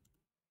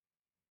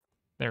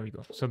 There we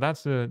go. So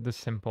that's the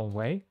simple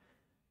way.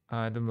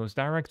 The most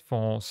direct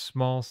for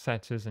small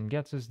setters and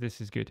getters, this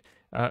is good.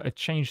 A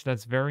change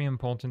that's very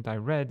important I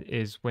read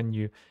is when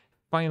you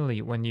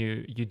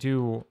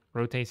do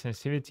rotate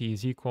sensitivity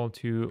is equal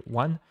to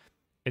 1,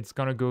 it's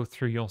going to go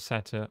through your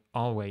setter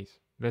always.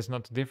 There's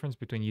not a difference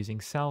between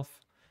using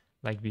self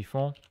like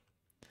before,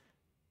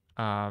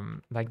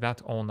 like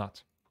that or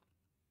not.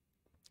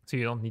 So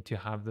you don't need to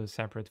have the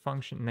separate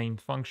function,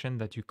 named function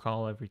that you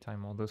call every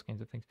time, all those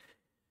kinds of things.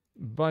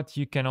 But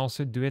you can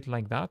also do it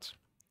like that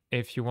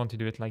if you want to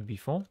do it like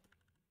before.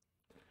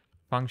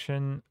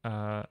 Function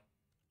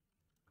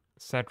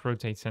set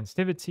rotate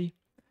sensitivity,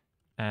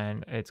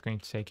 and it's going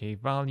to take a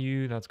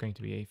value that's going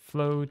to be a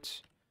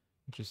float.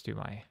 Just do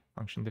my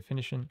function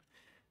definition.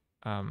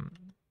 Let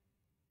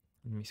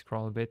me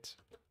scroll a bit.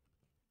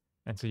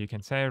 And so you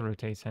can say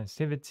rotate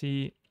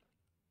sensitivity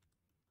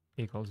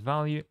equals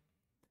value.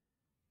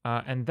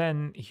 And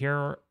then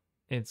here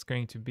it's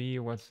going to be,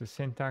 what's the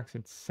syntax?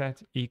 It's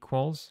set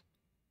equals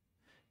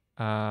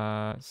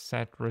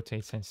set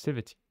rotate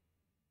sensitivity.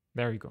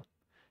 There you go.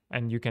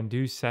 And you can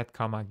do set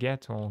comma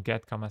get or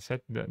get comma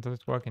set. Does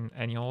it work in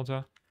any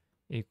order?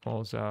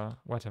 Equals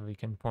whatever. You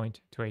can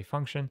point to a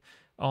function.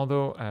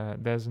 Although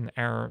there's an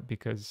error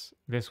because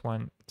this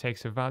one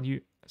takes a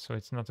value, so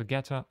it's not a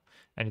getter,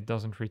 and it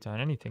doesn't return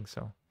anything.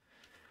 So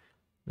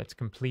let's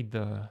complete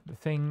the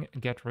thing.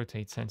 Get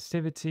rotate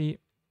sensitivity.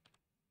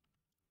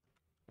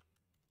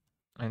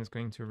 And it's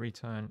going to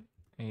return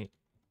a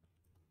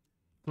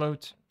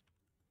float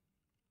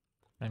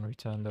and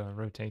return the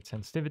rotate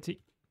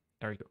sensitivity.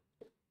 There we go.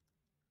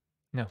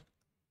 No,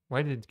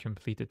 why did it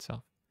complete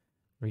itself?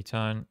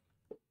 Return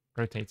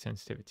rotate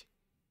sensitivity.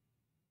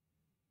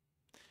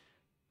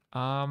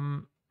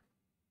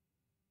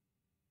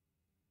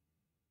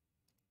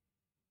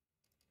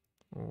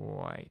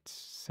 Right,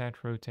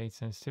 set rotate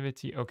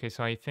sensitivity. Okay,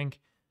 so I think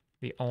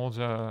the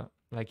order,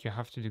 like you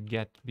have to do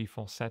get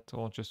before set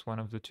or just one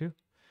of the two.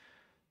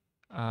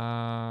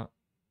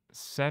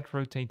 Set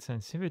rotate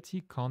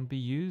sensitivity can't be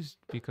used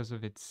because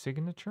of its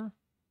signature.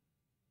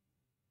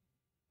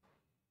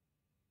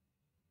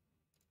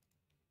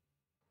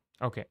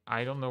 Okay,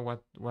 I don't know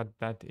what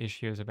that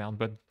issue is about,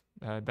 but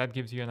that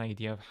gives you an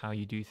idea of how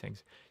you do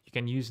things. You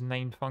can use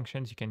named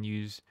functions. You can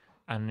use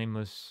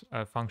anonymous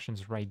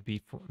functions right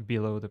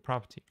below the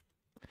property.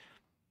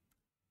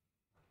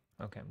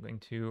 Okay, I'm going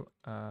to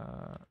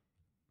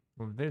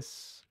move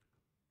this.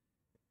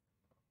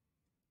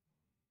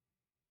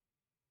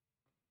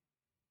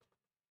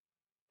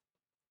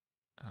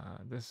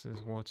 This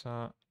is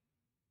water.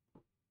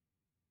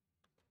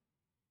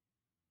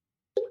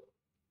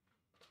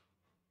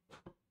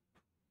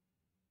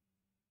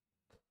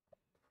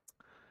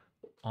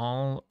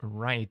 All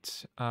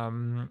right.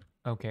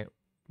 Okay,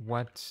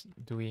 what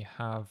do we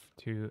have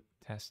to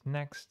test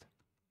next?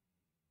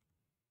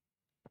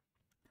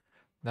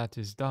 That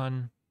is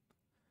done.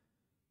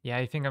 Yeah,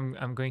 I think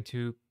I'm going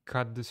to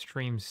cut the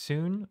stream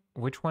soon.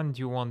 Which one do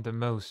you want the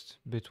most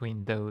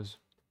between those?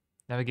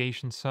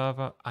 Navigation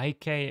server,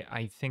 IK,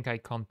 I think I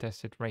can't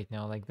test it right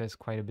now. Like there's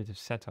quite a bit of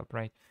setup,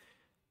 right?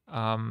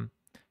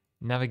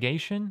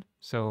 Navigation,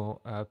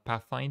 so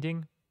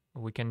pathfinding,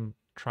 we can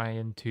try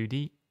in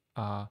 2D.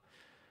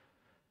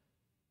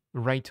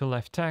 Right to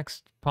left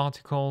text,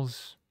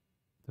 particles,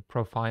 the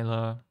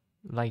profiler,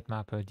 light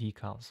mapper,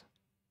 decals.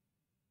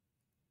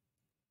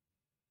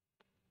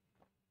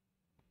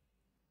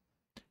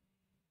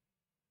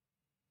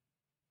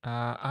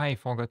 I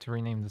forgot to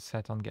rename the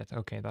set on get.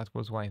 Okay, that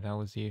was why. That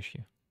was the issue.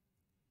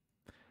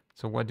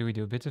 So what do we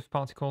do? A bit of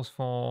particles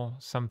for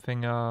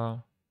something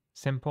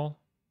simple.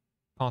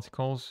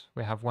 Particles.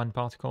 We have 1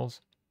 particles.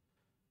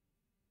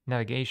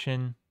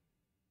 Navigation.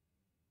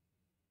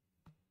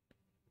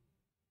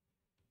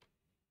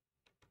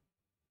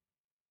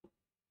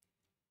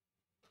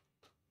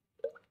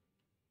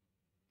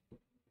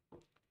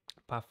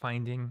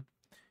 Pathfinding.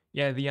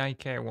 Yeah, the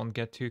IK I won't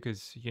get to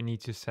because you need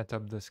to set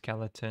up the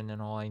skeleton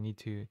and all. I need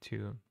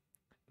to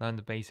learn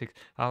the basics.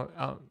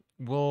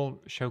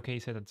 We'll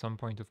showcase it at some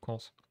point, of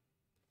course.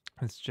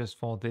 It's just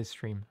for this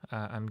stream.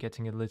 I'm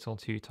getting a little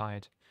too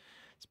tired.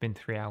 It's been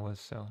 3 hours,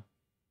 so.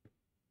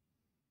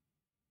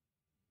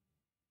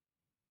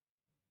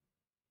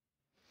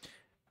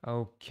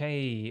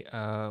 Okay,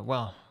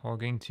 well, we're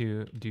going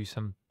to do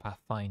some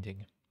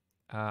pathfinding.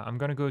 I'm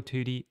gonna go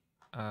 2D,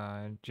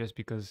 just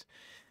because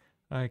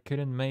I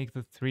couldn't make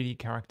the 3D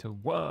character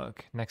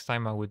work. Next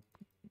time I would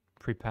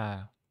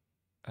prepare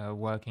a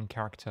working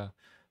character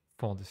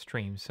for the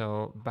stream.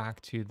 So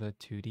back to the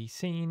 2D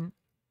scene.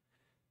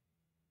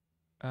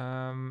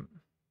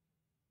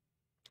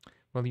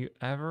 Will you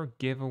ever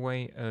give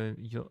away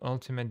your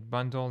ultimate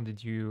bundle?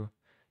 Did you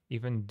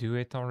even do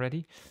it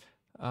already?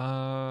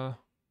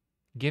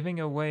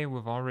 Giving away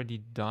we've already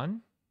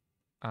done.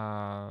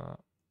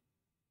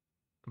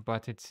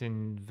 but it's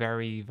in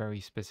very, very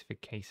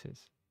specific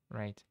cases,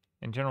 right?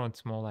 In general,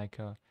 it's more like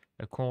a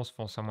course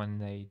for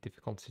someone in a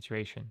difficult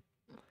situation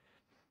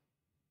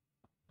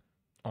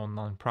or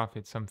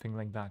non-profit, something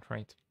like that,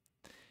 right?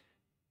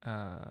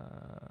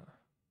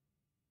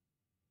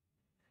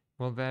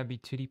 Will there be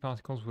 2D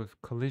particles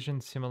with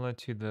collision similar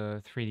to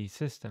the 3D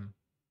system?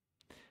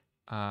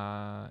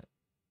 Not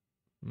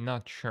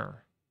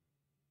sure.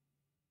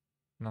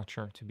 Not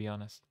sure, to be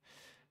honest.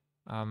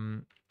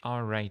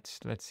 All right,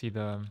 let's see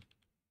the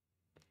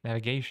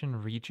navigation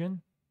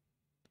region.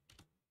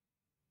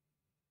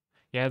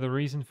 Yeah, the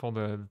reason for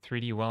the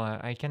 3D, well,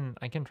 I can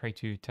try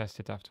to test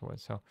it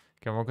afterwards. So,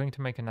 okay, we're going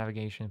to make a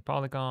navigation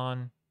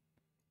polygon.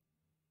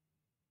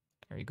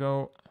 There you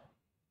go.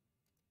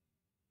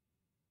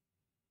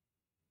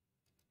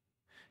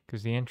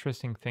 Because the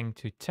interesting thing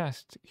to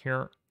test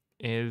here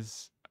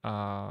is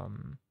how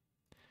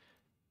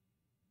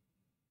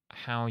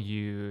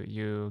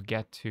you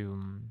get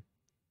to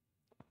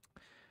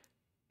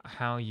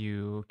how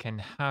you can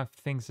have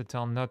things that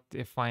are not,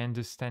 if I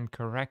understand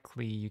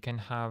correctly, you can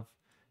have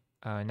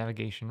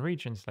navigation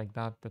regions like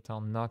that that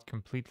are not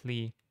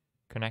completely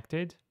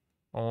connected,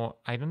 or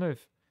I don't know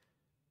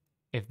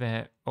if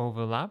they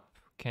overlap.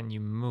 Can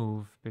you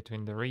move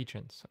between the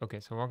regions? Okay,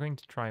 so we're going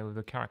to try with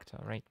the character,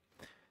 right?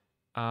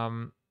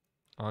 We're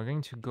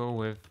going to go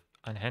with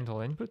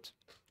unhandle input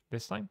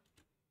this time,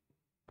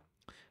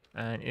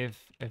 and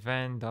if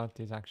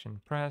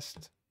event.isAction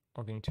pressed,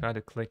 we're going to add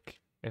a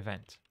click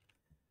event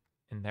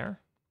in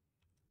there.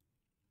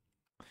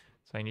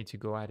 So I need to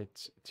go add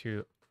it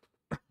to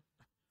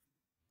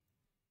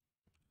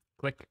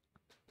click.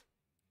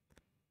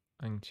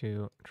 I'm going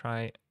to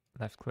try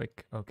left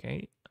click,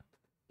 okay.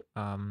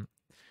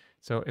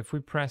 So if we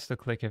press the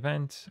click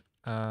event,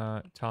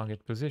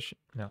 target position,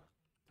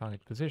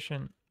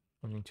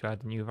 we're going to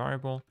add a new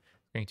variable.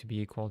 It's going to be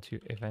equal to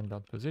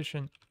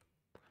event.position.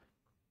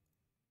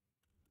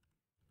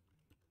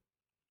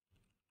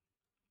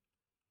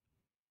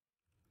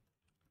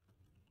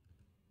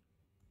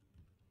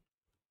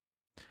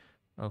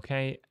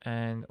 Okay,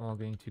 and we're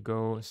going to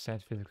go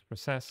set physics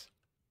process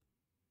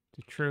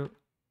to true,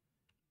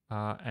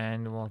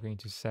 and we're going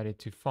to set it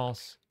to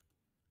false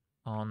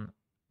on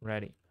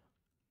ready.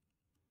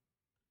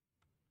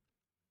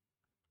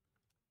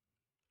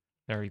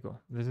 There we go.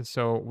 This is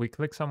so we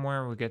click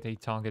somewhere, we get a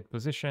target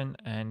position,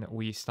 and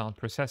we start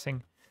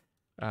processing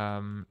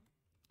to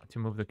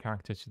move the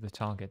character to the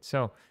target.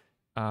 So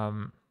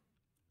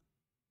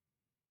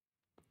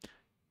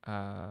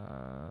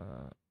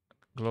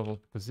global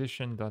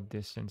position dot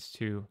distance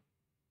to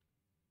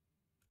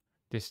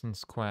distance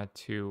squared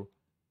to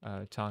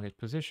target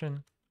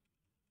position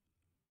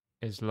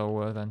is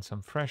lower than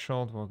some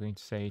threshold. We're going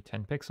to say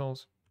 10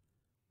 pixels.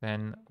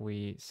 Then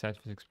we set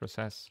physics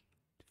process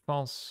to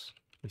false.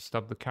 We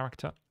stop the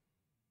character.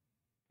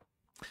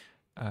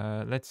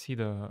 Let's see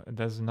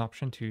there's an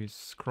option to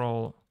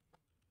scroll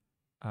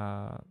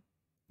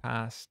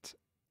past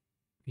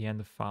the end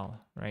of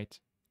file, right?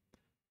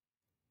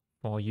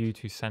 For you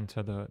to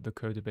center the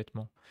code a bit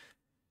more.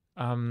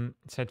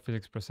 Set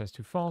physics process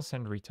to false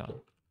and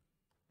return,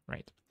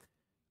 right?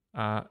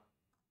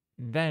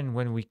 Then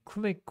when we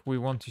click, we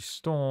want to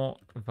store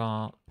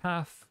the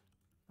path.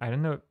 I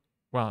don't know.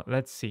 Well,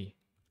 let's see.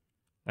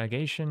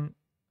 Navigation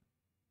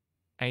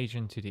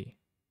agent 2D.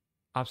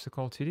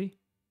 Obstacle 2D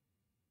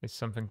is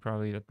something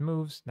probably that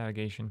moves.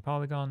 Navigation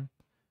polygon.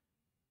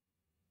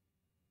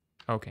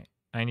 Okay,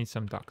 I need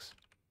some docs.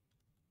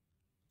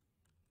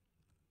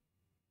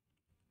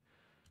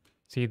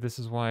 See, this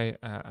is why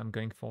I'm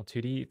going for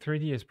 2D.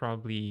 3D is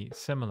probably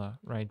similar,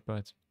 right?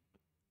 But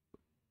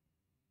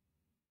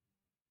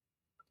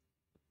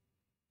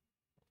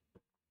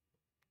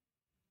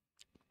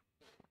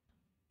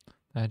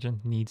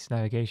agent needs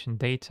navigation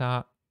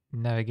data.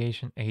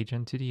 Navigation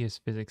agent 2D is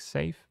physics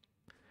safe.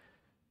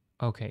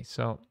 Okay,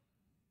 so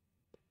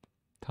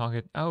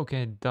target.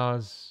 Okay, it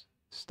does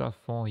stuff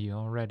for you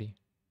already.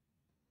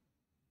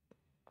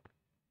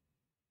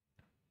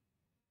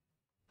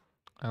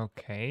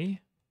 Okay.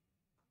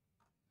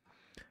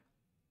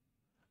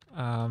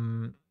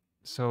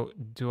 So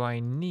do I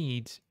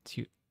need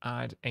to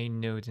add a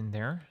node in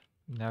there?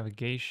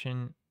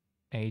 Navigation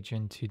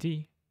agent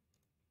 2D.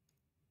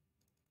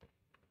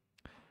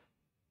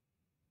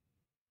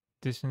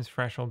 Distance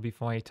threshold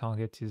before a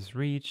target is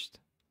reached.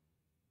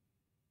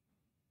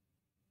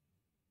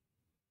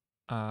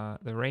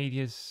 The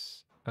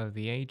radius of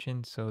the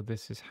agent, so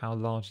this is how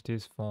large it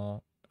is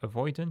for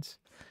avoidance.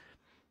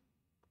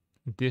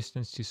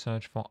 Distance to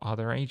search for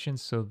other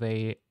agents so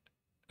they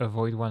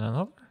avoid one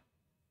another.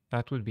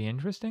 That would be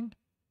interesting.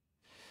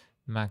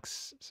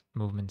 Max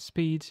movement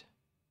speed.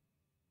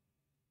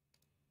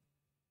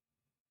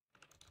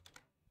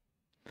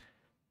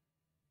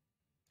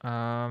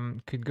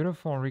 Could Godot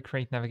 4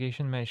 recreate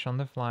navigation mesh on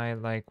the fly,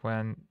 like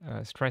when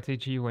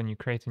strategy when you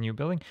create a new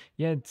building?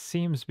 Yeah, it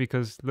seems,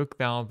 because look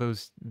now,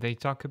 they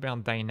talk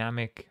about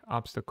dynamic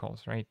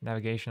obstacles, right?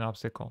 Navigation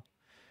obstacle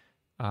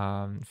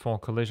for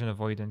collision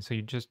avoidance. So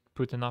you just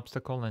put an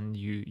obstacle and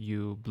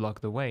you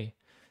block the way.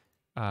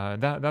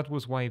 That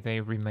was why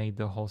they remade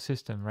the whole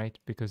system, right?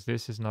 Because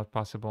this is not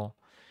possible.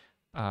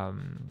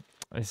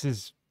 This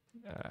is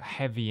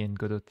heavy in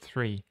Godot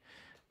 3.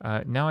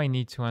 Now I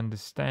need to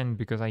understand,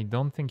 because I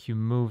don't think you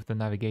move the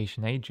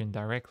navigation agent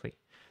directly.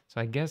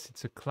 So I guess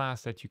it's a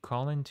class that you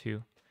call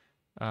into.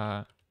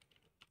 Uh,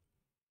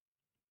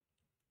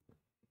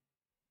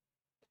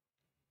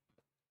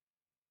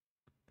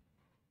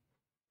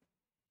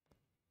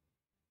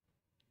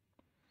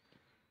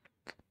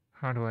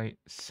 how do I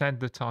set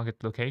the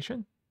target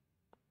location?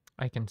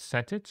 I can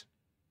set it.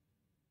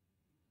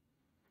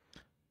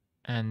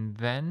 And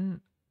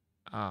then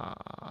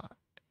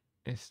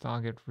is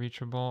target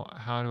reachable?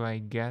 How do I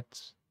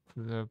get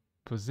the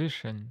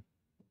position?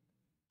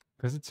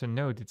 Because it's a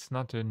node, it's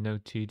not a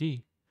node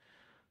 2D.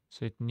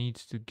 So it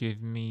needs to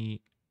give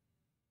me...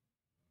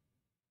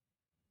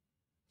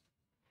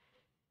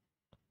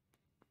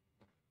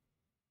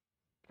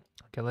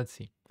 Okay, let's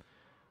see.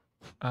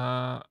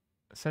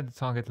 Set the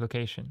target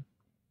location.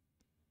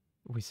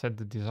 We set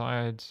the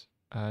desired,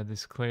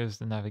 this clears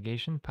the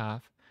navigation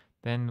path.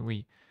 Then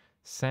we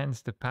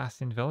sense the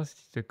path in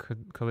velocity to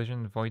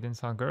collision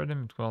avoidance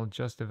algorithm. It will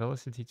adjust the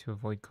velocity to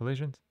avoid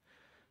collisions.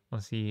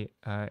 We'll see,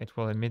 it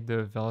will emit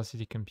the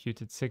velocity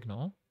computed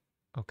signal.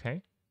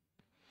 Okay.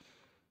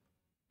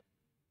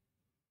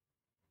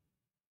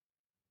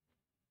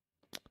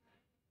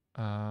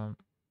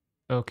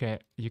 Okay,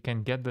 you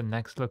can get the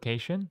next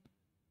location.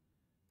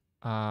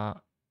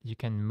 You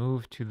can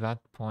move to that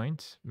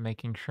point,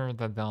 making sure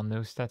that there are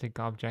no static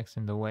objects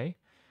in the way.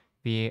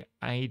 The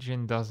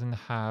agent doesn't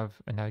have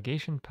a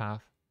navigation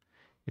path.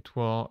 It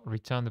will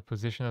return the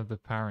position of the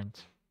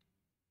parent.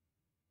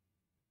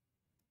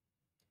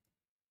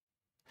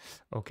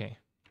 Okay,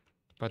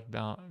 but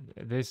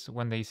this,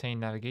 when they say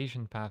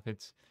navigation path,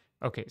 it's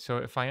okay. So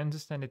if I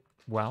understand it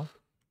well,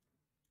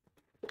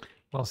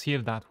 we'll see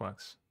if that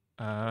works.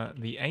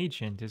 The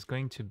agent is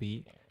going to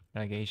be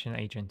navigation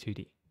agent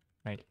 2D,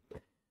 right?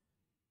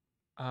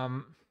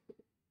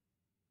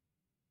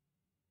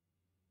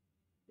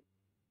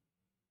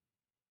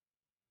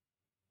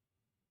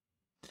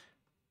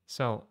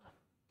 So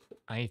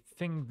I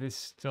think this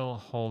still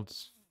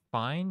holds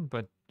fine,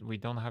 but we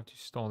don't have to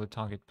store the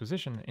target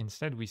position.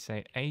 Instead, we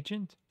say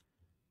agent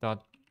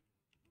dot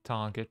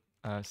target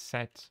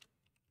set.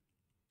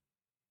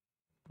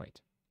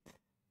 Wait.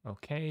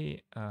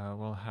 Okay,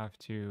 we'll have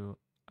to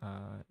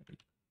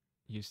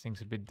use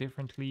things a bit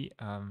differently.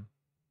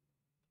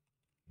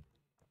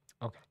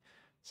 Okay,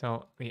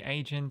 so the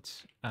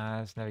agent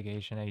as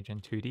navigation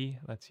agent 2D.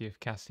 Let's see if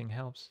casting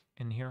helps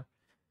in here.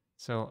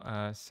 So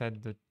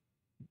set the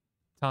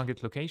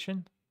target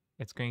location.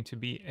 It's going to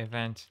be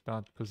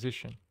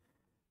event.position.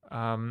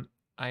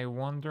 I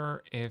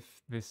wonder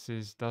if this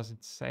is, does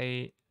it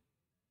say,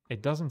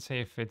 it doesn't say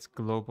if it's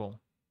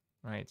global,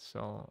 right?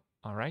 So,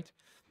 all right.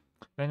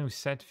 Then we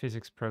set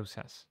physics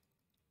process.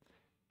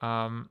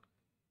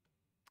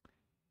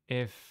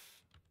 If,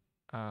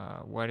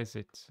 what is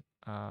it?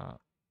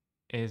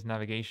 Is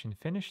navigation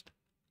finished?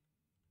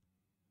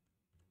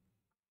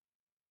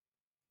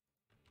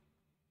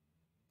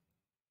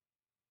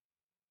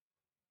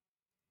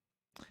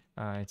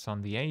 It's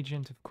on the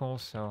agent, of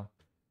course. So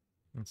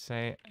let's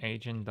say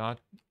agent dot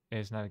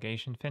is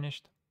navigation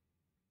finished.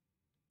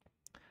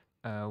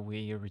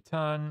 We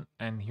return,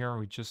 and here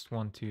we just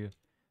want to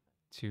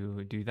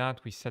do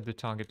that. We set the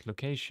target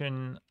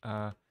location.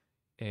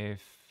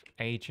 If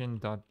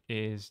agent dot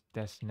is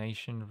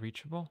destination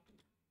reachable,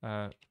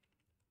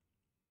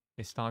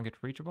 is target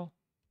reachable,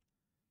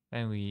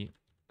 then we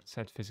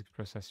set physics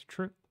process to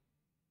true.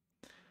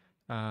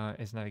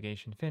 Is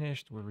navigation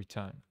finished? We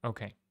return.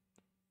 Okay.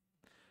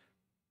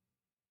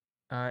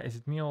 Is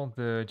it me or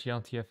the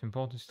GLTF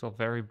import is still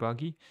very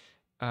buggy?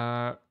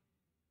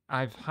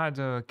 I've had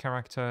a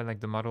character, like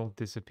the model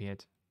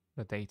disappeared,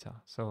 the data.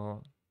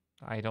 So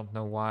I don't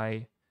know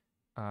why.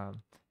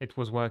 It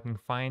was working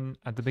fine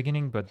at the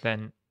beginning, but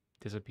then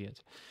disappeared.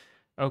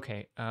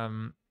 Okay,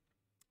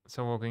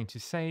 so we're going to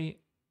say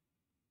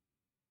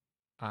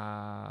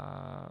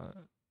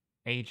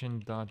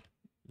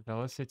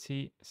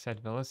agent.velocity, set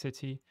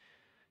velocity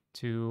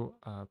to,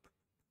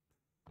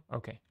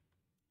 okay.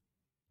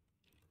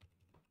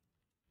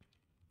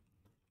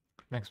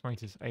 Next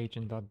point is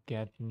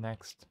agent.get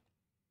next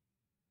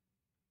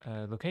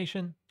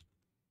location.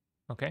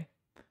 Okay,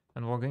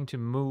 and we're going to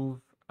move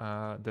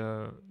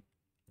we're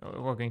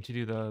going to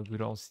do the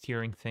good old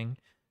steering thing.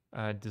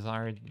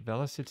 Desired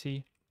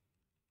velocity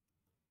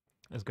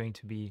is going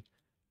to be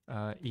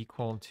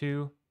equal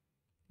to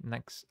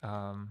next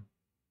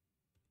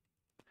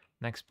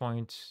next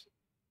point,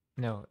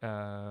 no,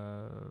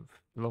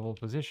 global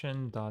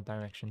position dot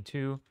direction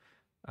 2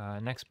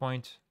 next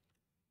point.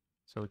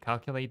 So we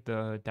calculate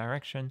the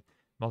direction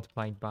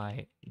multiplied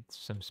by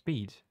some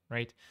speed,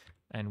 right?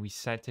 And we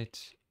set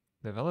it,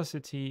 the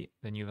velocity,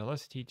 the new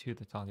velocity, to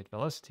the target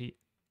velocity.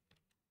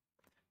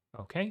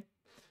 Okay,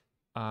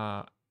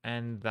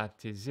 and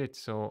that is it.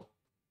 So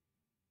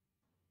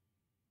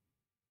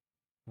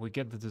we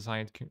get the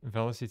desired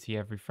velocity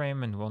every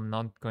frame, and we're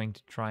not going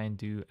to try and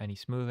do any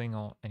smoothing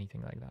or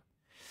anything like that.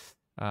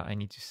 I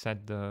need to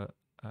set the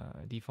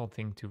default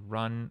thing to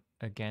run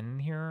again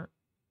here.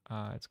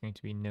 It's going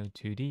to be no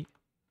 2D.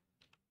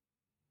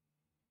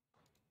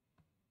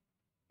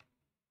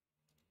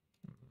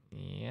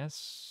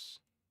 Yes.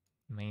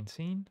 Main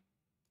scene.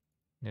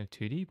 No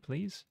 2D,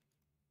 please.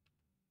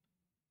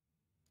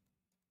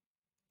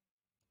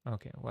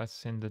 Okay,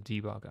 what's in the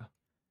debugger?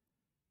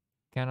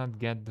 Cannot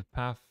get the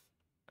path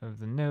of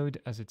the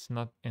node as it's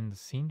not in the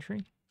scene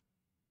tree.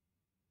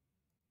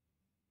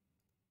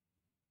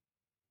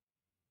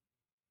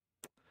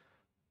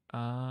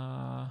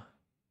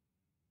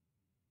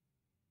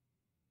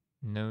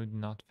 Node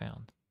not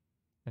found.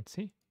 Let's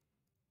see.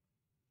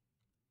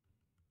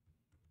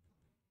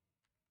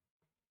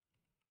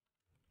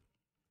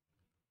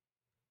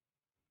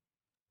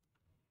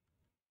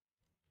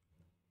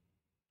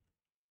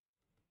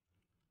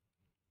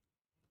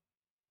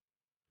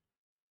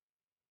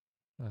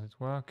 Does it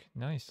work?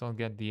 No, you still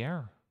get the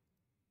error.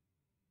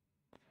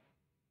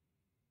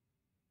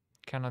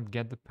 Cannot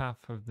get the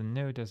path of the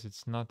node as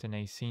it's not in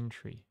a scene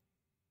tree.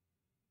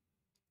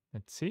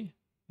 Let's see.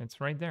 It's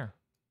right there.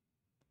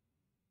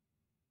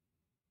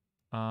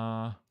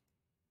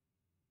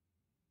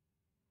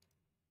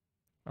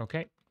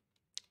 Okay.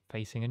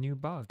 Facing a new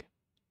bug.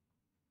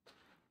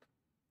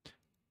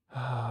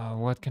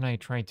 What can I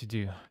try to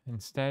do?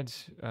 Instead,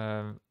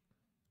 we're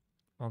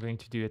going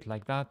to do it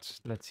like that.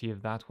 Let's see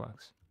if that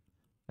works.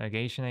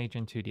 Navigation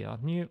agent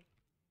 2d.new.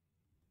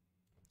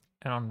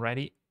 And I'm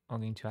ready.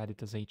 I'm going to add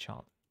it as a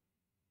child.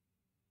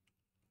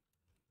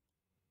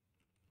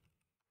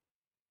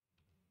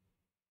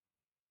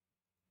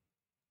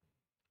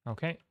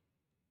 Okay.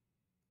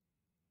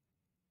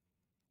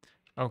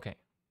 Okay.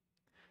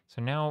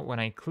 So now when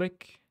I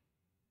click,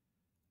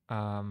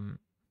 I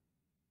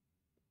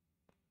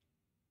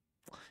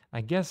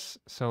guess,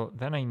 so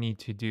then I need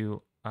to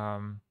do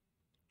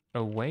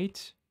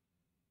await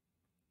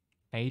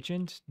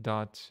agent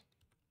dot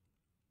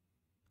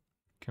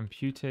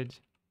computed.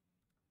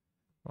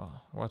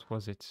 Well, what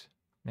was it?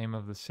 Name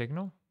of the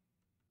signal?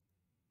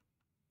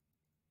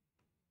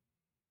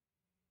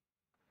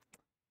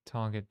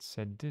 Target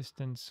set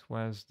distance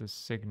was the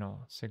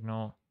signal.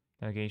 Signal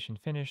navigation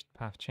finished,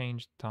 path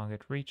changed,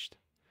 target reached,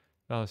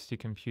 velocity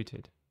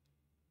computed.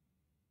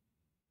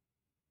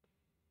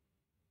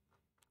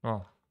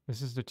 Oh,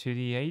 this is the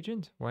 2D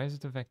agent? Why is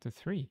it a vector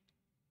 3?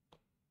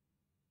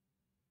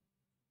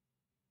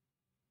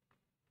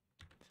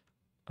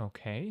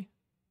 Okay.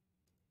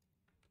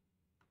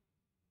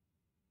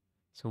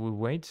 So we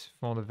wait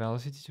for the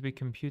velocity to be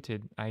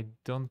computed. I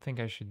don't think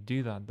I should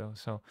do that though.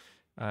 So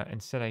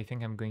instead, I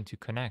think I'm going to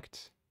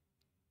connect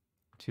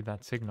to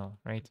that signal,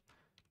 right?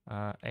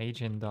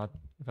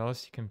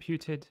 Agent.velocity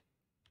computed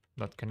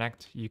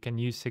 .connect. You can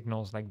use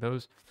signals like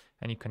those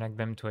and you connect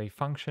them to a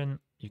function.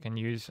 You can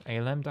use a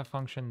lambda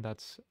function.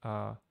 That's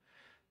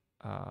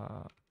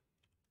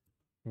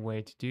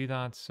way to do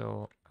that.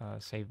 So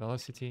say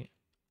velocity.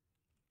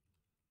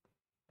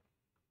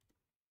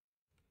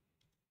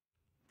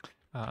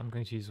 I'm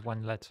going to use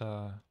one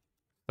letter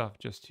stuff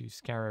just to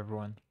scare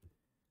everyone.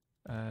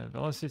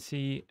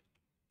 Velocity.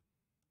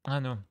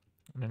 No.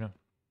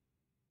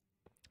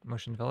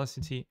 Motion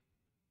velocity.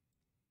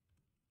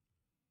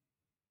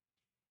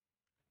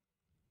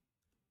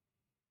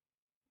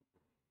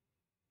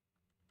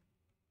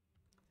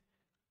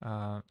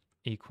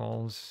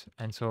 Equals,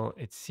 and so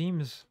it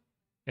seems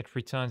it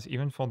returns,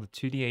 even for the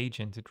 2D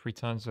agent, it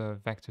returns a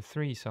vector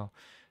 3. So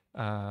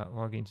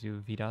we're going to do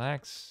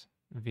v.x,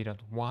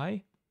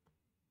 v.y.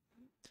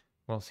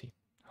 We'll see.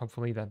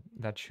 Hopefully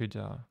that should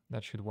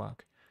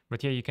work.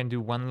 But yeah, you can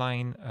do one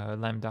line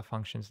lambda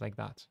functions like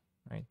that,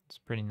 right? It's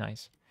pretty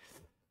nice.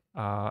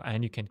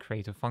 And you can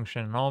create a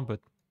function and all, but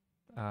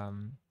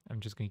I'm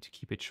just going to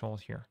keep it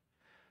short here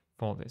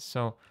for this.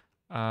 So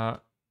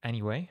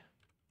anyway,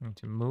 I'm going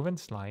to move and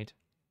slide.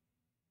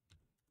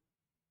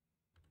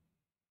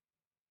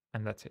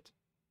 And that's it,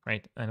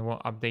 right? And we're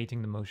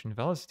updating the motion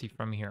velocity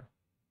from here.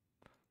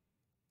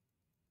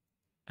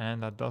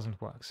 And that doesn't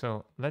work.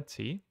 So let's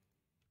see.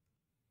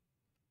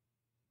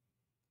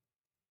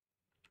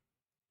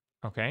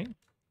 Okay.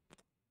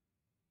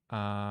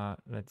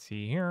 Let's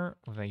see here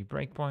with a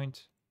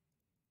breakpoint.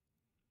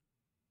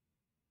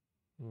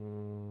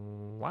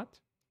 What?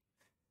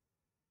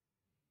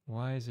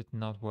 Why is it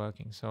not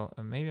working? So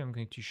maybe I'm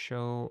going to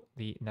show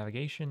the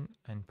navigation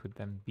and put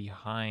them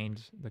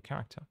behind the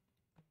character.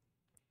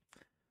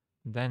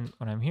 Then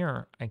when I'm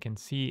here, I can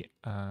see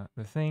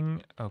the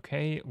thing.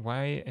 Okay,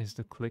 why is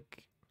the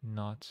click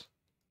not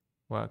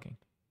working?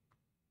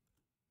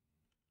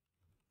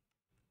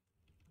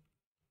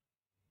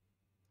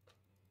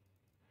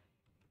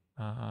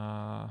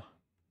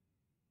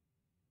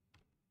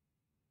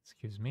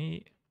 Excuse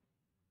me.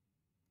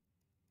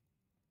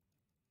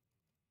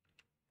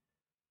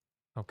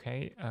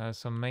 Okay,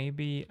 so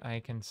maybe I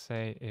can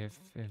say if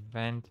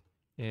event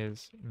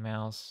is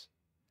mouse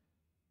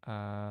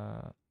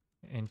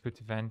input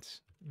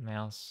event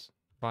mouse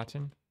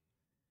button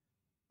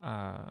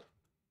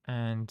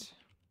and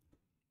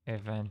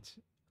event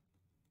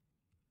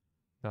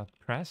dot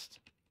pressed.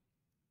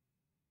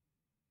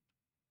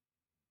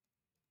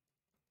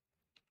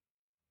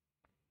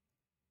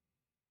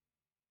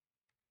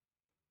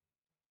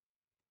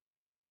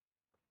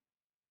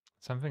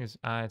 Something is...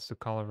 it's the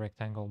color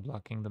rectangle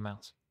blocking the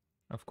mouse.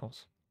 Of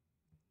course.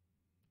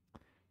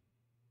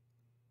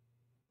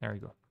 There we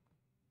go.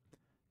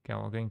 Okay,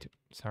 we're going to...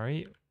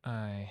 Sorry,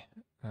 I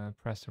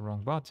pressed the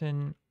wrong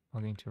button.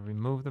 We're going to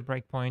remove the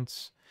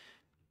breakpoints.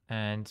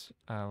 And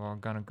we're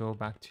going to go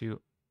back to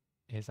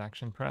his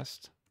action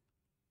pressed.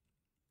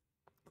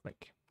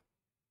 Click.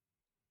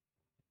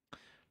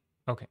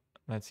 Okay,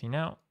 let's see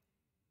now.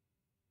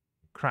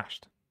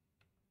 Crashed.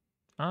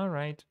 All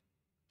right.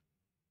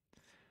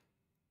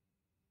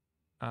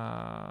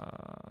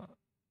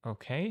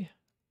 Okay.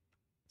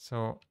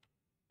 So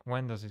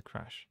when does it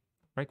crash?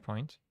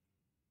 Breakpoint.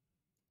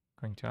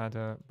 Going to add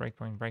a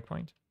breakpoint,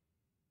 breakpoint.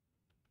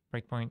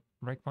 Breakpoint,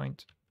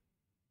 breakpoint.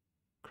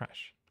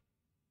 Crash.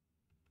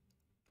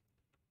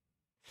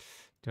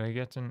 Do I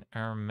get an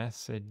error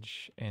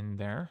message in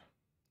there?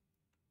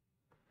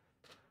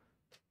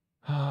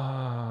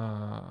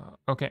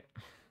 Okay.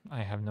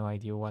 I have no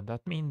idea what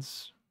that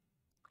means.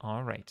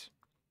 All right.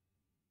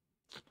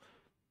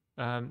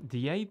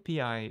 The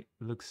API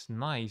looks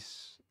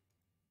nice.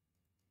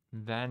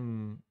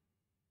 Then,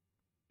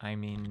 I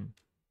mean,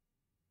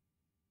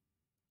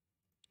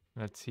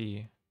 let's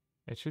see.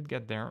 It should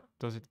get there.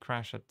 Does it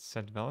crash at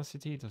set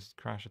velocity? Does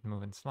it crash at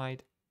move and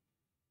slide?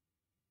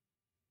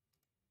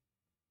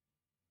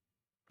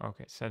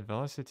 Okay, set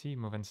velocity,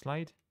 move and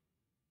slide.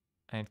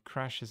 And it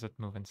crashes at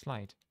move and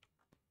slide.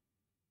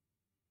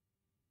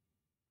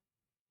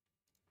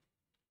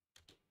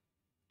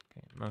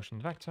 Okay, motion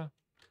vector.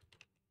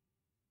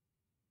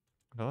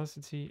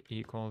 Velocity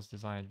equals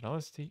desired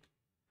velocity.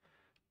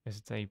 Is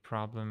it a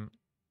problem?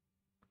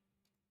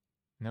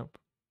 Nope.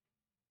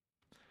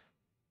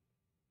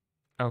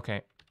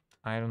 Okay,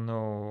 I don't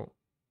know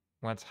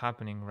what's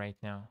happening right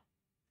now.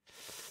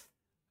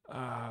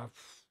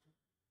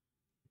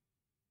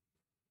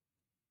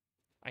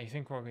 I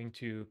think we're going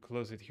to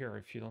close it here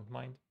if you don't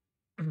mind.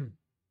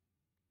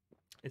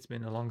 It's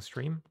been a long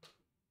stream.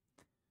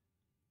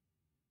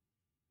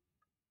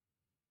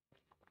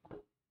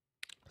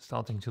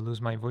 Starting to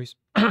lose my voice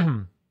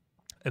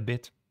a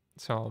bit.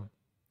 So,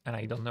 and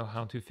I don't know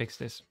how to fix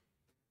this.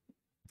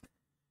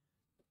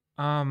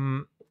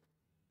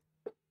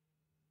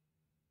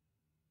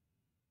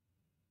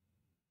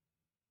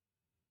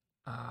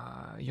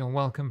 You're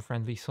welcome,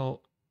 friendly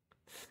soul.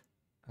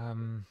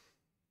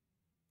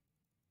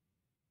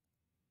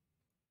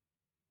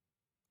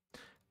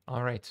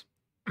 All right.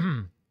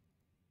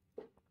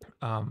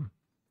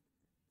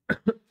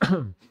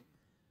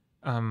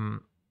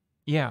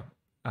 Yeah.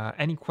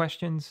 Any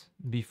questions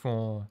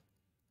before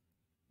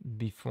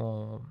the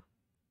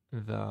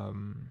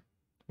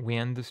we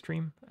end the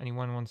stream?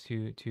 Anyone wants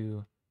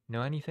to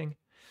know anything?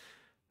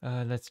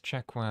 Let's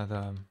check where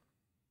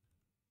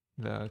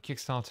the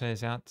Kickstarter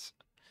is at.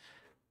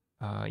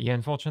 Yeah,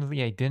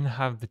 unfortunately, I didn't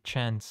have the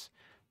chance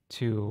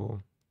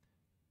to.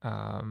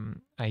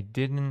 I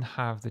didn't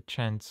have the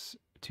chance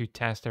to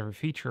test every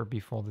feature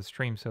before the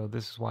stream, so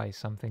this is why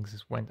some things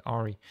just went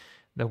awry.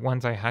 The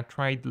ones I had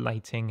tried,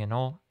 lighting and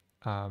all,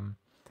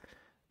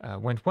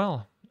 went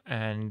well.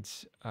 And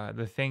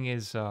the thing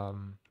is,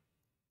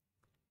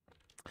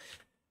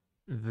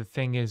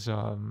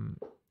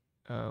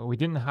 we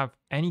didn't have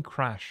any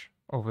crash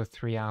over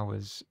 3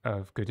 hours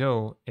of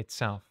Godot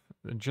itself.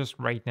 Just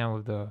right now,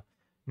 with the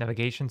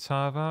navigation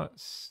server,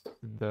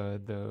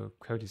 the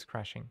code is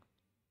crashing.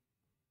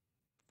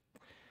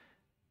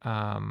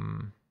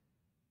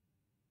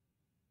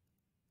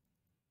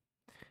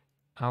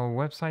 Our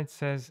website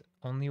says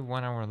only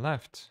 1 hour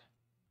left.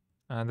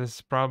 This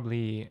is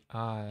probably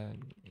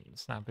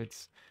Snap.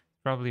 It's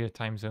probably a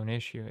time zone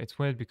issue. It's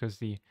weird because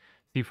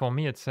for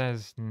me it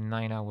says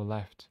 9 hour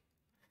left.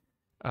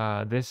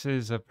 This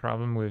is a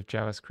problem with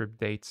JavaScript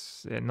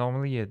dates.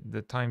 Normally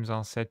the times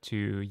are set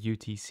to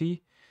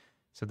UTC,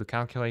 so the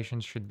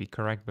calculations should be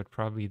correct, but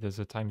probably there's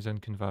a time zone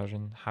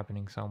conversion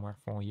happening somewhere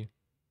for you.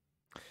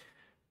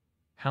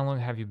 How long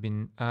have you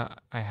been?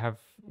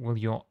 Will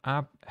your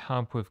app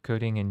help with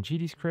coding in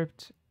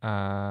GDScript?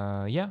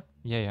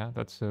 Yeah,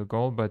 that's the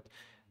goal, but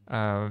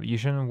you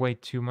shouldn't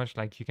wait too much.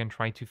 Like, you can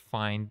try to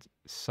find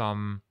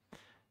some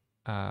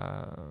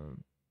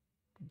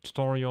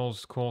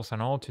tutorials, course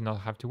and all to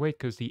not have to wait,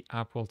 because the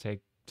app will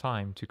take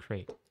time to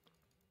create.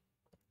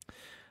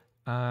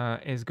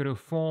 Is Godot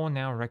 4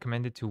 now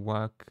recommended to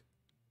work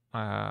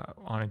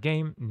on a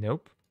game?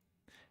 Nope.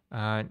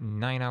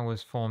 9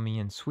 hours for me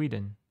in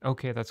Sweden.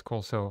 Okay, that's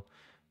cool. So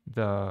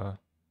that's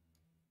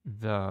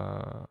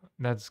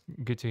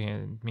good to hear.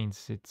 It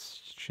means it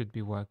should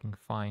be working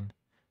fine.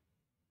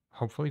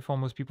 Hopefully for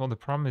most people. The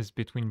problem is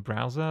between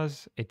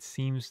browsers, it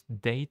seems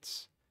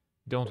dates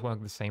don't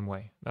work the same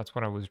way. That's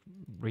what I was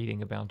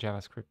reading about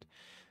JavaScript.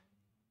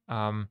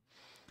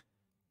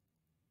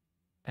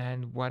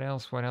 And what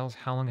else?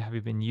 How long have you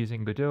been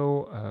using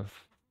Godot?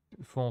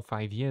 4 or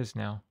 5 years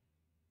now.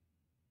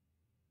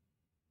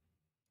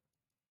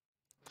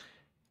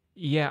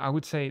 Yeah, I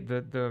would say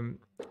the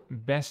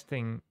best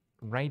thing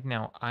right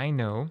now I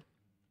know,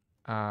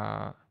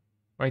 right?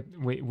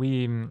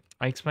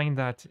 I explained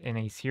that in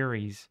a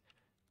series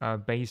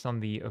based on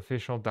the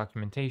official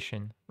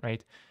documentation,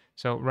 right?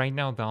 So right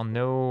now there are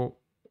no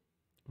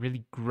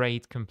really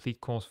great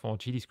complete course for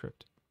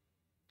GDScript.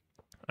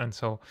 And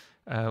so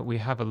we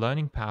have a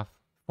learning path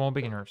for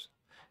beginners,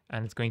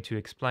 and it's going to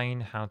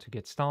explain how to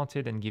get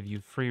started and give you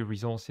free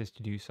resources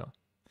to do so.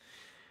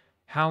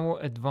 How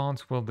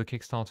advanced will the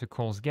Kickstarter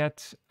course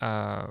get?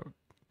 I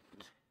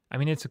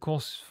mean, it's a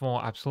course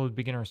for absolute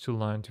beginners to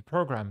learn to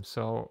program,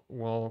 so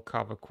we'll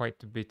cover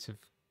quite a bit of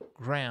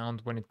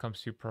ground when it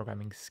comes to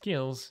programming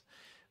skills.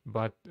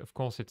 But of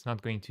course, it's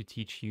not going to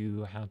teach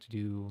you how to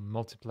do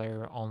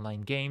multiplayer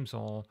online games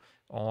or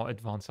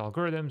advanced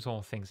algorithms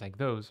or things like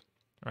those,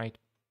 right?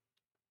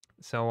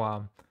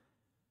 So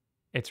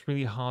it's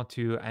really hard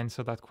to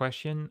answer that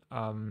question.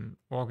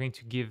 We're going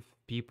to give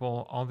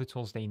people all the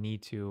tools they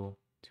need to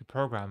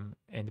program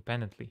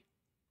independently.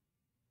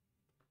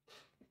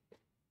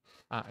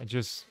 I'm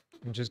just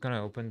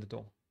gonna open the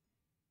door.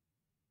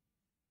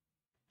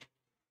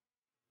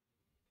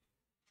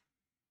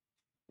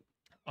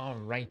 All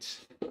right.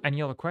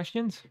 Any other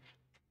questions?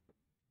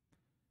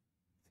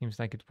 Seems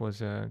like it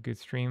was a good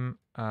stream.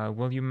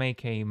 Will you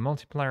make a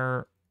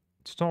multiplayer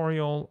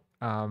tutorial?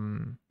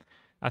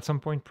 At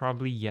some point,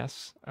 probably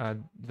yes.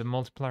 The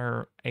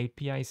multiplayer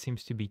API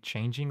seems to be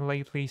changing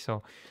lately.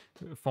 So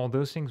for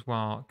those things,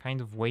 we're kind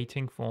of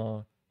waiting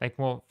for, like,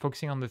 we're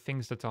focusing on the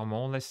things that are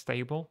more or less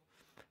stable.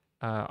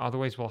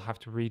 Otherwise, we'll have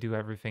to redo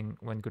everything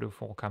when Godot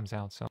 4 comes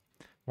out. So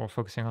we're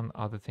focusing on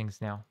other things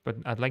now. But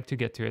I'd like to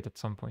get to it at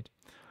some point.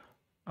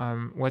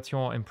 What's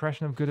your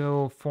impression of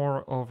Godot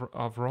 4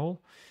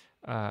 overall?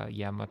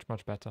 Yeah, much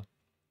better.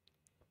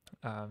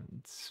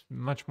 It's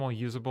much more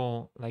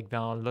usable. Like, there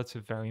are lots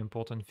of very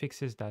important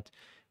fixes that,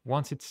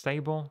 once it's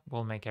stable,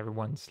 will make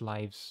everyone's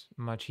lives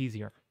much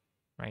easier,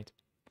 right?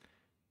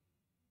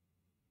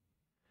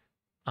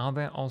 Are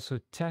there also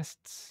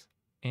tests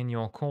in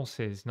your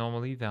courses?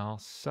 Normally, there are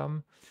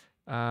some.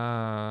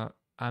 I'm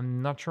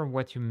not sure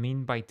what you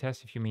mean by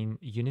tests. If you mean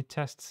unit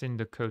tests in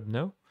the code,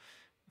 no.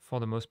 For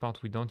the most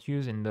part, we don't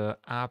use. In the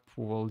app,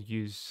 we'll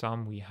use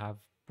some. We have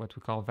what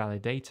we call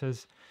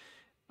validators.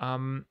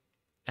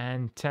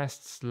 And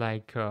tests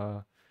like,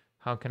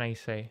 how can I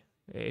say?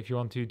 If you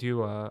want to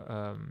do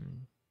a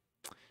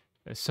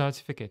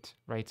certificate,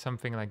 right?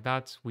 Something like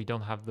that, we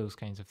don't have those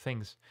kinds of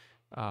things.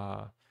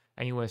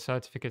 Anyway,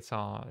 certificates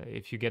are,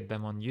 if you get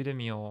them on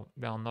Udemy, or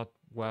they are not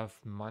worth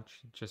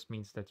much. It just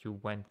means that you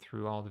went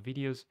through all the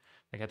videos.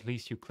 Like, at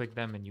least you click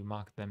them and you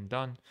mark them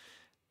done.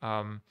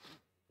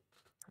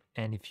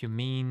 And if you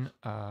mean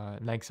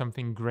like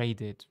something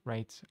graded,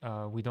 right?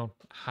 We don't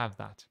have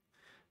that.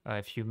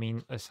 If you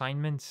mean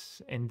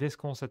assignments, in this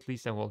course at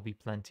least, there will be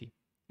plenty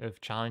of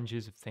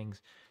challenges, of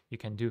things you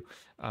can do.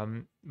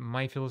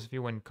 My philosophy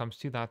when it comes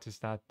to that is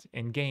that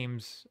in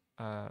games,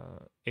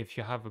 if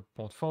you have a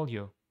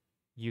portfolio,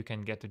 you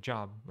can get a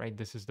job, right?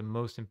 This is the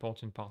most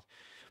important part.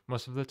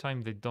 Most of the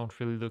time, they don't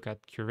really look at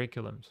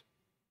curriculums.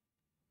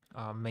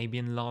 Maybe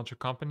in larger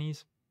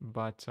companies,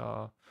 but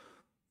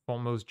for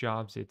most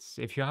jobs, it's,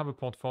 if you have a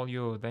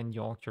portfolio, then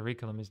your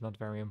curriculum is not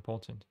very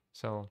important.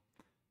 So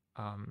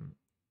um,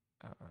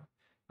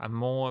 I'm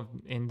more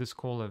in the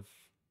school of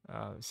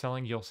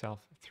selling yourself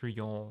through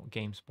your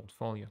games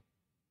portfolio.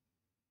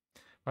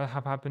 What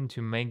have happened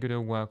to make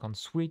Godot work on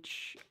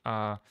Switch?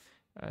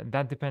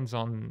 That depends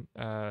on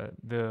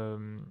the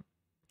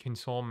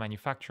console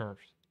manufacturers,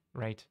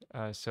 right?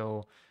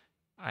 So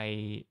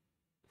I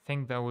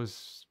think that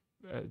was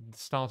the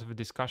start of a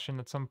discussion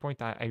at some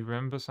point. I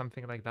remember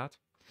something like that.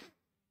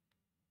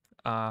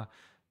 I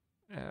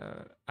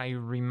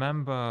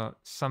remember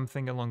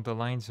something along the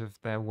lines of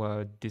they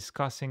were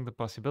discussing the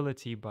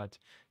possibility, but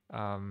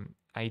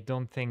I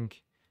don't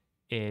think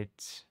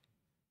it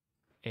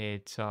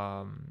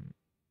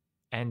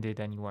ended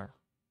anywhere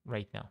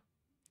right now,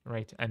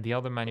 right? And the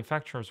other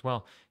manufacturers,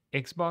 well,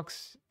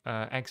 Xbox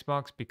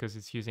because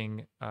it's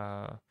using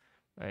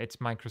it's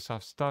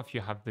Microsoft stuff.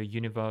 You have the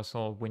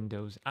universal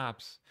Windows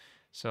apps,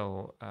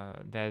 so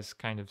there's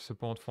kind of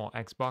support for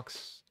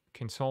Xbox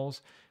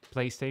consoles.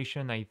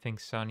 PlayStation, I think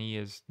Sony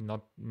is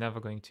never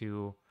going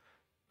to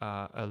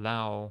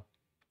allow,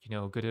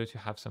 Godot to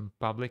have some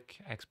public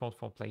export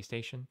for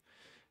PlayStation.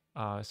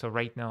 So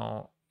right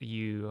now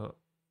you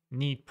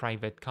need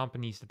private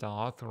companies that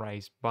are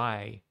authorized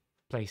by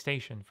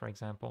PlayStation, for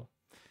example,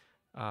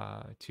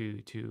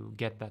 to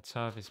get that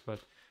service. But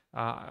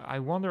I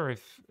wonder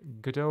if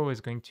Godot is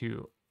going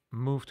to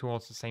move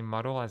towards the same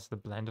model as the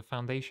Blender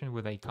Foundation,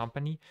 with a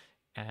company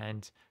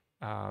and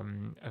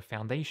a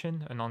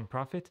foundation, a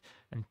non-profit,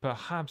 and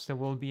perhaps they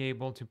will be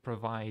able to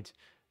provide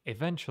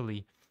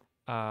eventually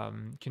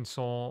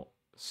console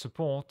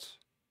support,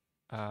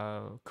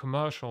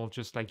 commercial,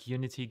 just like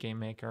Unity, Game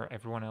Maker,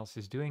 everyone else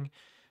is doing,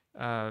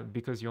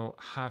 because you'll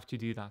have to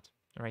do that,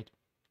 right?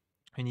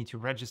 You need to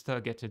register,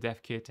 get a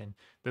dev kit, and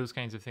those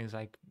kinds of things.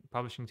 Like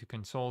publishing to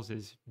consoles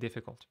is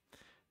difficult,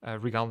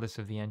 regardless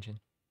of the engine.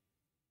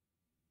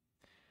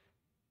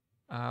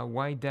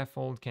 Why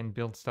Default can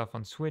build stuff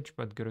on Switch,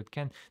 but Godot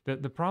can?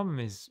 The problem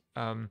is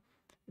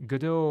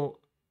Godot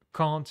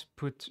can't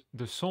put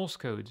the source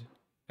code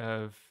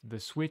of the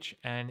Switch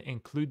and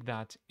include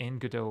that in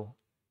Godot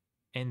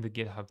in the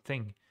GitHub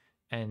thing,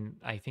 and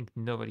I think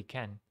nobody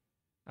can.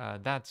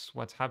 That's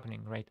what's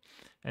happening, right?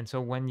 And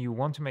so when you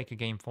want to make a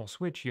game for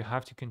Switch, you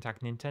have to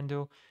contact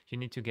Nintendo. You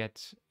need to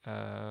get,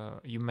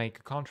 you make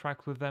a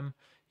contract with them.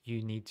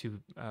 You need to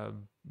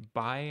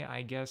buy,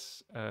 I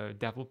guess, a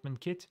development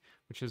kit,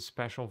 which is a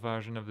special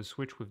version of the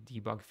Switch with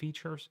debug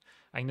features.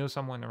 I know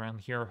someone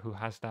around here who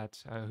has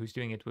that, who's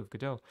doing it with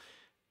Godot.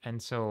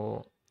 And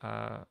so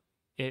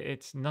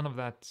it's none of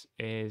that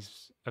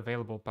is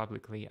available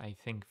publicly, I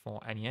think,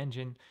 for any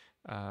engine.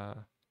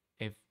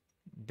 If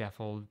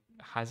Default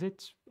has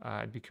it,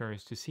 I'd be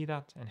curious to see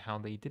that and how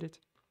they did it.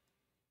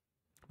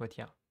 But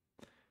yeah.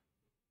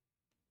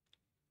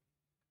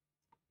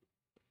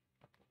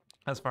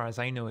 As far as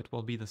I know, it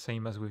will be the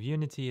same as with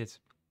Unity. It's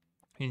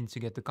you need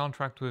to get the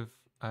contract with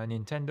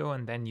Nintendo,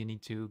 and then you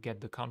need to get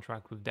the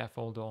contract with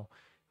Default or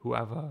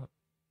whoever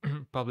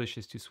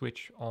publishes to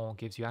Switch or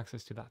gives you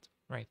access to that,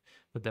 right?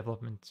 The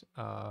development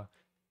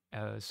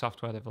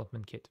software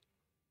development kit.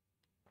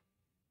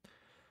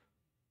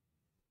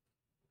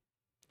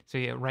 So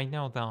yeah, right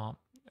now there are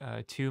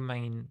two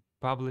main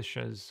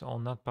publishers,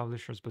 or not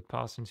publishers, but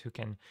persons who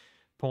can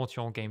port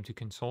your game to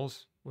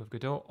consoles with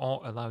Godot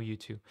or allow you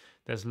to.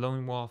 There's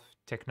Lone Wolf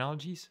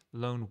Technologies,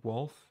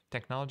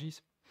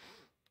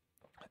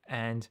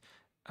 and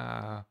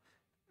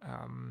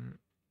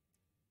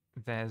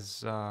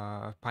there's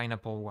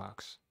Pineapple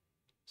Works.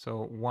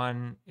 So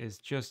one is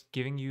just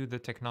giving you the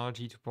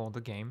technology to port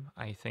the game,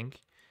 I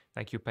think.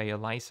 Like you pay a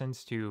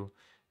license to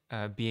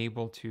be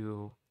able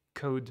to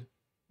code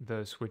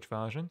the Switch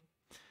version.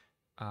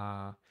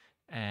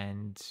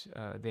 And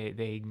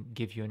they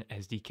give you an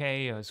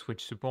SDK,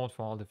 Switch support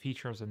for all the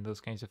features and those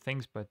kinds of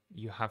things, but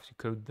you have to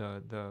code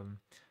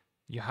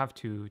you have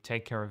to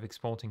take care of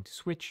exporting to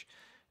Switch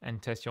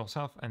and test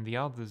yourself. And the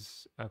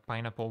others,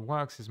 Pineapple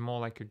Works, is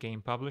more like a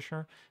game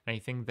publisher, and I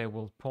think they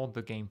will port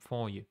the game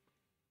for you.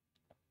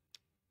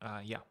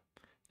 Yeah,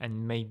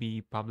 and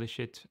maybe publish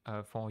it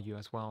for you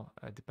as well.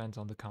 Depends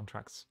on the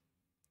contracts.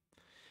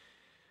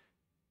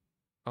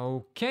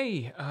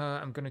 Okay,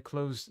 I'm gonna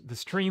close the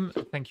stream.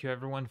 Thank you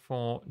everyone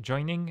for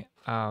joining.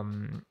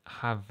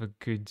 Have a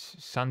good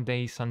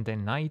Sunday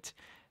night.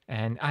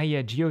 And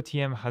yeah,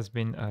 GOTM has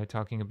been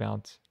talking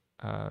about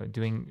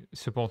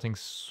supporting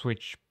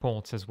Switch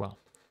ports as well.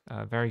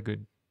 Very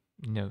good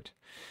note.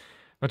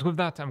 But with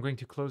that, I'm going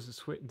to close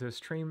the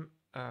stream.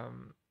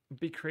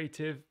 Be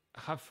creative,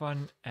 have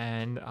fun,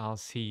 and I'll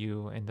see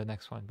you in the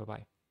next one.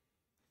 Bye-bye.